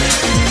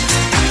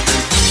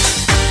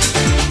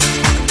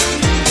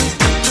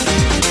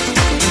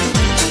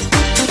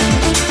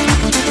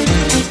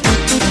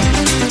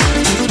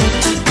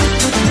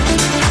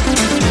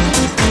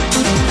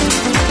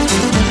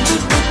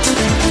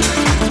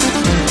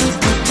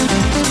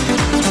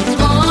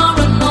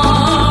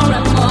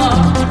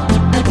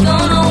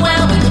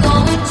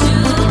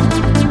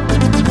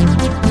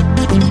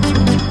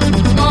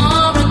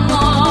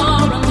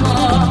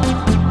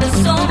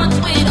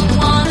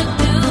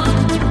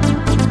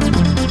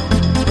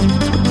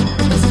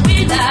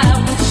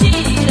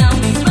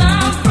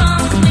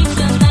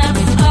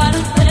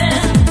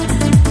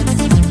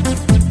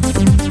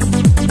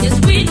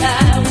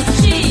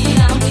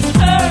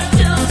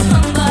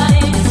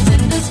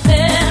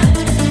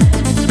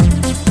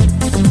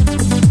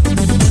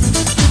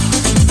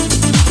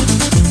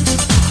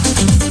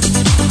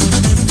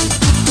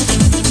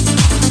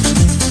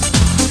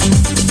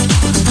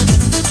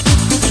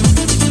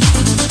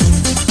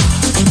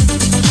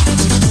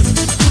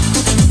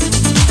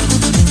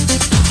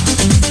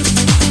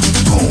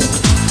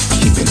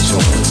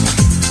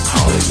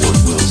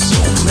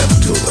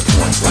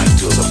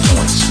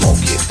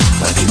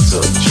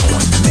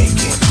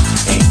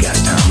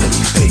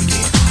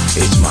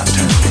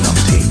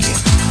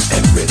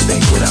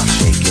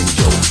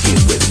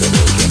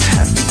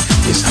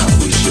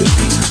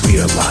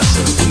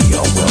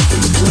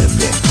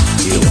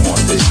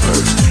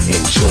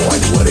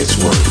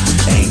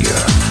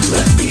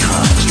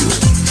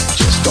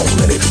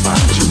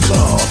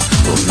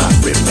 will not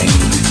remain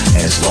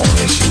as long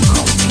as you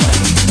complain.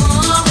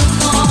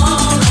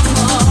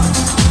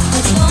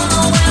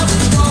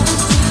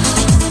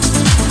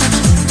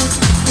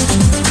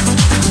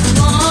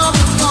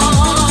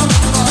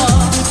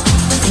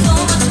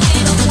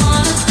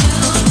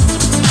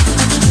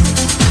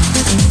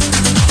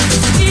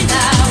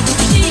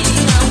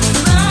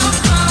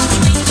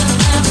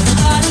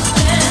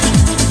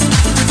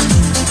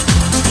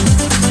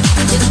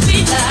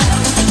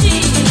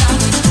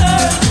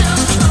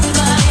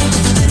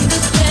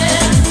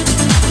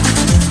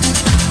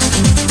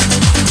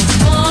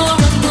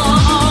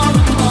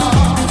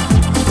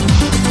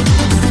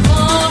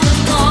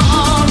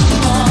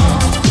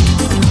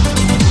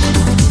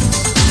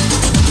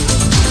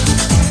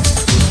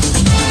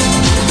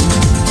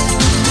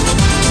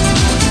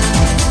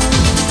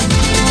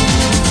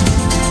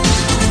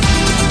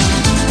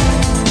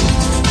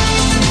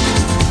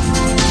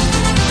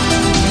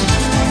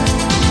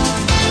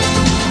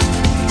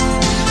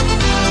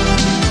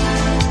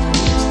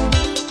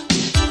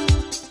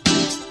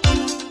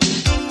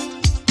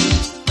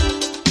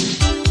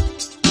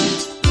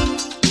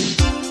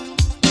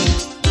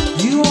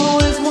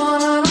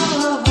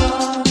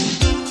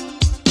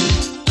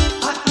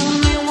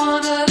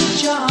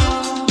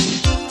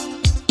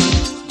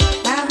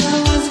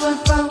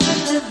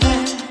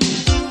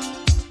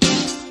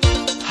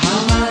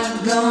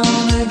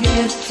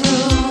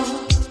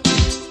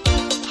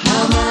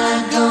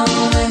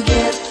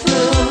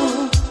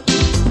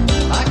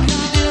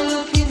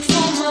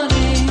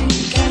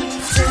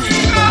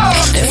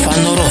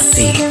 Stefano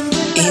Rossi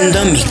in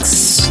the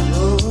mix.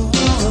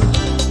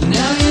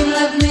 Now you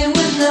left me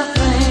with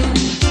nothing.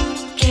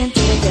 Can't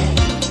take it.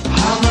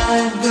 How am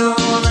I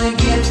gonna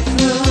get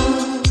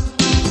through?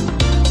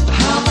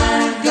 How am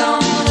I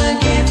gonna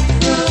get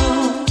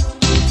through?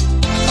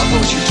 I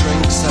brought you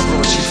drinks, I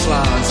brought you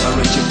flowers, I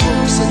read your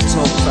books and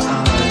talk for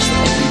hours.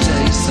 Every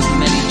day so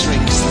many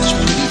drinks, such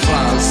pretty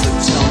flowers. So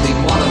tell me,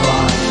 what have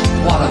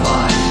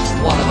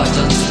I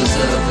done to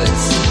deserve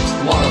this?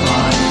 What have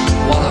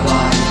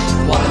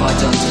I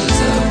done to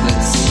deserve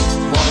this?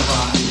 What have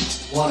I?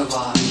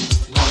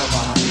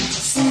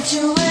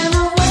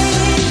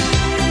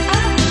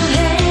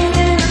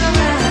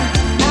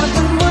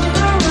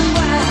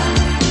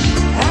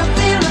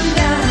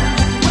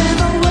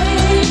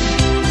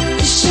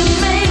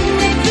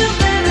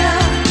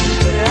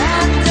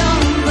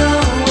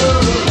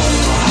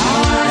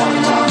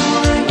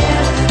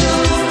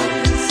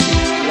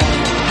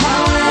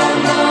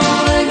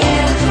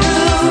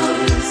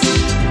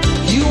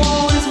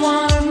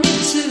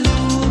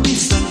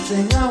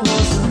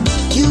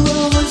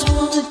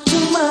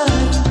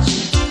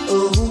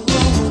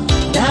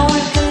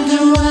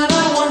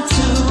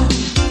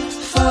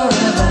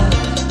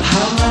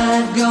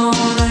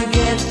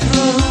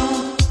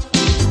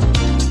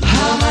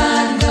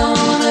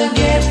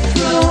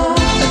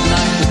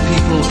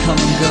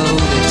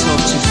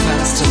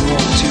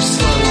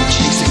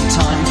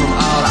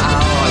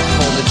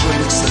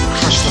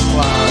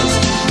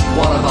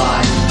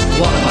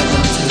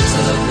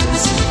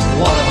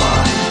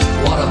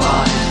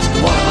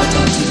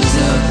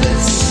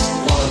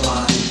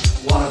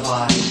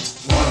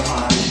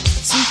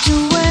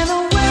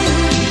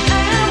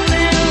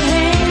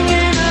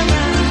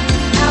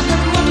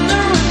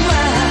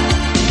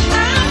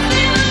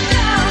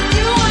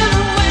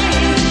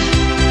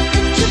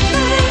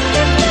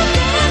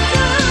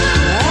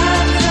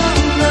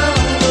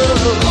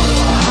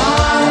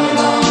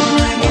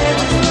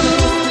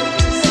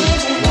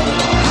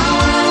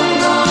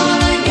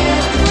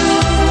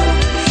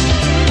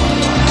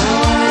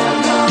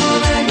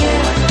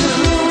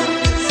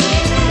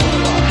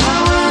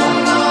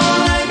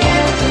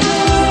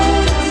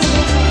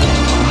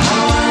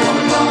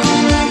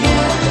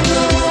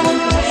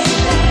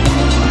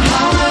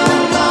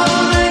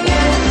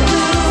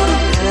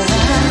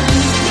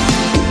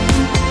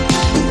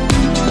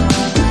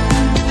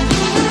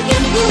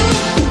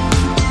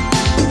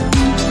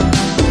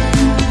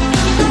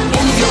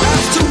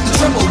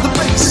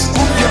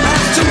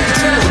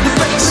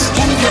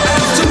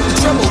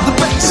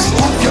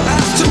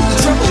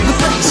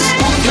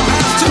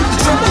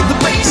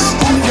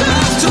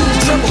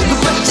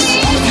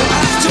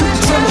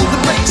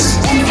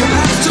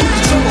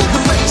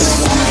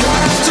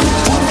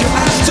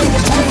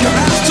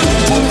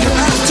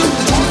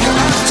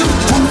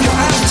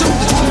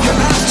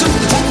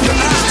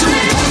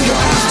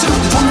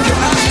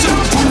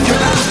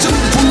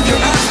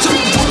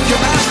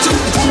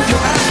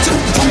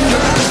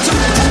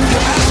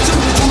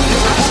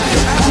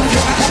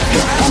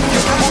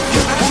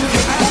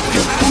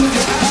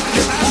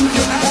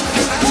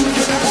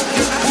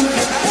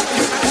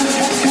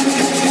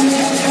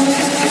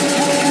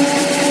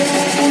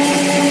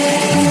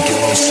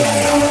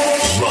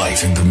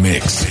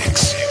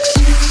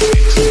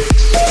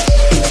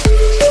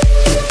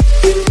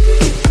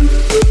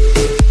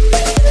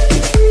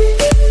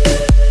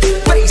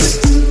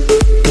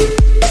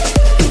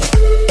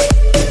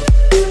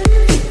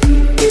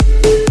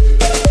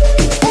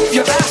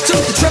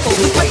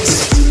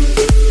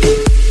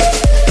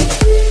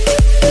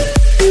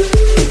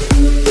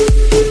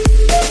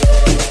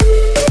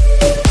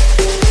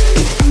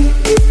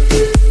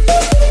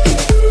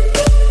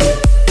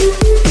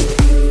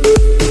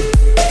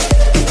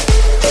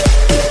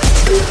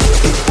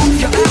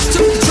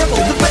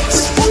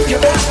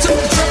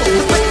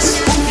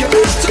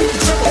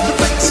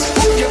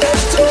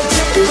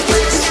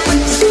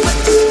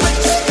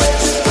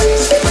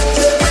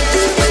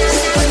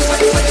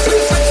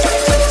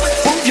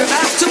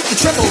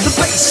 treble the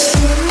bass.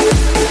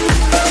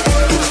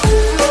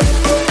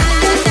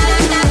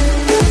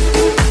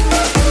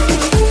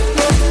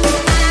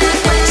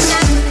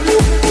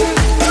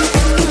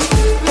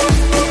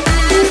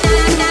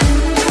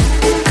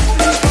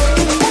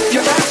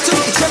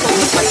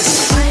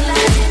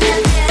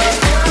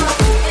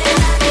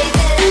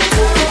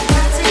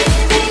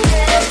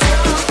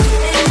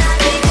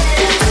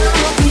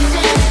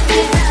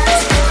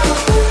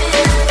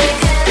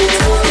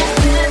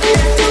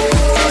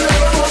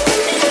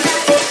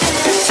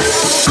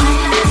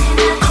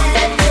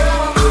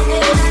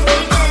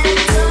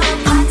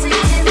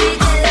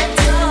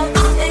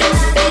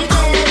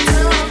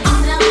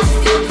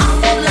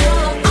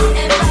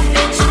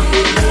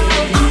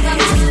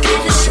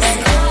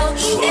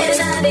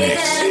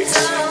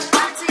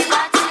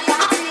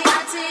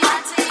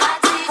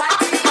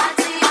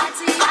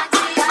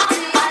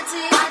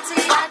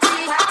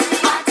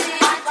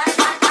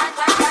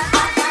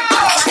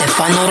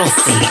 Stefano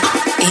Rossi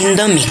in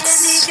the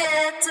mix.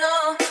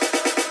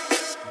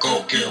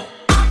 Go Gil.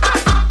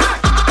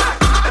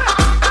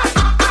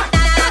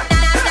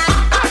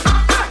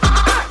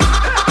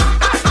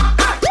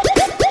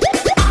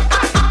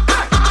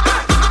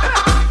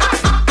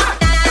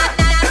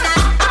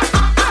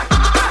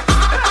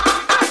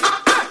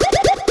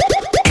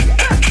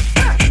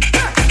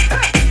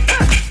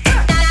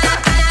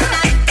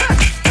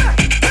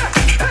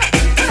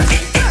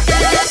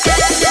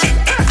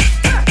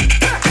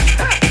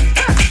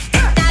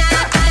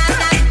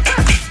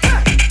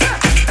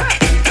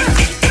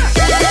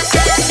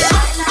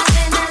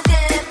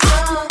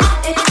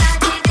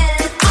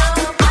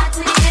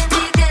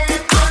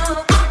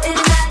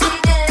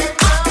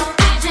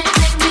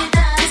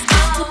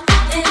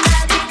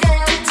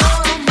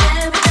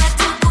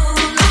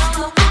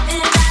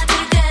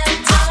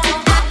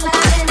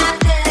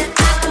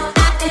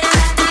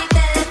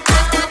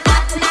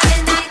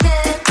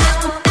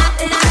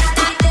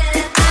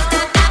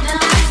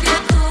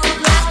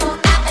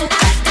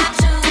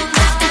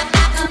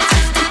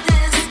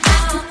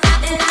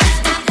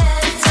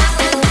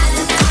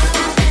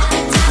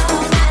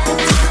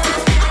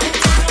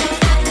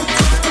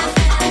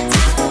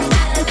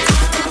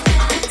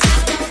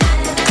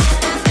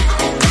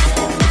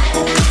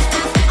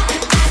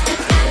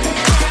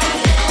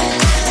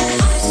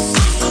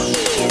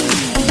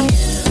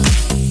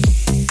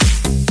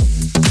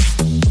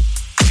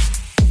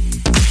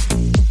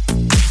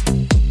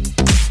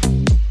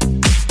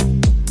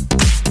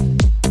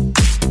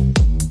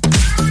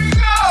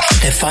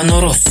 Stefano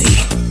Rossi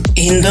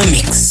in the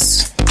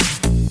mix.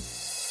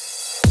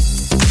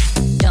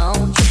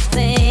 Don't you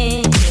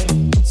think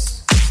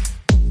it's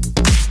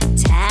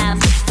time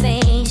to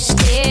face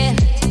it?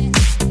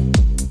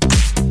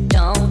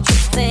 Don't you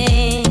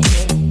think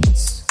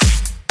it's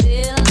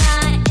will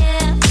I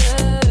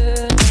ever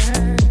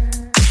learn?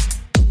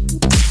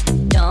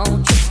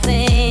 Don't you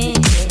think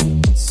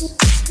it's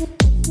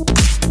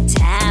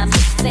time to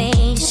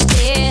face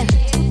it?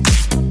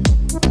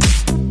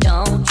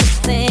 Don't you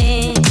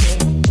think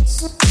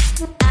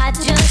I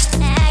just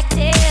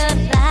acted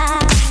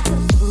like a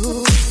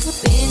fool?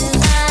 Will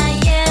I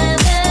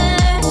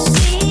ever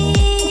see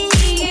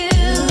you?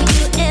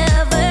 You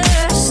ever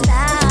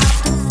stop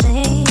to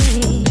think?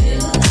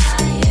 Will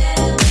I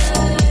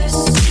ever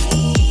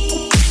see?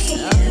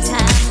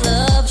 Sometimes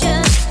love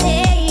just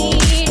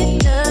ain't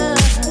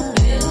enough.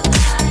 Will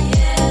I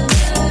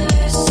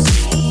ever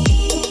see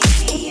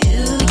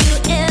you? You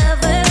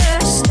ever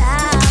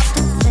stop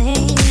to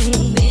think?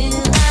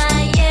 Will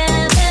I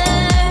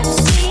ever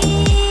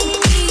see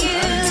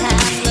you?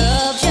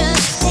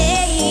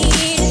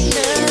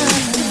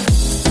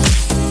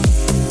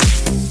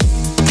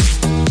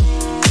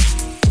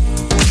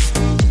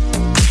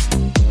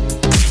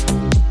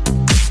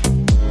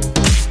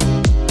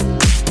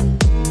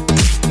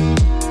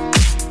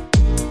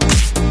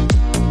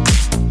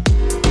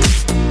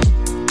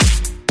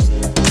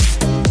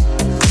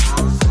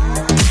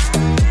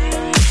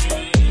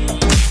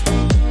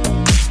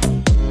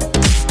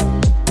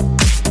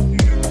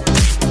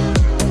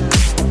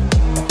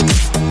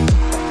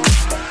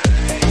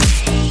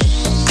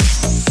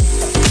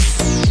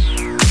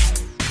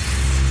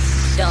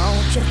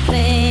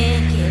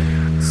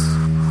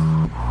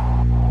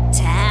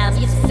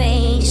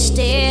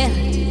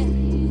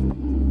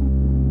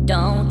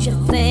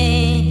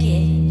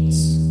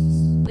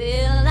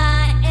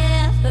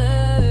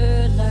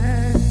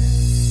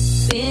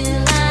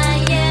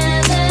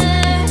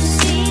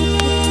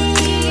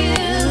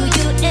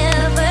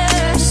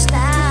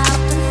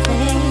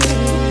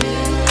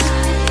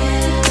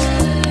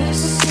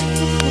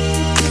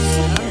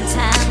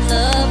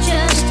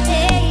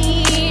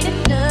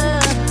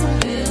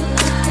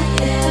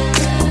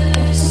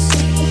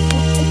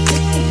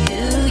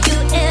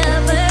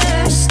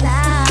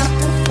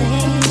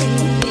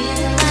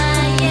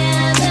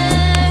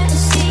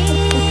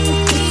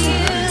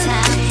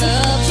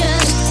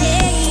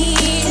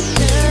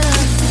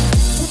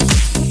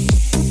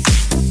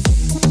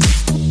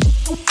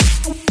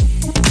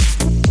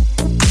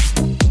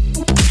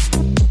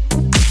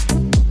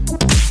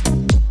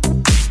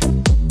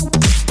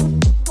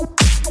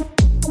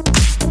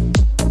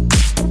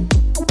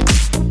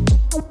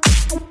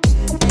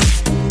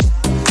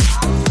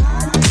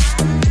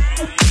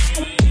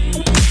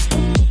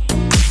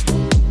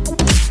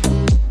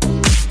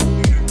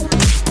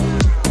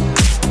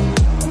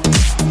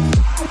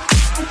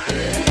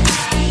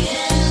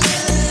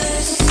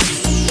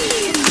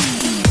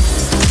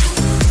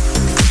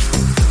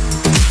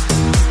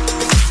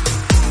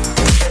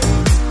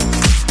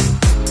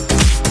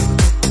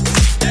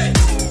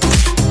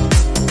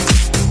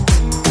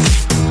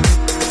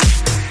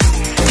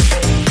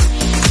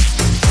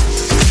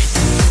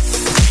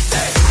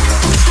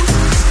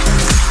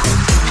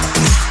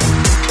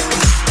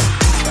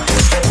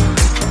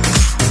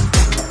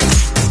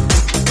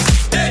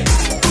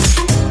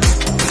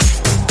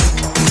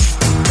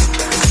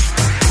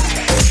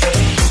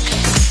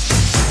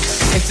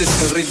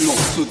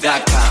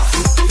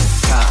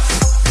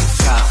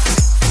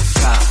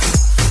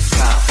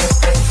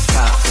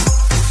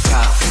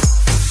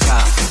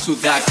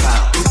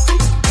 Sudaka.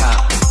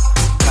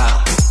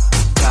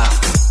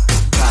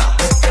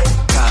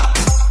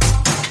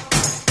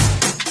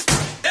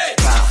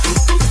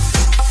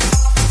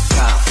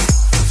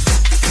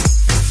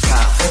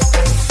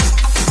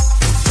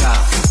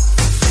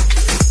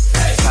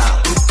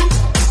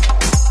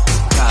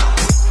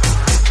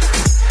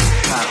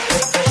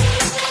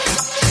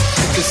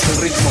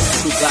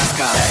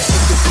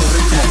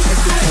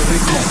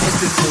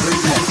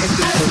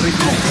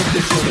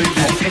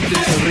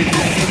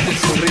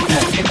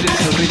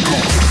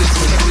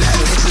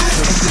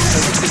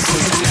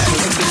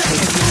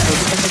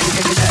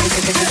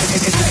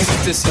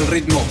 Este es el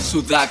ritmo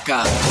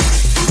Sudaka.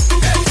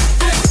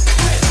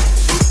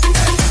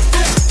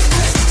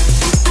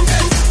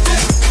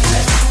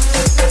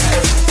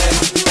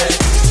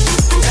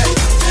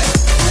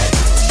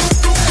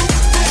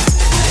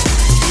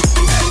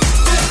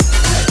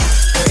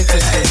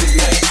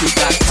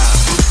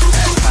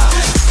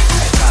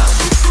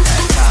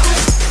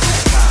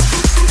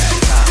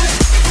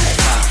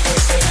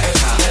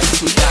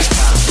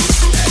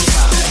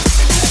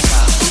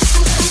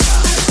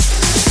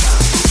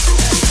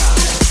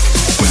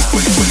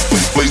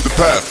 Blaze the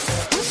path.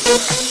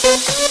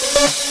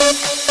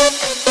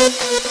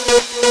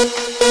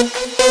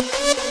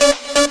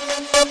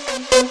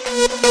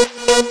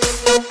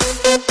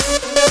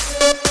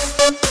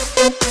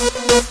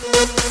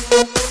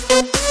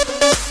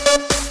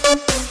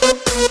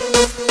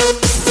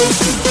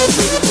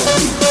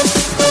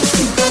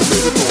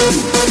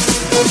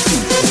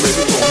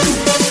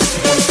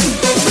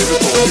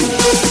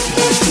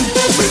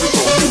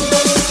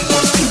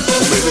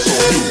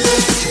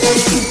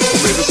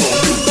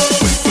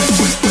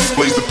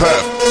 Blaze the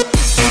path.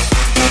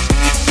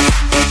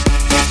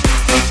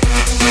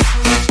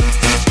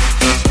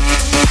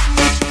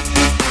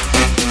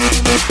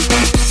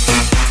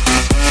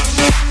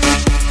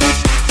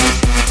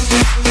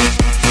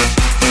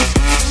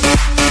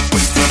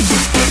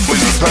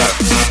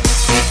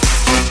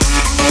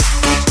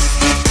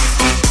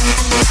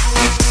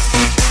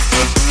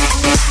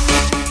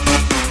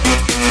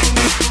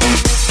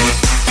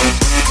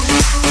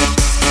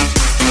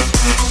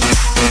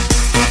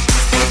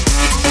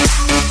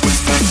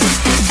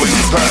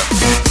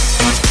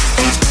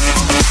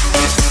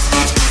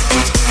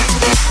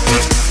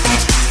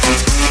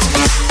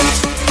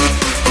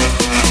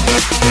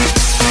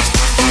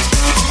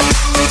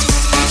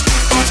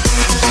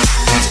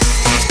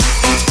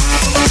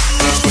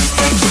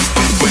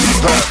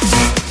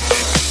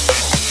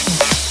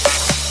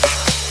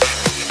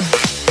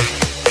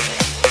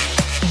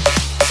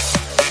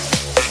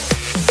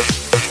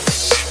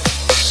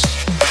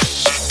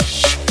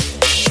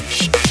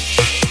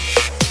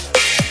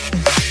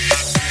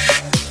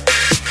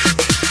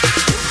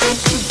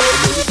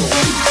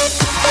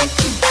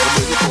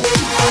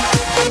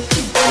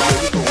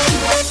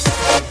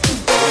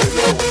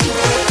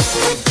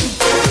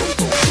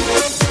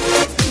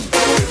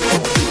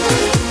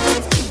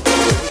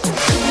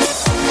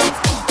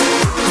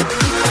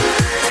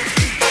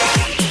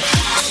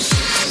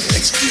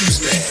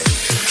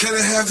 Can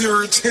I have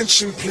your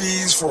attention,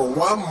 please, for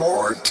one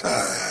more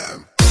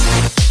time?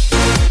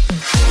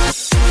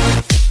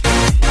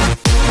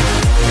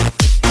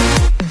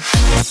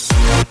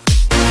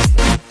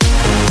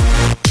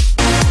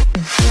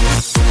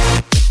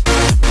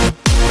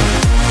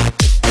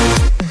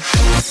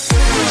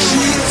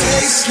 She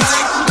tastes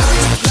like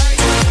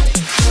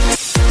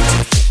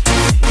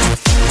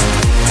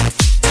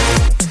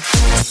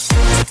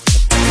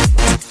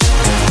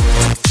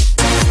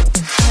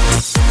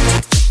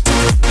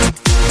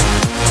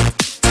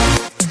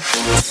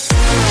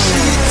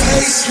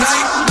It's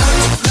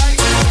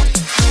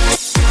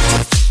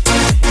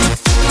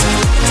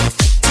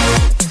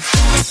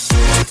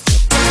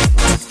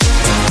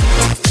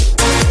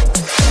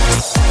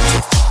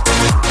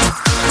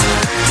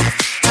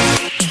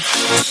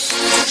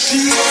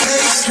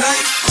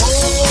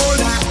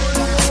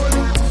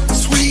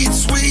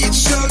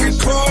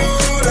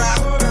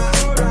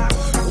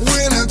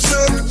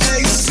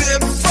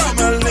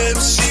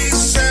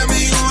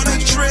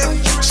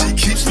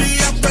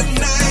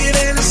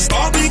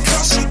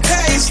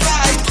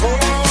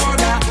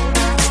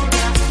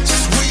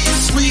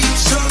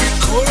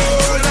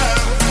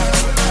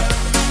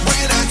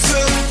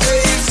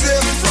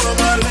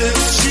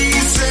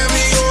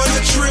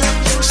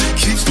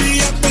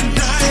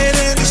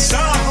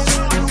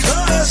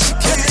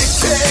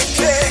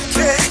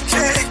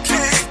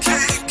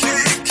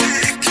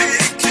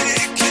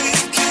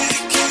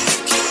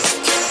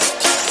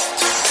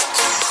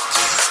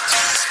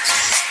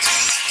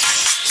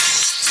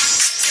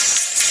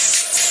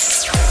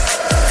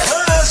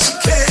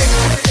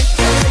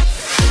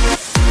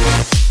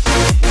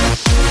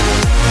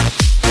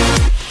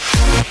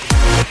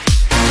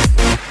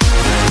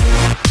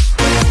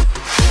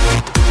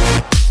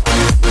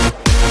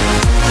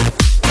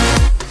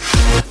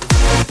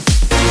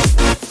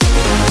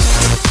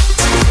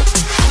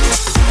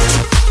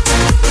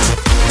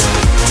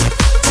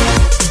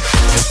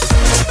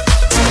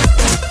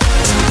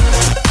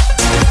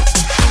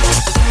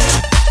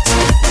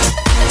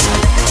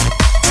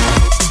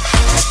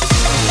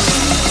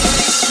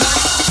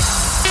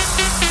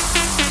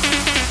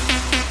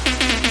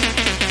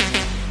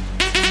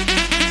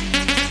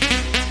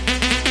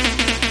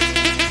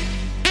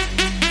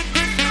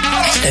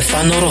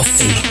Stefano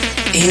Rossi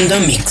in the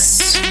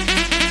mix.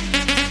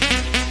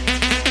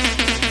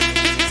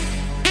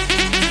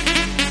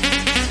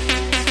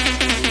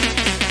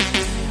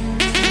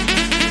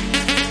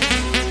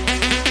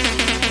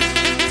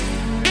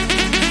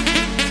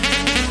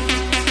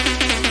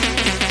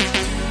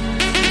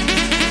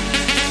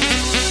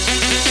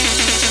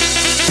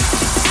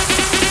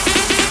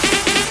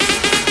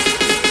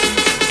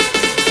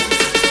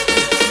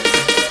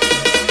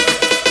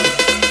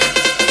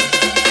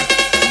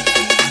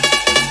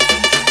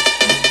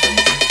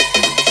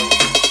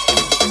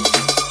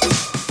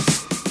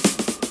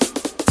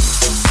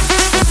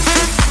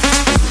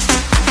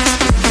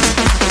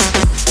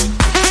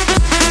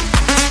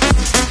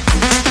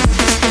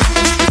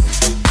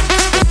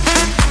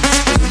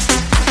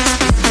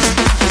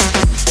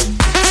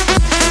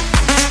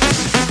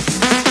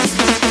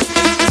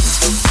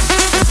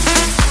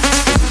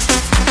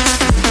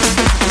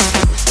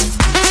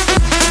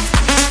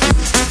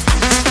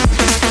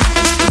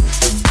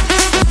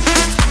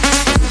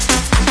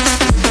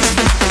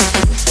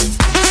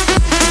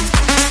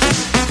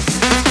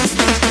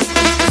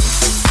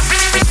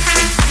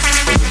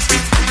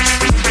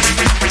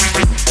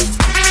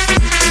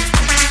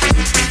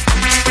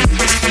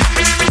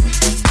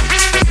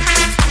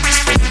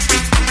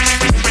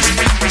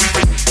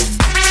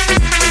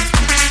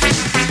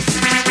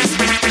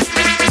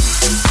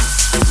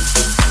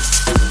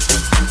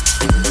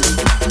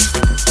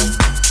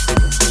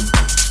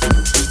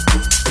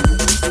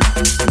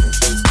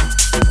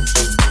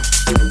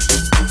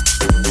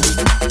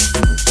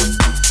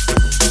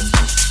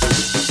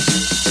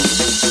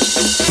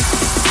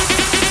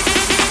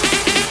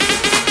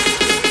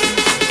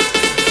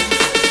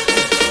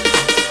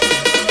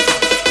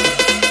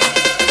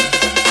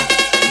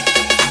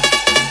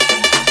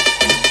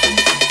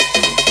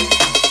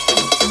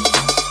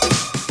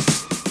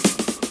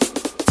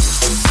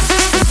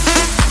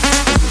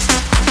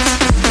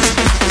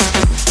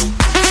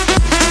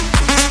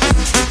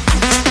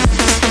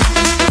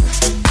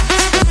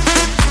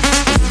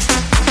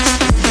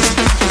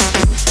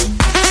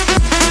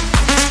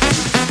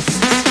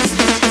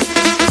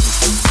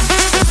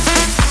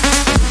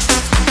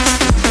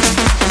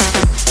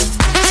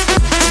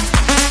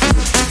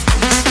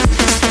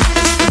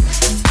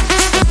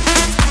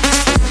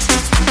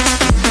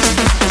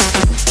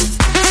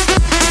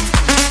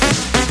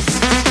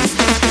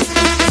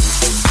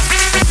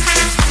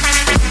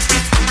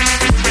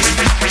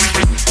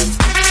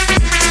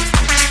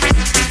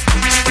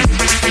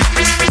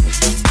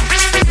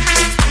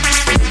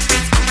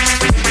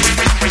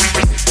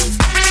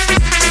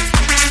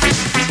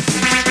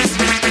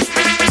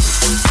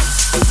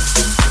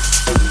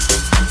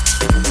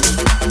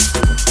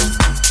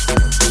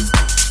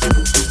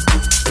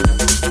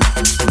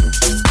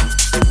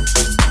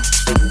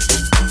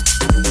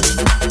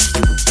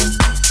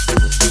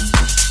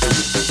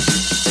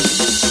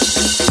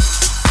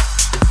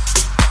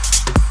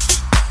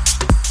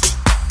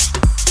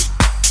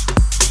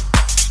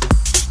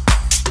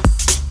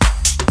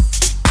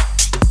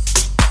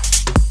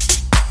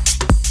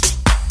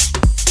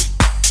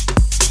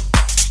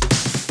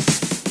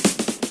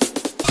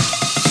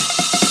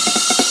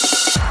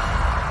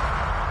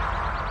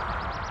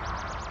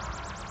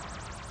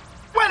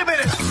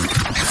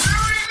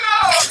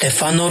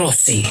 Stefano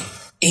Rossi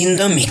in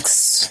the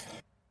mix.